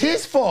 No, it's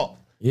his fault.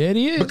 Yeah, it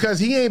is. Because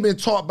he ain't been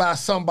taught by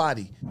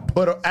somebody.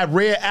 But a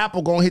red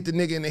apple gonna hit the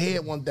nigga in the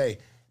head one day.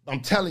 I'm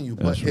telling you,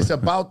 but it's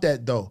about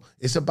that though.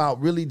 It's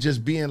about really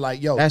just being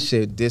like, yo. That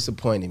shit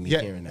disappointed me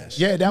hearing that shit.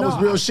 Yeah, that was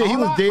real shit. He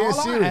was dead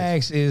serious. I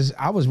asked is,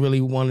 I was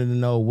really wanting to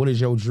know, what is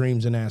your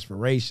dreams and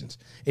aspirations?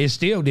 It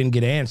still didn't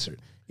get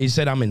answered. He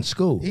said, I'm in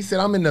school. He said,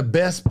 I'm in the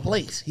best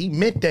place. He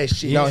meant that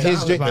shit. No,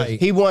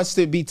 he wants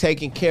to be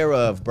taken care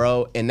of,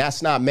 bro, and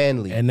that's not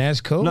manly. And that's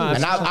cool. No,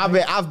 and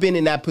I've been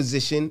in that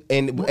position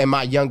in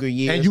my younger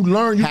years. And you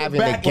learn having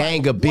a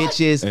gang of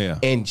bitches,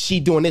 and she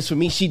doing this for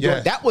me.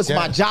 That was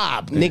my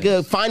job,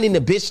 nigga. Finding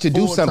the bitch to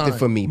do something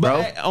for me,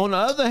 bro. But on the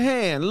other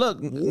hand, look,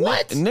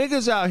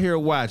 niggas out here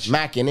watching,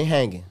 macking and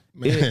hanging.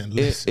 Man,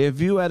 if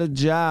you had a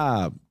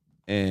job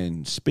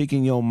and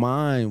speaking your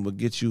mind would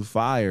get you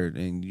fired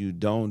and you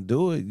don't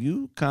do it,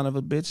 you kind of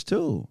a bitch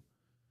too.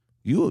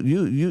 You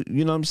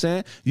know what I'm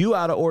saying? You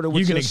out of order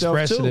with yourself too. You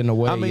can express it in a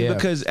way, I mean,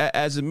 because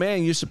as a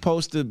man, you're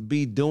supposed to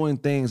be doing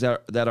things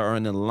that are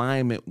in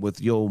alignment with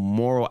your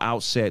moral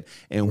outset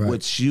and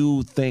what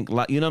you think,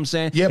 like, you know what I'm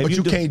saying? Yeah, but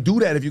you can't do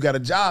that if you got a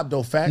job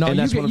though, fat.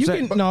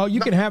 No,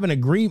 you can have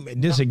an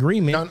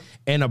disagreement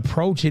and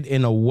approach it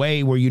in a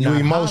way where you're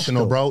not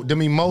emotional, hostile. bro.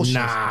 Them emotions.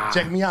 Nah.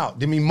 Check me out.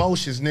 Them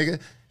emotions, nigga.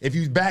 If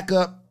you back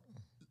up,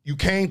 you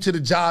came to the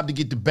job to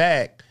get the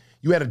bag.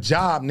 You had a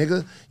job,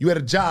 nigga. You had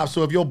a job.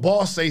 So if your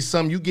boss say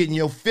something, you getting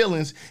your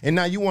feelings, and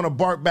now you want to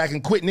bark back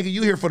and quit, nigga.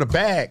 You here for the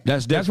bag.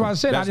 That's why I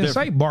said I didn't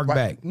say bark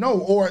back. No,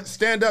 or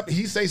stand up.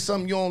 He say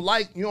something you don't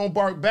like, you don't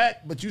bark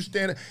back, but you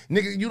stand up.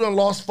 Nigga, you done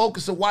lost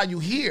focus of why you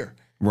here.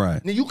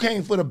 Right. Now you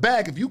came for the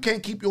bag. If you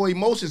can't keep your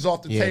emotions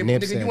off the table,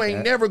 Nip nigga, you said ain't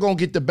that. never gonna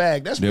get the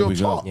bag. That's There real we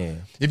go. talk. Yeah.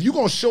 If you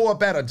gonna show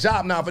up at a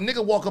job, now if a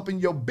nigga walk up in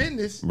your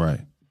business, Right.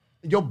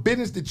 your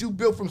business that you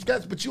built from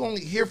scratch, but you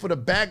only here for the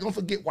bag, don't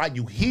forget why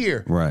you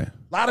here. Right. A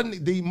lot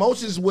of the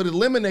emotions would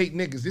eliminate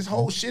niggas. This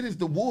whole shit is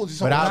the wolves.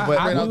 This But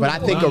whole I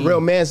think a real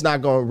man's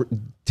not gonna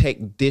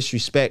take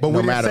disrespect no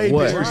matter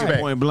what.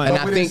 Disrespect. Point blank. And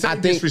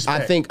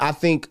I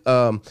think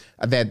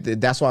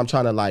that's why I'm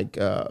trying to like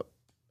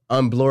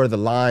unblur the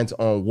lines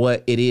on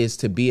what it is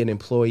to be an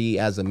employee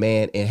as a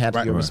man and have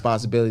your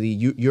responsibility.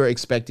 You're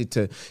expected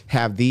to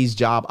have these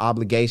job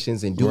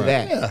obligations and do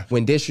that. Yeah.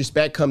 When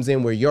disrespect comes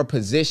in, where your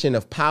position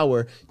of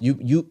power,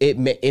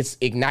 it's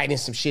igniting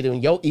some shit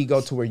in your ego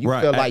to where you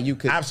feel like you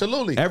could.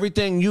 Absolutely.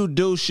 Everything you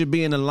do should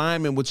be in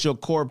alignment with your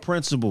core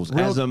principles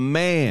as a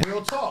man.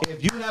 Real talk.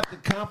 If you have to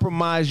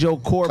compromise your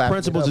core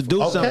principles to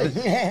do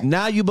something,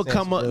 now you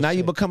become a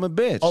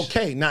bitch.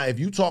 Okay, now if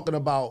you talking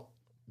about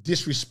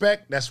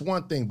disrespect, that's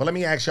one thing. But let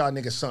me ask y'all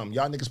niggas something.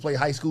 Y'all niggas play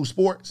high school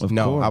sports?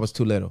 No, I was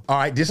too little. All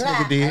right, this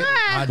nigga did.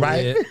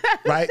 Right?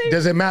 Right?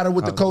 Does it matter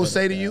what the coach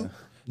say to you?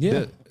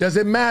 Yeah. Does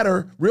it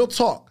matter? Real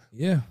talk.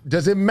 Yeah.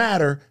 Does it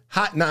matter?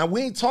 Now,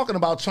 we ain't talking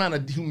about trying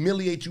to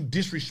humiliate you,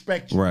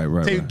 disrespect you.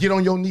 Right. Tell you get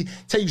on your knee.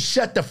 Tell you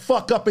shut the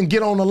fuck up and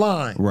get on the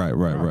line. Right.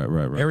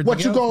 Everything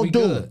What you else, gonna we do?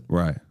 good.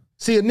 Right.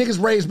 See, a nigga's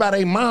raised by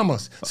their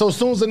mamas. So as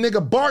soon as a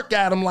nigga bark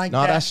at him like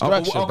No, that, that's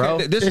structure, bro.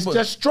 it's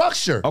just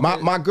structure.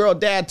 My girl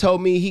dad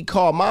told me he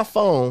called my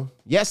phone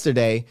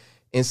yesterday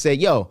and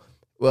said, yo,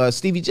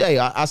 Stevie J.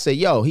 I said,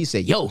 yo. He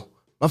said, yo,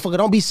 motherfucker,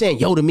 don't be saying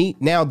yo to me.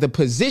 Now, the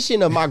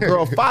position of my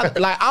girl father,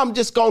 like, I'm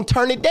just going to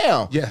turn it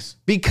down. Yes.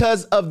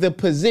 Because of the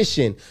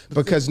position.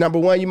 Because number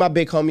one, you my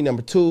big homie.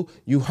 Number two,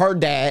 you her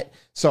dad.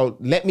 So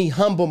let me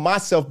humble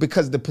myself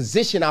because the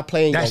position I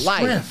play in your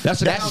life.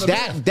 That's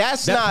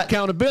not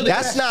accountability.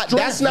 That's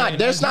not.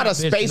 There's not a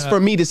space for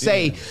me to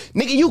say,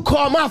 nigga, you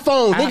call my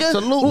phone, nigga.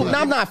 Absolutely. Ooh,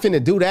 I'm not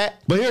finna do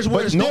that. But here's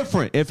where it's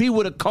different. If he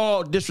would have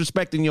called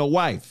disrespecting your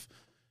wife,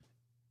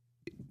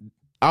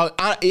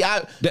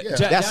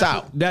 that's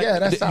out.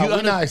 That's out.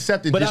 We're not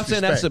accepting But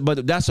disrespect. I'm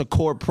saying that's a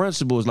core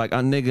principle. It's like,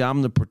 nigga,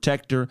 I'm the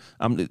protector.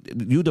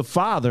 You the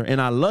father,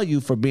 and I love you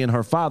for being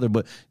her father.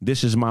 But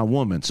this is my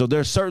woman. So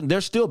there's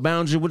still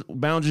boundaries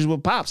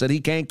with pops that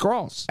he can't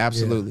cross.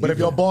 Absolutely. But if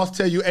your boss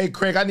tell you, hey,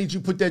 Craig, I need you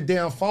to put that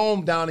damn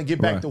phone down and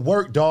get back to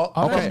work, dog.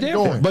 Oh, What that's you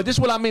different. doing? But this is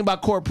what I mean by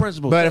core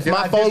principles. But if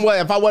my phone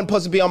if I wasn't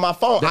supposed to be on my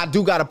phone, I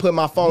do got to put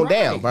my phone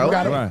down, bro.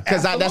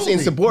 Because that's Absolutely.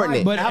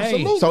 insubordinate. But hey,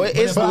 Absolutely. So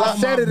it's But I lot-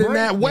 said it in break,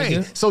 that way.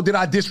 nigga. So did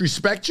I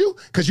disrespect you?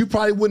 Because you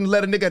probably wouldn't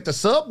let a nigga at the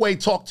subway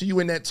talk to you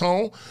in that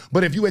tone.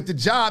 But if you at the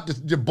job,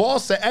 the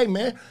boss say, hey,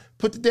 man,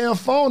 put the damn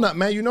phone up,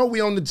 man. You know we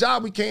on the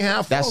job. We can't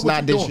have That's phone. What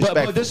not you doing?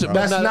 disrespectful, bro.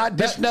 That's not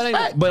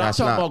disrespect. But I'm That's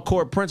talking not. about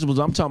core principles.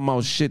 I'm talking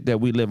about shit that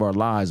we live our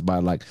lives by.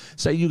 Like,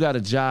 say you got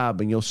a job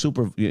and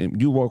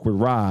you work with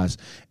Roz,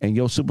 and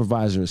your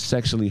supervisor is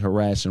sexually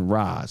harassing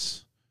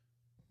Roz,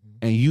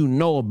 and you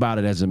know about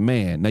it as a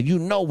man. Now you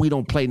know we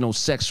don't play no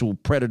sexual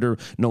predator,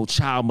 no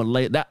child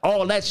molester.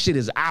 All that shit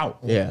is out.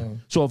 Yeah.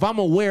 So if I'm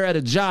aware at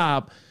a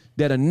job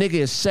that a nigga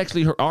is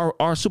sexually,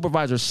 our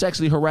supervisor is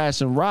sexually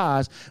harassing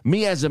Roz,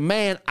 me as a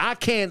man, I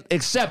can't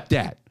accept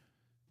that.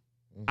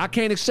 I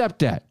can't accept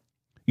that.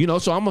 You know,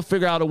 so I'm gonna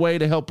figure out a way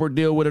to help her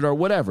deal with it or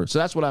whatever. So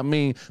that's what I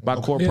mean by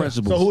core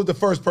principles. So who's the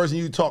first person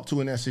you talk to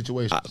in that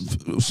situation?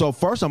 So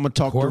first, I'm gonna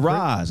talk to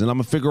Roz, and I'm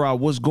gonna figure out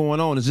what's going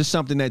on. Is this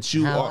something that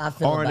you How I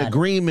feel are in about it.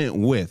 agreement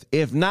with?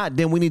 If not,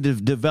 then we need to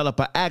develop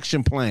an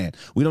action plan.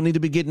 We don't need to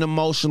be getting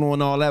emotional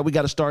and all that. We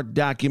got to start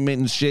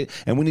documenting shit,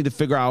 and we need to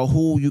figure out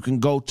who you can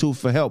go to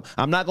for help.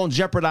 I'm not gonna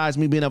jeopardize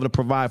me being able to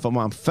provide for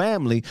my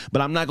family,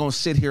 but I'm not gonna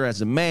sit here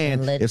as a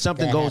man if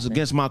something goes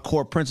against my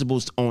core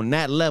principles on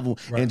that level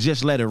and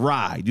just let it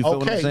ride. You feel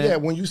what I'm saying? Yeah,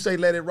 when you say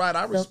let it ride,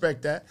 I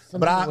respect that. some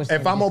But people were if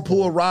saying I'm gonna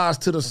pull Roz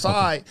to the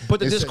side, Put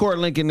the and say- Discord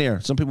link in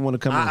there. Some people want to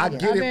come I in.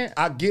 get it.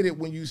 I get it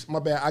when you. My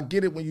bad. I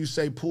get it when you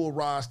say pull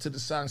Roz to the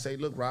side and say,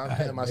 "Look, Roz,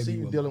 damn, I see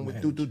you dealing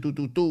with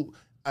do.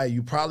 Hey,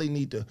 you probably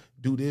need to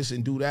do this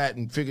and do that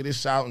and figure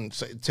this out and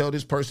say, tell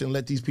this person,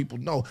 let these people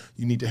know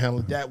you need to handle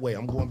it that way.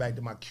 I'm going back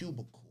to my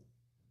cubicle.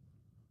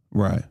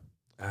 Right.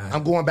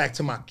 I'm going back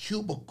to my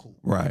cubicle.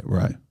 Right.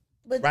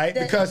 But Right?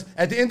 that- Because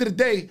at the end of the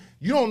day,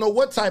 you don't know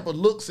what type of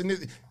looks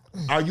and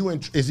are you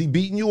in. Is he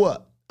beating you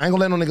up? I ain't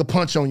gonna let no nigga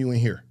punch on you in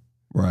here.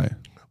 Right.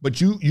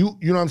 But you know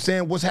what I'm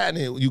saying? What's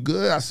happening? You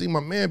good? I see my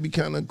man be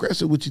kind of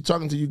aggressive with you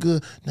talking to you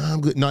good. No,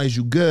 I'm good. No, is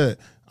you good?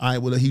 All right,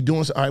 well, he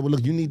doing so. All right, well,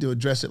 look, you need to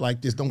address it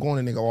like this. Don't go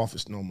in the nigga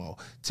office no more.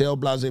 Tell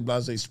blase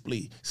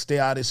split. Stay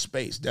out of his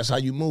space. That's how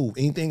you move.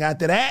 Anything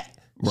after that,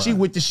 she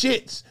with the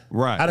shits.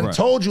 Right, I done right.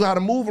 told you how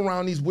to move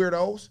around these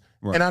weirdos.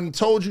 Right. And I done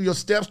told you your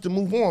steps to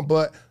move on,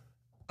 but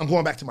I'm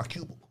going back to my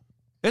cubicle.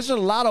 There's a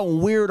lot of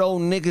weirdo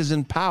niggas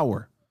in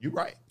power. You're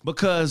right.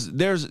 Because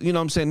there's, you know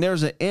what I'm saying,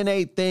 there's an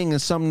innate thing in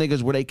some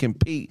niggas where they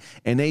compete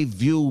and they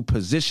view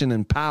position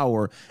and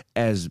power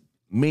as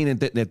meaning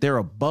that they're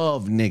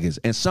above niggas.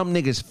 And some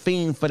niggas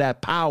fiend for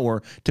that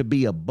power to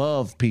be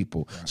above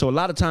people. Right. So a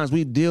lot of times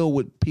we deal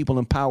with people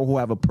in power who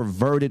have a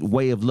perverted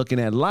way of looking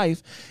at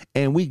life,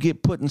 and we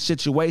get put in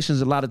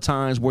situations a lot of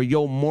times where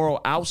your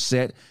moral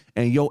outset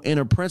and your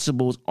inner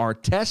principles are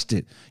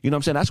tested. You know what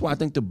I'm saying? That's why I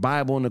think the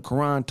Bible and the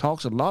Quran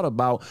talks a lot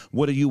about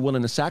what are you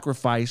willing to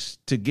sacrifice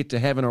to get to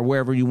heaven or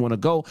wherever you want to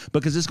go,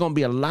 because it's going to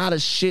be a lot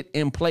of shit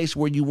in place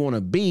where you want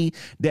to be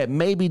that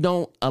maybe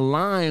don't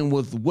align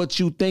with what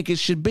you think it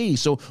should be.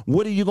 So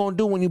what are you going to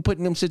do when you put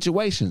in them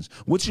situations?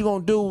 What you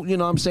going to do, you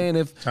know what I'm saying?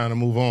 If time to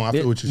move on. I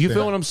feel what you're saying. You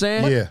feel what I'm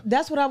saying? Yeah.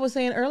 That's what I was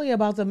saying earlier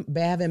about the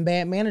having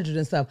bad managers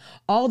and stuff.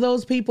 All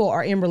those people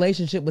are in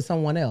relationship with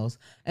someone else.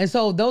 And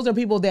so those are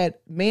people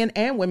that men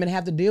and women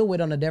have to deal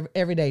with on a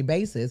everyday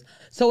basis.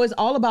 So it's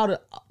all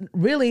about,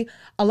 really,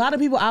 a lot of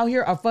people out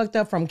here are fucked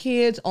up from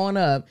kids on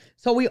up.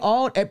 So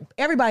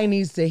everybody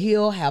needs to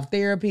heal, have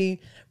therapy,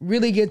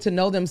 really get to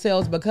know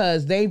themselves,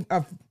 because they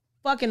are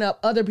fucking up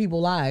other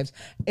people's lives,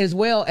 as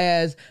well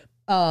as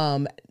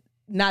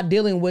not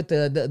dealing with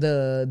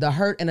the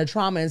hurt and the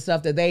trauma and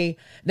stuff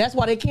that's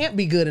why they can't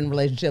be good in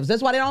relationships.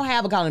 That's why they don't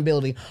have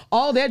accountability.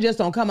 All that just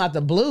don't come out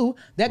the blue.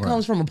 That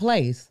comes from a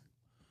place.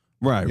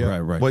 Right. Well,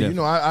 Definitely. you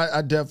know,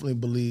 I definitely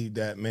believe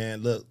that,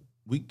 man. Look,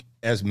 we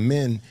as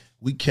men,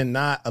 we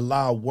cannot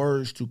allow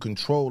words to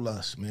control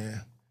us,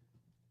 man.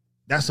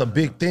 That's a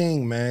big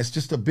thing, man. It's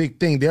just a big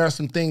thing. There are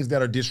some things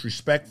that are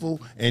disrespectful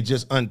and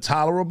just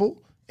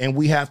intolerable, and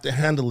we have to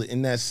handle it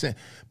in that sense.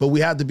 But we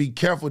have to be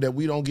careful that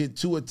we don't get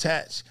too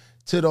attached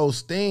to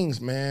those things,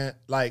 man.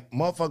 Like,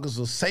 motherfuckers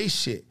will say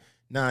shit.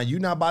 Now,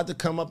 you're not about to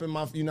come up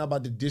you're not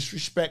about to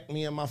disrespect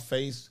me in my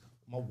face,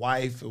 my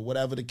wife, or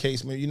whatever the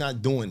case may be. You're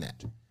not doing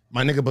that.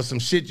 My nigga, but some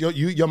shit,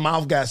 your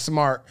mouth got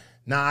smart.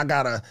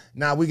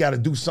 Now we gotta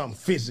do something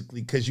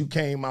physically because you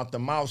came out the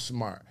mouth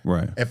smart.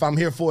 Right. If I'm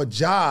here for a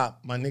job,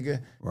 my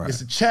nigga,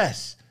 it's a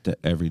chess.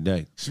 Every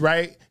day.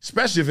 Right?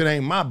 Especially if it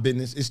ain't my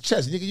business. It's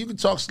chess. Nigga, you can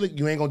talk slick,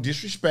 you ain't gonna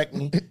disrespect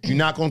me. You're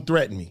not gonna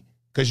threaten me.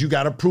 Because you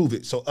gotta prove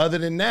it. So other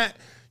than that,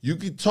 you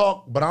can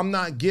talk, but I'm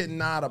not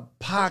getting out of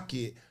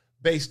pocket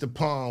based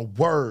upon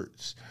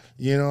words.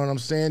 You know what I'm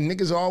saying?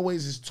 Niggas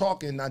always is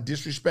talking. Now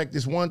disrespect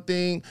is one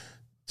thing.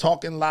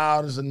 Talking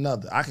loud is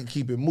another. I can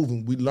keep it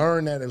moving. We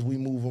learn that as we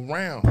move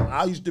around.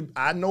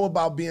 I know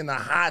about being a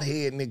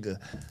hothead nigga.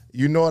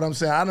 You know what I'm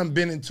saying? I done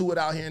been into it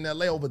out here in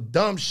LA over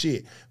dumb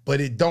shit,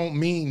 but it don't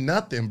mean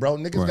nothing, bro.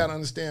 Niggas gotta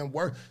understand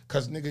work,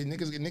 cause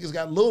niggas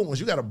got little ones.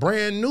 You got a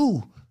brand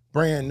new.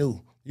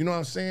 You know what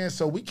I'm saying?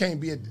 So we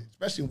can't be,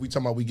 especially when we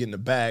talking about we getting the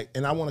bag,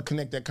 and I want to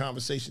connect that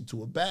conversation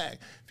to a bag.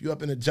 If you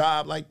up in a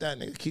job like that,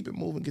 nigga, keep it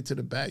moving, get to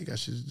the bag. You got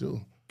shit to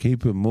do.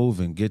 Keep it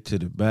moving. Get to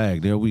the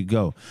bag. There we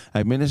go.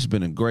 Hey, man, this has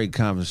been a great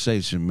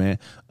conversation, man.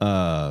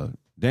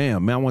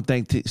 Damn, man, I want to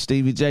thank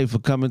Stevie J for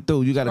coming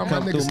through. You got to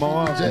come through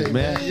more often,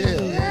 man.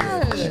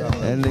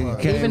 That nigga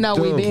came Even though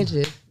we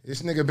benches.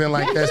 This nigga been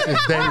like that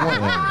since day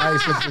one. Hey,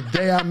 since the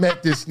day I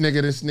met this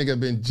nigga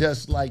been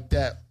just like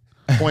that.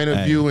 Point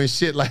of view and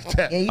shit like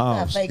that. Yeah, you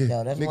not fake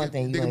though. That's one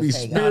thing you ain't be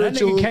fake. That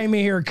nigga came in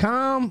here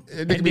calm.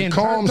 Nigga be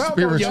calm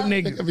spiritual.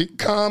 Nigga be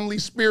calmly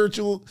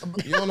spiritual.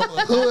 You don't know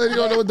hood. You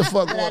don't know what the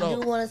fuck going on.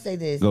 I do want to say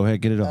this. Go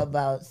ahead, get it on.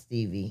 About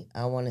Stevie.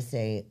 I want to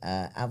say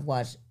I've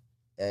watched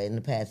in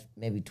the past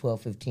maybe 12,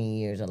 15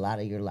 years a lot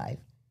of your life.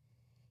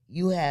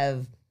 You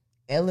have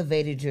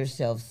elevated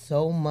yourself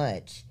so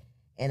much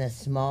in a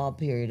small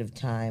period of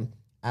time.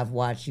 I've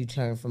watched you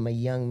turn from a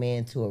young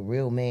man to a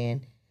real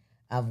man.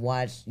 I've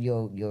watched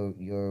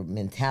your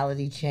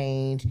mentality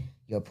change,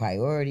 your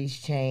priorities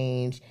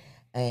change,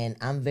 and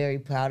I'm very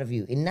proud of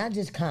you. And not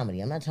just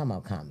comedy. I'm not talking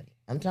about comedy.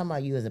 I'm talking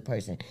about you as a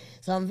person.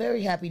 So I'm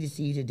very happy to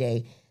see you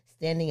today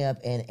standing up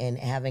and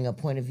having a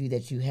point of view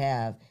that you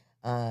have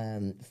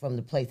from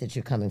the place that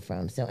you're coming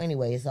from. So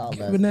anyway, it's all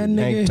love. That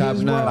nigga top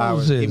his 9 hours.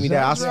 roses. Give me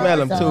that. I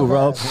smell him too,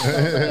 bro.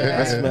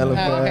 I smell him,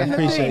 bro.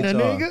 Appreciate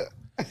y'all.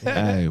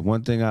 Hey,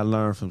 one thing I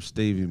learned from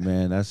Stevie,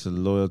 man, that's a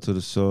loyal to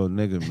the soul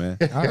nigga, man.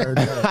 I heard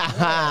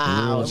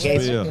that.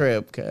 Gates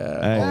Crib,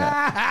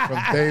 Hey,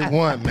 from day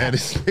one, man.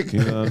 This nigga. you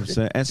know what I'm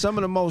saying? And some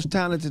of the most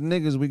talented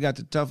niggas, we got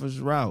the toughest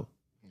route.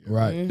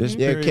 Right. This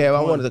Yeah, period Kev, I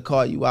one- wanted to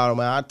call you out,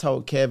 man. I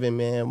told Kevin,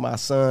 man, my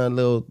son,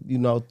 little,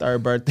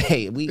 third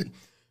birthday.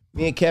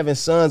 Me and Kevin's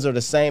sons are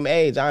the same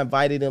age. I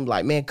invited him,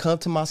 like, man, come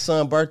to my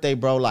son's birthday,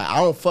 bro. Like, I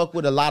don't fuck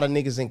with a lot of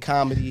niggas in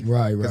comedy.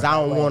 Right. Because I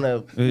don't want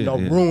to,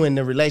 ruin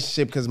the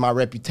relationship because my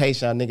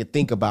reputation, a nigga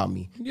think about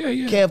me. Yeah.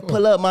 Kev,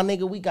 pull up, my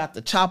nigga. We got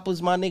the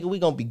choppers, my nigga. We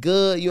gonna be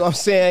good. You know what I'm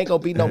saying? Ain't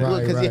gonna be no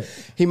good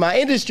because he my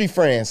industry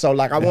friend. So,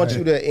 like, I want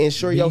you to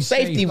ensure your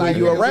safety when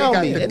you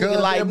around me. That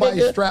nigga like,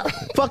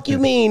 nigga, fuck you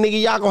mean,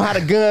 nigga? Y'all gonna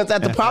have the guns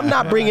at the I'm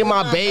not bringing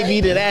my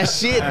baby to that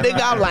shit, nigga.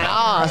 I'm like,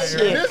 oh,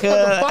 shit, This was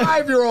a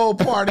 5-year-old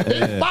party.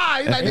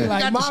 why? He's like, nigga,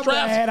 like, got the my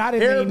straps. bad, I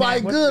didn't mean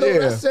Everybody that. good over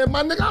there. Yeah. I said,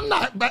 my nigga, I'm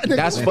not. Nigga,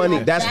 That's funny.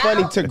 That's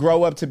funny to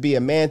grow up to be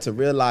a man to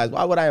realize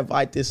why would I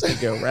invite this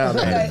nigga around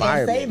that Say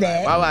environment?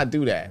 that. Why would I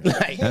do that?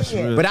 Like, That's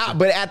real. but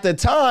at the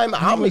time,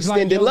 I'm Niggas like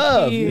extending your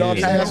love. You know what I'm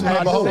kids. saying? Hey, That's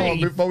what I but hold do. on.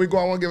 Before we go,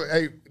 I want to give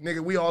hey,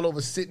 nigga, we all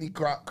over Sydney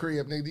crib,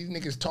 nigga. These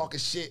niggas talking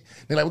shit.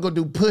 They're like, we're gonna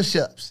do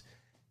push-ups.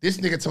 This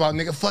nigga talking about,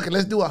 nigga, fuck it,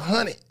 let's do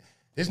 100.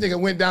 This nigga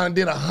went down and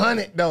did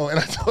 100 though, and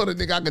I told the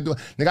nigga I could do it.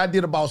 Nigga, I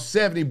did about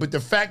 70, but the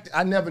fact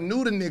I never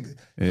knew the nigga.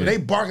 So they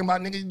barking about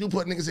nigga, you do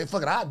put nigga said,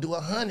 fuck it, I'll do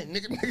 100.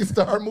 Nigga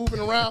start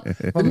moving around. The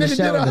nigga did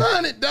shoulder.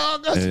 100,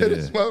 dog. I said,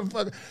 this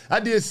motherfucker. I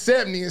did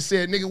 70 and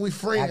said, nigga, we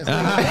friends. What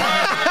you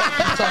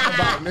talking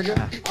about,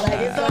 nigga? Like,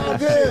 it's all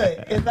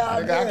good. It's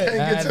all Nigga, I good.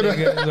 can't get to the.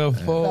 Nigga,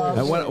 the fool.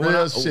 And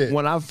Real shit.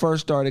 when I first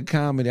started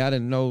comedy, I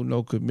didn't know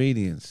no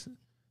comedians.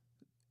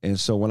 And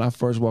so when I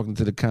first walked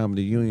into the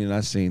comedy union,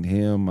 I seen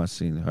him, I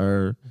seen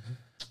her,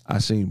 I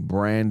seen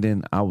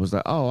Brandon. I was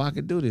like, oh, I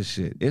could do this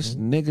shit. It's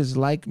niggas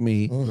like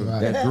me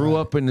that grew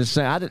up in the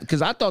same.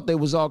 Because I thought they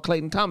was all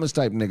Clayton Thomas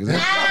type niggas.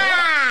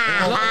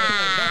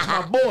 That's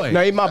my boy.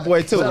 No, he my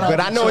boy too. But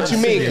I know what you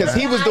mean because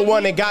he was the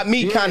one that got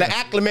me kind of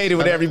acclimated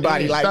with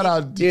everybody. Like, Shout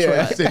out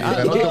Detroit City, man.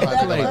 I'm talking about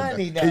That's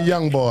funny, Clayton. though. He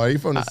young boy. He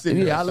from the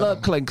city. Yeah, I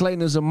love Clayton.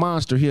 Clayton is a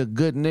monster. He a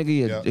good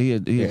nigga.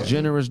 He a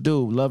generous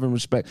dude, love and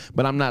respect.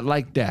 But I'm not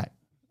like that.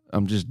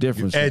 I'm just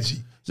different. You edgy.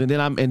 So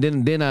then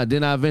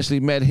I eventually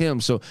met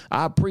him. So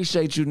I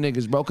appreciate you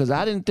niggas, bro, because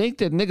I didn't think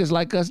that niggas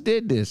like us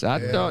did this. I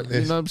thought,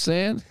 you know what I'm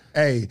saying?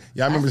 Hey,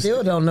 y'all remember?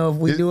 Still don't know if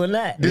we doing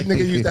that. This nigga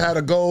used to have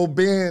a gold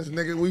Benz,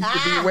 nigga. We used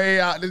to be way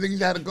out. This nigga used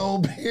to have a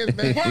gold Benz,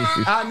 man.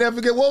 I'll never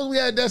forget. What was we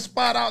had that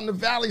spot out in the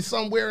valley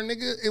somewhere,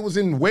 nigga? It was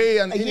in way.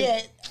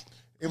 Yeah.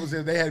 It was.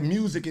 They had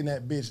music in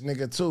that bitch,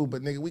 nigga, too.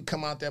 But nigga, we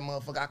come out that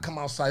motherfucker. I come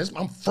outside.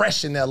 I'm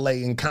fresh in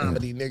L.A. in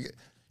comedy, nigga.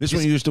 This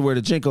one you used to wear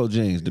the Jinko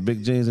jeans, the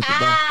big jeans at the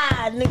back.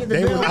 Ah, nigga, the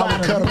They bell was, I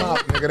would cut bottom. them out,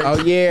 nigga. They-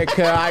 oh yeah, cuz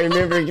I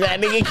remember that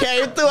nigga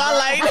came through. I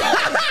like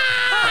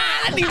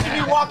I need to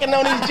be walking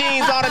on these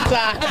jeans all the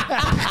time.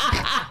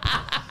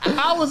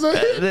 I was a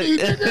hippie,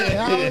 nigga.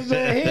 I was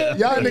a hip.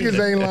 Y'all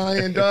niggas ain't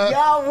lying, dog.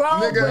 Y'all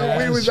wrong, nigga.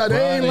 bro. We was That's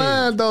they ain't funny.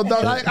 lying though,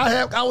 dog.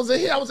 I was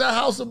at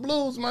House of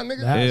Blues, my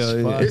nigga. That's Hell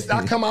yeah.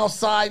 funny. I come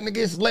outside, nigga.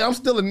 It's late. I'm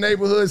still a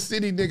neighborhood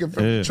city nigga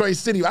from Detroit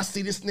City. I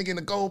see this nigga in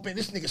the gold pen.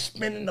 This nigga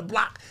spinning the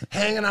block,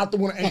 hanging out the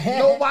window. Ain't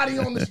nobody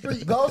on the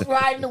street. Ghost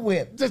riding the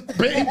whip. Just he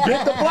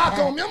bent the block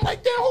on me. I'm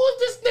like, damn, who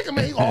is this nigga,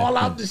 man? He all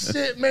out the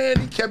shit, man.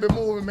 He kept it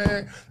moving,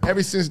 man.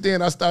 Ever since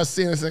then, I started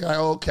seeing this nigga like,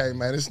 okay,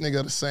 man, this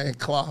nigga the same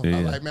cloth.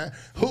 I'm like, man,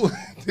 who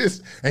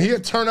this? And he'll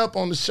turn up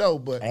on the show,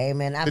 but Hey,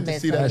 man, I've good to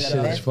met see some that of shit. the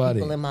That's best funny.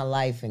 people in my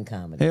life in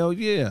comedy. Hell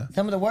yeah.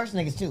 Some of the worst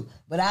niggas, too.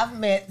 But I've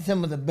met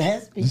some of the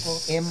best people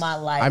in my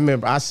life. I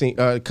remember I seen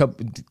a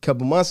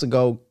couple months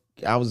ago.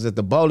 I was at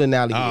the bowling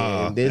alley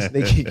and this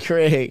nigga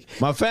Craig,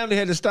 My family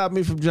had to stop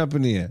me from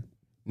jumping in.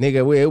 nigga,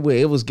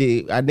 it was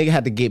I nigga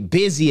had to get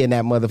busy in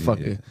that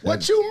motherfucker.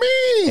 what you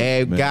mean?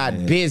 And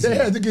got busy. They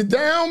had to get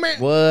down, man.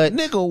 What?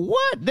 Nigga,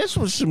 what? This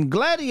was some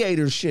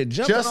gladiator shit.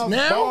 Jumping Just off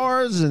now?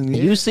 bars and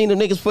You seen them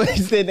niggas put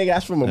he said nigga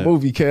that's from a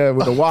movie cuz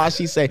with the wash.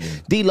 He say,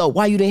 D-Lo,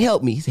 why you didn't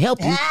help me? He said,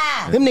 help you.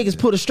 Them niggas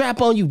put a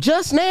strap on you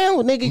just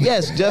now, nigga.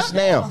 Yes, just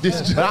now.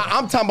 But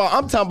I'm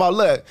talking about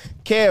look,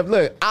 Kev,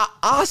 look,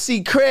 I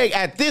see Craig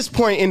at this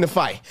point in the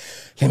fight.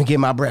 Let me get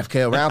my breath,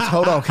 Kev.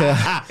 Hold on, Kev.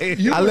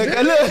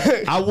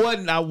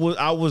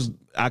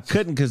 I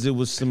couldn't because it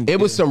was some. It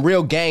was some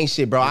real gang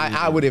shit, bro.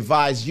 I would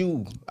advise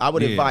you. I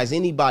would advise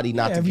anybody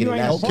not to if get you in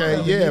ain't that. a shit.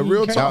 Okay, yeah,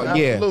 real talk.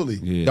 Yeah. Absolutely.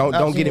 Yeah.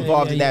 Don't get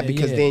involved in that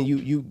because yeah. then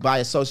you by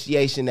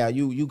association now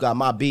you got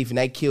my beef and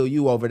they kill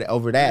you over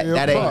that. Real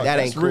That talk. ain't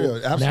That's cool.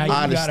 real. Now Absolutely. you I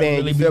gotta understand,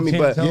 really you feel be me?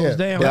 10 But- toes Yeah.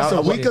 down. That's a I-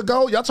 week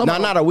ago. Y'all talking No,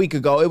 about not a week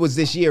ago. It was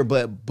this year,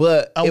 but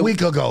a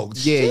week ago.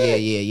 Yeah.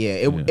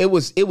 It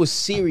was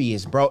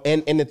serious, bro.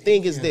 And the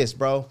thing is this,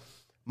 bro.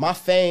 My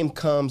fame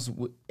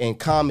and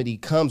comedy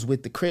comes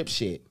with the Crip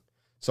shit.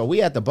 So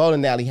we at the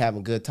bowling alley having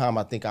a good time.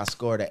 I think I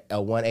scored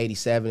a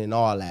 187 and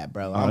all that,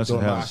 bro. I'm that's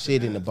doing my hell.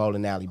 shit in the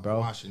bowling alley,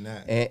 bro. watching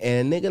that.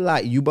 And a nigga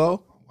like you,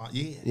 Bo.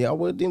 Yeah. Yeah,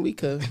 well then we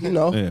could, you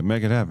know. Yeah,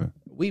 make it happen.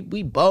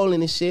 We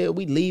bowling and shit.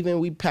 We leaving.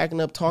 We packing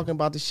up, talking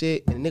about the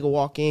shit. And the nigga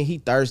walk in. He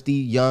thirsty,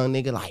 young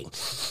nigga. Like,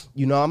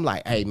 you know, I'm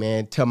like, hey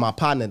man, tell my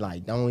partner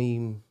like,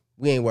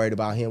 we ain't worried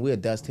about him. We'll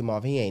dust him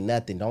off. He ain't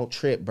nothing. Don't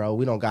trip, bro.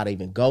 We don't gotta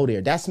even go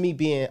there. That's me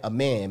being a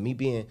man. Me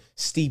being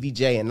Stevie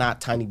J and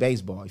not Tiny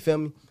Baseball. You feel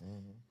me?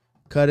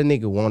 Cause the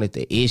nigga wanted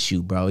the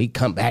issue, bro. He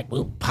come back,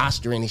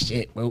 posturing and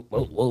shit.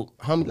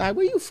 I'm like,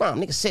 where you from?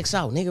 Nigga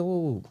 6'0", nigga.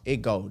 Woo. It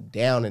go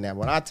down in that.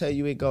 When I tell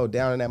you it go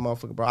down in that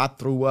motherfucker, bro, I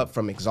threw up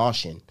from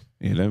exhaustion.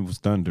 Yeah, that was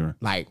thundering.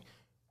 Like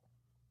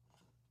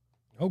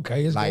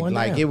Okay, it's going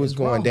down. it was It's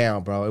going wrong.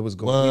 down, bro. It was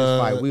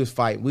going. We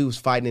was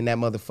fighting in that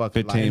motherfucker.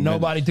 15 Like, minutes.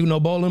 Nobody threw no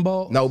bowling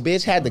ball? no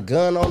bitch had the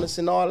gun on us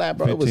and all that,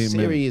 bro. It was 15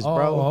 minutes. serious,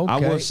 bro. Oh, okay. I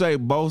will say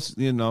both,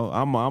 you know,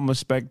 I'm a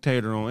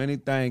spectator on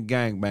anything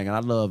gangbang, and I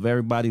love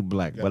everybody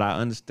black, but I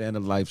understand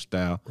the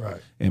lifestyle.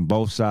 Right. And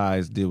both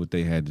sides did what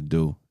they had to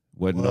do.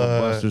 Wasn't no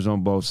busters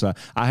on both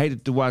sides. I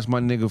hated to watch my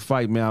nigga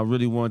fight, man. I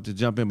really wanted to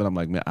jump in, but I'm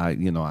like, man, I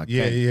can't.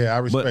 Yeah, I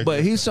respect But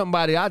that. he's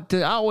somebody, I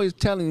always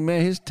tell him,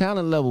 man, his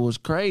talent level was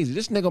crazy.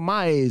 This nigga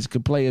my age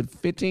could play a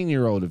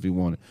 15-year-old if he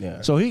wanted.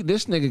 Yeah. So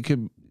this nigga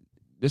could,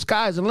 the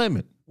sky's the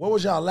limit. Where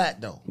was y'all at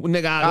though?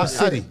 Nigga, Out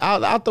city.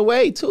 Out the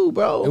way too,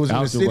 bro. It was in Out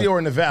the the city way. or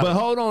in the valley. But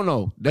hold on,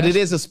 though. But it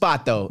is a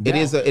spot though. It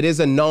is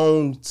a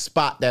known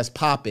spot that's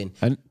popping.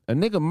 A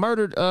nigga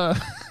murdered a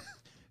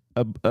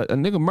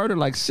nigga murdered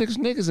like 6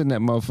 niggas in that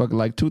motherfucker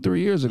like 2-3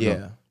 years ago.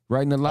 Yeah.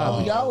 Right in the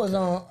lobby. Y'all was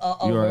on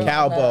right.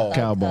 Cowball.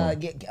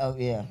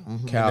 Yeah.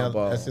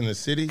 Cowball. That's in the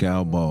city.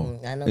 Cowboy.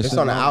 I know. It's in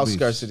on the Long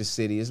outskirts Beach. of the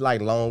city. It's like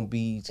Long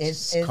Beach,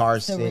 It's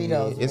Carson.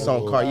 Cerritos, It's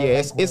really. on Car.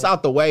 Yeah, it's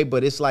out the way,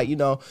 but it's like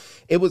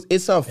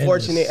it's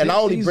unfortunate, and I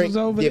only 60s bring was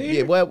over there?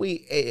 yeah. Well,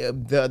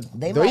 the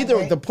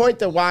might- the point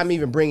that why I'm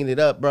even bringing it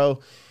up, bro,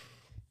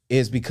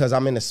 is because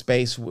I'm in a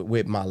space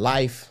with my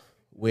life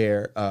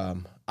where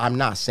I'm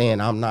not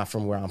saying I'm not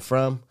from where I'm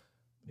from,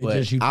 but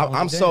just you throwing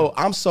I'm it down.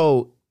 I'm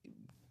so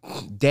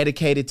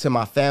dedicated to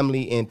my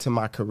family and to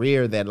my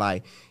career that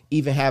like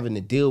even having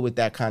to deal with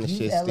that kind of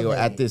shit still at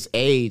elevated. this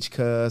age,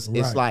 cuz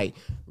it's Right. like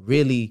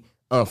really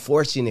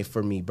unfortunate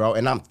for me, bro.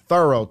 And I'm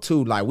thorough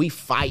too. Like we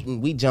fighting,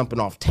 we jumping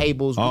off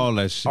tables, All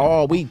that shit.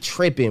 Oh, we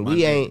tripping.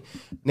 We ain't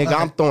nigga,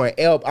 I'm throwing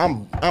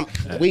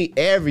we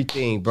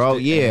everything, bro.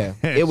 Yeah.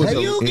 It was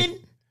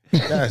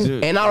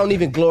and I don't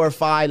even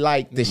glorify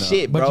like the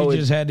shit, But bro. you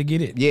just had to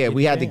get it. Yeah,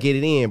 we had to in. get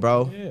it in,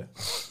 bro. Yeah.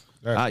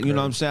 You know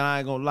what I'm saying? I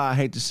ain't gonna lie. I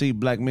hate to see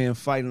black men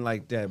fighting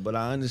like that, but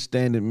I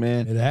understand it,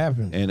 man. It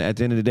happened. And at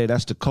the end of the day,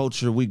 that's the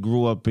culture we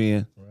grew up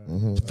in.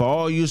 For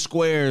all you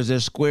squares,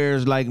 there's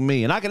squares like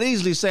me. And I can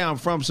easily say I'm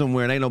from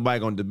somewhere and ain't nobody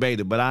gonna debate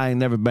it, but I ain't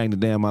never banged a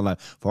day in my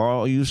life. For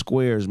all you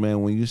squares,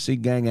 man, when you see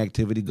gang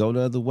activity, go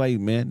the other way,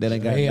 man. That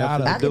ain't got Stay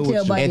nothing out to of do it.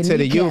 with you. And to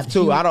the youth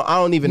too. I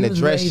don't even you was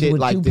address raised shit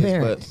with like two this,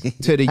 parents. but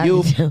to the I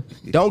youth, can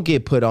don't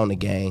get put on the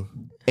gang.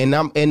 And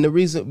the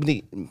reason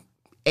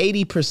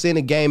 80%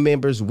 of gang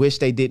members wish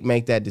they didn't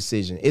make that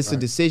decision. It's a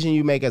decision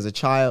you make as a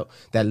child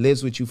that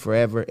lives with you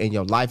forever, and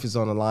your life is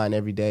on the line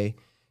every day.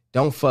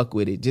 Don't fuck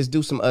with it. Just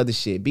do some other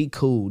shit. Be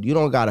cool. You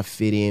don't gotta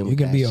fit in. You with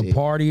can that be a shit.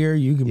 partier.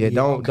 You can Yeah, be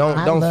don't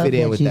I don't love fit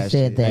in that with you that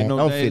said shit. that. Ain't no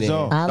Don't fit days in.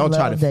 off. I Don't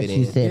try to love that fit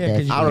you in. said Yeah, that.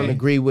 'cause you I don't can't-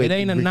 agree with it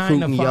ain't a 9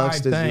 recruiting to 5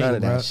 youngsters, thing, none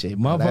of that bruh. shit,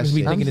 bro. That Motherfuckers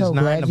be shit- thinking I'm it's so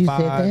 9 glad to you 5.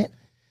 said that.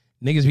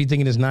 Niggas be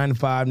thinking it's 9 to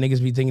 5.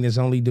 Niggas be thinking it's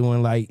only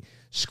doing like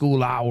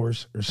school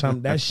hours or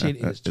something. That shit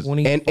is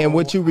 20. And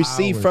what you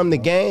receive from the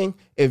gang,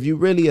 if you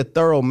really a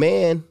thorough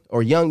man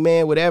or young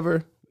man,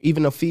 whatever,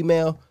 even a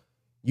female,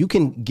 you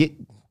can get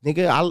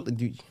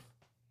nigga.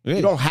 You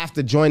don't have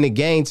to join the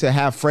gang to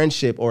have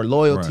friendship or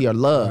loyalty or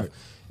love.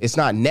 It's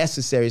not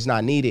necessary. It's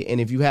not needed. And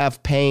if you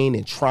have pain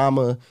and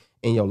trauma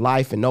in your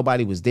life and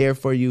nobody was there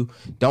for you,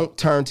 don't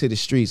turn to the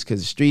streets because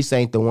the streets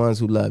ain't the ones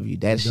who love you.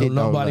 That shit Don't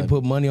don't nobody love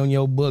put money on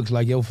your books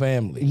like your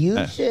family.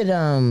 You should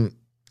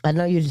I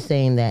know you're just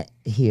saying that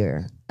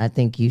here. I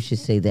think you should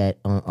say that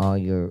on all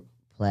your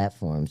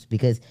platforms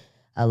because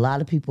a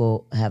lot of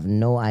people have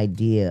no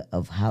idea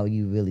of how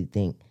you really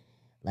think.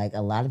 Like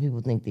a lot of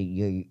people think that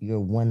you're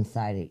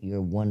one-sided,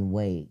 you're one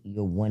way,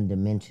 you're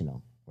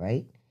one-dimensional,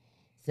 right?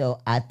 So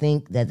I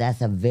think that that's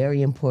a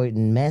very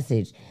important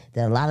message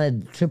that a lot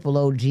of triple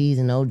OGs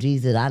and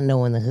OGs that I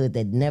know in the hood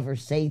that never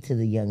say to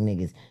the young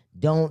niggas,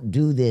 don't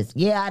do this.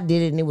 Yeah, I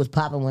did it and it was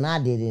popping when I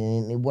did it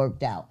and it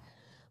worked out.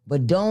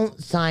 But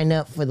don't sign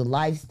up for the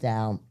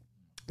lifestyle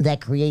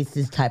that creates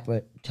this type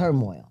of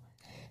turmoil.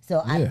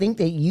 So I think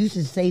that you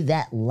should say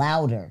that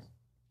louder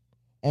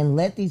and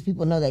let these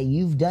people know that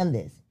you've done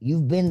this.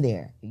 You've been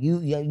there.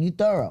 You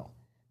thorough.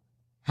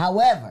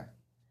 However,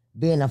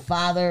 being a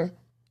father,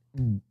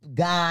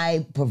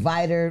 guy,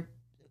 provider,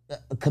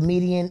 a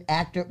comedian,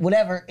 actor,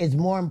 whatever is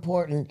more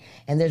important,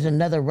 and there's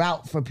another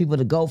route for people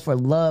to go for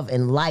love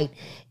and light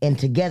and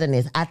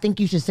togetherness. I think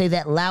you should say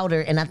that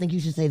louder, and I think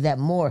you should say that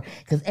more,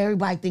 because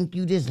everybody think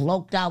you just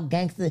loped out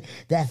gangster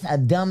that's a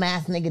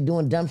dumbass nigga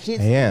doing dumb shit.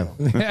 I am.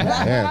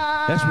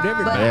 That's what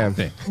everybody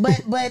think.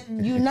 But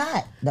you're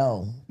not,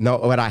 though. No,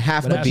 but I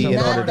have to that's be in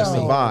not order to though.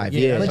 survive.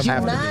 Yeah, Yeah, But I you're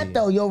have to not, be.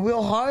 though. Your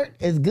real heart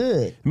is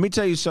good. Let me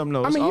tell you something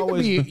though. I It's mean,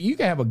 always you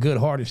can have a good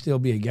heart and still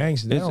be a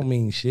gangster. That don't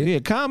mean shit. yeah,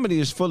 comedy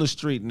is full of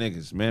street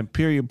niggas, man.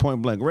 Period,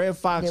 point blank. Red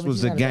Fox Yeah, but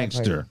was you're a not a bad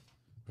gangster.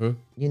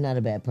 You're not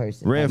a bad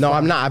person. Red No, Fox,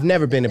 I'm not. I've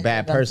never been a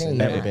bad I'm person. saying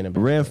Never you're been a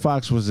bad Red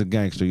Fox was a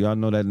gangster. Y'all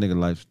know that nigga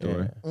life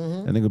story.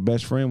 That nigga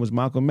best friend was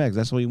Malcolm X.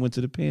 That's what he went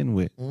to the pen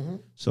with.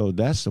 So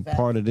that's a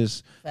part of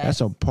this. That's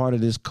a part of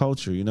this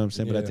culture. You know what I'm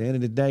saying? But at the end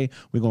of the day,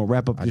 we're gonna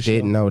wrap up I this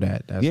didn't show. know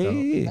that. That's Yeah, dope.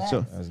 yeah.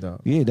 So That's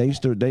dope. yeah, they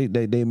used to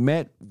they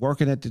met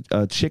working at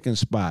the chicken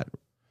spot.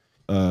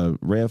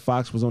 Red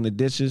Fox was on the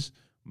dishes.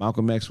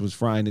 Malcolm X was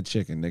frying the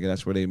chicken, nigga.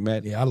 That's where they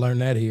met. Yeah, I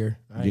learned that here.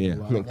 Yeah.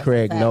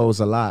 Craig knows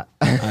a lot.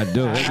 I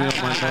do. They be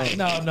on my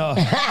nose. No.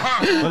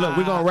 But look,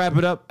 we're going to wrap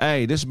it up.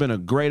 Hey, this has been a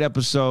great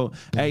episode.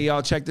 Hey,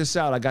 y'all, check this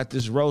out. I got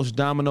this roast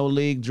domino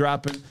league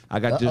dropping. I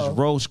got this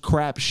roast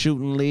crap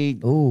shooting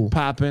league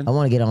popping. I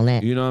want to get on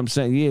that. You know what I'm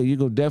saying? Yeah, you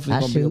definitely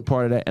going to be a shoot.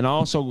 part of that. And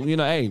also, you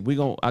know, hey,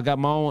 I got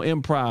my own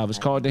improv. It's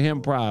called the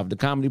Improv, the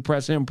Comedy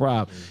Press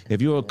Improv.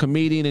 If you're a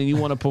comedian and you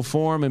want to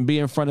perform and be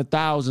in front of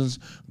thousands,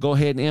 go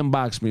ahead and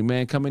inbox me,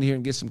 man. Come in here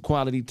and get some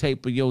quality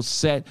tape of your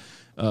set.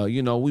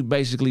 You know, we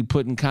basically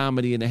putting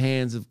comedy in the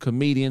hands of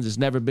comedians. It's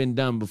never been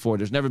done before.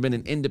 There's never been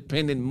an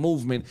independent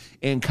movement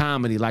in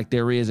comedy like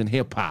there is in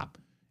hip hop.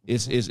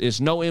 It's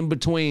no in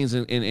betweens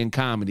in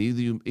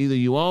comedy. Either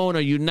you own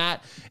or you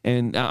not.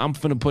 And I'm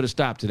finna put a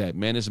stop to that,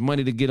 man. It's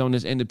money to get on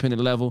this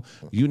independent level.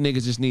 You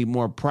niggas just need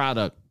more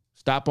product.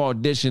 Stop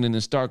auditioning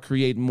and start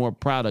creating more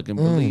product and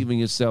believe in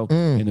yourself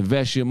and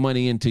invest your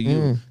money into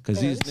you.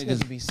 Because these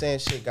niggas be saying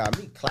shit got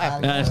me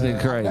clapping. That's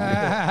crazy.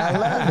 I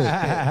love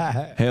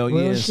it. Hell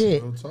Real yes.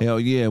 shit.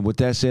 Hell yeah. With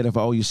that said, if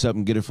I owe you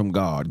something, get it from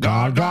God.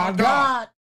 God.